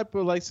some type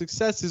of like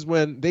success is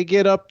when they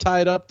get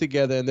tied up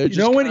together and they're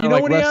just when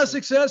he has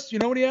success? You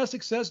know when he has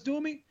success,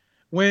 Doomy?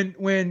 When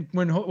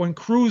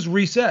Cruz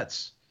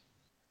resets.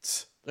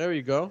 There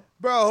you go,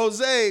 bro.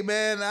 Jose,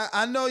 man,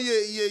 I know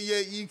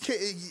you can't.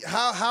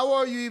 How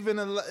are you even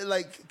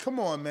like? Come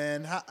on,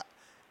 man.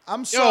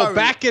 I'm sorry. Yo,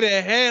 back of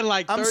the head,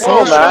 like I'm 30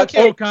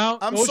 sorry.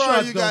 I'm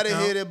sorry you gotta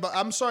hear it, but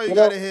I'm sorry you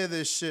gotta hear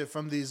this shit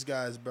from these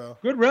guys, bro.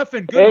 Good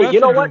reffing. Good reffing. You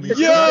know what?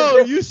 Yo,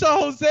 you saw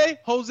Jose?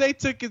 Jose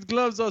took his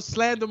gloves off,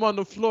 slammed him on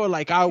the floor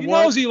like I won. He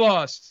knows he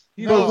lost.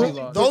 He knows he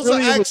lost. Those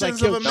are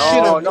actions of a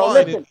man. No,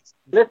 listen.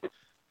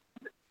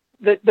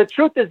 The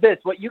truth is this: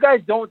 what you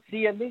guys don't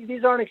see, and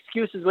these aren't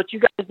excuses. What you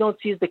guys don't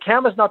see is the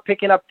camera's not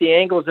picking up the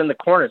angles in the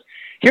corners.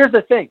 Here's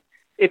the thing: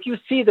 if you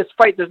see this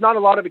fight, there's not a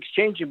lot of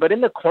exchanging, but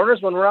in the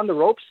corners when we're on the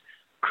ropes,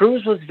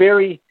 Cruz was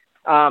very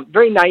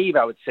naive,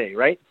 I would say,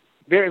 right?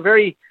 Very,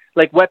 very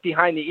like wet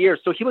behind the ears.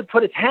 So he would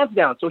put his hands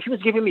down. So he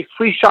was giving me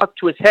free shots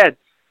to his head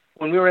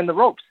when we were in the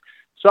ropes.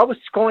 So I was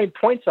scoring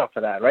points off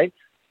of that, right?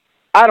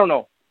 I don't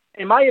know.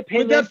 In my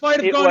opinion, could that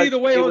fight have gone either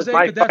way, Jose?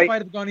 Could that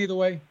fight have gone either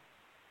way?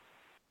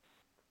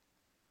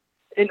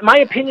 In my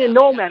opinion,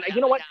 no, man.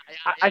 You know what?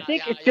 I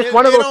think it's just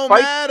one of those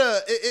fights. It don't matter.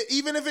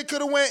 Even if it could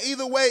have went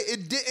either way,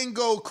 it didn't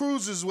go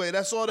Cruz's way.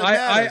 That's all that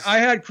matters. I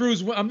had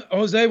Cruz.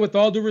 Jose, with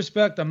all due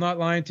respect, I'm not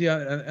lying to you,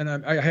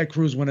 and I had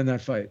Cruz winning that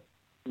fight.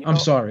 I'm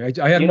sorry.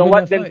 I had. You know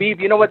what, then, Beeb?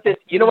 You know what this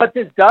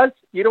does?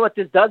 You know what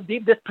this does,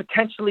 Beeb? This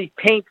potentially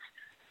paints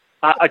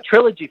a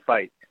trilogy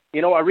fight.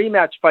 You know, a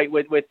rematch fight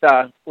with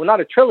well, not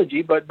a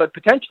trilogy, but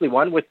potentially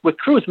one with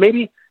Cruz.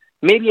 Maybe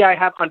I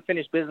have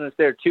unfinished business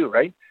there too,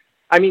 right?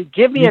 I mean,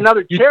 give me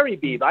another cherry,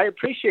 Beeb. I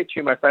appreciate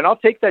you, my friend. I'll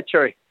take that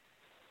cherry.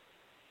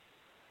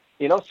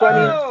 You know, so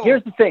I mean,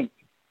 here's the thing.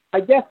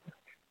 I guess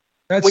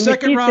that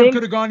second round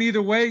could have gone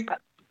either way.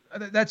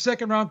 That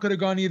second round could have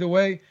gone either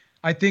way.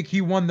 I think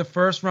he won the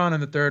first round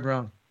and the third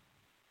round.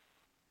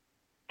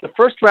 The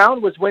first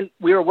round was when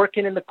we were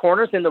working in the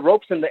corners, in the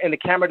ropes, and the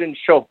camera didn't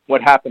show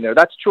what happened there.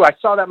 That's true. I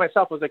saw that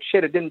myself. I was like,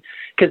 shit, it didn't.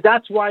 Because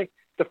that's why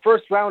the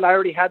first round I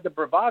already had the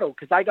bravado,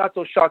 because I got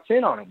those shots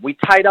in on him. We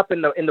tied up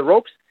in the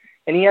ropes,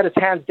 and he had his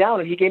hands down,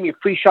 and he gave me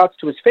free shots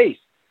to his face.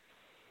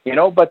 You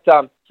know, but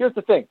here's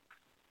the thing.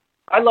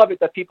 I love it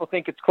that people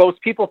think it's close.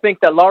 People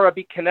think that Lara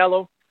beat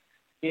Canelo.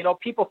 You know,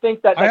 people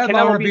think that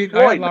Canelo beat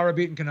Floyd. I had Lara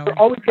beating Canelo. They're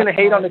always going to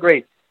hate on the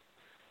greats.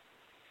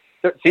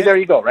 See, there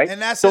you go, right? And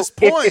that's his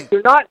point. If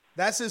you're not,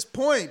 that's his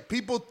point.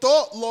 People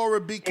thought Lara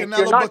beat Canelo,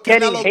 you're not but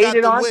Canelo got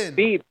the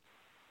win.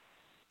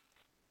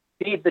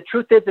 Beeb, the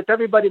truth is, if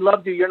everybody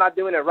loves you, you're not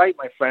doing it right,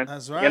 my friend.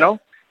 That's right. You know,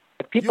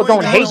 if people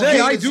don't hate you,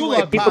 I do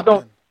love people.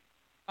 Don't.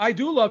 I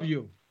do love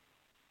you.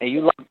 And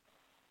you love,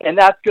 and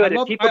that's good.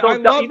 If people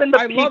don't, even the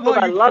people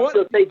that love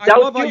you, they doubt you. I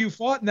love how you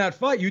fought in that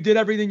fight. You did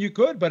everything you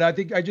could, but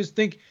I just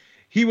think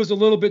he was a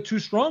little bit too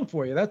strong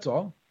for you. That's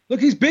all. Look,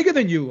 he's bigger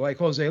than you, like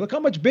Jose. Look how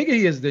much bigger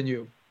he is than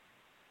you.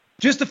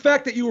 Just the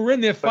fact that you were in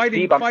there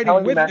fighting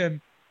with him,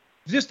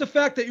 just the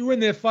fact that you were in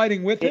there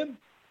fighting with him,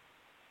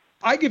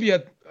 I give you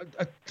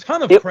a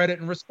ton of credit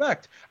and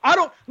respect. I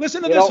don't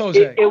listen to this,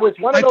 Jose. It was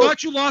one of those. I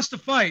thought you lost the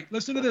fight.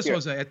 Listen to this,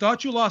 Jose. I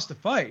thought you lost the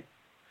fight,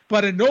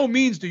 but in no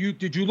means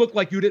did you look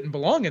like you didn't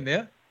belong in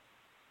there.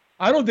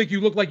 I don't think you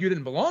look like you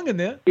didn't belong in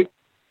there.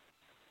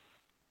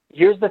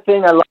 Here's the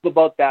thing I love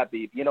about that,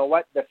 Beeb. You know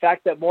what? The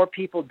fact that more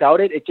people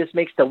doubt it, it just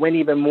makes the win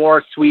even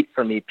more sweet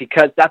for me,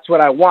 because that's what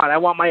I want. I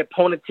want my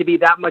opponent to be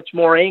that much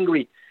more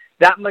angry,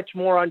 that much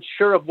more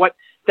unsure of what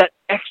that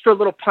extra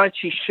little punch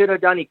he should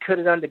have done, he could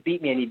have done to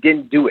beat me, and he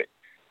didn't do it.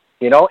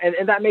 You know,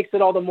 and that makes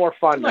it all the more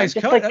fun. Nice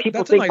just like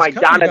people think nice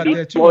Maidana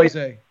beat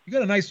Floyd. You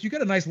got a nice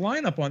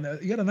lineup on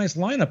that. You got a nice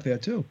lineup there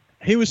too.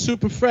 He was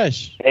super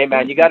fresh. Hey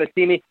man, you got to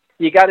see me.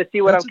 You got to see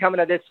what I'm coming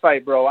to this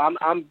fight, bro.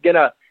 I'm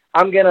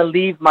gonna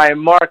leave my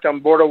mark on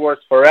Border Wars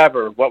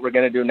forever. What we're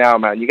gonna do now,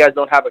 man. You guys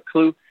don't have a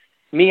clue.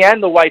 Me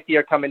and the wifey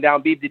are coming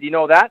down. Beeb, did you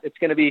know that? It's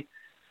gonna be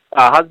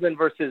husband and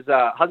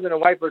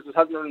wife versus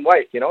husband and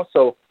wife. You know,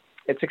 so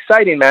it's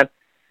exciting, man.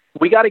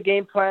 We got a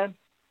game plan.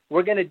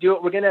 We're gonna do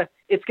it.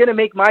 It's gonna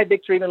make my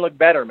victory even look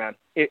better, man.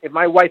 If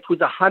my wife, who's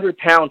 100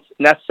 pounds,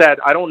 Ness said,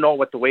 I don't know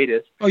what the weight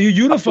is. Oh, you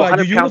unified.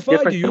 You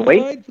unified.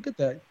 Look at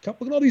that.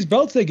 Look at all these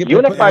belts they get.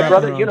 Unified,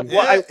 brother.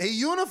 Yeah, he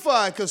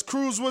unified because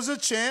Cruz was a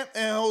champ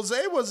and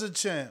Jose was a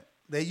champ.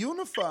 They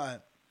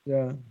unified.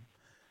 Yeah.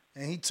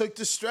 And he took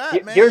the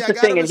strap, man. Here's the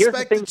thing. Here's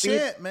the thing,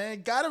 champ,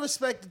 man. Gotta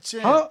respect the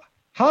champ.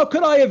 How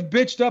could I have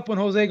bitched up when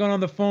Jose got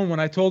on the phone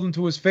when I told him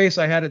to his face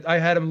I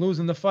had him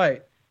losing the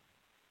fight?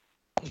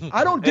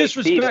 I don't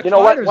disrespect Steve, you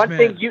know fighters, what? One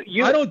man. thing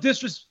you I don't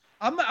disrespect.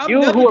 I'm you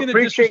never who going to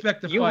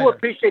disrespect the fighter. You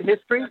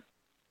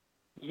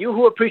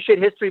who appreciate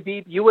history,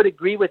 Beeb, you would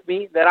agree with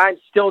me that I'm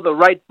still the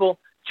rightful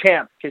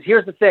champ. Because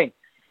here's the thing: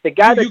 the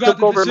guy that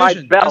took over my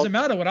belt. Doesn't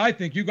matter what I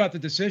think. You got the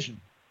decision.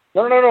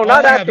 No,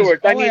 not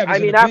afterwards. I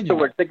mean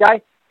afterwards. The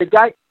guy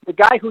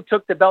who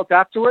took the belt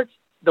afterwards,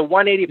 the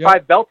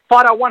 185 belt,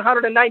 fought at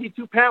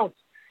 192 pounds.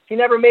 He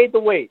never made the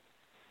weight.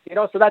 You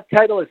know, so that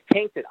title is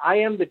tainted. I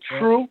am the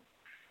true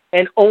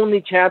and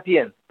only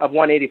champion of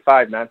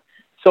 185, man.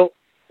 So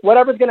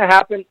whatever's going to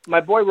happen, my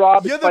boy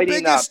Rob is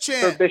fighting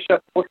Sir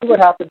Bishop. We'll see what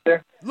happens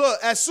there. Look,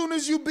 as soon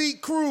as you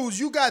beat Cruz,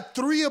 you got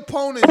 3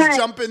 opponents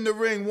jump in the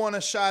ring, want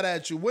a shot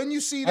at you. When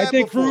you see that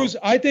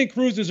I think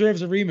Cruz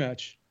deserves a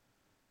rematch.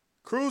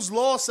 Cruz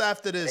lost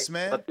after this,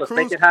 man. Let's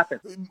make it happen.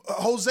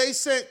 Jose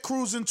sent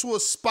Cruz into a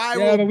spiral.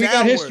 Yeah, but we downward.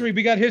 got history.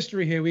 We got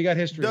history here.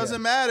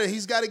 Doesn't matter.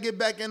 He's got to get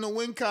back in the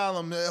win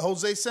column.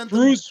 Jose sent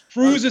Cruz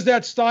is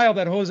that style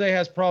that Jose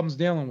has problems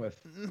dealing with.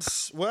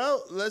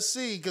 Well, let's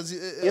see, because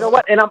you know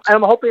what, and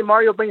I'm hoping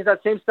Mario brings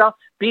that same style.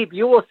 Beep,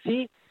 you will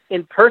see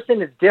in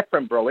person is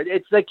different, bro.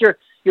 It's like you're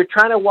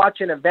trying to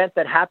watch an event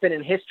that happened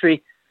in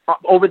history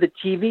over the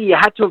TV. You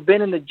had to have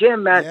been in the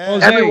gym, man. Yeah.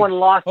 Jose, everyone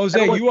lost.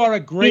 Jose, you are a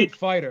great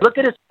fighter. Look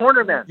at his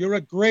corner, man. You're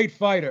a great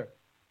fighter.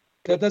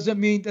 That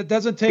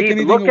doesn't take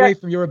anything away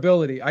from your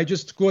ability. I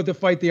just scored the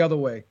fight the other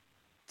way.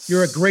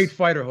 You're a great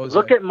fighter, Jose.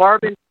 Look at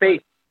Marvin's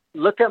face.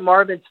 Look at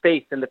Marvin's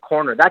face in the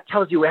corner. That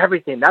tells you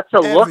everything. That's a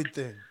look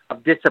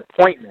of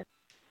disappointment.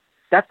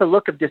 That's a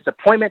look of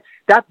disappointment.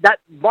 That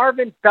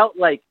Marvin felt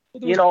like,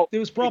 there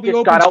was probably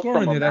open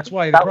scoring there. That's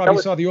why they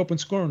saw the open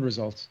scoring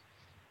results.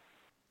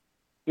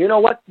 You know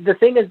what? The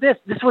thing is this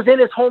was in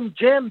his home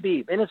gym,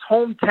 Beeb, in his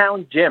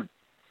hometown gym.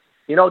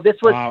 You know, this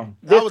was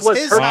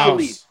his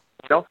house.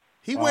 You know?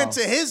 He went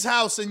to his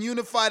house and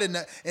unified in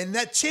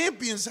that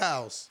champion's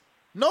house.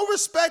 No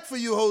respect for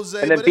you, Jose,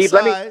 and then, but it's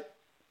all right.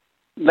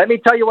 Let me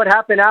tell you what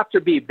happened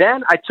after, Beeb.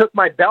 Then I took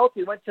my belt.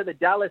 We went to the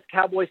Dallas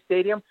Cowboys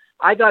Stadium.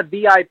 I got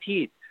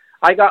VIP'd.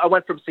 I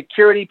went from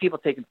security, people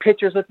taking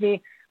pictures with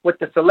me, with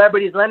the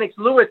celebrities. Lennox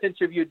Lewis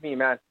interviewed me,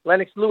 man.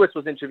 Lennox Lewis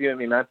was interviewing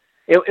me, man.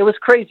 It was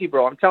crazy,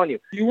 bro. I'm telling you.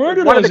 You earned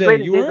it, one of the Jose.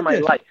 greatest You days of earned my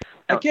it. life.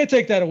 I can't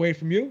take that away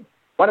from you.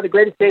 One of the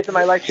greatest days of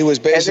my life. He was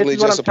basically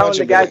and this is just what I'm a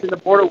telling the guys in the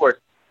border wars.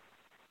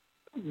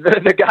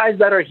 The guys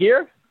that are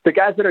here, the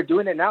guys that are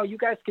doing it now, you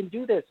guys can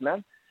do this,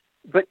 man.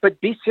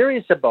 But be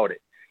serious about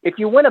it. If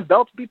you win a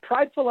belt, be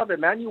prideful of it,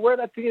 man. You wear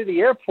that thing to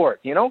the airport,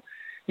 you know.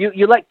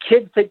 You let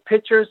kids take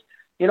pictures,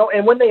 you know.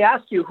 And when they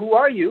ask you, who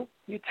are you?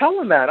 You tell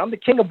them that. I'm the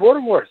king of border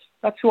wars.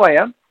 That's who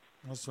I am.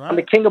 That's right. I'm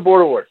the king of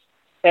border wars.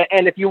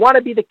 And if you want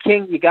to be the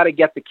king, you got to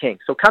get the king.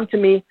 So come to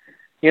me.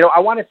 You know,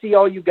 I want to see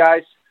all you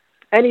guys.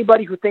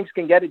 Anybody who thinks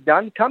can get it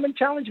done, come and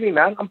challenge me,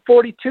 man. I'm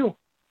 42.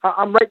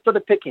 I'm right for the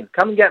picking.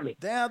 Come and get me.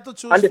 Damn, I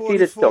thought you was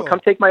undefeated 44. still.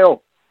 Come take my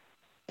oath.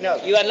 No,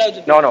 you had loads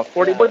of... No,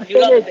 40. What's the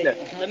same age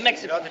then? The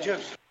Mexican, the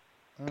Jews.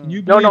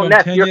 No,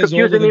 Ness, you're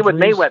confusing me with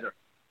Mayweather.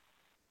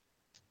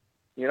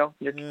 You know,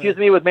 you're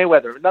confusing me with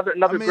Mayweather.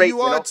 Another great.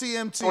 You are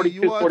TMT. 42,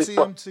 you are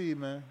 44. TMT,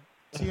 man.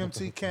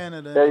 TMT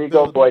Canada. There you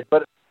go, boys.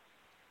 But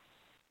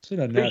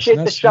appreciate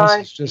the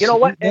shine. You know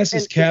what? Ness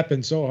is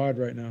capping so hard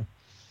right now.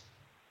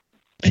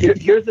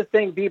 Here's the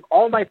thing, Beeb.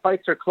 All my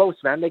fights are close,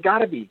 man. They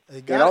gotta be.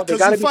 They gotta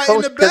be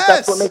close because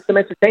that's what makes them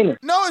entertaining.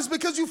 No, it's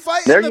because you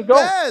fighting the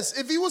best.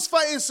 If he was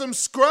fighting some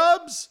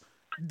scrubs,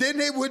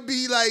 then it would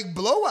be like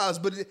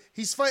blowouts. But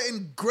he's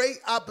fighting great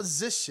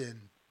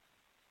opposition.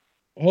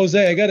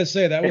 Jose, I gotta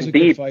say that was a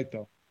good fight,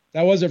 though.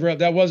 That was a very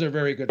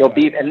good fight.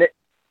 Beeb,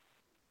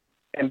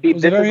 and Beeb,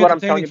 this is what I'm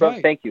telling you,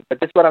 bro. Thank you. But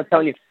this is what I'm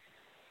telling you.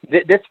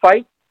 This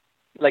fight,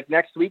 like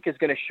next week, is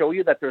going to show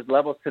you that there's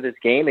levels to this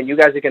game, and you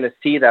guys are going to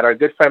see that our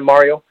good friend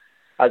Mario,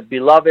 as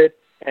beloved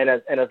and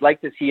as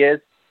liked as he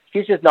is,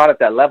 he's just not at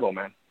that level,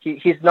 man.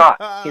 He's not.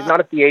 He's not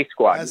at the A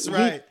squad. That's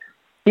right.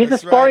 He's a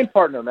sparring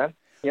partner, man.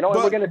 You know,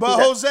 and we're going to see that.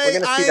 But Jose, we're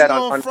going to see that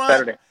on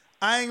Saturday.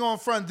 I ain't gonna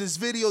front. This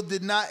video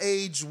did not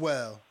age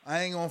well.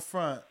 I ain't gonna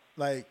front.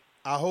 Like,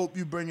 I hope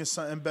you bring us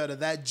something better.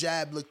 That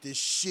jab looked as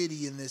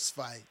shitty in this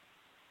fight.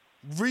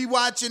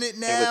 Rewatching it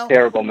now, it was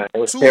terrible, man. It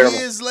was 2 terrible.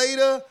 years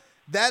later,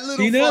 that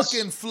little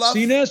fucking fluff.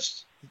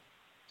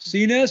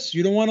 CNS,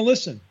 you don't want to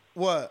listen.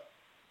 What?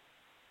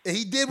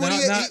 He did what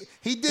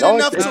he did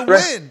enough to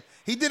win.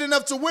 He did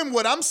enough to win.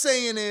 What I'm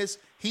saying is,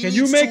 can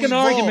you make an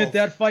argument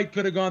that fight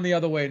could have gone the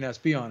other way, Ness?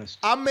 Be honest.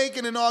 I'm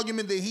making an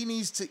argument that he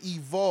needs to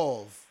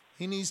evolve.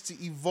 He needs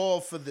to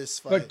evolve for this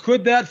fight. But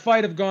could that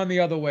fight have gone the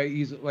other way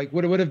easily? Like,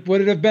 would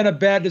it have been a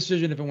bad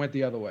decision if it went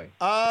the other way?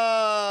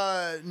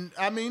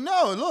 I mean,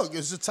 no. Look,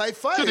 it's a tight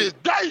fight. It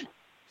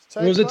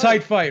was a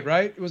tight fight,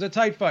 right? It was a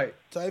tight fight.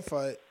 Tight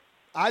fight.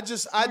 I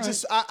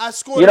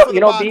scored it for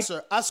the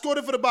boxer. I scored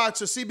it for the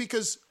boxer. See,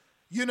 because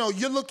you're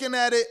looking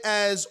at it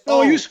as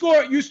you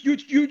score.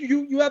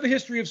 You have a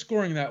history of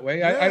scoring that way.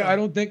 Yeah. I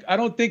don't think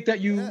that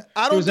you. Yeah.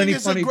 I don't think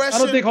his aggression. I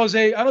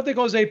don't think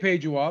Jose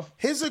paid you off.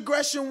 His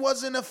aggression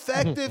wasn't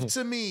effective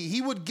to me.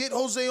 He would get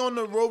Jose on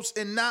the ropes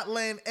and not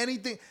land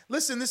anything.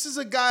 Listen, this is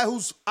a guy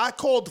I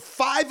called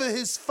 5 of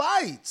his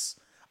fights.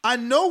 I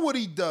know what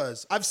he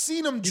does. I've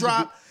seen him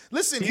drop.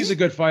 Listen, he's a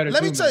good fighter.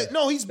 Let me tell you,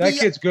 that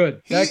kid's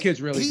good. That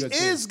kid's really good.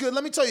 He is good.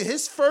 Let me tell you,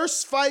 his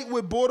first fight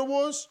with Border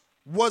Wars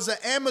was an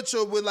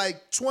amateur with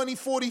like 20,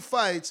 40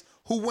 fights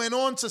who went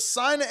on to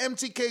sign an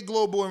MTK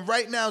Global and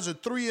right now is a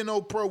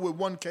 3-0 pro with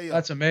 1 KO.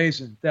 That's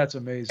amazing.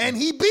 And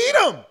he beat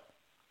him.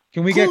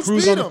 Can we get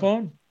Cruz on the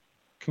phone?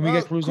 Can we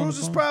get Cruz on the phone? Cruz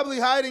is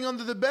probably hiding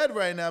under the bed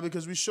right now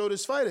because we showed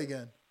his fight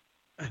again.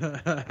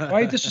 Why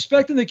are you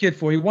disrespecting the kid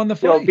for? He won the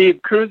fight. Yo,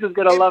 Cruz is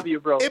gonna love you,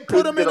 bro. It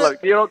put him in a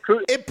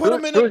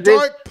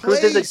dark place.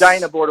 Cruz is a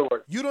giant of border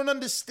wars. You don't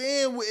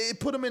understand. It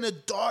put him in a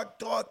dark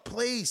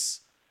place.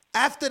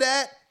 After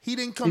that, he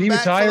didn't come back. Did he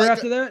retire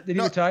after that?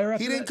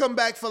 He didn't come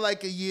back for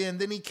like a year, and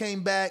then he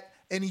came back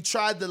and he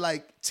tried to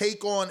like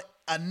take on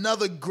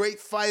another great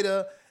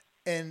fighter,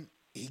 and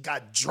he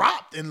got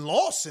dropped and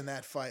lost in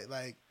that fight.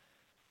 Like,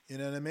 you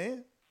know what I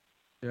mean?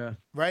 Yeah.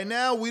 Right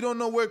now, we don't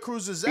know where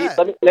Cruz is at.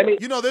 Let me,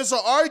 there's an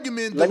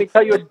argument. Let me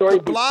tell you a story.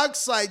 The blog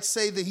sites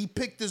say that he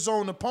picked his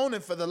own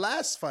opponent for the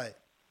last fight.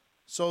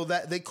 So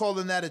that they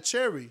calling that a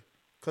cherry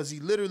because he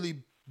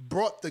literally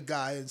brought the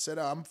guy and said,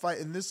 I'm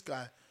fighting this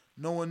guy.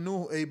 No one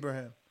knew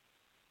Abraham.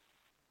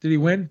 Did he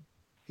win?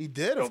 He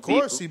did, of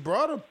course. He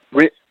brought him.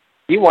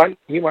 He won.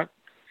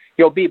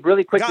 Yo, Beeb,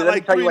 really quickly, let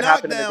me tell you what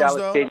happened in the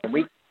Dallas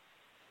Stadium.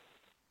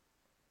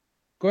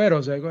 Go ahead,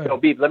 Jose. Go ahead. Yo,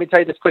 Beeb, let me tell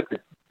you this quickly.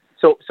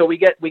 So we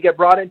get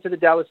brought into the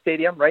Dallas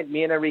Stadium, right?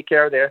 Me and Enrique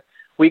are there.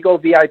 We go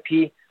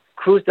VIP.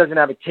 Cruz doesn't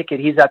have a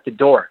ticket. He's at the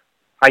door.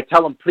 I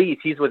tell him, please,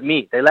 he's with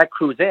me. They let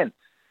Cruz in.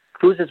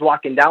 Cruz is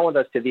walking down with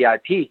us to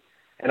VIP.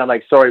 And I'm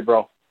like, sorry,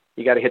 bro.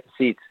 You got to hit the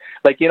seats.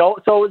 Like,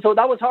 so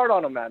that was hard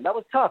on him, man. That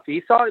was tough.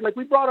 He saw it. Like,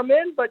 we brought him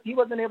in, but he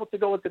wasn't able to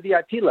go with the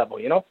VIP level,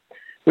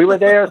 We were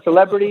there,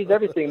 celebrities,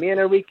 everything. Me and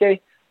Enrique,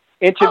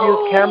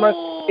 interviews, cameras.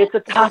 It's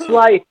a tough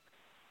life.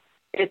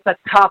 It's a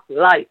tough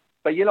life.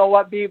 But you know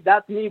what, Beeb?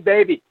 That's me,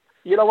 baby.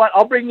 You know what?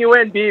 I'll bring you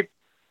in, Beeb.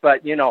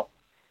 But,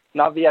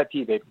 not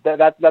VIP, baby.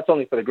 That's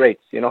only for the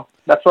greats,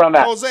 That's where I'm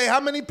at. Jose, how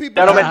many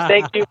people? Gentlemen,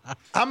 thank you.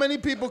 How many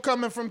people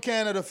coming from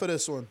Canada for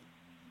this one?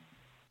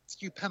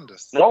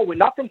 Stupendous. No, we're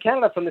not from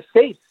Canada, from the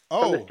States.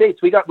 Oh. From the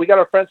States. We got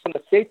our friends from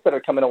the States that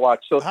are coming to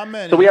watch. So how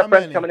many? So we have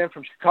friends coming in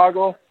from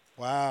Chicago.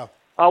 Wow.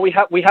 We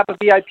have a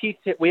VIP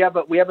we have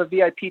a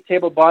VIP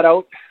table bought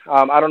out.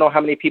 I don't know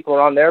how many people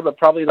are on there, but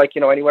probably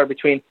anywhere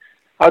between,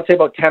 I would say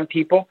about 10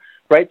 people,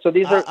 right? So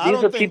these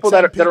are people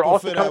that are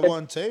also fit coming at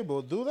one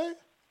table, do they?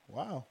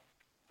 Wow.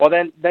 Well,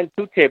 then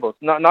 2 tables.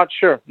 Not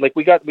sure. Like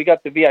we got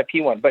the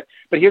VIP one, but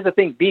here's the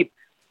thing, Beep.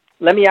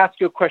 Let me ask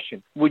you a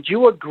question. Would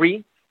you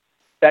agree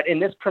that in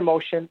this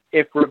promotion,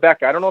 if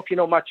Rebecca, I don't know if you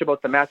know much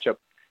about the matchup,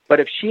 but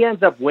if she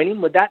ends up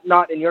winning, would that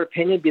not, in your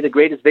opinion, be the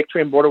greatest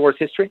victory in Border Wars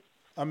history?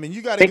 I mean,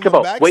 you got to give him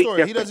a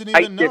backstory. He doesn't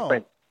even know.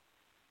 Difference.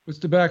 What's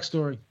the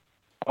backstory?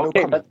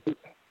 Okay,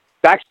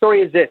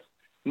 backstory is this.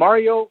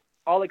 Mario,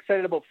 all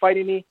excited about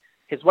fighting me.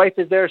 His wife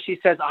is there. She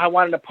says, I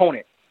want an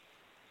opponent.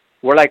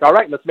 We're like, all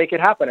right, let's make it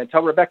happen. And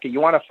tell Rebecca,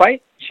 you want to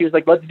fight? She was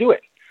like, let's do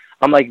it.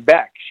 I'm like,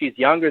 Beck, she's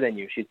younger than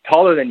you. She's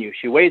taller than you.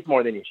 She weighs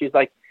more than you. She's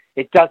like,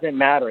 it doesn't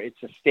matter. It's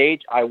a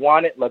stage. I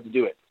want it. Let's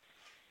do it.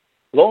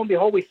 Lo and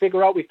behold, we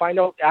find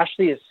out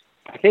Ashley is,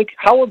 I think,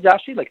 how old is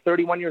Ashley? Like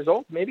 31 years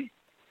old, maybe?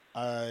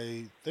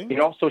 I think.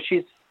 So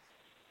she's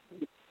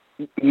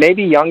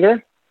maybe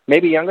younger.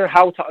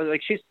 How tall?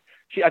 Like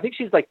I think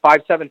she's like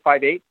 5'7",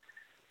 5'8".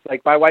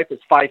 Like my wife is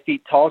 5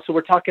 feet tall. So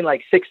we're talking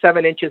like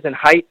 6-7 inches in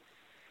height.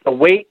 The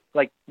weight,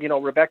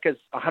 Rebecca's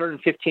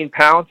 115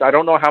 pounds. I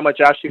don't know how much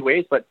Ashley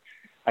weighs, but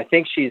I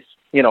think she's,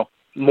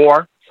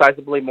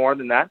 sizably more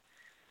than that.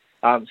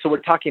 So we're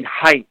talking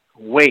height,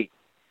 weight,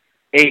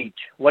 age.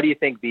 What do you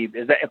think, Beeb?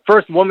 Is that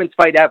first women's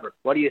fight ever?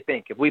 What do you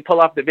think? If we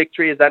pull off the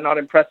victory, is that not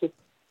impressive?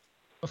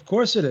 Of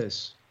course it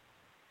is.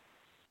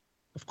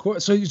 Of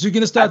course. So you're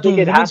going to start doing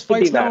women's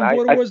fights now in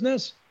Border Wars,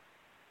 Ness?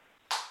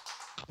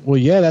 Well,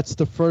 yeah, that's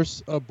the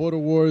first Border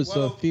Wars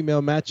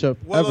female matchup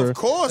ever. Of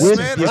course, with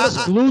man. The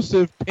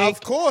exclusive Pink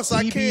of course,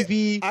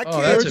 TBV.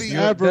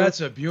 That's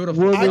a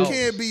beautiful. I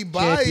can't be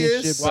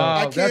biased. Wow,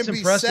 I can't that's be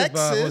impressive,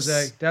 sexist.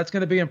 Jose. That's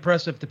going to be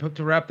impressive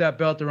to wrap that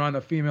belt around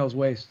a female's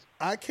waist.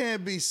 I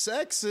can't be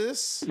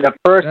sexist. The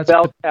first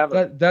belt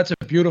ever. That's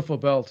a beautiful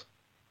belt.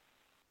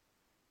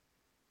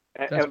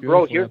 And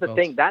bro, here's the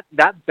thing.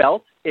 That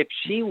belt, if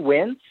she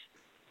wins,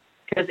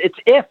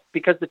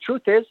 because the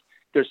truth is,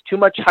 there's too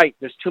much height,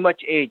 there's too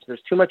much age,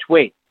 there's too much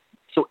weight.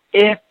 So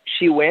if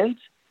she wins,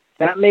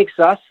 that makes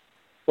us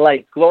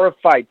like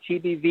glorified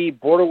TBV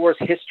Border Wars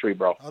history,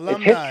 bro. Alumni.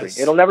 It's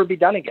history. It'll never be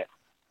done again.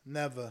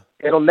 Never.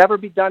 It'll never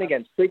be done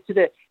again. Straight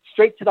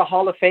to the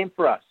Hall of Fame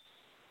for us.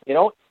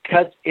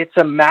 Because it's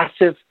a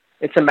massive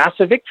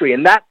victory.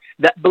 And that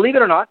believe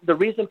it or not, the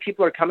reason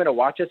people are coming to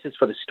watch us is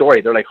for the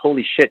story. They're like,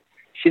 holy shit,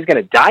 she's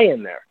gonna die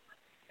in there.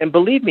 And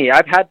believe me,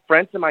 I've had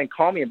friends of mine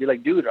call me and be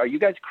like, dude, are you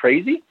guys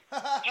crazy?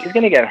 She's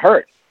going to get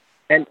hurt.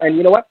 And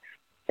you know what?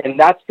 And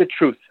that's the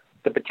truth.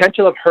 The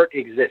potential of hurt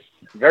exists.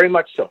 Very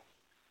much so.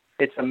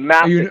 It's a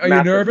massive, Are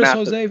you nervous,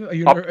 Jose? Are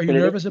you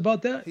nervous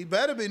about that? He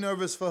better be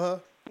nervous for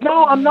her.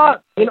 No, I'm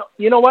not.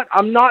 You know what?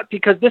 I'm not,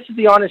 because this is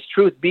the honest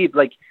truth, Beeb.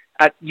 Like,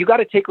 you got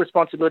to take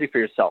responsibility for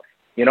yourself.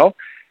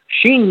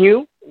 She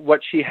knew what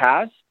she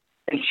has,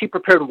 and she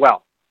prepared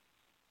well.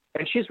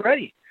 And she's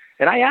ready.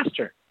 And I asked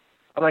her,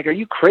 I'm like, are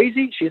you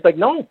crazy? She's like,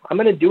 no, I'm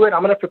going to do it.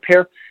 I'm going to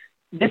prepare.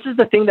 This is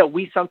the thing that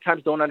we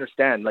sometimes don't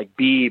understand. Like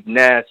Beeb,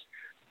 Ness,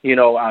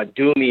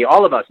 Doomy,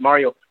 all of us,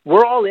 Mario,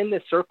 we're all in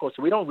this circle,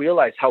 so we don't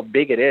realize how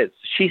big it is.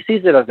 She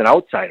sees it as an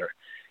outsider.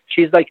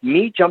 She's like,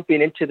 me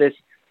jumping into this,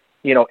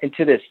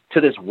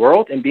 to this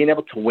world and being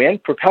able to win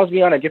propels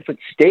me on a different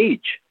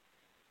stage.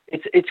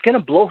 It's going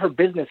to blow her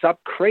business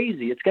up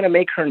crazy. It's going to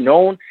make her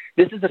known.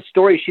 This is a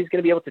story she's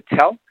going to be able to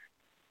tell,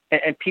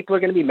 and people are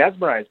going to be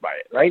mesmerized by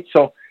it, right?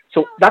 So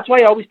that's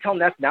why I always tell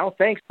Ness now,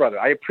 thanks, brother.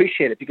 I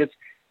appreciate it, because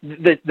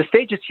the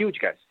stage is huge,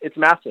 guys. It's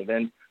massive.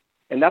 And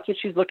And that's what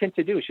she's looking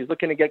to do. She's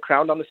looking to get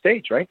crowned on the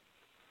stage, right?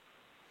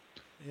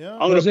 Yeah,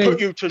 I'm gonna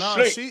put you to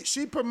sleep.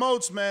 She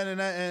promotes, man,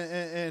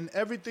 and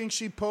everything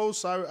she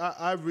posts,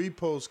 I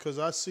repost because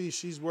I see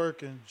she's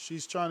working.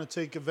 She's trying to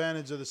take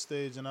advantage of the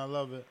stage, and I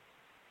love it.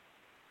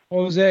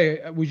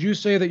 Jose, would you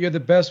say that you're the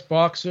best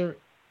boxer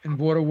in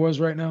Border Wars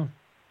right now?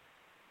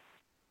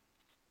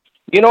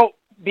 You know,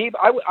 Beeb,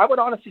 I would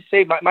honestly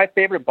say my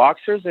favorite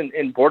boxers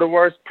in Border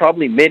Wars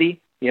probably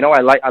Mitty. You know,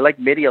 I like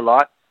Mitty a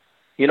lot.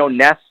 You know,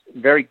 Ness,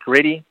 very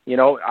gritty. You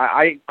know,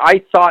 I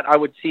thought I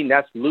would see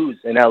Ness lose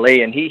in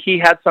LA, and he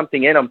had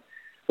something in him.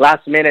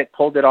 Last minute,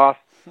 pulled it off.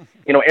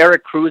 You know,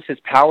 Eric Cruz, his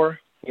power.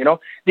 You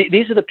know,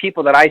 these are the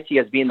people that I see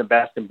as being the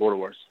best in Border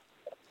Wars.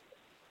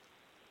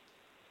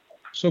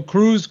 So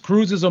Cruz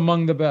is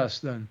among the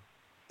best then.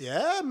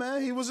 Yeah,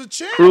 man, he was a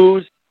champ.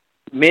 Cruz,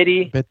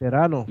 Mitty,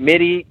 veterano.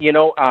 Mitty. You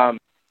know,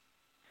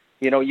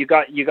 you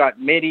got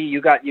Mitty, you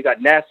got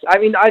Ness. I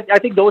mean, I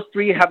think those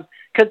three have,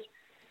 because,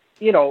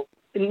 you know,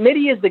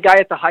 Mitty is the guy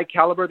at the high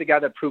caliber, the guy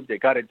that proved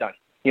it, got it done.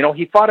 You know,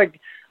 he fought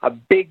a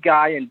big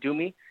guy in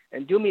Doomy,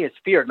 and Doomy is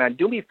feared, man.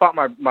 Doomy fought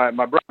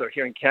my brother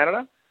here in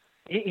Canada.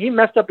 He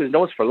messed up his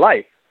nose for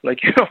life.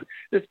 Like, you know,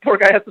 this poor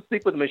guy has to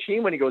sleep with a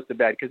machine when he goes to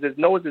bed because his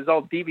nose is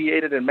all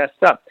deviated and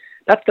messed up.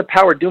 That's the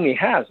power Doomy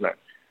has, man.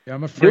 Yeah,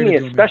 I'm afraid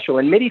Doomy is special,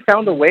 and Mitty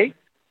found a way.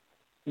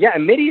 Yeah,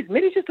 and Mitty's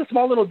just a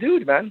small little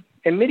dude, man.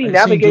 And Mitty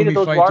navigated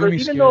those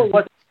waters, even though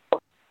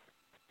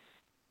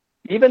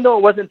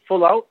it wasn't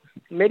full out.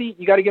 Mitty,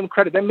 you got to give him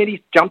credit. Then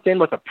Mitty jumped in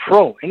with a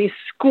pro, and he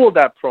schooled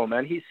that pro,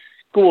 man. He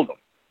schooled him.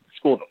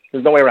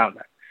 There's no way around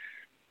that.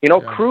 You know,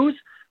 yeah.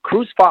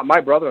 Cruz fought my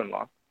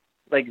brother-in-law.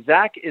 Like,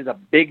 Zach is a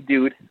big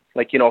dude,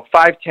 like, you know,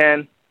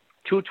 5'10",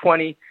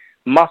 220,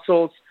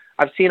 muscles.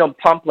 I've seen him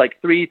pump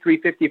like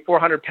 350,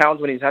 400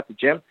 pounds when he's at the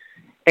gym.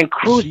 And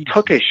Cruz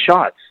took his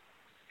shots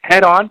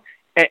head on,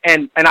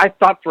 and I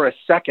thought for a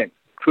second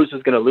Cruz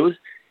was going to lose,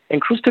 and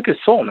Cruz took his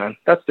soul, man.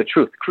 That's the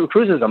truth.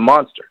 Cruz is a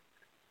monster.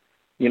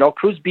 You know,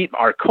 Cruz beat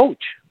our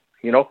coach,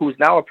 you know, who's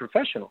now a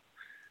professional.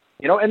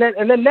 You know, and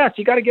then Ness,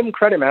 you got to give him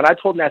credit, man. I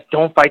told Ness,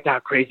 don't fight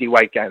that crazy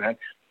white guy, man.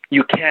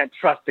 You can't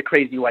trust the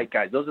crazy white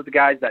guys. Those are the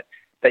guys that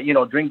you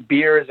know, drink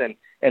beers and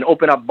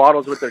open up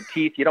bottles with their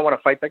teeth. You don't want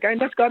to fight that guy, and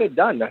Ness got it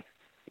done, man.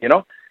 You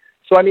know?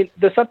 So, I mean,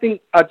 there's something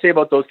I'd say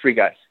about those three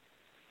guys.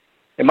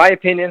 In my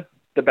opinion,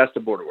 the best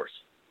of Border Wars.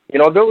 You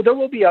know, there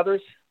will be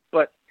others,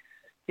 but,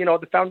 you know,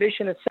 the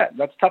foundation is set.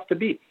 That's tough to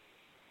beat.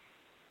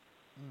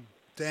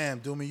 Damn,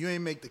 Doomy, you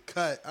ain't make the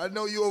cut. I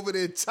know you over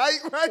there tight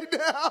right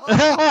now.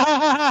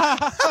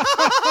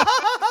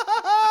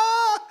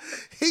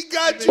 He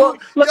got you. Well,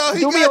 look,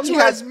 he got you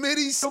as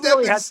Mitty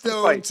stepping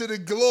stone to the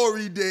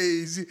glory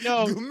days.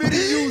 Mitty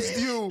used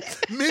you.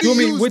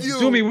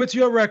 Doomy, what's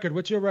your record?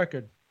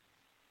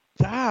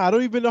 I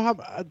don't even know how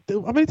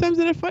many times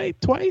did I fight?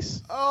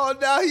 Twice? Oh,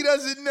 now he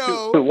doesn't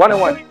know.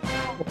 1-1.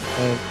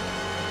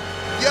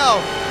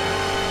 Yo,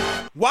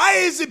 why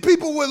is it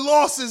people with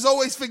losses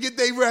always forget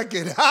their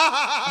record?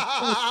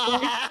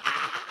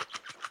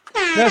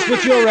 Ness,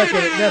 what's your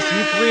record? Ness,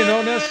 you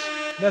 3-0, Ness?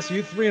 Ness,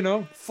 you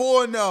 3-0?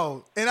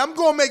 4-0. And I'm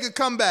going to make a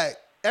comeback.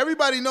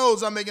 Everybody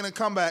knows I'm making a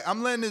comeback.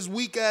 I'm letting this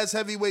weak-ass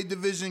heavyweight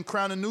division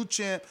crown a new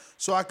champ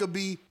so I could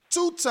be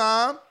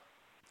two-time.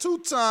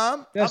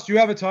 Ness, do you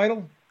have a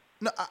title?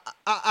 No,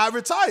 I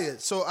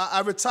retired. So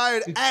I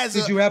retired as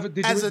a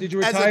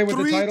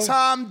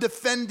three-time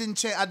defending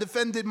champ. I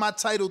defended my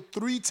title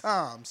 3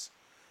 times.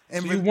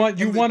 And so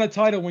you won a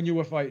title when you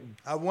were fighting.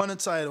 I won a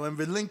title and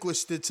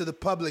relinquished it to the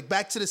public,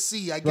 back to the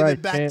sea. I give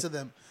it back to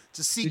them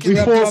to see. Did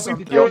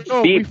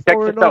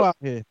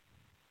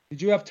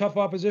you have tough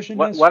opposition?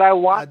 What I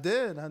want? I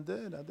did.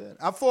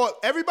 I fought.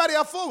 Everybody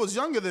I fought was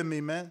younger than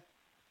me, man.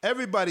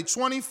 Everybody,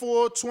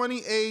 24,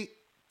 28,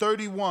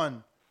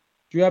 31.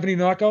 Do you have any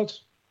knockouts?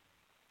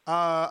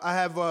 I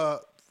have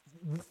the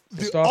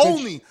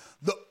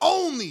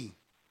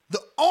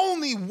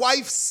only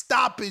wife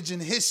stoppage in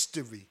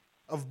history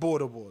of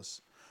Border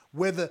Wars,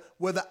 where the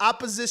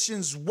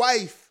opposition's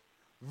wife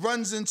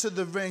runs into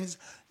the rings.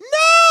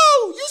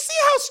 No, you see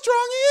how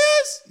strong he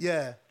is?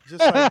 Yeah,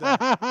 just like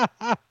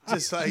that.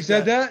 Just like she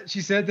said that.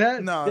 She said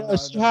that. No,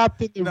 she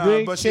hopped in the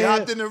ring. But she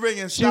hopped in the ring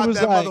and stopped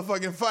that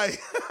motherfucking fight.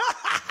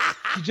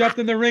 He jumped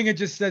in the ring and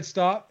just said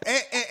stop.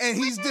 And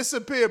he's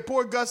disappeared.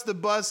 Poor Gus the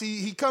Bus.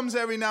 He comes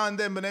every now and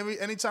then, but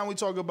anytime we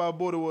talk about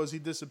Border Wars, he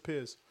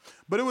disappears.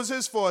 But it was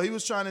his fault. He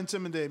was trying to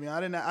intimidate me.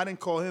 I didn't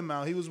call him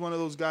out. He was one of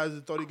those guys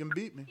that thought he can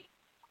beat me.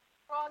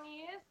 Strong he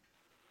is.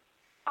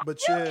 But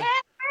yeah.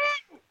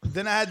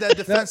 Then I had that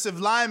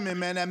defensive lineman,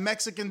 man, that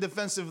Mexican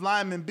defensive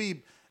lineman,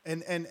 Beeb.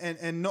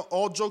 And no,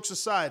 all jokes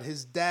aside,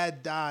 his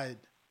dad died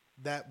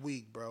that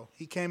week, bro.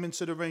 He came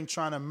into the ring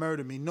trying to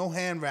murder me. No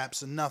hand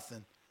wraps or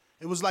nothing.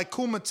 It was like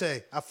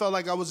Kumite. I felt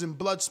like I was in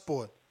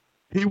Bloodsport.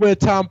 He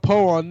went Tom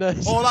Poe on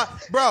this.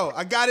 Bro,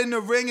 I got in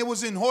the ring. It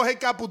was in Jorge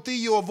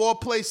Caputillo of all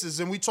places,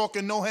 and we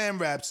talking no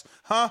hand wraps.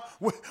 Huh?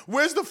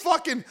 Where's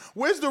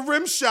the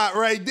rim shot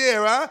right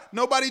there, huh?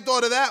 Nobody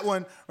thought of that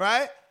one,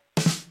 right?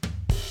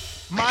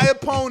 My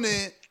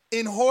opponent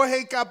in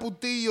Jorge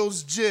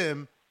Caputillo's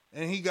gym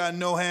and he got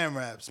no hand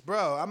wraps,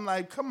 bro. I'm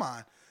like, come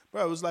on,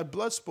 bro. It was like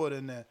blood sport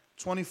in there.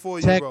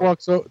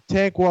 24-year-old.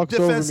 Tank walks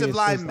defensive over me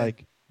lineman.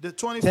 Like, the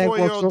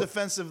 24-year-old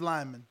defensive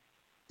lineman.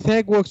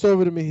 Tank walks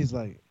over to me. He's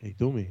like, "Hey,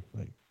 do me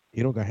like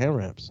you don't got hand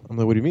wraps." I'm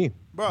like, "What do you mean,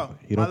 bro?"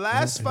 My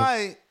last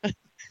fight,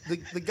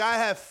 the guy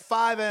had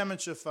 5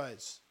 amateur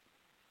fights.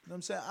 You know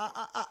what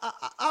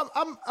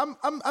I'm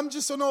saying? I'm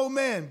just an old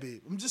man,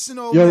 B. I'm just an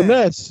old man. Yo,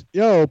 Ness,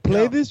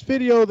 play this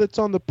video that's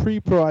on the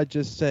pre-pro I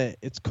just sent.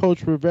 It's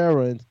Coach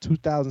Rivera in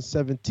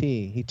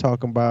 2017. He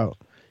talking about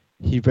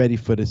he ready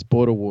for this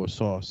border war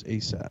sauce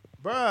ASAP.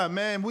 Bruh,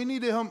 man, we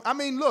needed him. I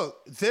mean, look,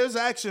 there's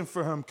action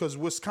for him because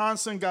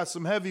Wisconsin got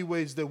some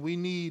heavyweights that we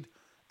need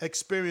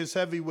experienced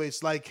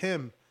heavyweights like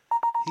him.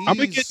 I'm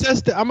gonna get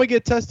tested. I'm gonna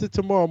get tested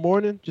tomorrow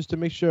morning just to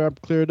make sure I'm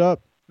cleared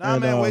up. Nah,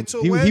 man, wait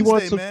till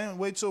Wednesday, man.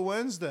 Wait till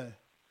Wednesday.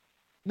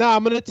 Nah,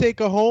 I'm gonna take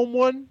a home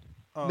one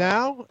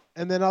now,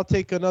 and then I'll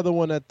take another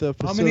one at the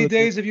facility. How many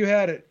days have you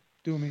had it,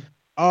 Doomy?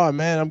 Oh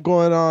man, I'm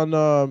going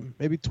on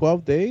maybe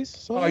 12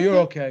 days. Oh, you're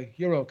okay.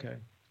 You're okay.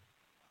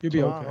 You'll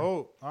be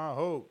okay. I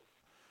hope.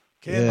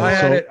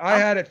 I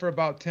had it for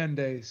about 10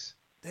 days.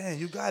 Damn,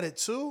 you got it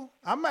too?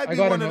 I might be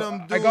one of them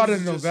dudes. I got it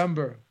in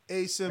November.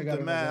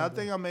 Asymptomatic. I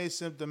think I'm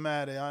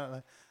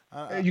asymptomatic.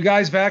 You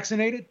guys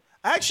vaccinated?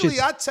 Actually,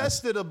 I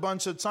tested a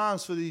bunch of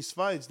times for these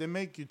fights. They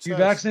make you test. You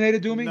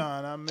vaccinated, Doomy?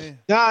 No, not me.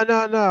 No.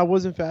 I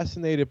wasn't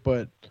vaccinated,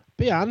 but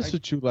be honest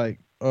with you, like,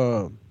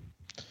 I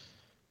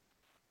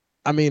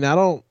mean, I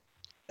don't.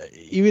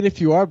 Even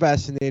if you are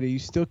vaccinated, you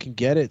still can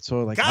get it.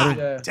 So, like,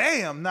 God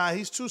damn, nah,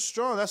 he's too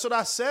strong. That's what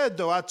I said,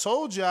 though. I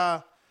told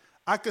y'all,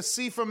 I could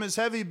see from his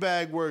heavy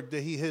bag work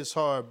that he hits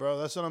hard, bro.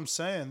 That's what I'm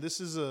saying.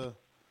 This is a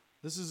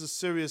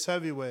serious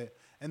heavyweight.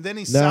 And then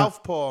he's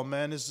southpaw,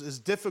 man. It's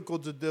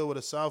difficult to deal with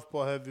a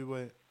southpaw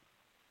heavyweight.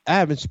 I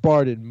haven't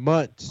sparred in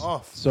months,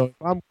 so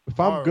if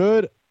I'm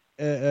good,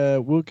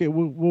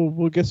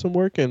 we'll get some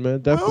work in,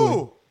 man. Definitely.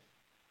 Who?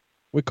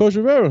 With Coach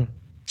Rivera.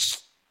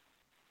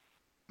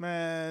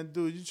 Man,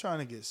 dude, you trying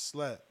to get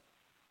slapped.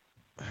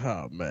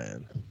 Oh,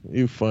 man.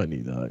 You funny,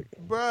 dog.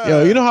 Bruh.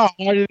 Yo, you know how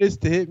hard it is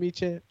to hit me,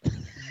 champ?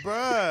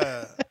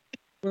 Bruh.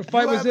 What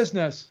fight was this,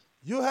 Ness?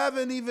 You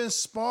haven't even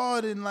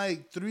sparred in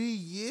like 3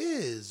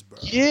 years, bro.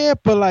 Yeah,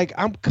 but like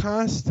I'm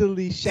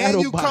constantly shadow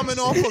and you coming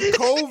off of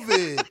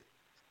COVID.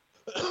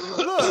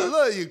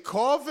 look, you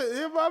coughing.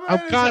 My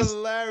man is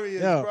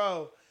hilarious,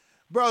 bro.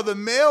 Bro, the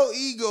male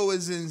ego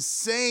is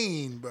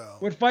insane, bro.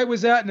 What fight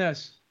was that,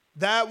 Ness?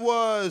 That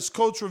was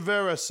Coach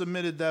Rivera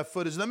submitted that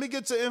footage. Let me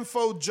get to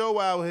Info Joe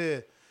out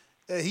here.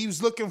 He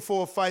was looking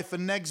for a fight for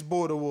next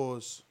Border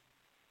Wars.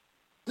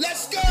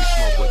 Let's go!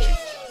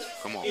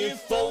 Come on.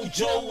 Info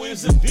Joe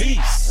is a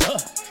beast.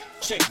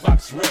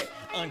 Checkbox red.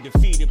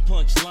 Undefeated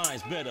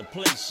punchlines. Better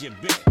place your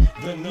bet.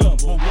 The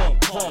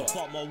 #1 call.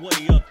 Fought my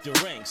way up the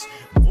ranks.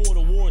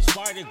 Border Wars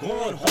fighter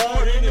going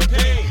hard in the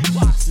paint.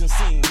 Boxing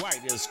scene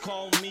writers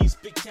call me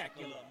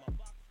spectacular.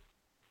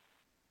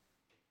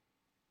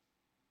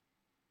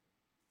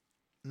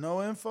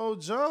 No Info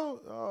Joe?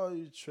 Oh,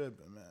 you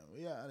tripping, man.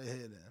 We out of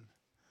here then.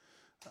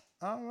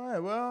 All right,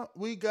 well,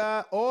 we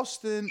got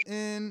Austin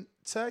in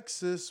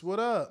Texas. What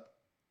up?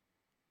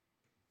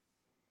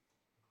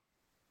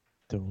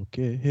 Don't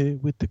get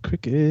hit with the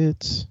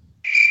crickets.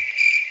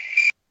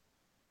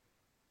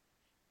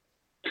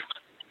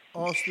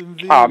 Austin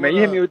V. Oh, man,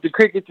 you hit me with the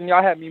crickets and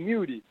y'all had me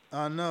muted.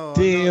 I know.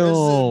 Damn.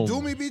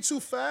 Doomy be too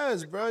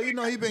fast, bro. You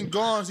know he been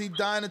gone. He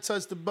dying to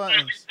touch the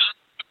buttons.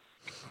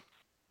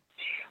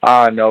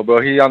 I know,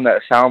 bro. He on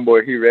that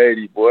soundboard. He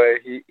ready, boy.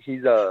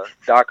 He's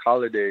Doc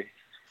Holliday.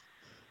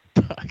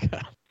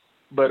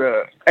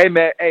 But hey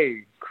man,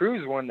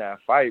 Cruz won that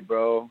fight,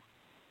 bro.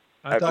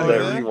 After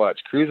that rewatch,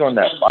 Cruz won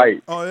that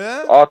fight. Oh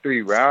yeah. All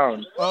 3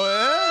 rounds.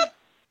 Oh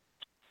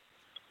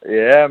yeah.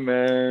 Yeah,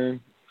 man.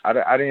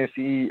 I didn't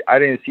see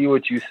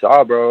what you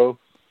saw, bro.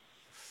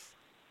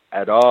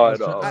 At all.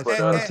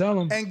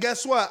 And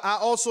guess what? I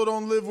also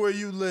don't live where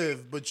you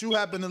live, but you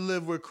happen to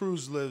live where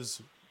Cruz lives.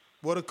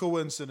 What a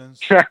coincidence.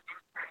 Listen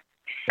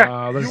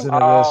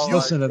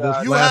to this.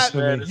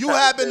 Blasphemy. You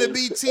happen to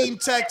be Team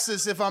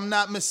Texas, if I'm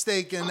not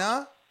mistaken,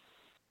 huh?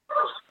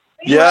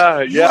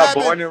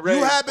 Born and raised.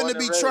 You happen to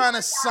be trying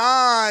to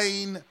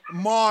sign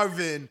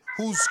Marvin,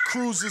 who's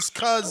Cruz's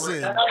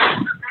cousin.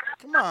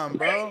 Come on,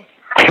 bro.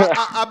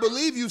 I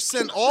believe you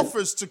sent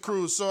offers to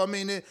Cruz, so I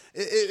mean,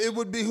 it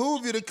would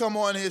behoove you to come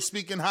on here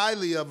speaking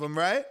highly of him,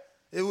 right?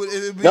 It would be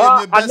in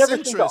your best I never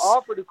interest. sent the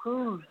offer to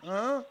Cruz.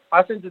 Huh?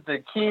 I sent it to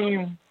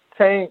Keem,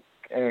 Tank,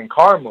 and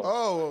Karma.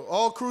 Oh,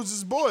 all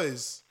Cruz's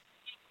boys.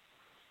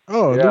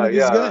 Oh, look at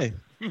this guy.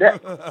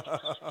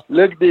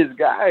 Look at this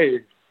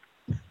guy.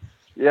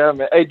 Yeah,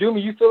 man. Hey,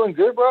 Doomy, you feeling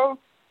good, bro?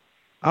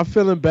 I'm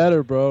feeling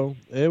better, bro.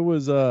 It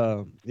was it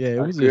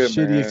was a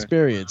shitty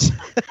experience.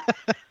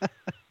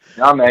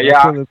 Nah, man,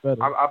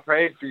 I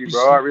prayed for you,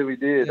 bro. I really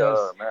did. Man,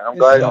 I'm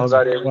glad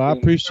everything. Well, I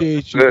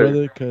appreciate you,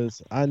 brother,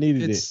 because I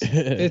needed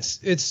it.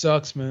 It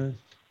sucks, man.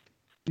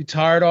 You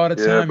tired all the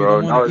time. Bro,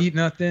 you don't want to eat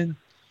nothing.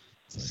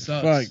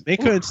 Sucks. Fuck, they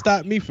couldn't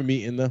stop me from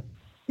eating though.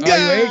 Oh, you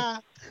ate?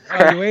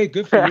 Hey,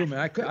 good for you,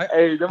 man.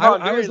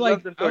 I was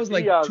like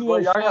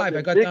 205.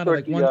 I got down to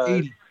like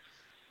 180.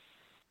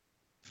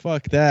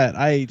 Fuck that.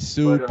 I ate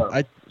soup.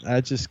 I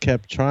just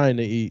kept trying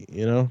to eat,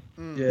 you know?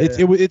 Yeah.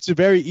 It's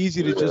very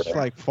easy to just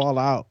like fall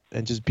out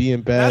and just be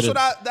in bed.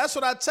 That's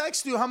what I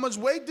text you. How much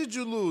weight did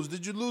you lose?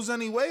 Did you lose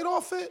any weight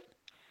off it?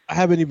 I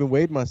haven't even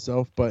weighed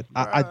myself, but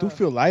I do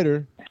feel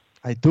lighter.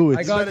 I do.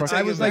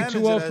 I was like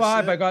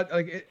 205. I got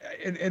like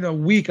in a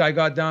week I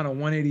got down to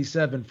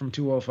 187 from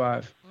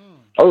 205.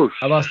 Oh,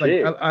 I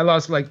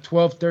lost like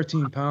 12,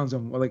 13 pounds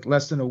in like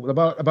less than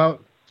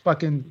about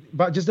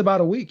just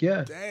about a week.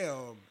 Yeah.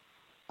 Damn.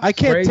 I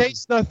can't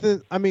taste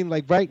nothing. I mean,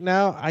 like right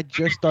now, I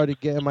just started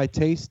getting my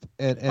taste.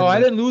 And I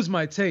didn't lose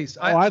my taste.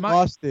 I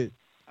lost it.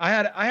 I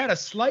had a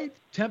slight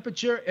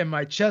temperature, and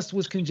my chest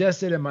was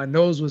congested, and my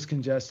nose was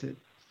congested.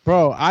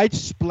 Bro, I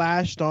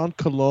splashed on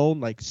cologne,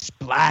 like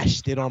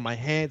splashed it on my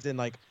hands, and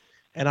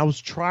I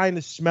was trying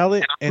to smell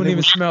it. And couldn't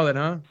even smell it,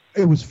 huh?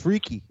 It was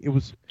freaky. It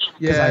was.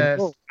 Yeah.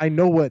 I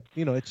know what,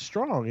 it's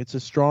strong. It's a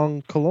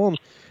strong cologne,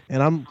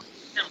 and I'm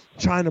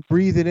trying to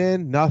breathe it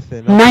in.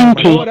 Nothing.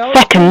 90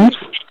 seconds.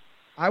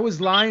 I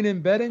was lying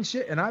in bed and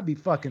shit, and I'd be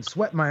fucking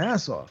sweating my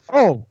ass off.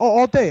 Oh,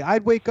 all day.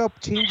 I'd wake up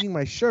changing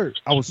my shirt.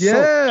 I was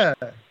yeah.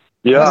 Soaked.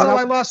 Yeah. That's how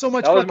I lost so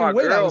much fucking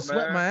weight. I was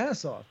sweating my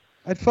ass off.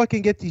 I'd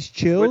fucking get these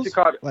chills.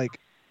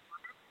 Like,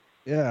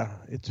 yeah,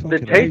 it's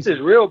fucking the taste is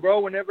real, bro.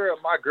 Whenever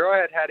my girl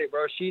had it,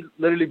 bro, she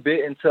literally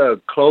bit into a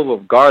clove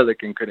of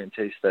garlic and couldn't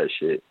taste that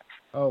shit.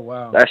 Oh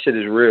wow. That shit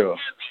is real.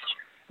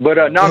 But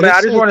no, man,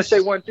 I just want to say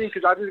one thing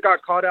because I just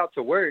got called out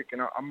to work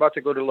and I'm about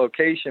to go to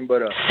location.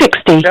 But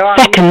 60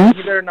 seconds.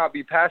 You better not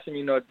be passing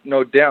me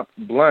no damp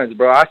blunts,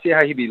 bro. I see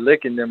how he be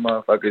licking them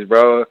motherfuckers,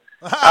 bro.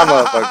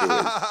 I'm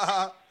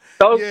motherfuckers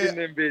soaking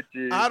them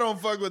bitches. I don't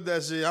fuck with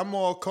that shit. I'm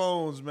all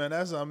cones, man.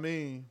 That's what I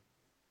mean.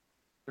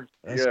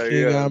 That's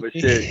but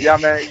shit, yeah,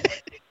 man.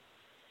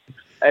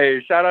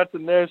 Hey, shout out to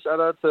Ness, shout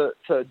out to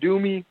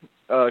Doomy.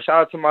 Shout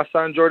out to my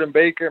son Jordan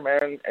Baker,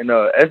 man, and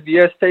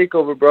SDS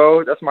Takeover,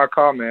 bro. That's my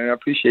call, man. I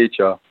appreciate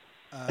y'all.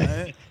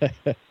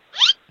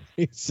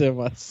 He said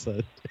my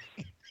son.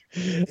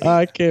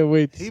 I can't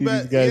wait to see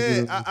these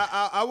guys. Yeah,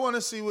 I want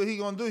to see what he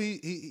gonna do.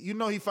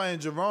 He fighting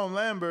Jerome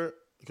Lambert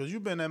because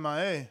you've been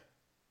MIA.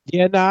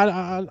 Yeah,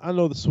 I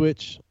know the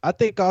switch. I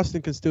think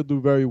Austin can still do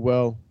very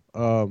well.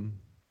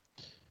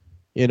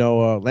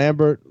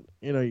 Lambert.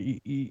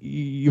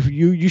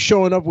 You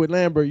showing up with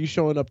Lambert, you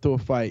showing up to a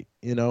fight,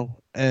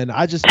 And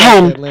I just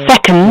 10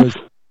 seconds.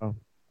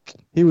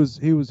 He was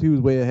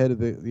way ahead of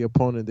the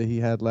opponent that he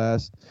had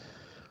last.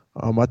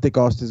 I think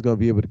Austin's gonna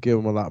be able to give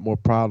him a lot more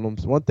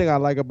problems. One thing I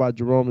like about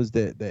Jerome is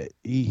that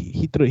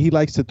he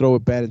likes to throw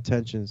with bad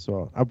intentions.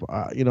 So I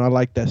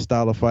like that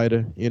style of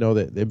fighter.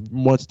 That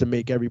wants to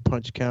make every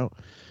punch count.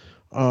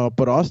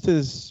 But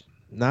Austin's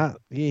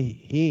not.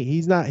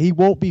 He's not. He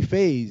won't be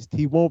phased.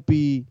 He won't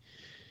be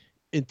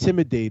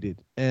intimidated,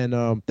 and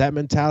that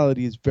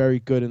mentality is very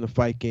good in the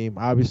fight game.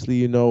 Obviously,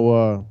 you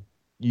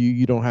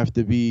don't have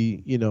to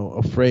be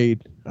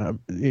afraid.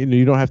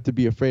 You don't have to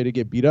be afraid to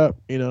get beat up.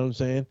 You know what I'm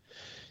saying?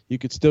 You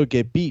could still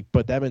get beat,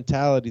 but that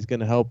mentality is going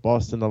to help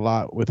Austin a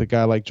lot with a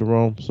guy like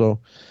Jerome. So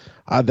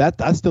I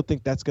still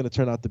think that's going to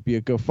turn out to be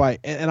a good fight,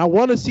 and I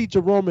want to see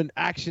Jerome in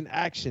action.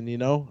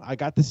 I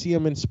got to see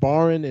him in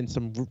sparring and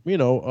some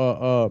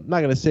I'm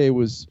not gonna say it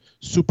was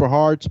super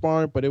hard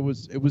sparring, but it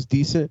was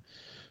decent.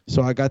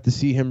 So I got to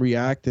see him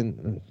react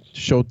and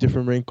show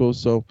different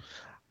wrinkles. So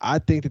I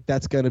think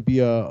that's going to be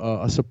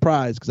a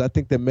surprise because I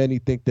think that many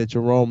think that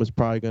Jerome is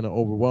probably going to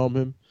overwhelm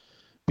him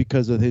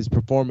because of his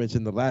performance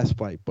in the last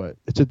fight. But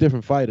it's a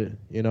different fighter,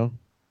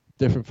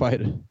 different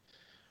fighter.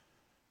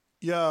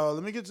 Yo,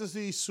 let me get to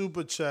these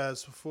super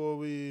chats before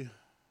we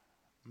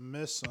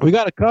miss them. We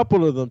got a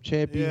couple of them,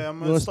 champion. Yeah, I'm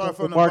going to start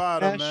from the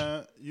bottom,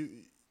 man.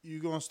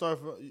 You going to start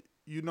from,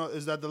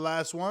 is that the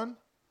last one?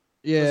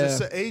 Yeah.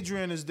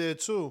 Adrian is there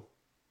too.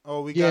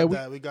 Oh, we got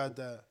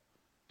that.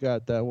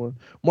 Got that one.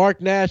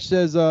 Mark Nash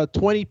says,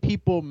 20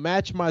 people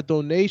match my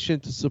donation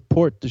to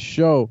support the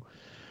show.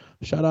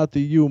 Shout out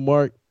to you,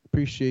 Mark.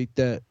 Appreciate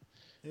that.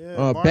 Yeah,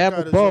 Mark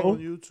got his own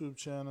YouTube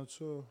channel,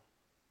 too.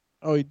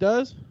 Oh, he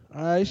does?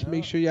 All right, yeah.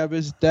 Make sure y'all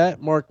visit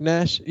that. Mark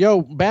Nash.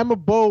 Yo, Bama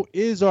Bo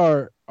is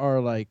our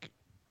like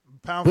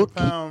pound for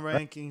pound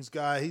rankings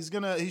guy.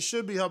 He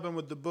should be helping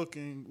with the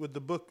booking, with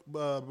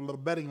the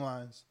betting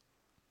lines.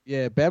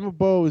 Yeah, Bama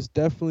Bo is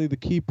definitely the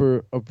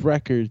keeper of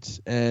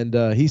records, and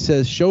he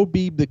says, show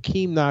Beeb the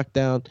Keem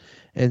knockdown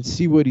and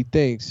see what he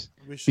thinks.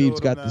 Beeb's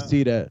got to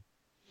see that.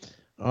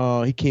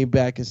 He came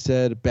back and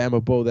said,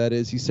 Bama Bo, that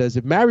is. He says,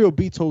 if Mario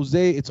beats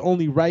Jose, it's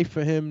only right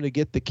for him to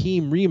get the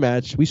Keem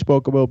rematch. We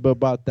spoke a little bit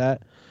about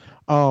that.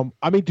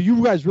 Do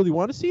you guys really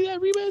want to see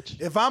that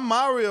rematch? If I'm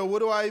Mario, what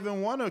do I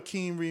even want a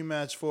Keem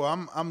rematch for?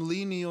 I'm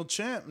lineal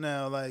champ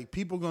now. Like,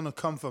 people gonna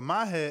come for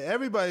my head.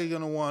 Everybody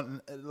gonna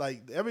want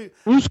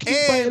Who's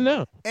Keem fighting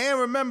now? And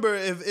remember,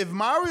 if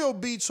Mario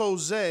beats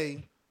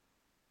Jose,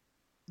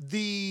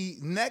 the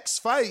next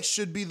fight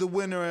should be the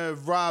winner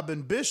of Rob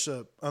and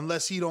Bishop,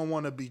 unless he don't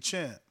want to be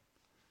champ.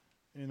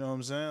 You know what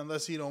I'm saying?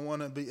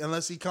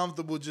 Unless he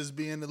comfortable just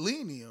being the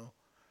lenio,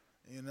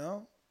 you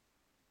know?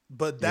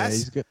 But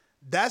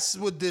that's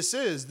what this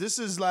is. This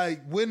is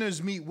like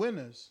winners meet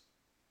winners.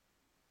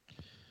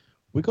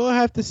 We're going to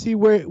have to see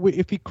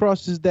if he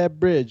crosses that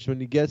bridge when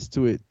he gets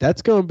to it.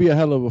 That's going to be a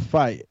hell of a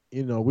fight.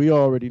 You know, we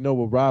already know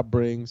what Rob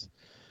brings,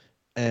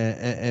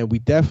 and we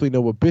definitely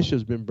know what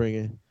Bishop's been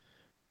bringing.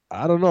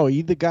 I don't know.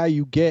 Either guy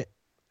you get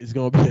is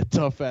going to be a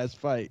tough-ass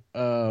fight,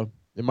 in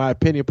my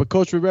opinion. But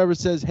Coach Rivera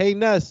says, hey,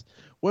 Ness,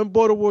 when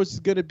Border Wars is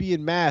going to be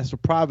in Mass or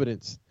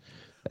Providence?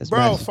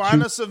 Bro,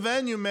 find us a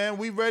venue, man.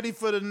 We ready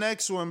for the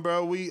next one,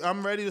 bro.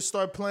 I'm ready to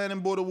start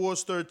planning Border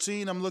Wars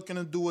 13. I'm looking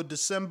to do a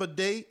December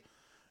date.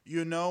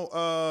 You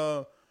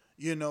know,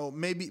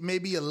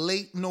 maybe a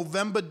late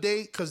November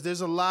date, because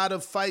there's a lot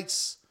of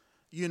fights.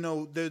 You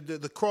know,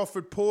 the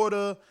Crawford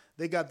Porter,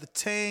 they got the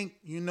Tank,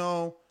 you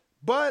know.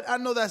 But I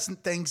know that's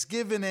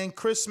Thanksgiving and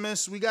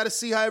Christmas. We got to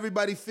see how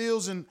everybody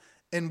feels and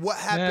what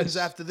happens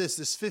after this.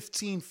 There's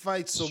 15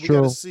 fights, so we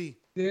got to see.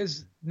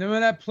 Remember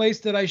that place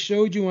that I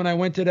showed you when I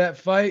went to that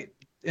fight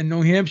in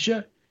New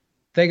Hampshire?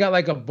 They got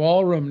like a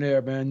ballroom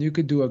there, man. You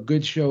could do a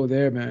good show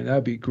there, man.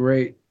 That'd be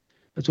great.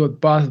 That's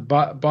what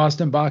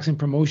Boston Boxing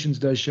Promotions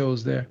does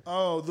shows there.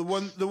 Oh, the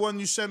one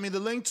you sent me the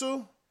link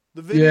to?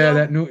 The video?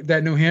 Yeah,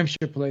 that New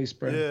Hampshire place,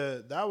 bro. Yeah,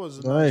 that was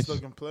a nice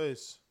looking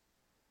place.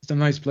 It's a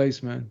nice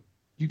place, man.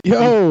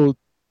 Yo,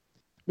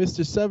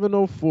 Mr.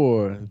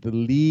 704, the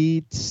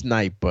lead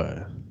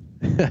sniper.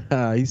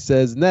 He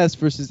says, Ness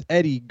versus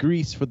Eddie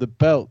Grease for the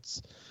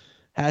belts.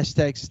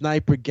 Hashtag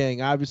Sniper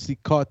Gang. Obviously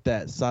caught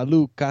that.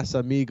 Salud,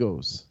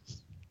 Casamigos.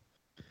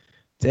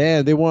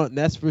 Damn, they want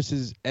Ness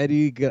versus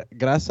Eddie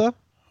Grasa?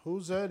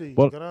 Who's Eddie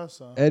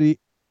Grasa?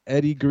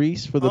 Eddie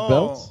Grease for the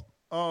belts?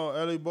 Oh,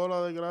 Eddie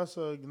Bola de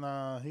Grasa.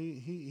 Nah,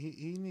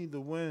 he need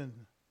to win.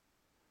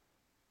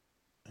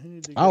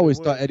 I always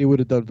thought Eddie would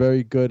have done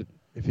very good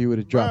if he would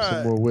have dropped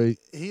some more weight.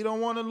 He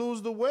don't want to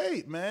lose the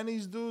weight, man.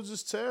 These dudes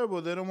is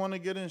terrible. They don't want to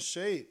get in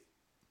shape.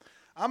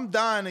 I'm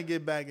dying to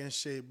get back in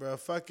shape, bro.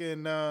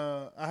 Fucking,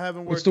 I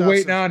haven't worked out. What's the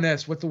weight now,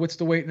 Ness? What's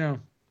the weight now?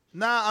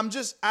 Nah, I'm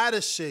just out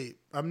of shape.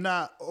 I'm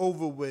not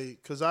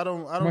overweight because I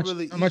don't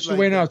really eat. How much you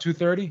weigh now?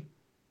 230?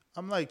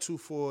 I'm like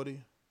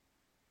 240.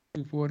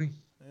 240?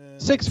 Yeah.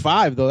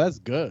 6'5", though. That's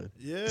good.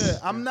 Yeah,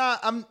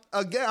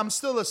 I'm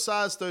still a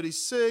size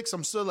 36.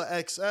 I'm still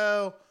a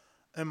XL.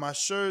 And my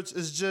shirts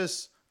is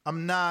just,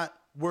 I'm not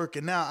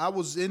working out. I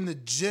was in the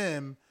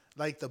gym,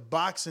 like the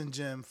boxing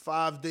gym,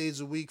 5 days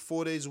a week,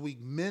 4 days a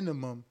week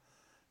minimum.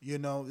 You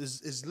know,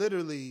 it's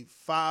literally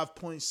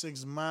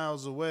 5.6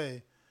 miles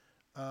away.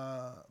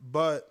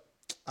 But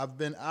I've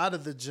been out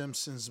of the gym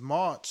since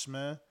March,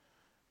 man.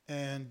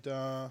 And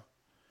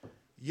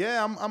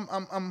yeah,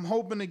 I'm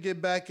hoping to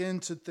get back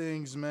into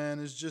things, man.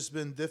 It's just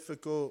been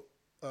difficult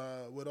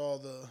with all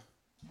the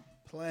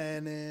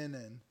planning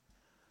and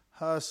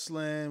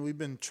hustling. We've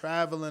been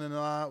traveling a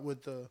lot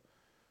with the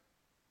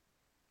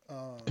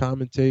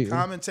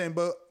commentating.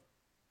 But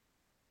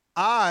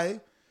I,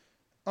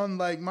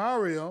 unlike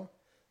Mario,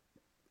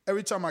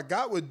 every time I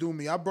got with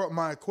Doomy, I brought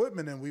my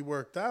equipment and we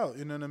worked out.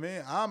 You know what I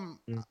mean?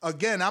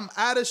 I'm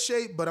out of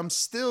shape, but I'm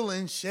still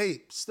in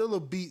shape. Still a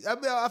beat.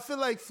 I feel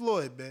like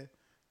Floyd, man.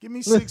 Give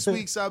me 6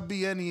 weeks, I'll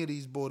be any of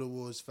these Border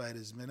Wars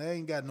fighters, man. I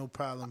ain't got no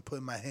problem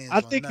putting my hands on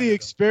I think the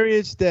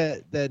experience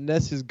that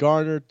Ness has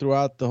garnered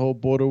throughout the whole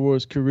Border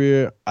Wars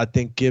career, I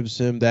think gives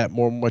him that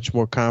much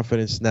more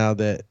confidence now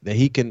that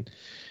he can.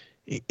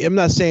 I'm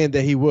not saying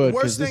that he would.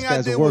 Worst thing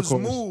I did was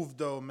move,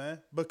 though, man,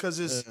 because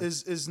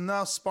it's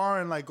not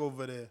sparring like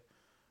over there.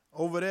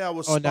 Over there, I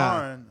was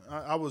sparring.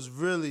 Nah. I was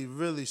really,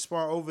 really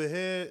sparring. Over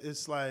here,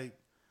 it's like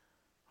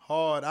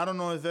hard. I don't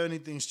know if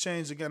anything's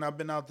changed. Again, I've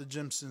been out the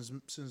gym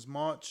since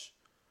March,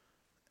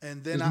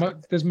 and then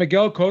does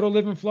Miguel Cotto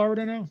live in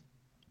Florida now?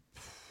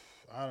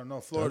 I don't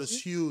know.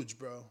 Florida's huge,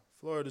 bro.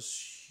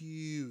 Florida's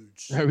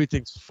huge.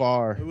 Everything's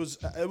far. It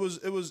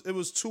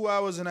was 2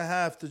 hours and a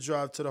half to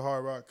drive to the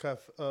Hard Rock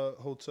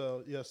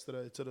Hotel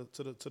yesterday to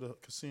the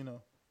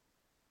casino.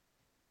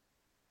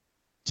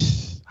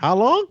 How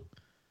long?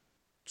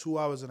 2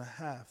 hours and a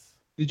half.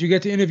 Did you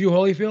get to interview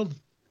Holyfield?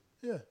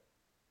 Yeah.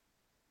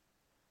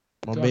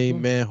 My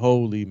main man,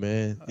 Holy,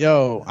 man.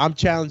 Yo, I'm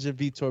challenging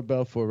Vitor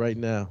Belfort right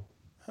now.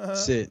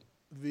 Sit.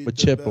 But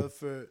chip him.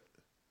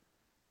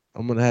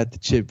 I'm going to have to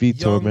chip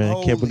Vitor, man.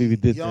 I can't believe he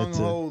did that to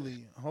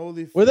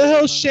Holy. Where the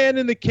hell's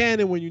Shannon the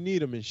Cannon when you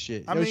need him and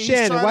shit? I mean,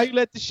 Shannon, why you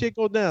let this shit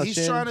go down, He's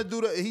Shannon? trying to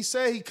do he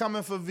said he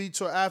coming for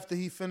Vitor after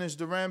he finished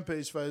the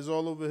Rampage fight. It's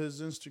all over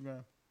his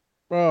Instagram.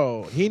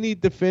 Bro, he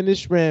need to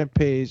finish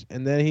Rampage,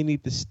 and then he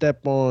need to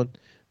step on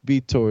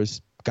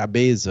Vitor's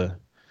cabeza.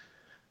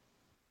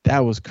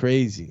 That was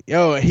crazy.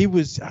 Yo, he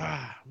was...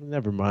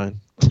 never mind.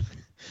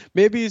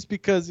 Maybe it's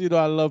because,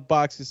 I love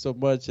boxing so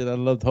much and I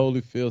loved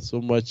Holyfield so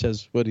much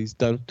as what he's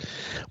done.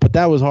 But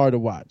that was hard to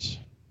watch.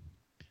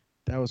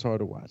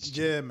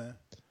 Yeah, man.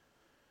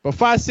 But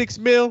 5-6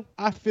 mil,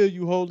 I feel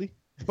you, Holy.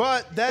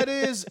 But that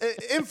is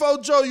Info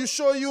Joe. You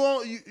sure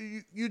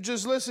you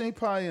just listen? He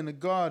probably in the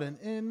garden.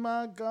 In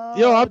my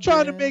garden. Yo, I'm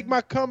trying to make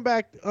my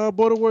comeback.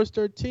 Border Wars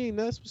 13.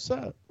 That's what's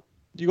up.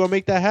 You gonna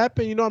make that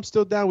happen? You know I'm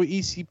still down with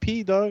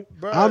ECP, dog.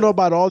 Bruh, I don't know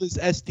about all this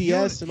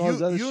SDS and all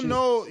this other shit.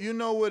 You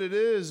know what it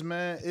is,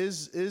 man.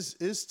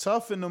 It's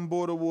tough in them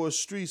Border Wars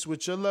streets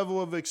with your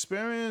level of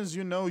experience.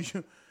 You know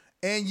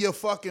and your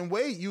fucking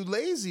weight. You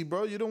lazy,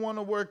 bro. You don't want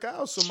to work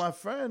out. So my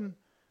friend.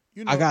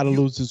 You know, I gotta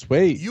lose this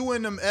weight. You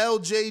and them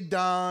LJ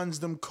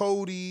Dons, them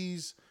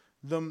Codys,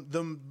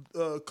 them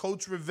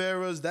Coach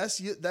Rivera's.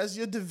 That's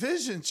your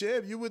division,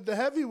 champ. You with the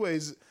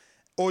heavyweights,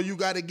 or you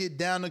got to get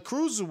down to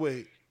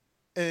cruiserweight.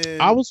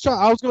 And I was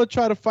gonna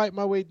try to fight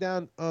my way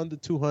down under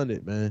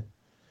 200, man.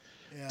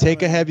 Yeah,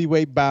 take a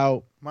heavyweight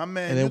bout, my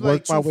man. And then you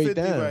work like my way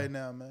 250 down right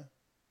now, man.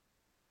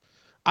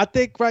 I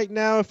think right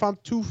now, if I'm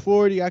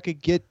 240, I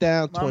could get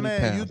down 20 man,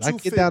 pounds. I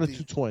could get down to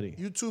 220.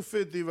 You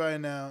 250 right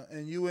now,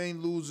 and you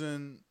ain't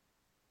losing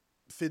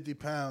 50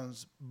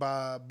 pounds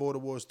by Border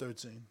Wars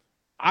 13.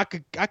 I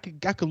could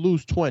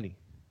lose 20.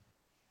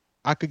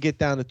 I could get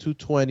down to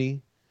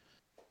 220,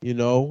 you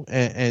know,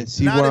 and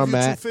see Not where if I'm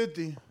at.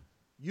 250.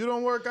 You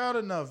don't work out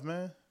enough,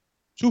 man.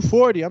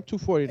 240. I'm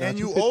 240 now. And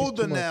you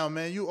older now,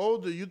 man. You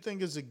older. You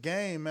think it's a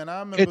game, man. I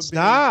remember. It's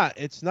not.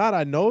 It's not.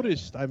 I've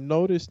noticed,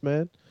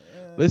 man.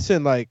 Yeah.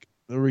 Listen, like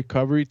the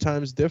recovery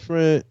time's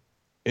different.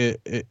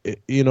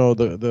 You know,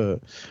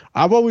 the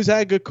I've always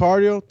had good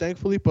cardio,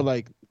 thankfully, but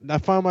like I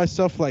find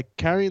myself like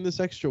carrying this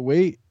extra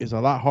weight is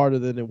a lot harder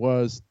than it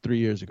was 3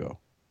 years ago.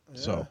 Yeah.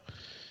 So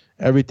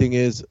everything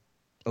is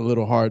a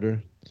little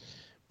harder.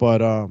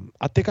 But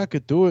I think I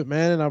could do it,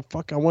 man. And I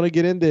want to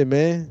get in there,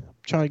 man. I'm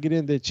trying to get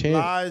in there,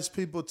 champ. Lies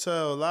people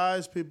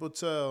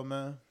tell,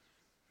 man.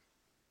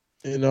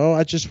 You know,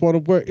 I just want to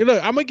work.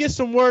 Look, I'm gonna get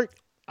some work.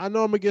 I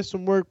know I'm gonna get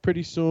some work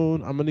pretty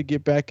soon. I'm gonna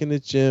get back in the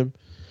gym.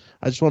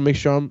 I just want to make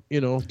sure I'm, you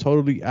know,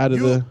 totally out of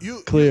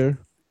the clear.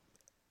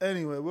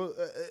 Anyway,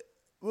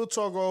 we'll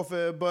talk off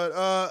air. But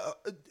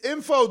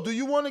Info, do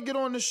you want to get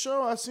on the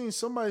show? I seen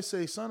somebody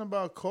say something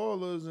about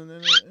callers, and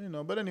then you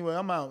know. But anyway,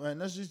 I'm out, man.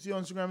 That's just you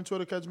on Instagram and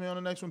Twitter. Catch me on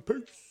the next one.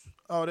 Peace.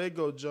 Oh, there you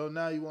go, Joe.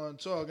 Now you want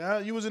to talk?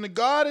 Huh? You was in the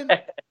garden?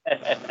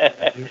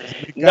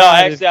 No,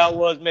 actually, I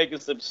was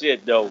making some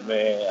shit though,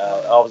 man.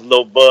 I was a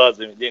little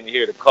buzzed and didn't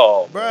hear the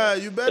call.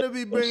 Bruh, you better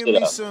be bringing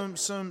me some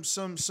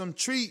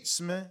treats,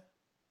 man.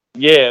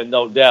 Yeah,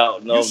 no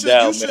doubt, man. That's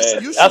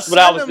what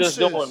I was just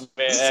doing,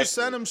 man. You should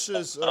send them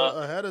shits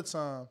ahead of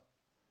time.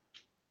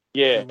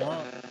 Yeah,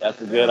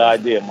 that's a good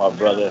idea, my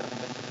brother.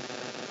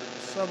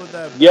 What's up with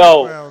that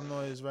background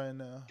noise right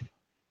now?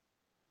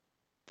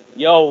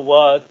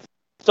 Yo,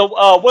 so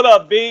what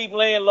up, Beeb?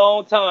 Laying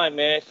long time,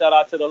 man. Shout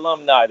out to the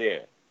alumni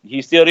there.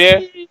 He still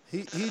there?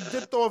 He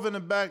dipped off in the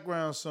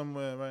background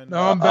somewhere right now.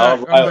 No, I'm back.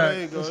 I'm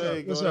back.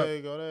 There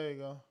you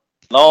go.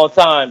 Long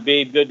time,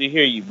 Beeb. Good to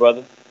hear you,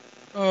 brother.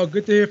 Oh,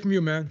 good to hear from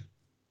you, man.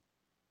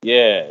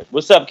 Yeah.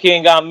 What's up,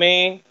 King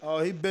Amin? Oh,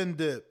 he been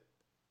dipped.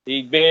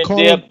 He been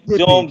dipped.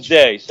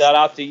 Doomsday. Shout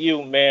out to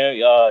you, man.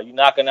 You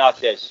knocking out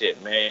that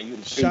shit, man. You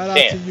the true Shout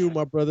out to you,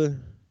 my brother.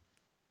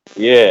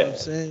 Yeah. You know what I'm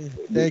saying?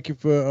 Thank you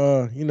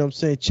for you know what I'm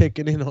saying,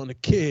 checking in on the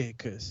kid,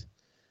 because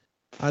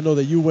I know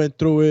that you went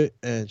through it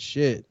and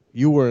shit.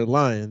 You weren't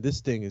lying.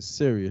 This thing is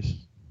serious.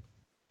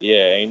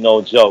 Yeah, ain't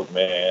no joke,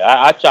 man.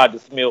 I tried to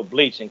smell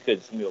bleach and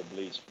couldn't smell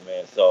bleach,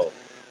 man. So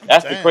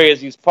that's the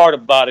craziest part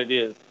about it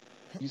is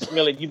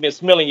you've been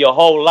smelling your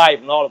whole life,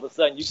 and all of a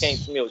sudden you can't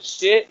smell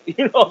shit.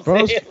 You know what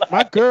I'm saying?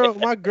 My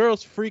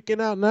girl's freaking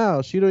out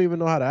now. She don't even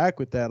know how to act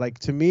with that. Like,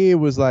 to me, it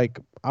was like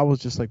I was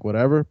just like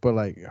whatever, but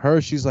like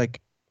her, she's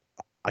like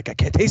I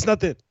can't taste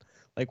nothing.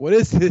 Like, what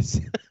is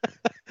this?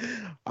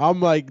 I'm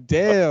like,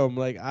 damn.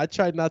 Like, I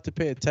tried not to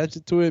pay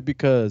attention to it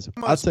because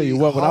I'll tell you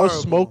what, when I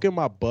was smoking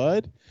my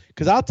bud,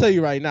 because I'll tell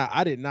you right now,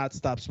 I did not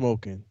stop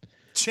smoking.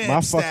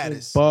 Champ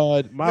status.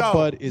 Bud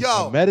is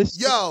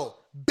medicine. Yo,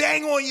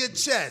 bang on your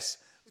chest.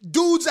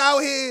 Dudes out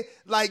here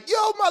like,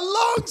 yo, my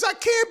lungs, I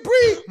can't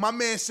breathe. My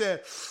man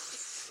said,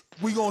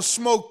 we gonna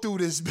smoke through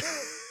this.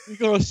 We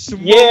gonna smoke.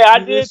 Yeah, I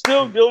did too,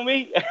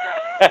 Doomy.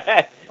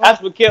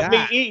 That's what kept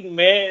me eating,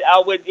 man.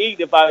 I wouldn't eat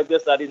if I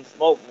didn't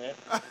smoke, man.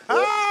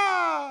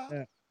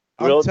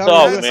 Real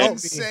talk, man.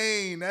 That's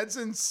insane. That's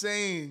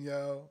insane,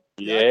 yo.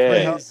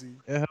 Yeah.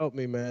 It helped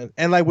me, man.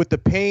 And like with the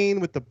pain,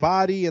 with the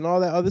body and all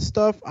that other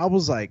stuff, I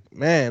was like,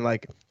 man,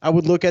 like I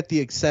would look at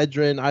the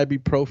Excedrin,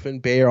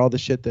 ibuprofen, Bayer, all the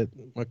shit that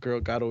my girl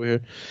got over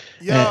here.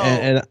 Yo,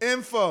 and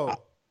Info.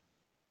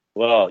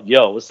 Well,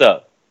 yo, what's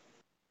up?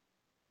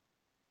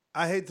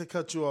 I hate to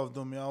cut you off,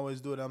 Doomy. I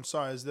always do it. I'm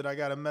sorry. Is that I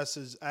got a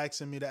message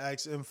asking me to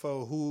ask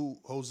Info who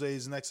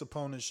Jose's next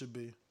opponent should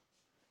be.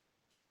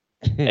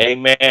 Hey,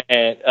 man.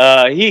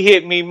 He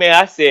hit me, man.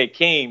 I said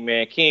King,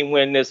 man. King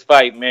win this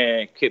fight,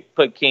 man.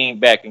 Put King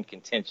back in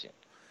contention.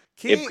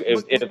 King,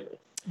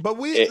 but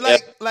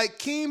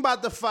King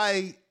about to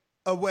fight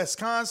a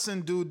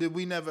Wisconsin dude that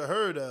we never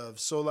heard of.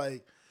 So,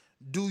 like,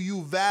 do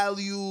you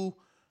value...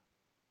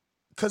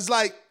 Because,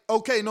 like,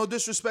 okay, no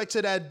disrespect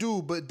to that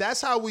dude, but that's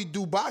how we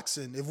do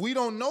boxing. If we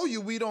don't know you,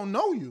 we don't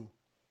know you.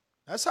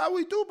 That's how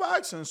we do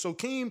boxing. So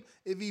Keem,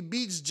 if he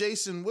beats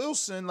Jason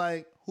Wilson,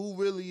 like, who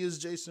really is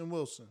Jason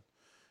Wilson?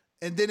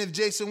 And then if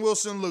Jason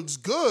Wilson looks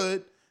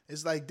good,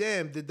 it's like,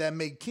 damn, did that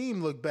make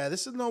Keem look bad?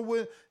 This is no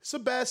win. It's a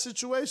bad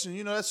situation.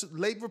 You know, that's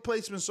late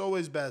replacement's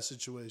always bad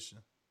situation.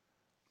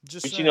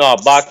 But saying. You know how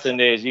boxing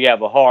is. You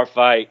have a hard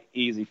fight,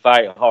 easy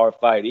fight, hard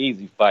fight,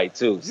 easy fight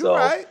too. You're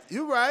right.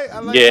 You're right. I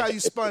like how you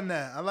spun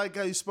that. I like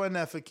how you spun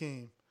that for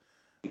Keem.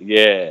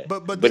 Yeah.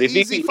 But if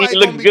he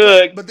look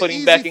good, but put the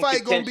him back easy in fight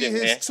contention, gonna be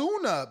his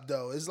tune-up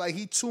though. It's like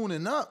he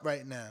tuning up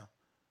right now.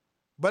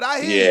 But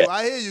I hear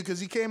you because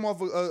he came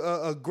off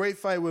a great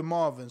fight with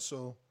Marvin.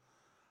 So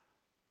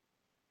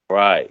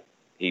right,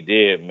 he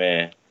did,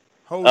 man.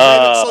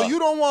 Jose, so you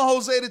don't want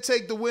Jose to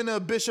take the winner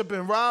of Bishop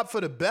and Rob for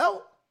the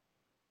belt?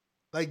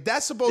 Like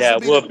that's supposed to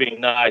be. That would be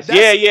nice.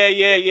 Yeah.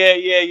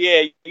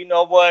 You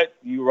know what?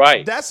 You're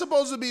right. That's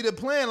supposed to be the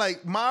plan.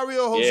 Like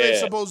Mario Jose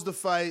supposed to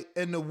fight,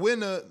 and the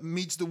winner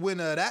meets the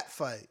winner of that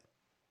fight.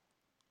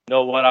 You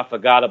know what? I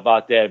forgot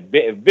about that.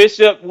 If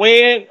Bishop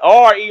win,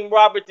 or even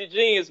Robert the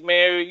Genius,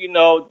 man, you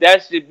know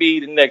that should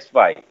be the next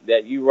fight.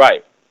 That you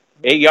right.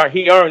 He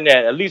earned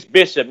that. At least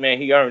Bishop, man,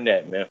 he earned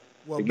that, man,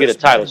 to get a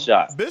title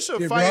shot. Bishop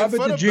Did fighting Robert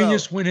for the the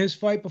Genius belt. win his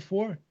fight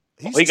before?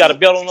 He got a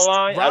belt on the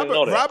line? I didn't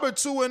know that. Robert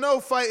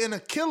 2-0 fighting a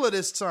killer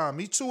this time.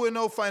 He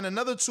 2-0 fighting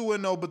another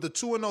 2-0, but the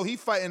 2-0 he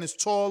fighting is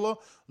taller,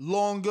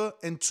 longer,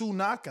 and 2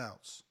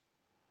 knockouts.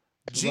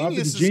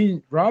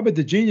 Robert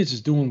the Genius is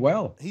doing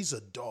well. He's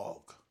a dog.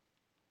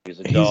 He's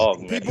a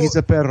dog, man. He's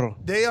a perro.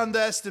 They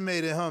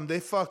underestimated him. They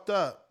fucked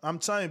up. I'm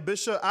telling you,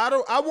 Bishop.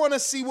 I want to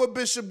see what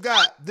Bishop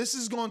got. This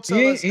is going to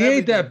tell us he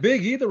ain't that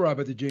big either,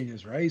 Robert the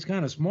Genius, right? He's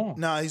kind of small.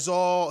 Nah, he's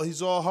all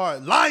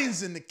hard.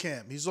 Lions in the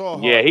camp. He's all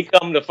hard. Yeah, he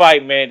coming to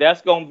fight, man.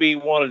 That's gonna be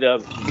one of the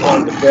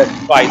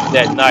best fights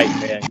that night,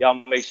 man.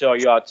 Y'all make sure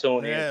y'all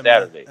tune in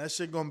Saturday. Man, that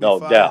shit gonna be no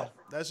fire. doubt.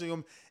 That shit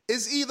gonna.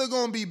 It's either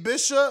gonna be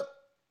Bishop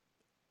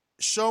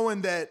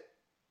showing that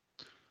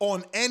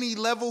on any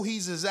level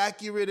he's as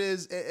accurate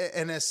as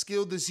and as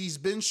skilled as he's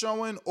been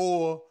showing,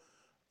 or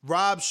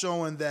Rob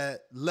showing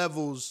that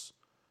levels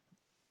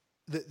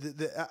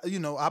the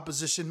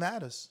opposition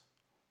matters.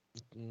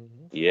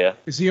 Yeah.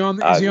 Is he on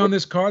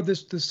this card?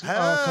 This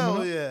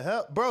hell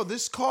yeah, bro.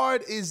 This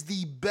card is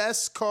the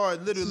best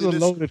card. Literally, this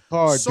is a loaded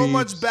card. So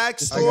much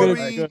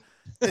backstory.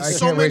 It's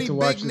so many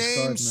big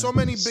names. So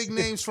many big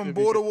names from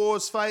Border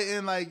Wars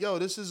fighting. Like, yo,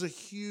 this is a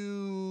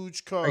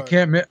huge card.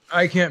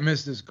 I can't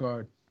miss this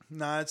card.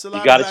 Nah, it's a lot.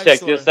 You gotta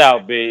check this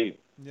out, babe.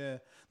 Yeah.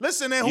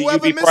 Listen, and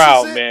whoever you be misses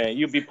proud, it, man.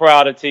 You be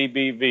proud of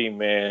TBV,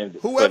 man.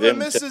 Whoever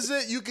misses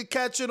it, you can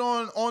catch it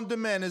on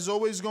demand. It's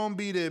always gonna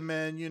be there,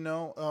 man. You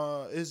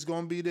know, it's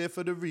gonna be there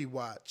for the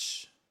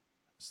rewatch.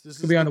 It's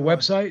gonna be on the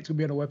website. It's gonna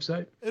be on the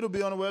website. It'll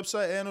be on the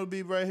website, and it'll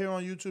be right here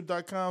on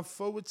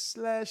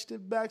YouTube.com/The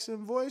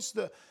Baxton Voice.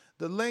 The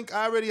link.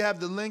 I already have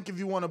the link. If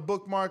you want to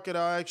bookmark it,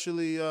 I'll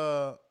actually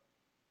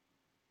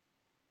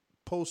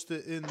post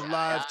it in the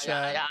live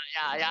chat.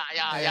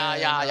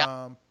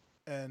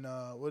 And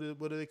what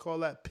do they call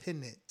that?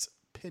 Pin it.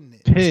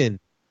 Pin.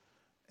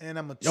 And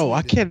I'm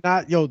I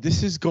cannot. Yo,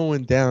 this is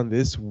going down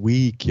this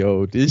week.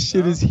 Yo, this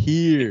shit is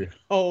here.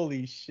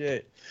 Holy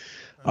shit.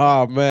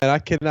 Oh man, I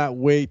cannot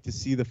wait to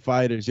see the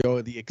fighters.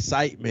 Yo, the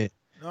excitement,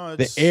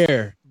 the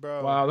air.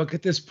 Bro. Wow, look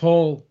at this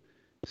poll.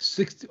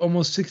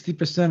 Almost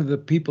 60% of the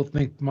people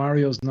think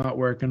Mario's not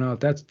working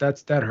out.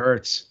 That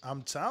hurts.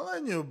 I'm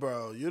telling you,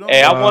 bro. You don't.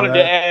 Hey, I wanted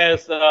to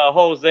ask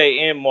Jose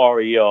and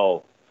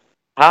Mario,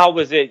 how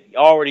was it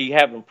already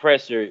having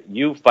pressure,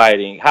 you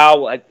fighting?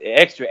 How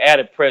extra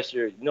added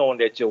pressure knowing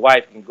that your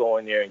wife can go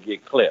in there and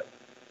get clipped?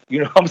 You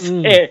know what I'm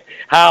saying?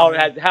 How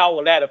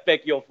will that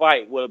affect your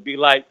fight? Will it be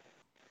like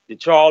the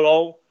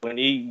Charlo when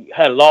he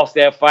had lost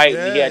that fight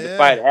and he had to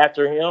fight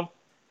after him?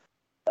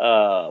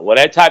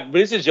 That type. But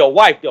this is your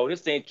wife, though.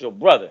 This ain't your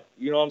brother.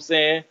 You know what I'm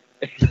saying?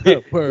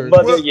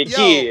 Mother of your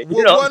kid.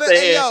 You know what I'm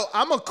saying? Hey,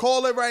 I'm gonna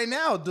call it right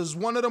now. Does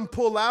one of them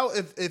pull out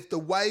if the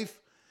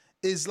wife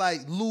is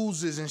like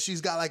loses and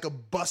she's got like a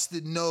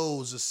busted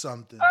nose or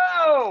something?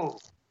 Oh,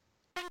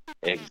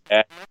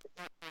 exactly.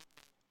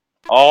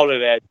 All of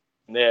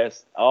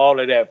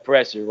that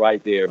pressure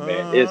right there,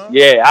 man.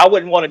 I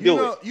wouldn't want to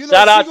do it.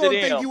 Shout out to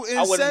them.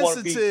 I wouldn't want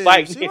to be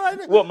fighting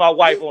with my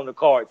wife on the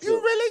card too. You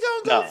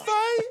really gonna go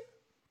fight?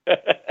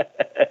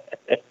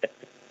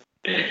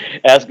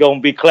 That's gonna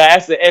be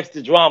class and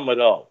extra drama,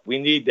 though. We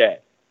need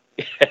that.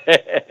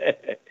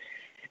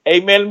 Hey,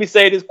 man, let me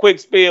say this quick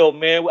spiel,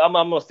 man.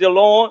 I'm still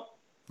on.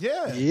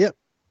 Yeah. Yep.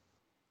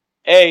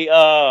 Hey,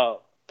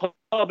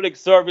 public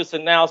service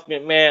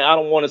announcement, man. I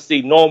don't want to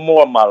see no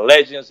more of my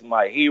legends,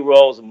 my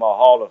heroes, and my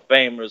Hall of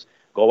Famers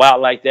go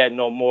out like that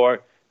no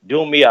more.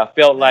 Do me, I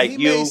felt like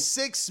you.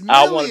 $6 million,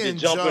 I wanted to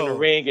jump in the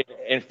ring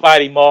and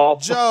fight him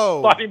off.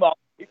 Joe. Fight him off.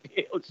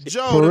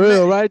 Joe, for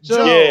real, right,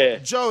 Joe? Yeah.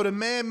 Joe, the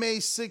man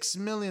made $6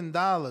 million,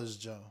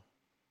 Joe.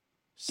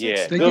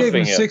 Yeah, they gave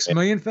him $6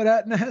 million for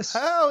that, Ness?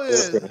 Hell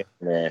yeah.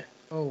 Man.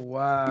 Oh,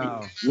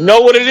 wow. You know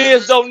what it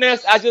is, though,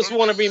 Ness? I just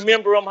want to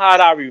remember him how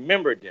I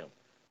remembered him.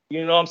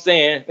 You know what I'm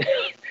saying?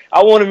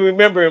 I want to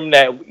remember him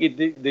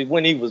that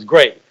when he was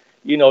great.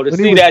 You know, to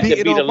see that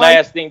to be the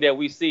last thing that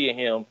we see in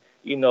him,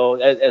 you know,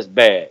 that's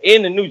bad.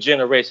 In the new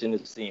generation,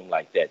 it seemed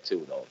like that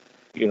too, though.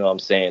 You know what I'm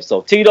saying?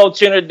 So Tito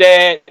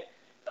Trinidad,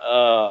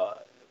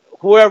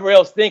 whoever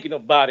else thinking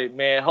about it,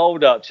 man,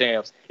 hold up,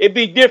 champs. It'd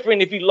be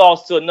different if he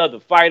lost to another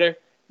fighter,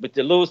 but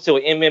to lose to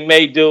an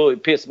MMA dude,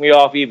 it pissed me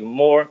off even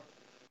more.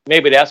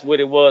 Maybe that's what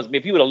it was.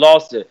 If he would have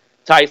lost to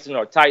Tyson,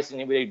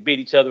 they beat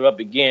each other up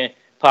again,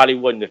 probably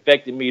wouldn't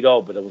affected me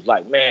though. But it was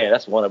like, man,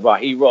 that's one of our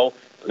hero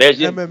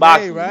legend MMA,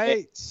 boxing, right?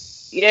 Man.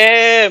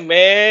 Yeah,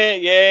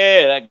 man.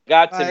 Yeah, that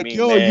got to me,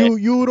 man.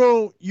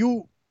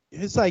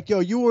 It's like,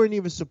 yo, you weren't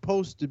even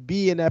supposed to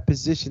be in that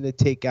position to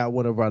take out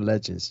one of our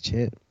legends,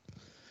 champ.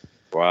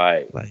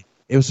 Right. Like,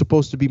 it was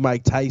supposed to be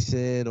Mike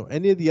Tyson or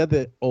any of the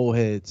other old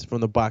heads from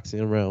the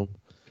boxing realm.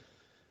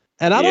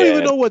 And I don't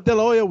even know what De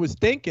La Hoya was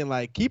thinking.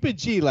 Like, keep it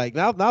G. Like,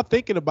 now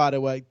thinking about it,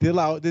 like,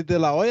 did De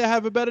La Hoya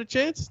have a better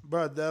chance?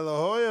 Bro, De La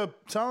Hoya,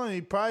 telling you,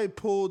 he probably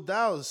pulled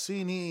out,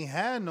 seeing he ain't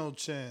had no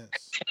chance.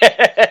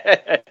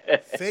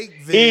 Fake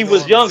He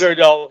was younger,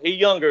 though. He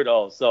younger,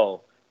 though.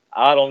 So,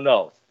 I don't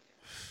know.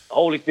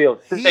 Holyfield,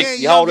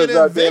 60. How old is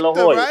De La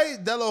Hoya?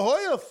 Right? De La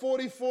Hoya,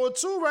 44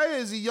 too, right?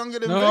 Is he younger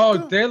than Victor?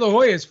 No, De La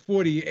Hoya is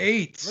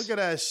 48. Look at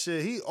that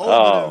shit. He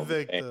older than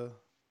Victor. Man.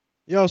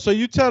 Yo, so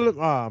you tell him,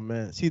 oh,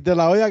 man. See, De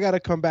La Hoya got to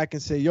come back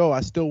and say, yo,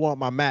 I still want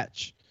my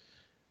match.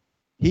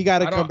 He got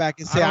to come back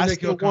and say, I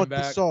still want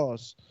the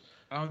sauce.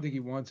 I don't think he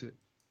wants it.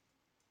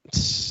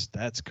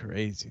 That's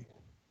crazy.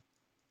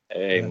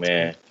 Hey,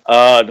 man.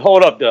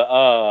 Hold up.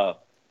 The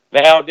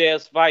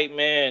Valdez fight,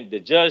 man. The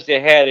judge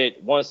that had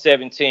it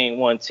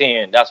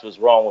 117-110. That's what's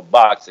wrong with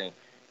boxing.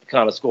 The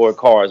kind of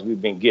scorecards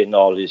we've been getting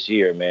all this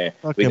year, man.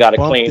 We got a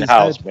clean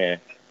house, man.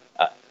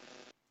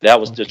 That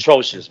was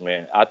atrocious,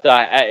 man. I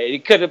thought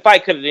the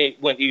fight could have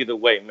went either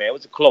way, man. It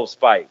was a close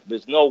fight.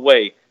 There's no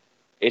way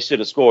it should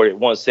have scored at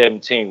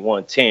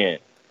 117-110.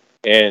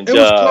 And it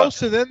was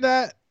closer than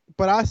that,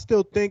 but I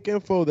still think,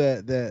 Info,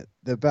 that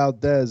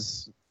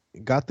Valdez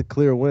got the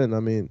clear win. I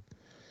mean,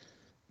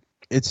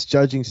 it's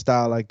judging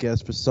style, I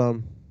guess, for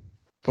some.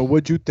 But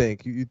what'd you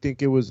think? You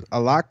think it was a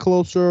lot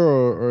closer,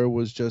 or it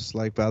was just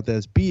like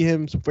Valdez beat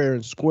him fair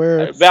and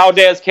square?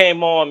 Valdez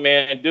came on,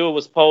 man. Dude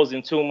was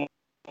posing too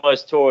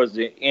much towards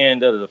the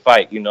end of the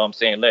fight, you know what I'm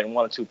saying, letting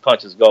one or two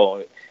punches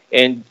go.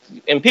 And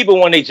people,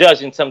 when they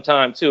judging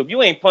sometimes too, if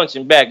you ain't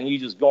punching back and you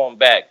just going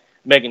back,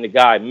 making the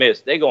guy miss,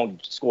 they going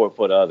to score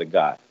for the other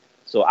guy.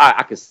 So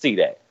I could see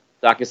that.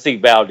 So I could see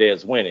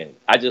Valdez winning.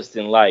 I just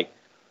didn't like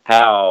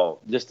how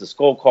just the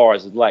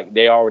scorecards, like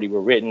they already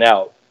were written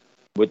out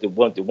with the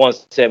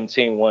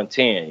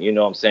 117-110, you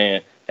know what I'm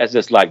saying? That's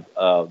just like,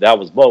 that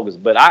was bogus.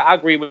 But I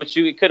agree with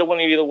you. It could have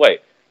went either way.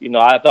 You know,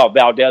 I thought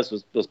Valdez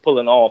was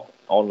pulling off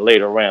on the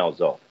later rounds,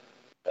 though.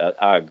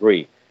 I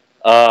agree.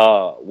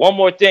 One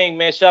more thing,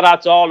 man. Shout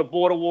out to all the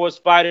Border Wars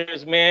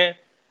fighters, man.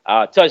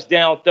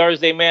 Touchdown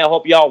Thursday, man. I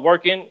hope y'all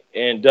working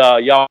and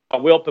y'all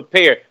well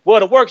prepared.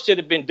 Well, the work should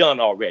have been done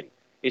already.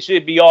 It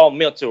should be all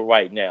mental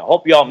right now.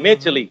 Hope y'all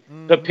mentally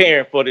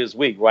preparing for this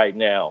week right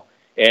now.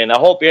 And I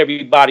hope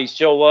everybody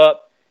show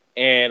up.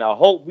 And I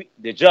hope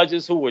the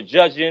judges who were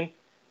judging,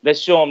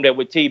 let's show them that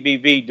what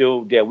TBV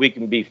do, that we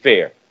can be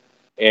fair.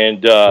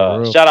 And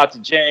shout out to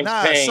James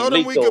Payne. Show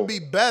them we could be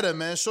better,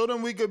 man. Show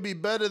them we could be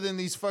better than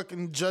these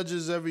fucking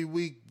judges every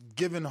week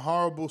giving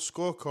horrible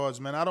scorecards,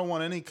 man. I don't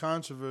want any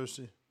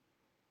controversy.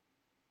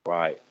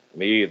 Right.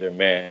 Me either,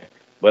 man.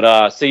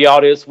 But see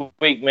y'all this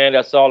week, man.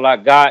 That's all I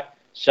got.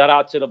 Shout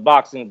out to the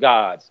boxing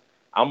gods.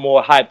 I'm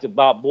more hyped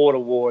about Border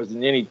Wars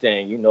than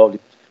anything, you know,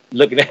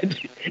 looking at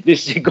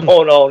this shit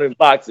going on in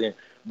boxing.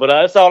 But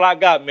that's all I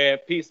got, man.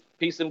 Peace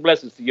and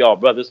blessings to y'all,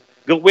 brothers.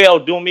 Goodwill,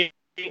 do me.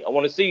 I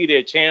want to see you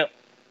there, champ.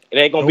 It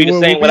ain't gonna be the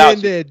same without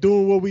you. There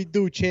doing what we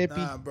do,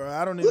 champion. Nah, bro,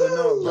 I don't even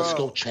know, bro. Let's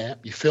go,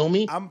 champ. You feel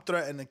me? I'm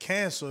threatening to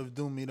cancel if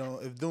Doomy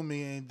don't. If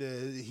Doomy ain't there,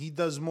 he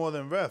does more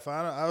than ref.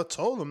 I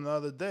told him the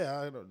other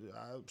day.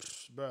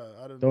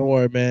 Don't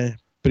worry, man.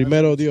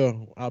 Primero Dios,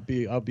 I'll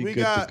be good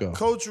to go.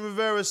 Coach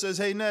Rivera says,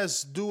 "Hey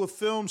Ness, do a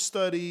film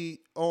study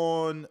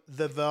on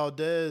the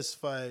Valdez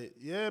fight."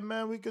 Yeah,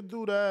 man, we could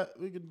do that.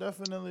 We could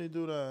definitely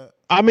do that.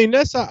 I mean,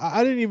 Ness,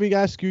 I didn't even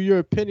ask you your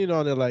opinion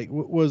on it. Like,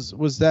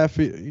 was that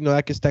for you? Know,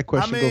 I guess that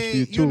question goes for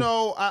you too. You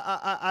know,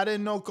 I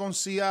didn't know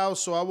Concial,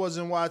 so I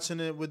wasn't watching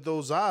it with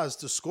those eyes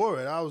to score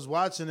it. I was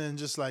watching it and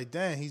just like,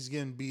 damn, he's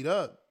getting beat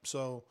up.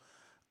 So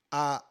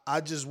I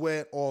just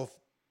went off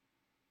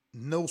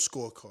no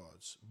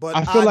scorecards, but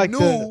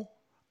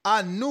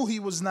I knew he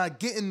was not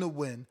getting the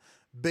win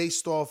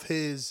based off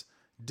his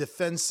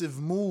defensive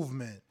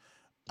movement.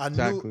 I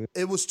knew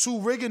it was too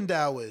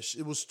Rigondeaux-ish.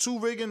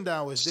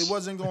 They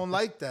wasn't going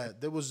like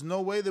that. There was no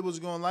way they was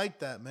going like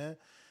that, man.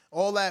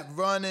 All that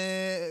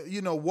running,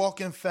 you know,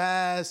 walking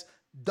fast,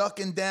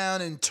 ducking down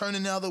and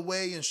turning the other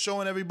way and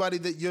showing everybody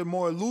that you're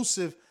more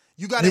elusive.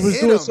 You got to hit him.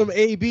 He was doing some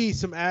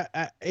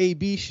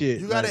AB shit.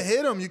 You got to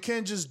hit him. You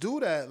can't just do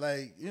that.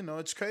 Like, you know,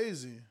 it's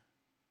crazy.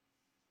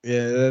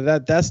 Yeah,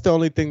 that's the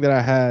only thing that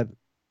I had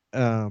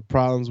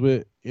problems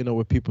with, you know,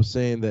 with people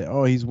saying that,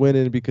 oh, he's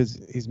winning because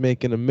he's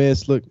making a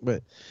miss. Look,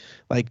 but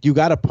Like you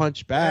got to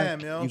punch back. Damn,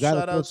 yo. You got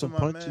Shout to throw some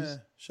punches.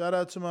 Man. Shout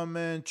out to my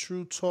man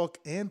True Talk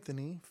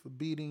Anthony for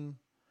beating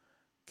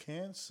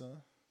cancer.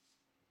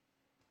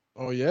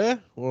 Oh yeah?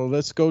 Well,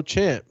 let's go,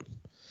 champ.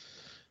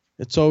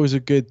 It's always a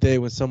good day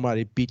when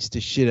somebody beats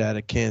the shit out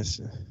of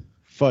cancer.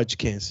 Fudge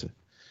cancer.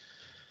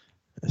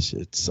 That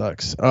shit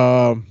sucks.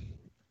 And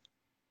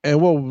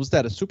what was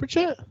that? A super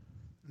chat?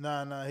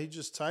 Nah. He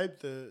just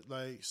typed it,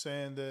 like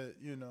saying that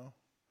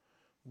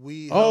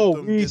we.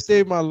 We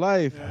saved my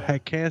life. Yeah. I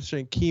had cancer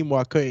and chemo.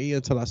 I couldn't eat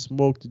until I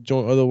smoked the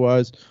joint.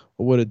 Otherwise,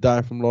 I would have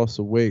died from loss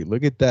of weight.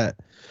 Look at that.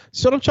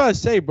 So what I'm trying to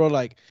say, bro,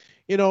 like,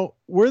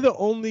 we're the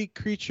only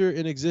creature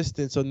in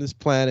existence on this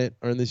planet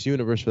or in this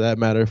universe, for that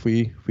matter, if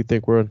we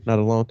think we're not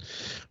alone,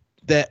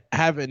 that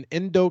have an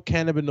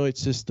endocannabinoid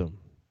system.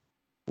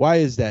 Why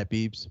is that,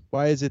 Beebs?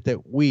 Why is it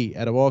that we,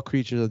 out of all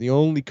creatures, are the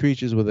only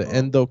creatures with an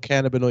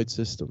endocannabinoid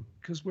system?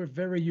 Because we're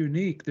very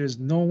unique. There's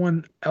no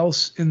one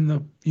else in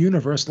the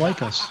universe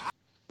like us.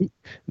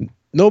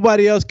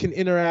 Nobody else can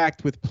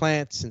interact with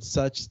plants and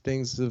such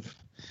things of,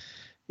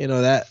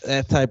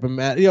 that type of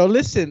matter.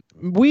 Listen,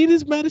 weed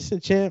is medicine,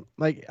 champ.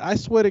 Like, I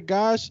swear to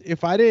gosh,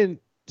 if I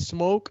didn't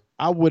smoke,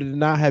 I would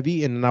not have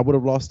eaten and I would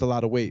have lost a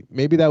lot of weight.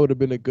 Maybe that would have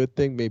been a good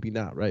thing. Maybe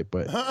not, right?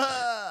 But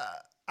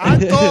I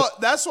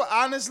thought that's what,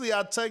 honestly,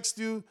 I text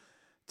you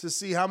to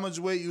see how much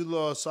weight you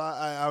lost. So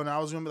I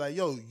was going to be like,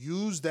 yo,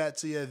 use that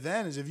to your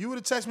advantage. If you would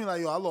have texted me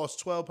like, yo, I lost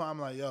 12 pounds, I'm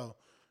like, yo,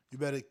 you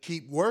better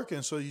keep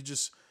working. So you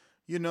just,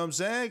 you know what I'm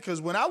saying? Because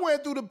when I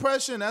went through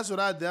depression, that's what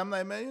I did. I'm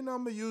like, man,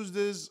 I'm going to use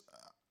this.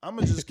 I'm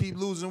going to just keep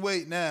losing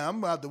weight now. I'm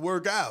about to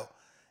work out.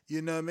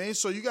 You know what I mean?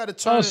 So you got to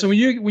turn. Oh, so when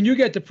you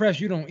get depressed,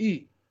 you don't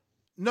eat?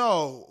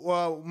 No.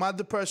 Well, my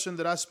depression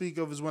that I speak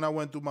of is when I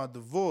went through my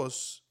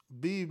divorce.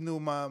 Beeb knew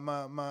my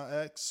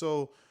ex.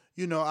 So,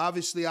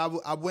 obviously I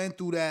went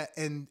through that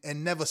and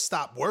never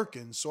stopped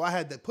working. So I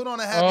had to put on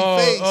a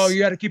happy face. Oh, you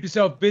got to keep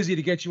yourself busy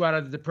to get you out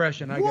of the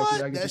depression. I get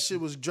you. That shit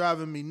was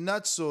driving me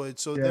nuts. So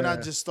then I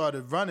just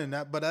started running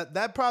that. But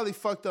that probably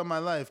fucked up my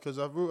life because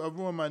I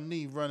ruined my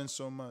knee running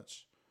so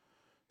much.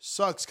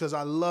 Sucks because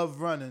I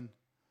love running,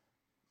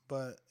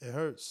 but it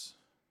hurts.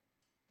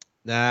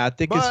 Nah, I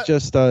think it's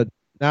just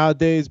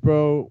nowadays,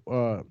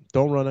 bro.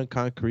 Don't run on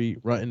concrete.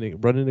 Run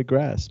in the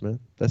grass,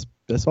 man.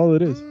 That's all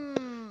it is.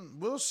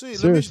 We'll see.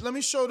 Seriously. Let me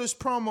show this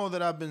promo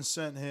that I've been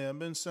sent here. I've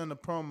been sent a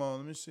promo.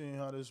 Let me see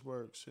how this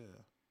works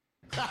here.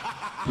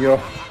 Yo,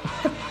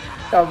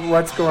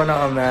 what's going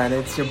on, man?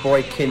 It's your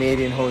boy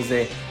Canadian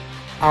Jose.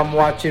 I'm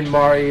watching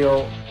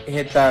Mario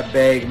hit that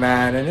bag,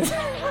 man, and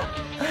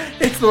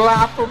it's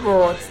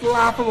laughable. It's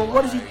laughable.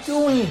 What is he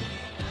doing?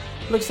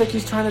 Looks like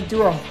he's trying to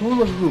do a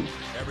hula hoop,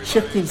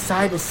 shifting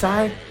side to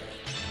side.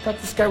 Thought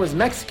this guy was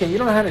Mexican. You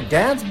don't know how to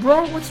dance,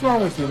 bro? What's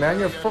wrong with you, man?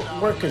 Your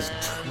footwork is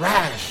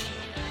trash.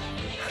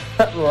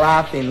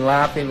 laughing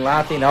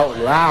out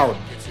loud.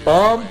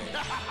 Bum.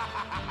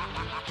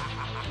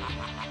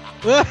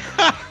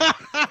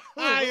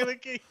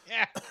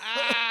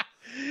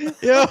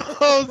 Yo,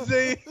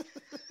 Jose.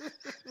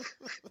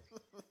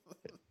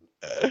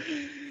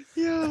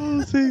 Yo,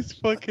 Jose's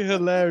fucking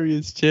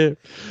hilarious, champ.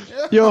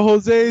 Yo,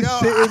 Jose's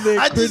sitting there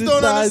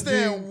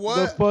criticizing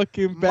the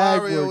fucking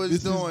bag Mario work.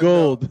 This doing, is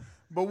gold. Though.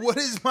 But what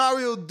is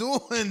Mario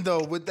doing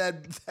though with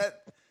that?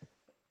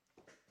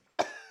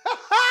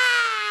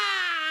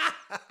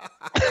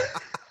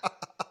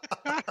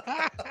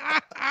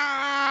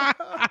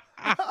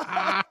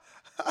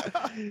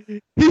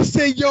 He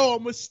said, yo,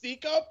 I'm gonna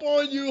sneak up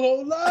on you.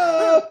 Hold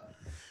up.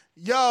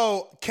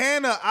 Yo,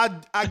 Canna,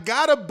 I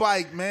got a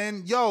bike,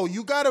 man. Yo,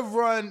 you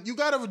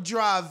gotta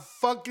drive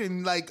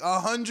fucking like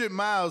 100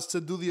 miles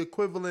to do the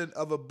equivalent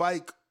of a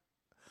bike,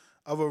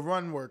 of a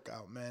run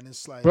workout, man.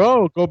 It's like,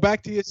 bro, go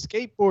back to your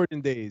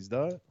skateboarding days,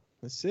 dog.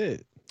 That's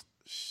it.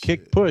 Shit.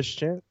 Kick push,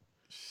 champ.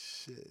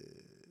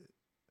 Shit.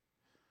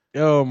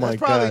 Oh my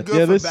god. That's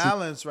probably good for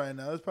balance right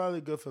now. It's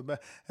probably good for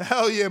balance.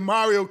 Hell yeah,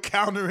 Mario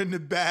countering the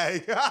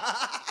bag.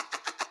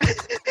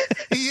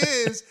 He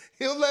is.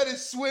 He'll let it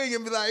swing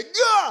and be like,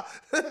 "Gah!"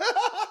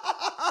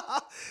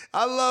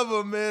 I love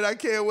him, man. I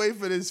can't wait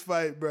for this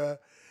fight, bro.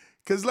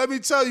 Because let me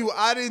tell you,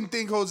 I didn't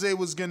think Jose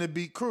was going to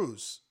beat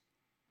Cruz.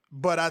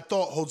 But I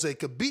thought Jose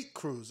could beat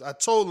Cruz. I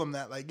told him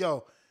that, like,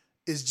 yo,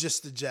 it's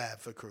just a jab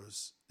for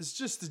Cruz. It's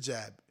just a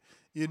jab.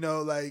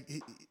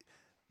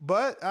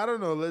 But I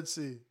don't know. Let's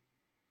see.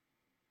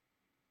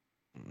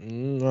 I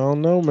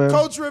don't know, man.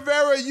 Coach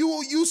Rivera,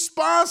 you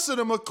sponsored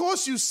him. Of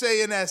course you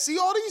saying that. See,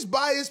 all these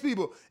biased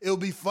people. It'll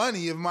be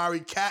funny if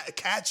Mari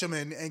catch him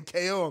and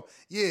KO him.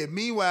 Yeah,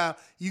 meanwhile,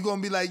 you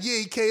going to be like, yeah,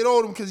 he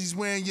KO'd him because he's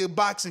wearing your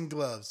boxing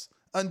gloves.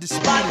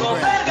 Undisputed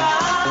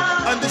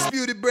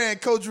brand.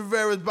 Coach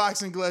Rivera's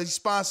boxing gloves. He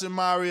sponsored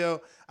Mario.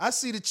 I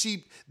see the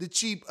cheap, what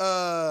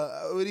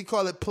do you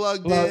call it,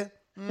 plug there?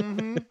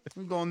 Mm-hmm.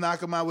 You're going to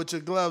knock him out with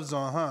your gloves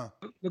on, huh?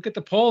 Look at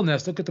the poll,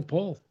 Ness. Look at the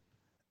poll.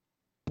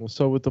 What's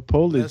up with the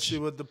pollage? Let's see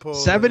what the poll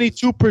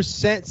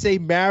 72% say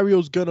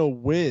Mario's gonna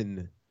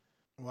win.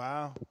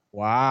 Wow.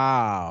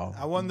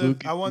 I wonder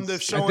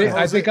if showing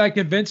I think I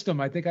convinced him.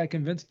 It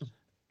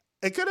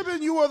could have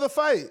been you or the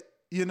fight.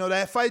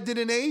 That fight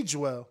didn't age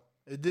well.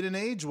 It didn't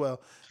age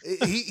well.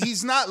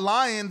 He's not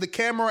lying. The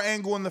camera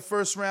angle in the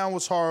first round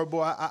was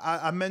horrible.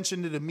 I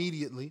mentioned it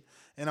immediately,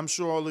 and I'm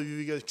sure all of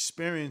you guys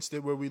experienced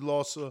it, where we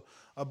lost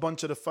a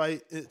bunch of the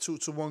fight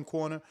to one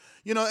corner.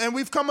 You know, and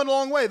we've come a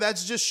long way.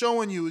 That's just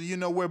showing you, you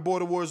know, where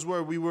Border Wars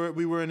were. We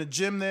were in a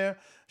gym there.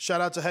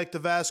 Shout out to Hector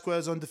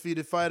Vasquez,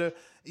 undefeated fighter.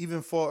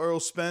 Even for Earl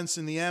Spence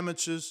in the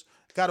amateurs.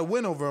 Got a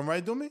win over him,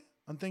 right, Dumi?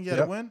 I think he had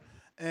a win.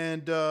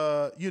 And,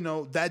 you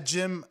know, that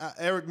gym,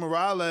 Eric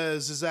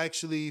Morales is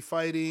actually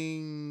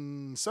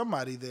fighting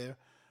somebody there.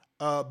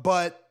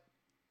 But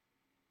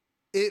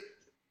it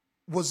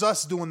was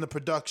us doing the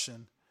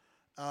production.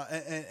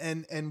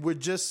 And we're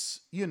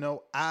just, you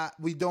know,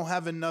 we don't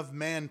have enough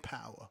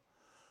manpower.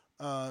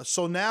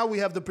 So now we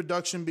have the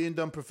production being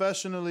done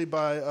professionally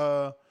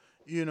by,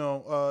 you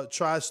know,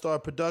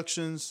 TriStar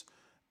Productions.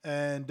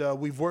 And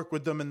we've worked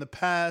with them in the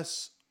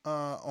past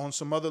on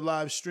some other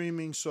live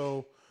streaming.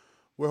 So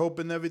we're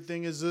hoping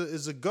everything is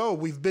a go.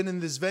 We've been in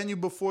this venue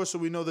before, so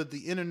we know that the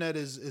internet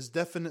is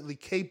definitely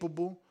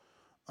capable.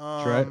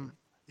 That's right.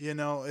 You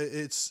know,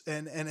 it's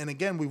and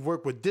again, we've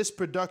worked with this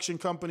production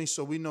company,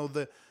 so we know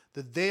that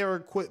their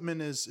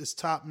equipment is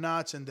top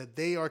notch and that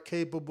they are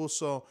capable.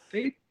 So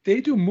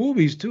they do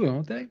movies too,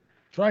 don't they?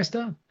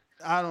 TriStar?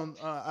 I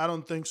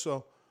don't think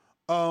so.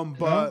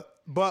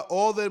 But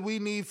all that we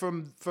need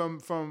from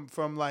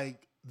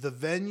like the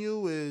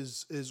venue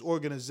is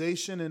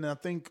organization, and I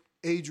think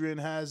Adrian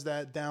has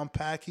that down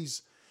pack.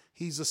 He's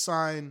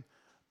assigned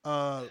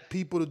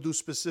people to do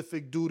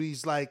specific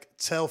duties, like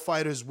tell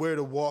fighters where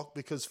to walk,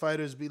 because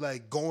fighters be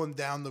like going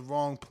down the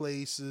wrong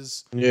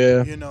places.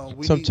 Yeah, you know,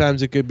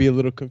 sometimes it could be a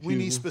little confusing.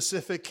 We need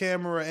specific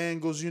camera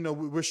angles. You know,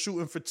 we're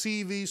shooting for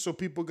TV, so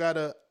people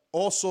gotta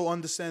also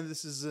understand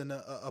this is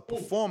a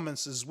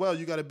performance as well.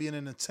 You got to be an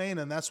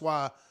entertainer, and that's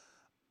why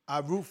I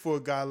root for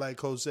a guy like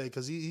Jose,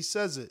 because he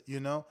says it, you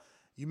know.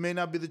 You may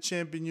not be the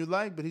champion you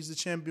like, but he's the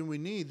champion we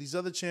need. These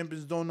other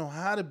champions don't know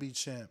how to be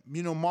champ.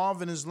 You know,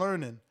 Marvin is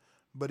learning,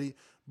 but he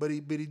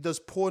does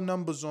poor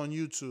numbers on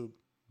YouTube.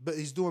 But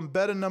he's doing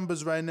better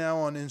numbers right now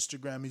on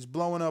Instagram. He's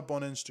blowing up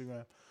on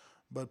Instagram,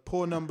 but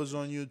poor numbers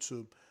on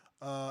YouTube.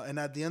 And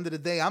at the end of the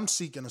day, I'm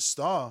seeking a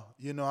star.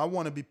 You know, I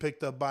want to be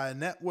picked up by a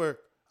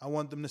network. I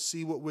want them to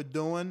see what we're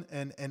doing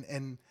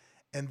and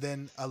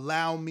then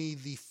allow me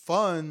the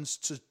funds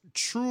to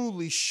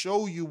truly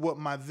show you what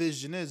my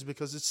vision is,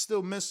 because it's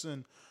still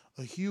missing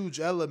a huge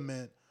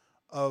element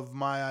of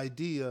my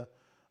idea.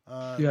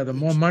 The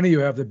more money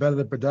you have, the better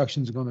the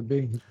production's going to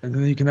be. And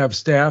then you can have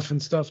staff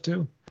and stuff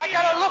too. I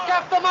got to look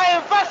after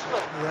my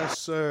investment.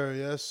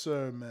 Yes,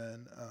 sir,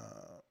 man.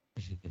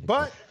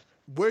 But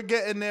we're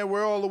getting there.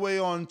 We're all the way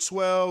on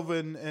 12,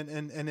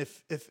 and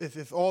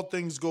if all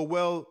things go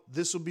well,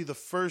 this will be the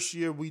first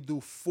year we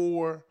do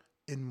 4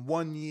 in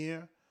 1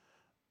 year.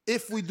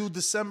 If we do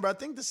December, I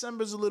think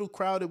December's a little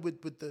crowded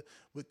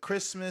with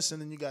Christmas,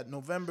 and then you got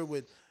November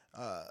with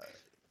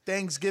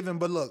Thanksgiving.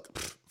 But look,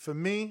 for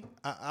me,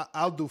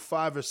 I'll do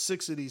 5 or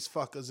 6 of these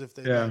fuckers if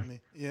they let me.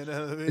 You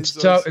know what I mean?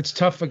 It's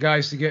tough for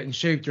guys to get in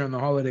shape during the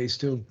holidays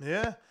too.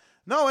 Yeah.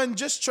 No, and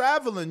just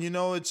traveling, you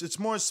know, it's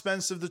more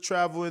expensive to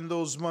travel in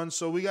those months.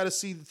 So we got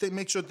to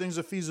make sure things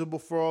are feasible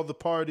for all the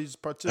parties,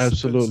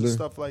 participants, and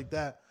stuff like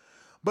that.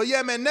 But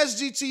yeah, man,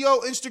 Nest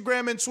GTO,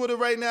 Instagram and Twitter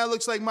right now.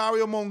 Looks like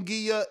Mario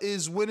Munguia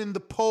is winning the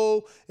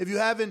poll. If you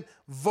haven't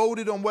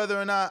voted on whether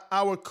or not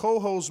our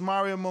co-host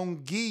Mario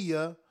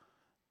Munguia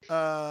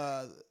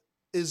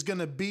is going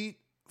to beat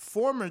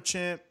former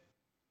champ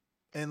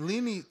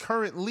and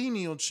current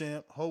lineal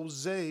champ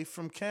Jose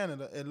from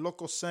Canada, El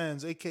Loco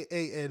Sands,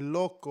 a.k.a. El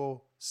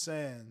Loco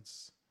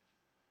Sands.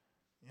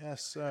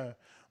 Yes, sir.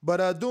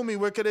 But Dumi,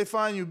 where can they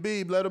find you,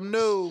 Beeb? Let them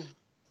know.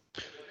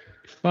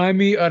 Find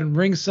me on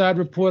Ringside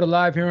Reporter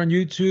live here on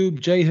YouTube,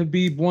 J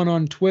Habib1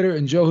 on Twitter,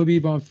 and Joe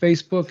Habib on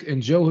Facebook,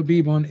 and Joe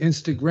Habib on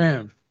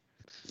Instagram.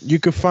 You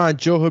can find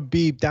Joe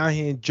Habib down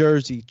here in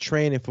Jersey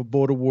training for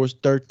Border Wars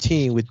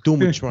 13 with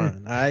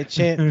Doomatron. All right,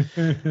 champ?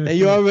 And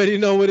you already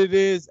know what it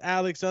is.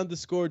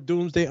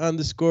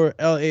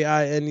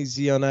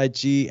 Alex_Doomsday_LAINEZ on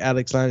IG.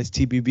 Alex Linus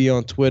TBB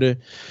on Twitter.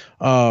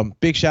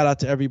 Big shout out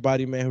to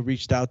everybody, man, who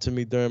reached out to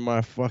me during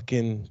my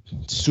fucking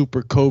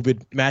super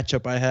COVID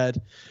matchup I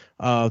had.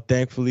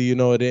 Thankfully, you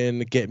know, it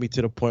didn't get me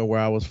to the point where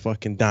I was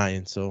fucking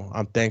dying. So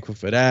I'm thankful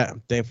for that.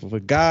 I'm thankful for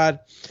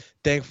God.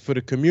 Thankful for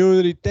the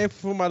community.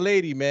 Thankful for my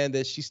lady, man,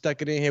 that she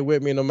stuck it in here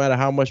with me. No matter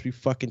how much we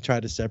fucking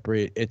tried to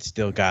separate, it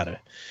still got her.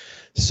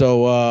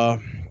 So,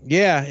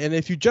 yeah. And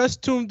if you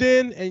just tuned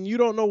in and you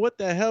don't know what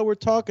the hell we're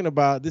talking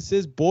about, this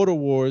is Border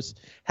Wars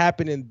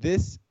happening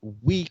this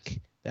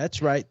week.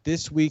 That's right.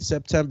 This week,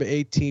 September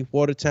 18th,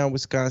 Watertown,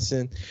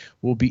 Wisconsin.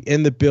 We'll be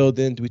in the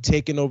building. We're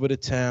taking over the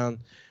town.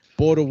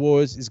 Border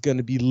Wars is going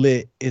to be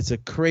lit. It's a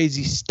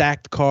crazy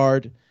stacked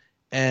card.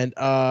 And,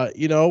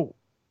 you know,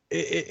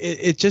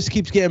 it just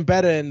keeps getting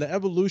better, and the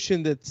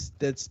evolution this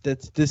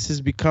has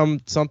become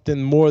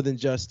something more than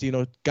just, you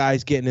know,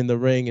 guys getting in the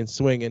ring and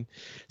swinging.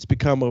 It's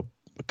become a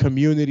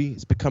community.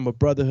 It's become a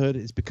brotherhood.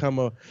 It's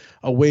become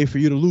a way for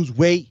you to lose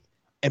weight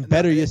and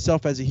better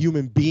yourself as a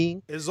human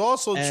being. It's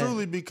also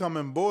truly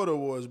becoming border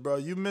wars, bro.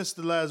 You missed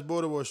the last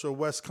border war show.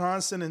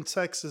 Wisconsin and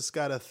Texas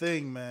got a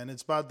thing, man.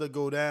 It's about to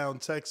go down.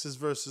 Texas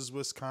versus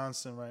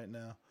Wisconsin right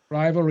now.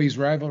 Rivalries.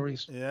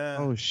 Yeah.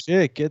 Oh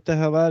shit! Get the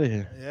hell out of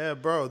here. Yeah,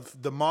 bro.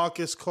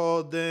 DeMarcus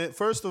called in.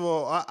 First of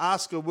all,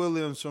 Oscar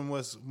Williams from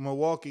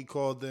Milwaukee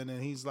called in,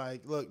 and he's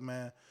like, "Look,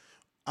 man,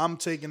 I'm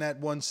taking that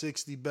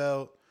 160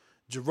 belt.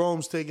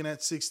 Jerome's taking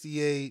that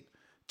 68.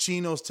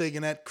 Chino's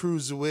taking that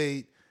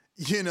cruiserweight.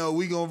 You know,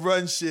 we gonna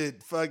run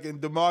shit." Fucking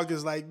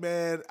DeMarcus like,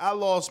 "Man, I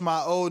lost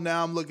my O.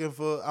 Now I'm looking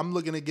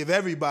to give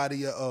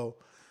everybody a O."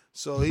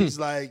 So he's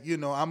like, you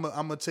know, I'm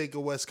gonna take a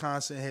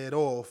Wisconsin head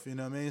off. You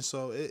know what I mean?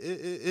 So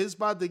it's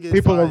about to get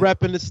people fire. are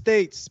repping the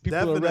states.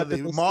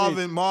 Definitely.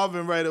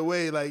 Marvin right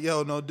away, like,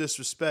 yo, no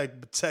disrespect,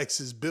 but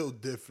Texas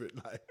built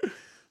different. Like,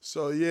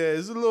 so yeah,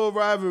 it's a little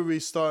rivalry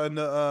starting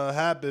to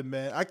happen,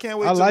 man. I can't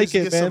wait till we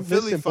get some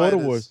Philly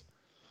fighters.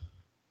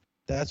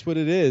 That's what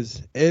it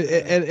is,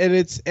 and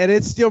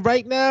it's still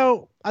right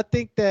now. I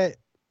think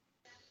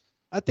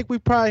we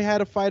probably had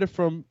a fighter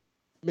from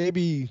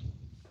maybe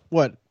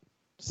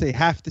say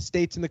half the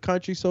states in the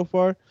country so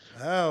far.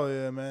 Hell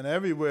yeah, man!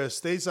 Everywhere,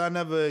 states I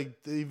never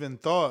even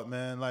thought,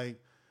 man. Like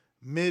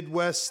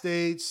Midwest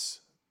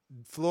states,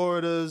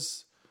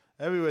 Florida's,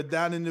 everywhere,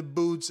 down in the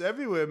boots,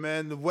 everywhere,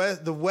 man. The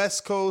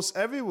West Coast,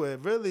 everywhere.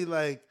 Really,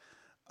 like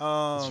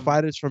it's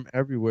fighters from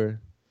everywhere.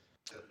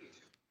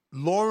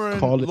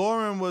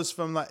 Lauren was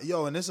from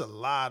and there's a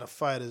lot of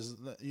fighters,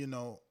 you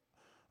know.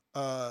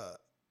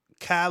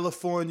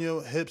 California,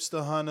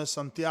 Hipster Hunter,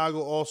 Santiago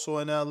also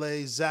in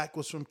LA. Zach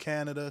was from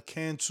Canada,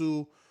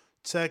 Cantu,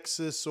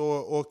 Texas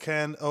or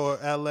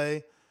LA,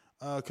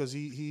 because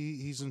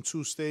he's in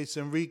 2 states.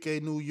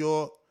 Enrique, New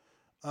York,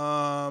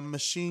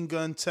 Machine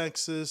Gun,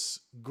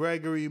 Texas,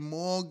 Gregory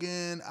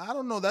Morgan. I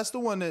don't know. That's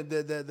the one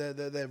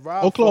that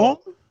Rob Oklahoma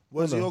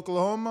was he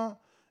Oklahoma?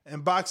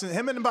 And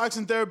him and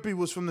Boxing Therapy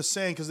was from the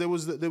same because they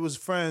was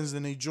friends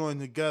and they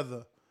joined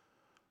together.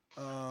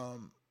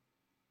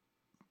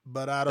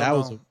 But I don't know. That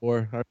was a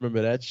war. I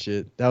remember that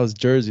shit. That was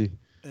Jersey.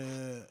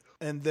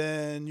 And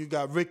then you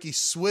got Ricky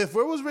Swift.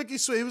 Where was Ricky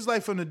Swift? He was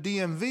like from the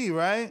DMV,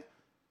 right?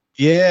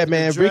 Yeah,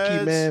 man.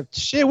 Ricky, man.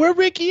 Shit, where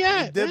Ricky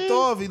at? He dipped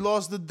off. He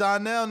lost to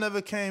Donnell.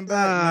 Never came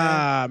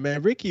back.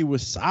 Man. Ricky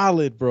was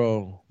solid,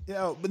 bro.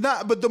 Yeah,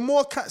 but the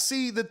more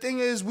the thing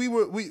is, we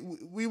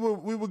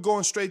were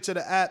going straight to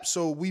the app,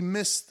 so we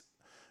missed.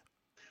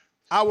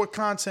 Our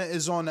content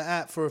is on the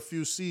app for a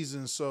few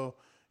seasons, so.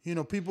 You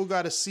know, people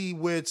got to see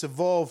where it's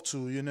evolved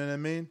to. You know what I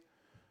mean?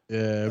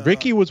 Yeah,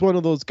 Ricky was one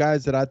of those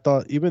guys that I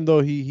thought, even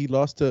though he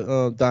lost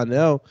to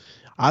Donnell,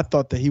 I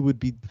thought that he would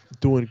be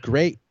doing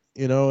great,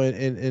 you know,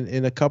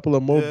 in a couple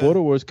of more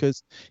border wars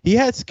because he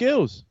had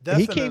skills.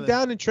 He came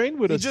down and trained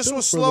with us. He just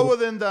was slower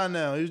than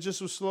Donnell.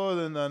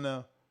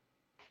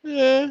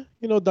 Yeah,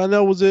 you know,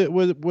 Donnell was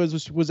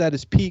at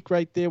his peak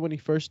right there when he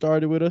first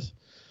started with us.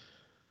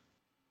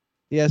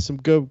 He had some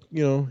good,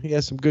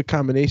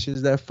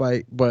 combinations that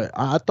fight, but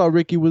I thought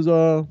Ricky was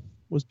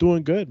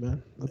doing good,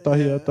 man. I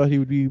thought he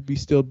would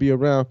still be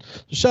around.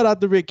 So shout out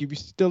to Ricky. If you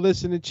still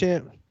listening,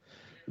 champ,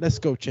 let's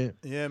go, champ.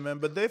 Yeah, man.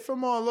 But they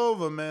from all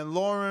over, man.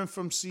 Lauren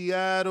from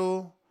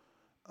Seattle,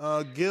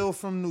 Gil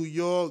from New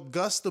York,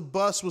 Gus the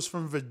Bus was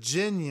from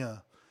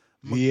Virginia.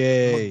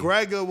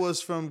 McGregor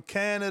was from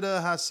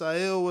Canada.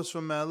 Hasael was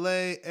from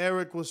LA.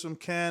 Eric was from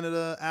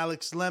Canada.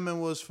 Alex Lemon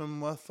was from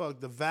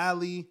the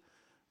Valley.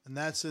 And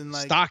that's in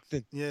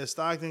Stockton. Yeah,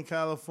 Stockton,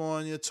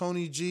 California.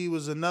 Tony G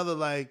was another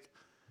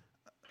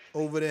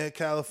over there in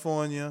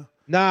California.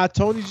 Nah,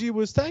 Tony G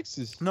was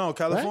Texas. No,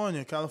 California,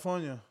 right?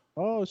 California.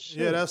 Oh shit.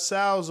 Yeah, that's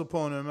Sal's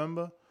opponent,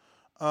 remember?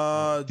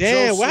 Damn,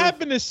 Joseph, what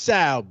happened to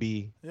Sal,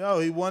 B? Yo,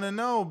 he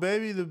 1-0,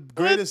 baby. The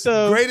greatest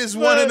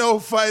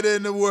 1-0 fighter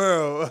in the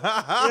world.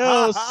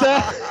 Yo,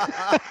 Sal.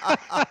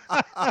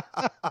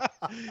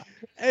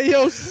 Hey,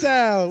 yo,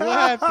 Sal,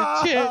 what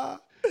happened,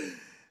 champ?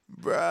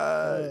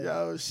 Bruh,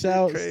 yo,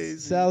 shit crazy.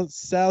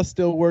 Sal's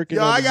still working.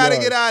 Yo, I gotta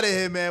get out of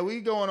here, man. We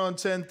going on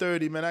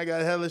 10:30, man. I got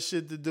hella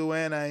shit to do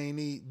and I ain't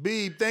eat.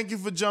 Beeb, thank you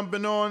for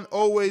jumping on.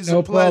 Always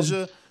a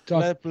pleasure.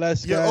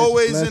 Bless, You're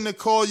always in the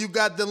call. You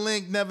got the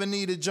link. Never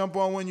need to jump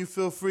on when you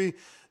feel free.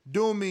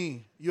 Do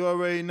me. You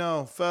already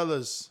know,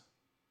 fellas.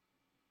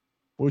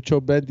 Mucho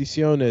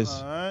bendiciones.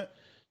 All right.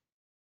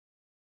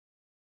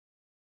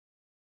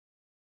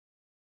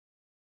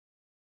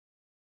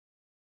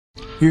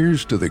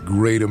 Here's to the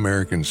great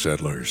American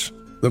settlers,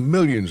 the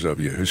millions of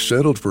you who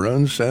settled for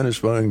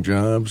unsatisfying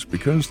jobs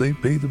because they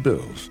pay the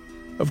bills.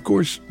 Of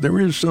course,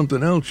 there is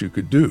something else you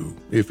could do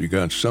if you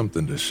got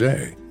something to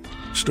say.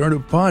 Start a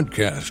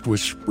podcast with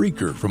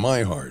Spreaker from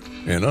iHeart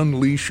and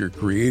unleash your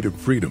creative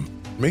freedom.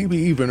 Maybe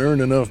even earn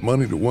enough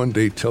money to one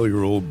day tell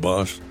your old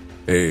boss,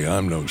 "Hey,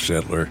 I'm no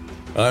settler.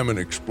 I'm an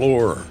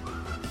explorer."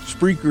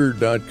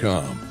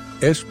 Spreaker.com.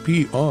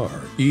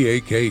 Spreaker.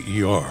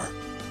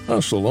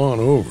 Hustle on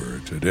over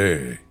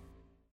today.